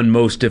 number one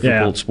most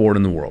difficult sport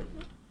in the world.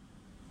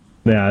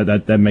 Yeah,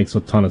 that makes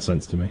a ton of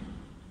sense to me.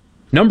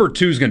 Number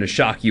 2 is going to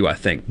shock you, I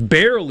think.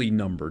 Barely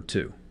number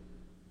 2,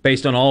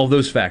 based on all of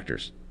those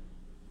factors.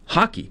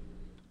 Hockey.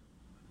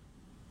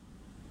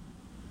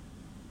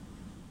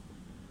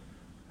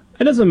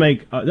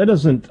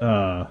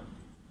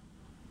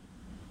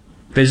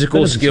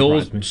 Physical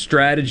skills,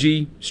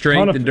 strategy,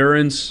 strength,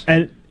 endurance.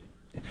 And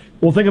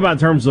well, think about in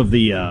terms of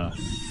the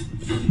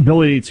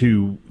ability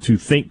to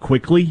think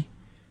quickly.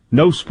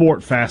 No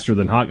sport faster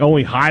than hockey.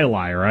 Only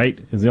highlight, right,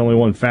 is the only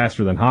one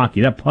faster than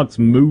hockey. That puck's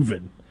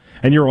moving,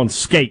 and you're on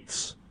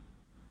skates.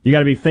 You got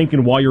to be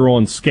thinking while you're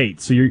on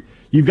skates. So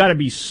you've got to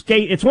be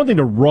skate. It's one thing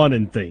to run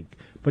and think,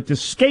 but to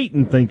skate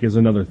and think is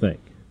another thing.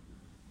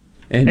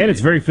 And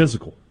it's very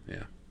physical.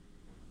 Yeah.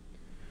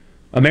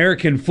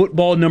 American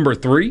football, number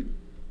 3.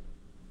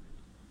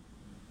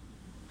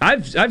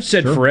 I've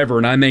said forever,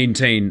 and I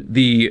maintain,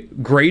 the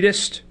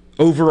greatest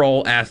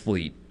overall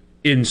athlete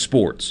in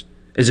sports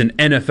is an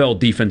NFL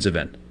defensive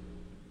end.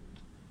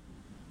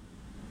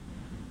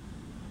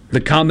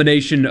 The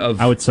combination of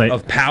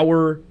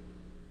power,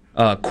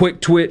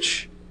 quick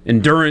twitch,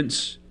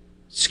 endurance,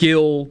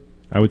 skill,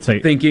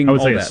 thinking. I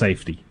would say a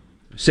safety.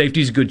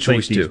 Safety's a good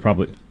choice too.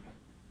 Probably,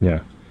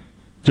 yeah.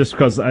 Just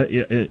because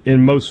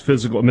in most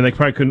physical, I mean,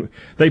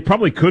 they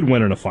probably could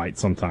win in a fight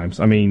sometimes.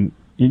 I mean,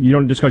 you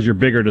don't just because you're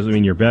bigger doesn't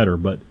mean you're better,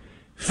 but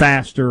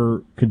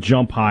faster, could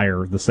jump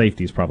higher. The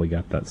safety's probably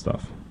got that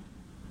stuff.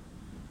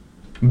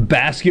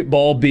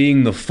 Basketball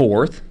being the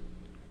 4th.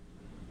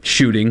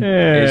 Shooting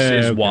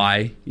is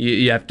why.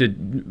 You have to...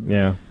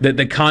 Yeah.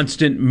 The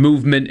constant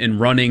movement and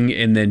running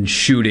and then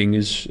shooting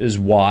is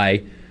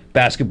why.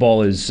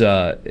 Basketball is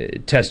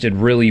tested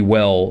really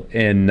well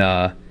in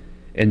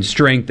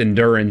strength,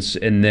 endurance,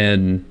 and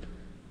then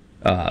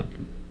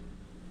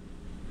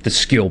the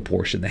skill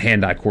portion, the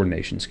hand-eye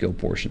coordination skill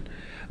portion.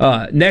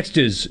 Next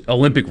is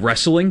Olympic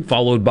wrestling,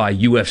 followed by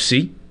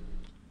UFC.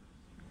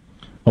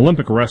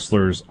 Olympic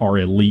wrestlers are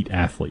elite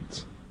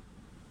athletes.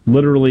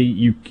 Literally,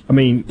 you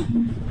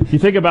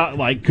think about,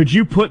 like, could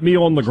you put me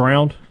on the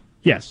ground?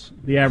 Yes,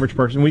 the average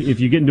person. If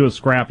you get into a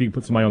scrap, you can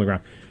put somebody on the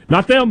ground.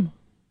 Not them.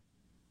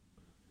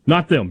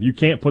 Not them. You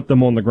can't put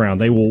them on the ground.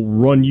 They will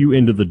run you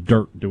into the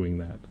dirt doing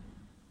that.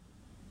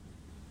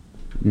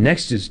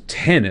 Next is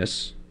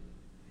tennis.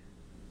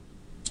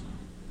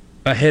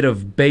 Ahead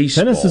of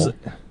baseball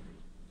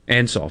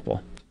and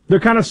softball. They're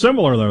kind of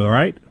similar, though,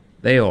 right?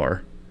 They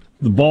are.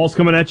 The ball's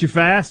coming at you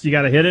fast. You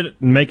got to hit it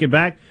and make it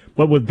back.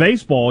 But with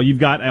baseball, you've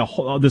got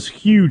this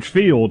huge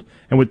field,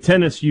 and with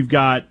tennis, you've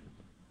got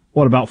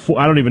I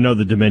don't even know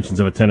the dimensions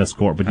of a tennis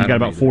court, but you've got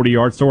about 40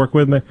 yards to work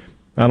with.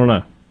 I don't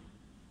know.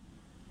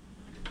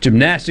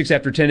 Gymnastics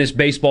after tennis,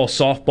 baseball,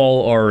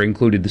 softball are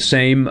included the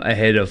same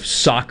ahead of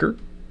soccer.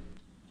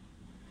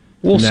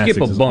 We'll skip a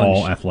bunch. Is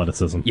all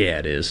athleticism. Yeah,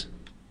 it is.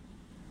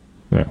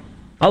 Yeah,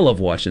 I love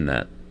watching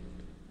that.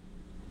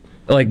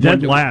 Like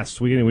dead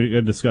last, we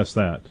could discuss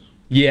that.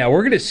 Yeah,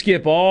 we're going to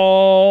skip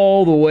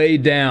all the way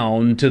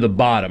down to the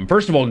bottom.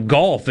 First of all,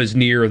 golf is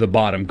near the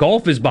bottom.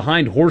 Golf is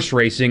behind horse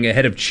racing,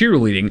 ahead of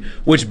cheerleading,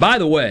 which, by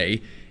the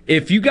way,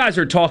 if you guys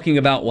are talking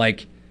about,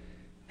 like,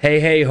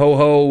 hey, ho,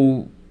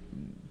 ho,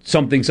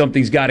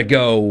 something's got to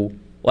go,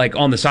 like,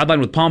 on the sideline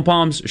with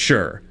pom-poms,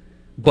 sure.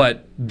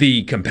 But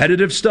the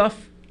competitive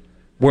stuff,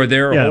 where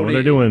they're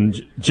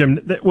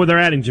they're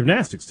adding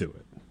gymnastics to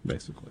it,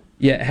 basically.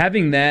 Yeah,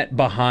 having that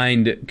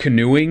behind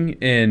canoeing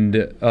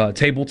and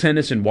table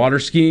tennis and water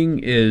skiing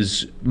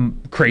is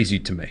crazy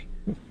to me.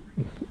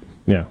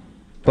 Yeah.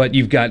 But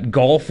you've got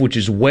golf, which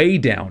is way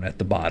down at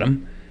the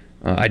bottom.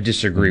 I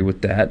disagree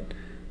with that.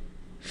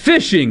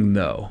 Fishing,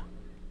 though,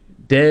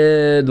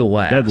 dead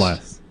last. Dead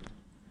last.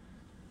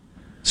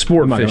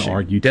 Sport I'm not fishing. I'm not going to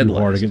argue dead too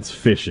hard last. against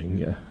fishing.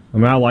 Yeah, I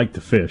mean, I like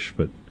to fish,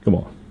 but come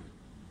on.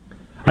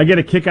 I get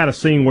a kick out of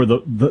seeing where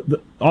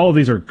the all of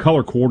these are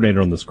color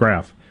coordinated on this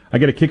graph. I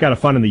get a kick out of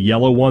finding the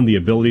yellow one, the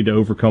ability to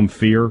overcome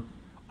fear,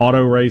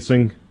 auto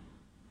racing,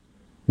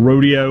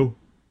 rodeo,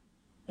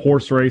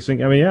 horse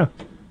racing. I mean, yeah.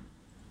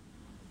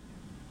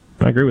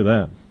 I agree with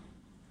that.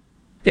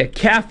 Yeah,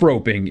 calf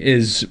roping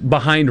is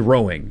behind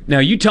rowing. Now,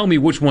 you tell me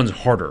which one's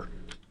harder.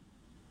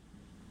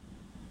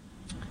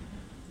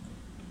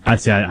 I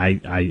say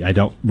I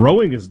don't.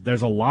 Rowing is,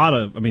 there's a lot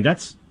of, I mean,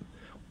 that's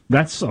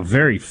a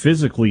very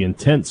physically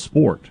intense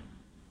sport.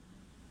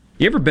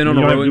 You ever been on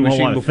a rowing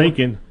machine before?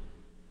 Thinking.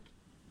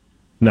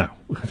 No.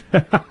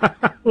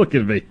 Look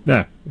at me.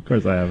 No, of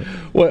course I haven't.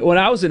 When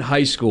I was in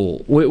high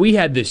school, we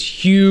had this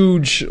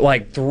huge,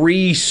 like,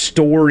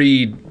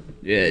 3-story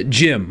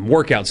gym,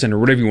 workout center,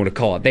 whatever you want to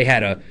call it. They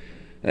had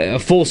a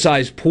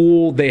full-size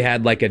pool. They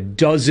had, like, a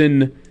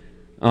dozen,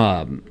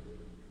 like,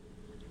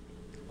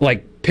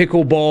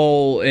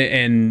 pickleball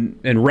and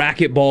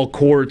racquetball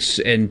courts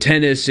and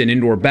tennis and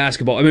indoor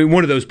basketball. I mean,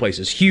 one of those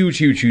places. Huge,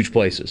 huge, huge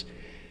places.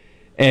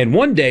 And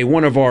one day,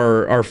 one of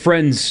our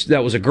friends,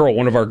 that was a girl,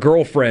 one of our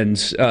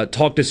girlfriends,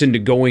 talked us into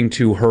going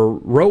to her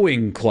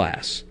rowing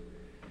class.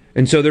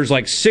 And so there's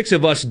like 6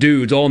 of us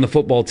dudes all on the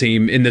football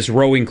team in this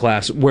rowing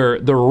class where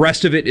the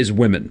rest of it is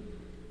women.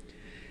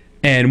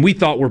 And we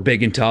thought we're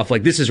big and tough.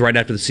 Like, this is right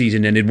after the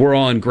season ended. We're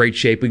all in great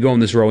shape. We go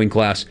in this rowing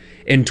class.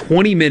 And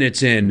 20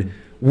 minutes in,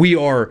 we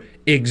are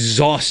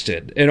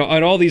exhausted. And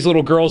all these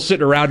little girls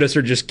sitting around us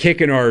are just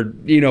kicking our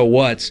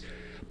you-know-whats.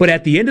 But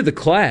at the end of the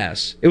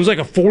class, it was like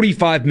a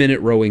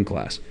 45-minute rowing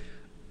class.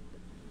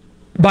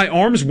 My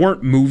arms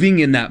weren't moving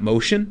in that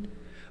motion,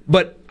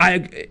 but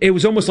it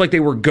was almost like they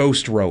were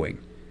ghost rowing.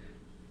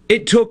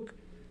 It took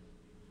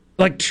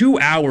like 2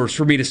 hours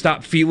for me to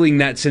stop feeling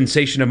that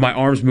sensation of my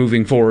arms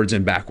moving forwards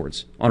and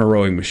backwards on a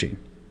rowing machine.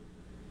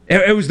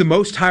 It was the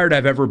most tired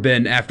I've ever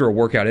been after a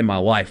workout in my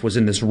life, was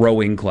in this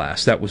rowing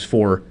class that was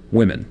for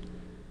women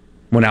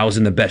when I was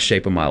in the best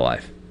shape of my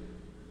life.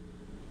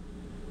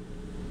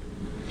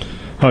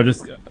 Oh,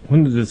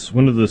 when did this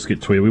get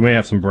tweeted? We may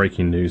have some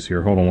breaking news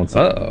here. Hold on one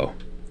second. Uh-oh.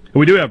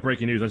 We do have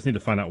breaking news. I just need to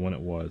find out when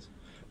it was.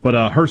 But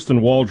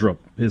Hurston Waldrop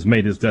has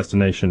made his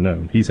destination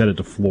known. He's headed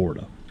to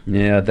Florida.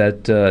 Yeah,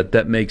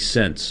 that makes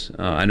sense.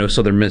 I know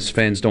Southern Miss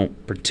fans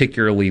don't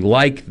particularly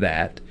like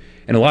that,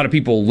 and a lot of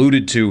people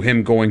alluded to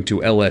him going to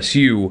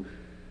LSU.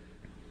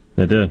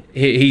 They did.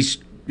 His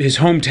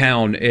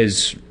hometown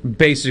is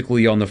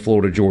basically on the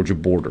Florida-Georgia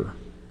border.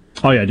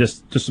 Oh, yeah,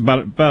 just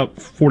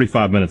about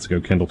 45 minutes ago,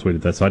 Kendall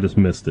tweeted that, so I just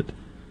missed it.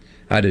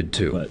 I did,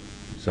 too.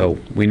 So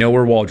we know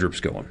where Waldrop's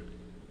going.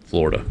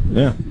 Florida.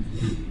 Yeah.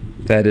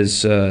 That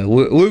is,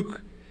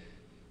 Luke,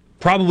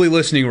 probably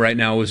listening right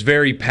now, was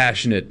very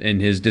passionate in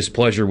his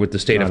displeasure with the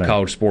state of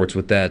college sports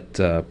with that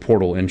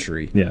portal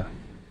entry. Yeah.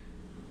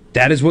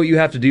 That is what you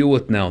have to deal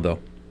with now, though.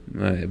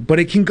 But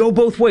it can go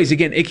both ways.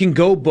 Again, it can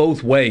go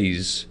both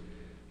ways.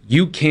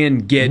 You can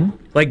get,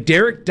 like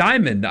Derek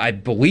Diamond, I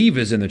believe,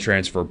 is in the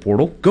transfer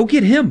portal. Go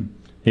get him.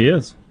 He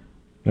is.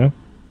 Yeah.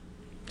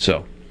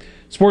 So,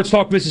 Sports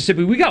Talk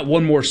Mississippi, we got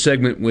one more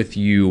segment with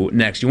you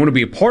next. You want to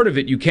be a part of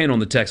it, you can on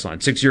the text line,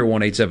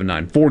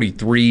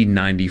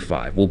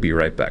 601-879-4395. We'll be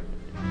right back.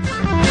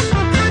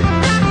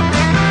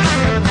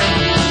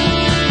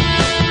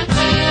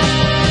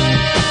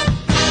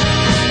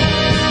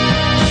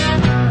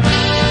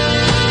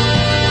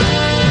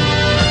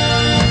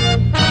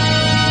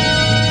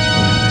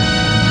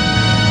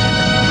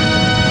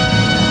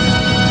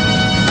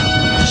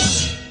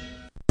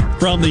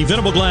 From the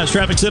Venable Glass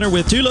Traffic Center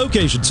with 2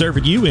 locations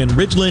serving you in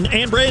Ridgeland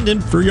and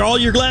Brandon. For all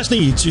your glass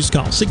needs, just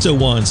call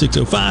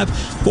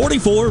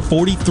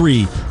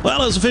 601-605-4443.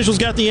 Well, as officials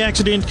got the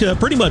accident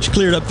pretty much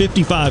cleared up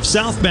 55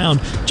 southbound,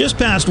 just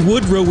past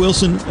Woodrow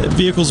Wilson.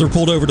 Vehicles are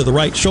pulled over to the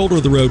right shoulder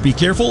of the road. Be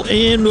careful.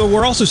 And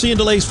we're also seeing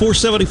delays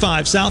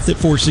 475 south at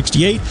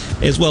 468,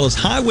 as well as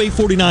Highway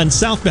 49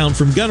 southbound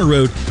from Gunner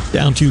Road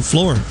down to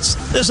Florence.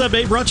 This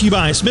update brought to you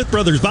by Smith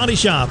Brothers Body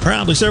Shop,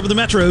 proudly serving the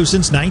Metro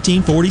since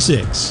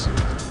 1946.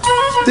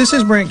 This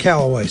is Brent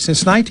Callaway.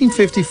 Since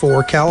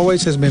 1954,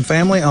 Callaway's has been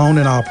family-owned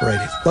and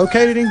operated.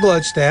 Located in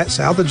Gluckstadt,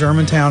 south of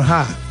Germantown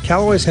High,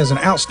 Callaway's has an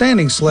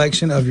outstanding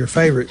selection of your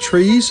favorite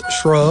trees,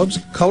 shrubs,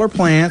 color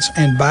plants,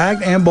 and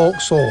bagged and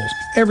bulk soils.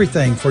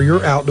 Everything for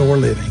your outdoor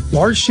living.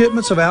 Large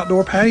shipments of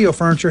outdoor patio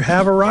furniture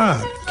have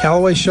arrived.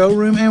 Callaway's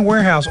showroom and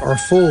warehouse are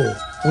full.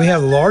 We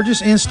have the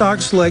largest in-stock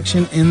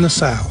selection in the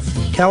South.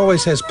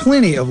 Callaway's has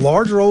plenty of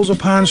large rolls of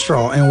pine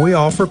straw, and we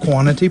offer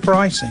quantity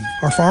pricing.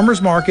 Our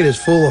farmers market is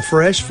full of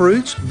fresh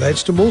fruits,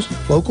 vegetables,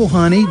 local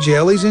honey,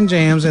 jellies, and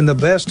jams, and the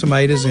best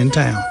tomatoes in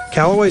town.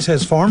 Callaway's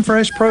has farm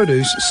fresh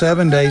produce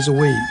 7 days a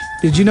week.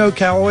 Did you know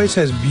Callaway's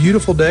has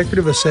beautiful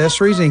decorative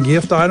accessories and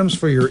gift items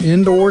for your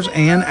indoors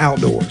and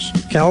outdoors?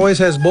 Callaway's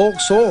has bulk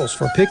soils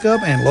for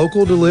pickup and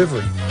local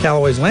delivery.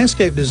 Callaway's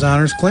landscape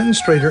designers Clinton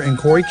Streeter and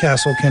Corey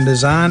Castle can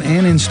design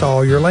and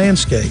install your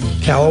landscape.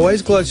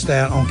 Callaway's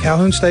Gluckstadt on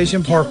Calhoun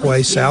Station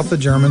Parkway, south of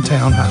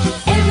Germantown High.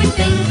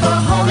 Everything for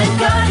home and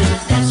garden,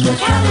 that's what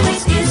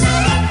Callaway's is.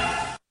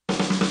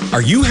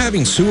 Are you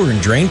having sewer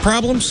and drain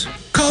problems?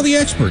 Call the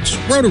experts,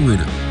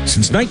 Roto-Rooter.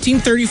 Since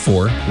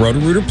 1934,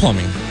 Roto-Rooter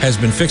Plumbing has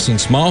been fixing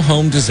small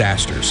home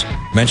disasters.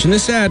 Mention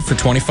this ad for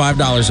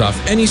 $25 off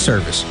any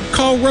service.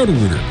 Call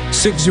Roto-Rooter,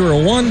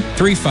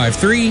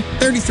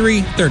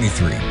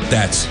 601-353-3333.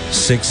 That's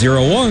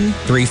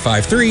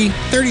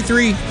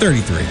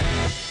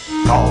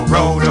 601-353-3333. Call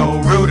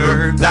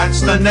Roto-Rooter,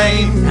 that's the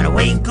name. And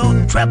away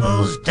go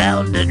troubles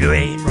down the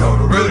drain.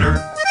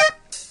 Roto-Rooter.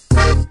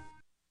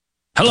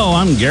 Hello,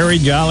 I'm Gary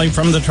Jolly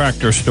from the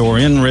Tractor Store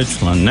in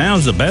Richland.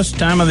 Now's the best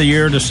time of the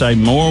year to save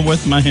more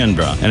with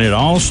Mahindra, and it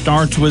all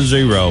starts with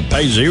zero.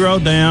 Pay zero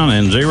down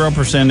and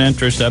 0%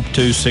 interest up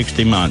to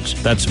 60 months.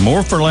 That's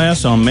more for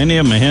less on many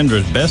of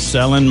Mahindra's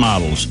best-selling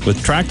models,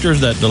 with tractors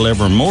that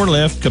deliver more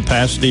lift,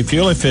 capacity,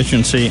 fuel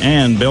efficiency,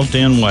 and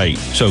built-in weight.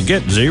 So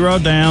get zero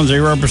down,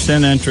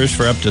 0% interest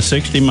for up to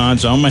 60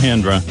 months on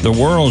Mahindra, the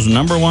world's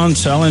 #1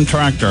 selling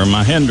tractor,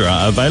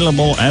 Mahindra,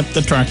 available at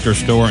the Tractor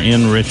Store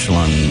in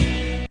Richland.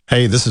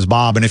 Hey, this is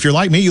Bob, and if you're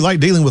like me, you like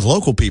dealing with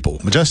local people.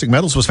 Majestic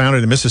Metals was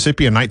founded in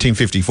Mississippi in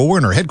 1954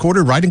 and are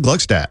headquartered right in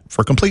Gluckstadt.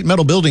 For complete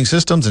metal building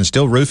systems and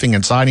steel roofing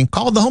and siding,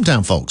 call the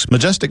hometown folks.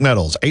 Majestic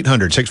Metals,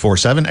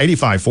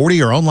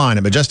 800-647-8540 or online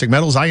at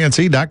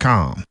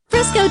majesticmetalsinc.com.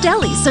 Frisco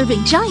Deli,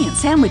 serving giant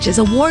sandwiches,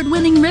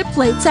 award-winning rib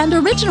plates, and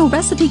original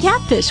recipe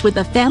catfish with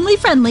a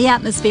family-friendly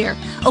atmosphere.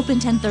 Open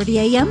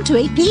 10:30 a.m. to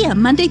 8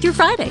 p.m. Monday through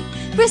Friday.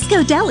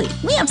 Frisco Deli,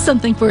 we have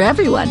something for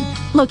everyone.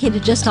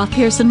 Located just off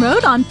Pearson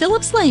Road on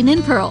Phillips Lane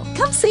in Pearl.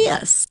 Come see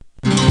us.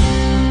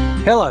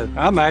 Hello,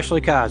 I'm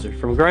Ashley Kaiser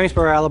from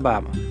Greensboro,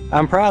 Alabama.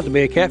 I'm proud to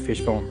be a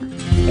catfish farmer,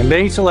 and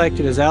being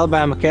selected as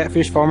Alabama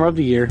Catfish Farmer of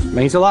the Year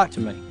means a lot to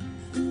me.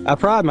 I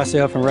pride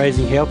myself in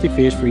raising healthy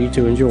fish for you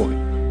to enjoy,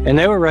 and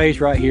they were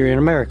raised right here in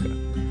America.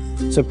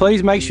 So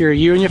please make sure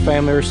you and your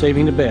family are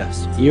receiving the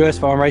best U.S.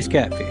 farm-raised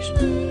catfish.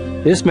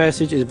 This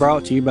message is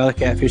brought to you by the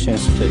Catfish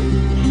Institute.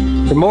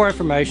 For more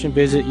information,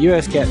 visit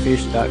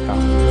uscatfish.com.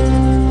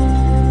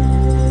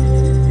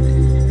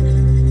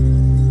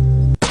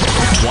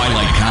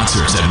 Twilight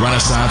concerts at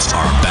Renaissance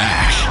are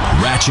back.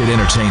 Ratchet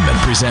Entertainment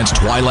presents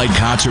Twilight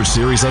Concert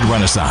Series at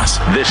Renaissance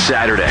this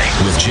Saturday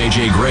with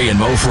J.J. Gray and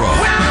Mo Fro.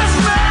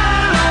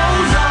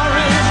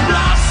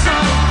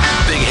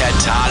 Big Head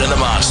Todd and the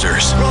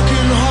Monsters.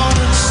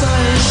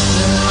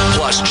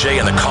 Plus Jay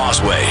and the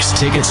Causeways.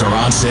 Tickets are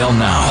on sale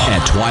now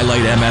at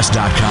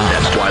twilightms.com.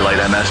 That's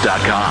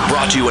twilightms.com.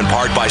 Brought to you in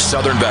part by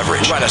Southern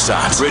Beverage,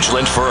 Renaissance,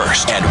 Ridgeland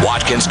First, and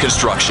Watkins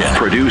Construction.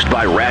 Produced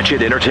by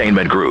Ratchet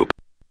Entertainment Group.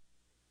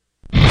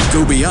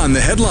 Go beyond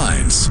the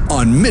headlines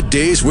on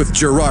Middays with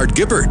Gerard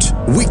Gibbert.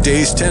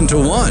 Weekdays 10 to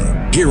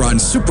 1 here on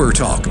Super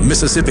Talk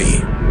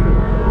Mississippi.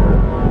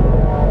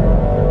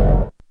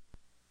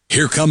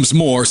 Here comes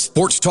more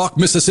Sports Talk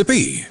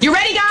Mississippi. You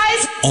ready,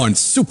 guys? On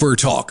Super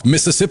Talk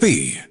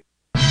Mississippi.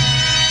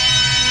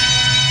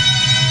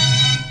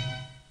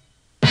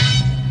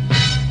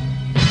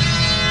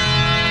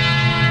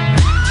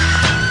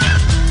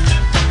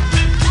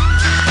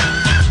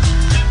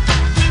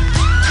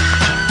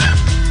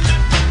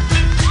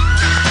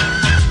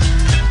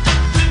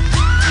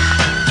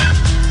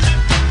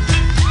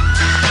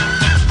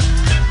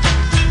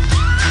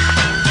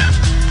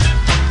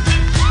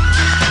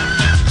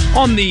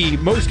 On the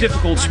most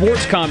difficult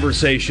sports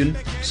conversation,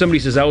 somebody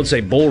says, I would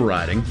say bull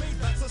riding.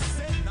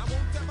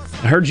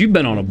 I heard you've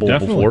been on a bull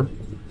before.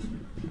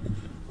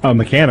 A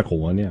mechanical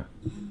one, yeah.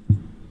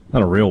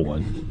 Not a real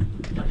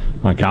one.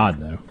 My God,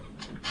 no.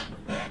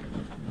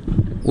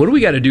 What do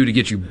we got to do to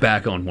get you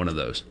back on one of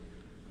those?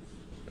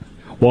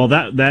 Well,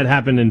 that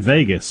happened in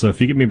Vegas, so if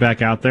you get me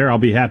back out there, I'll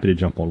be happy to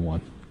jump on one.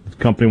 If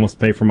the company wants to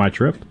pay for my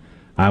trip,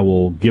 I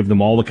will give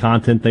them all the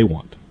content they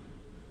want.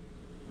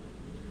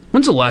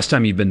 When's the last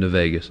time you've been to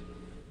Vegas?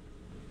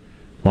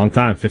 Long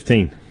time,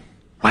 15.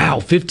 Wow,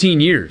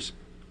 15 years.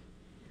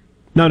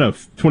 No,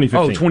 2015.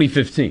 Oh,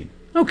 2015.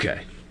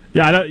 Okay.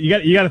 Yeah, I know,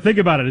 you got to think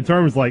about it in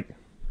terms like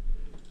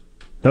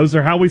those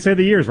are how we say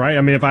the years, right?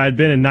 I mean, if I had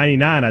been in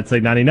 99, I'd say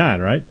 99,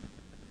 right?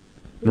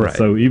 Right.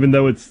 So even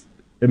though it's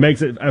not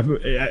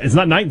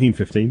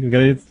 1915,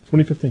 it's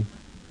 2015.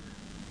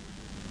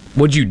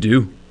 What'd you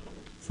do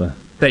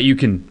that you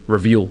can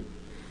reveal?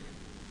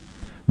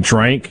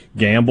 Drank,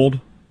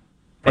 gambled.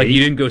 Like you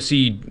didn't go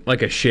see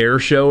like a Cher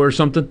show or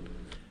something?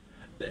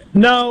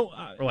 No.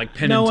 Or like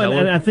Penn and Teller?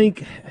 And I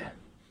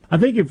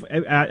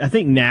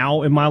think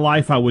now in my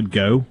life I would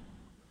go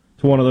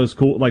to one of those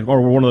cool, like,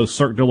 or one of those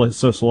Cirque du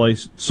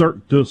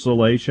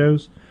Soleil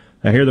shows.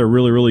 I hear they're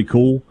really, really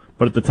cool,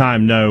 but at the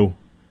time, no,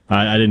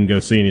 I didn't go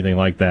see anything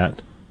like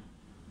that.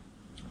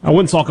 I went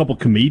and saw a couple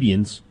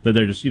comedians that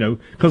they're just,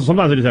 because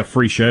sometimes they just have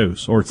free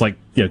shows, or it's like,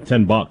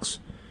 $10.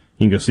 You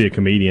can go see a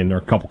comedian or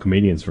a couple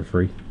comedians for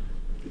free.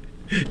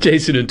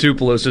 Jason in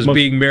Tupelo says,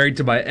 being married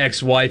to my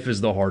ex-wife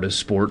is the hardest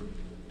sport.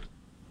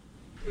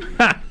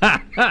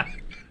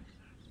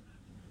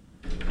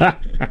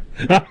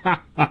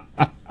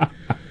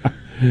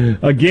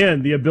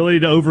 Again, the ability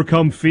to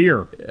overcome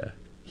fear. Yeah.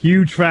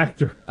 Huge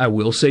factor. I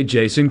will say,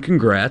 Jason,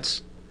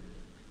 congrats.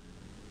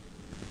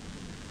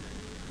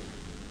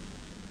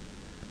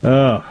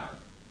 So,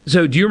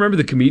 do you remember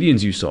the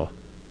comedians you saw?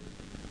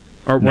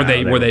 Or were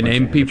they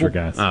named people?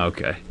 Guys. Oh,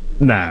 okay.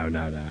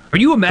 No. Are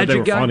you a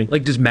Magic guy? Funny.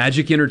 Like, does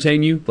Magic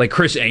entertain you? Like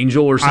Chris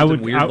Angel or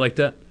something weird like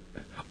that?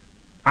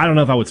 I don't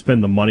know if I would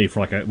spend the money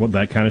for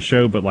that kind of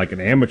show, but like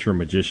an amateur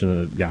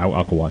magician, yeah,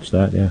 I could watch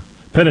that. Yeah,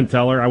 Penn and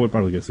Teller, I would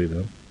probably go see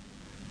them.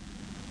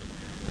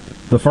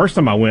 The first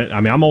time I went,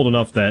 I'm old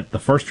enough that the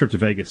first trip to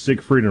Vegas,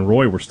 Siegfried and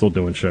Roy were still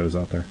doing shows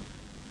out there.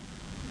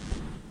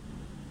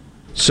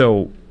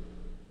 So,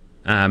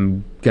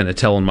 I'm kind of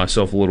telling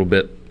myself a little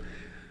bit.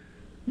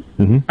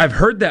 Mm-hmm. I've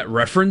heard that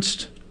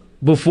referenced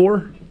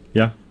before.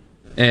 Yeah.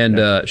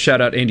 And shout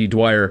out Andy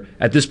Dwyer.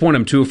 At this point,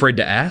 I'm too afraid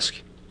to ask.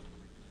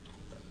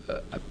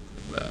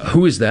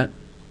 Who is that?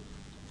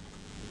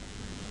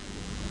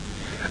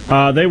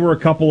 They were a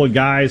couple of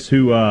guys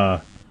who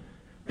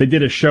they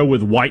did a show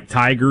with white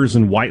tigers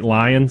and white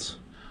lions,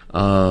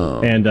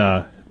 and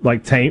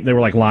they were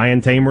like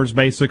lion tamers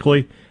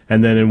basically.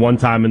 And then in one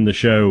time in the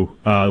show,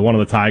 one of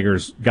the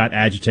tigers got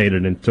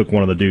agitated and took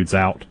one of the dudes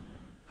out.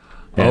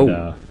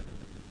 And,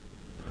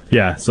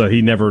 yeah, so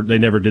they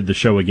never did the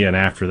show again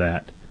after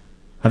that.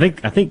 I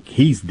think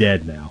he's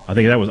dead now. I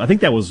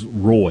think that was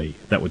Roy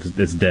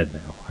that's dead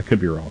now. I could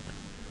be wrong.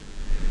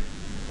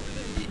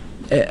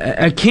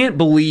 I can't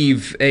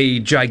believe a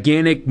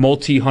gigantic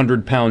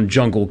multi-100-pound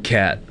jungle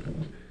cat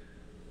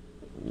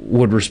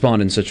would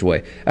respond in such a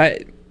way.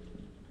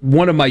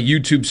 One of my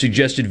YouTube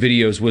suggested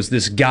videos was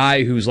this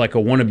guy who's like a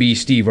wannabe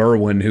Steve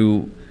Irwin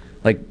who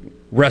like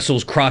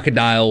wrestles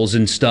crocodiles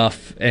and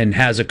stuff and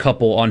has a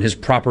couple on his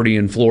property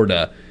in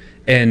Florida.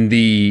 And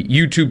the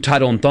YouTube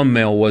title and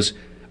thumbnail was,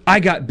 "I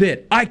got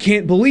bit. I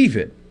can't believe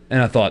it."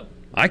 And I thought,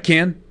 I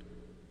can.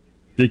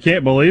 You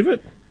can't believe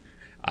it?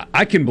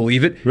 I can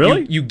believe it.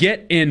 Really? You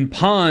get in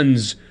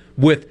ponds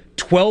with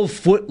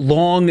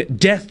 12-foot-long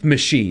death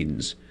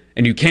machines,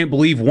 and you can't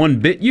believe one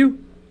bit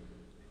you?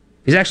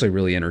 He's actually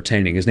really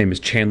entertaining. His name is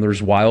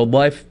Chandler's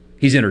Wildlife.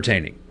 He's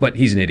entertaining, but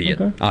he's an idiot,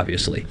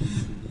 obviously.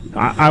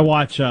 I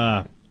watch,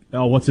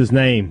 what's his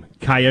name?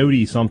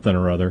 Coyote something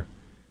or other.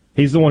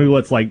 He's the one who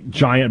lets, like,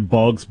 giant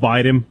bugs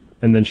bite him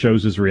and then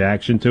shows his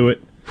reaction to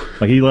it.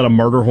 Like, he let a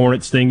murder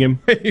hornet sting him.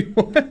 Wait,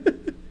 what?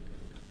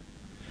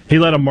 He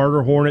let a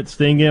murder hornet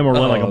sting him or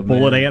let a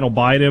bullet ant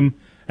bite him,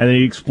 and then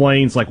he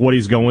explains like what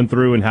he's going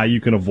through and how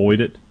you can avoid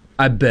it.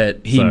 I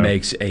bet he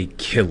makes a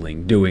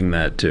killing doing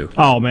that too.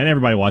 Oh man,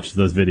 everybody watches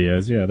those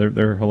videos. Yeah,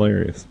 they're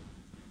hilarious.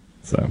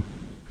 So,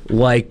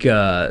 like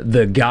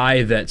the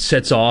guy that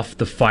sets off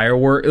the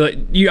fireworks.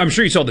 I'm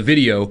sure you saw the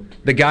video.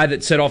 The guy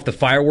that set off the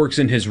fireworks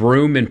in his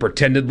room and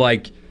pretended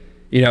like,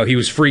 he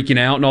was freaking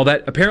out and all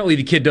that. Apparently,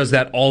 the kid does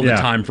that all the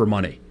time for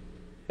money,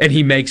 and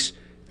he makes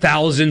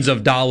thousands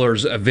of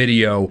dollars a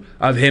video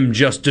of him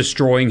just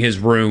destroying his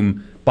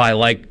room by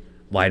like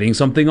lighting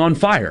something on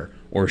fire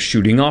or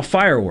shooting off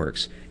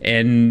fireworks,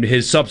 and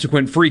his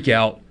subsequent freak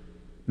out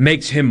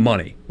makes him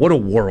money. What a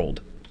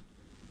world.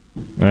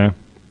 Yeah.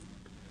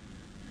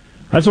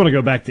 I just want to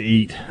go back to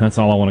eat. That's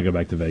all I want to go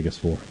back to Vegas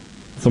for.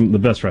 Some of the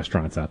best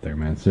restaurants out there,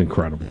 man. It's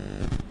incredible.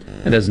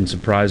 It doesn't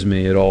surprise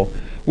me at all.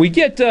 We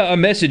get a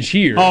message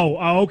here.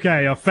 Oh,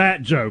 okay. A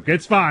fat joke.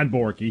 It's fine,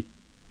 Borky.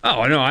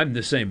 Oh, I know. I'm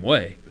the same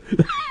way.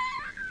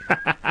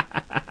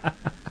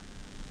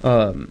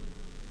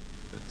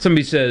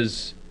 Somebody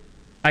says,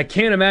 I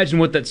can't imagine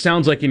what that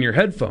sounds like in your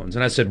headphones.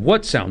 And I said,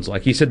 what sounds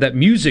like? He said, that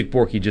music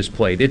Borky just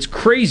played. It's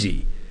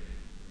crazy.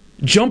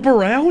 Jump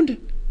Around?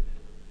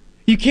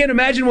 You can't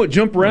imagine what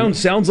Jump Around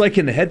sounds like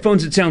in the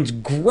headphones? It sounds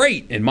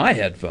great in my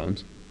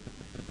headphones.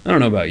 I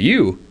don't know about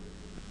you.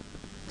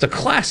 It's a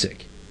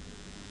classic.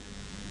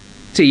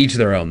 To each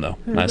their own, though,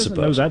 I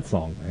suppose. Know that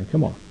song, man.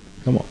 Come on.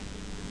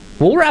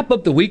 We'll wrap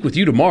up the week with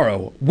you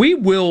tomorrow. We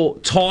will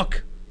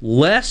talk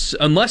less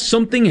unless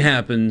something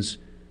happens.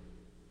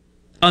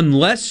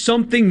 Unless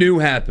something new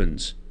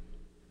happens,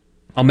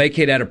 I'll make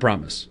it at a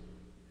promise.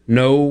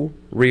 No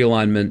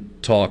realignment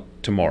talk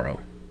tomorrow.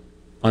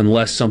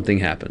 Unless something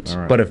happens.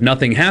 Right. But if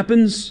nothing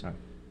happens,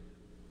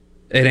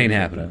 it ain't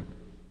happening.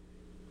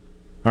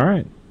 All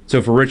right.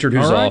 So for Richard,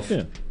 who's off,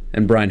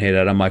 and Brian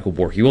Haydad, I'm Michael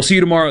Borky. We'll see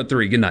you tomorrow at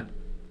 3. Good night.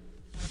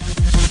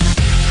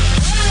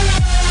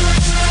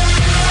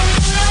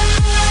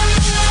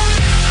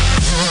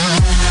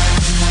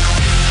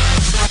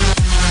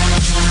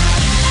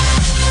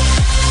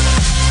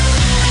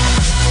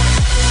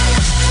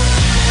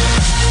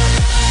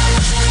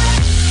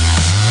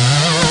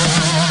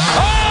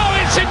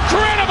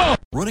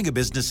 Running a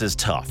business is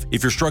tough.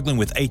 If you're struggling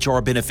with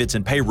HR, benefits,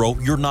 and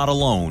payroll, you're not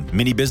alone.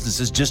 Many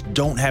businesses just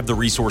don't have the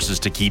resources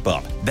to keep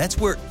up. That's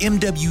where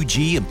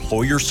MWG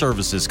Employer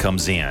Services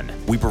comes in.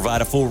 We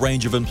provide a full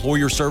range of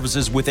employer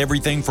services with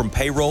everything from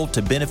payroll to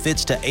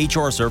benefits to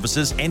HR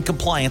services and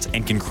compliance,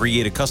 and can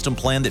create a custom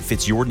plan that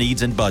fits your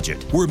needs and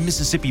budget. We're a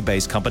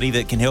Mississippi-based company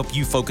that can help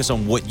you focus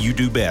on what you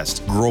do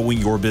best, growing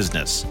your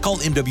business. Call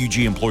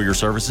MWG Employer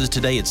Services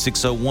today at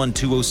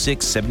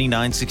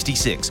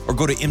 601-206-7966 or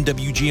go to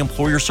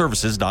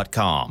MWGEmployerServices.com. A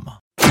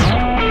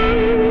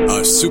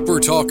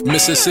SuperTalk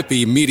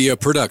Mississippi media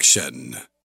production.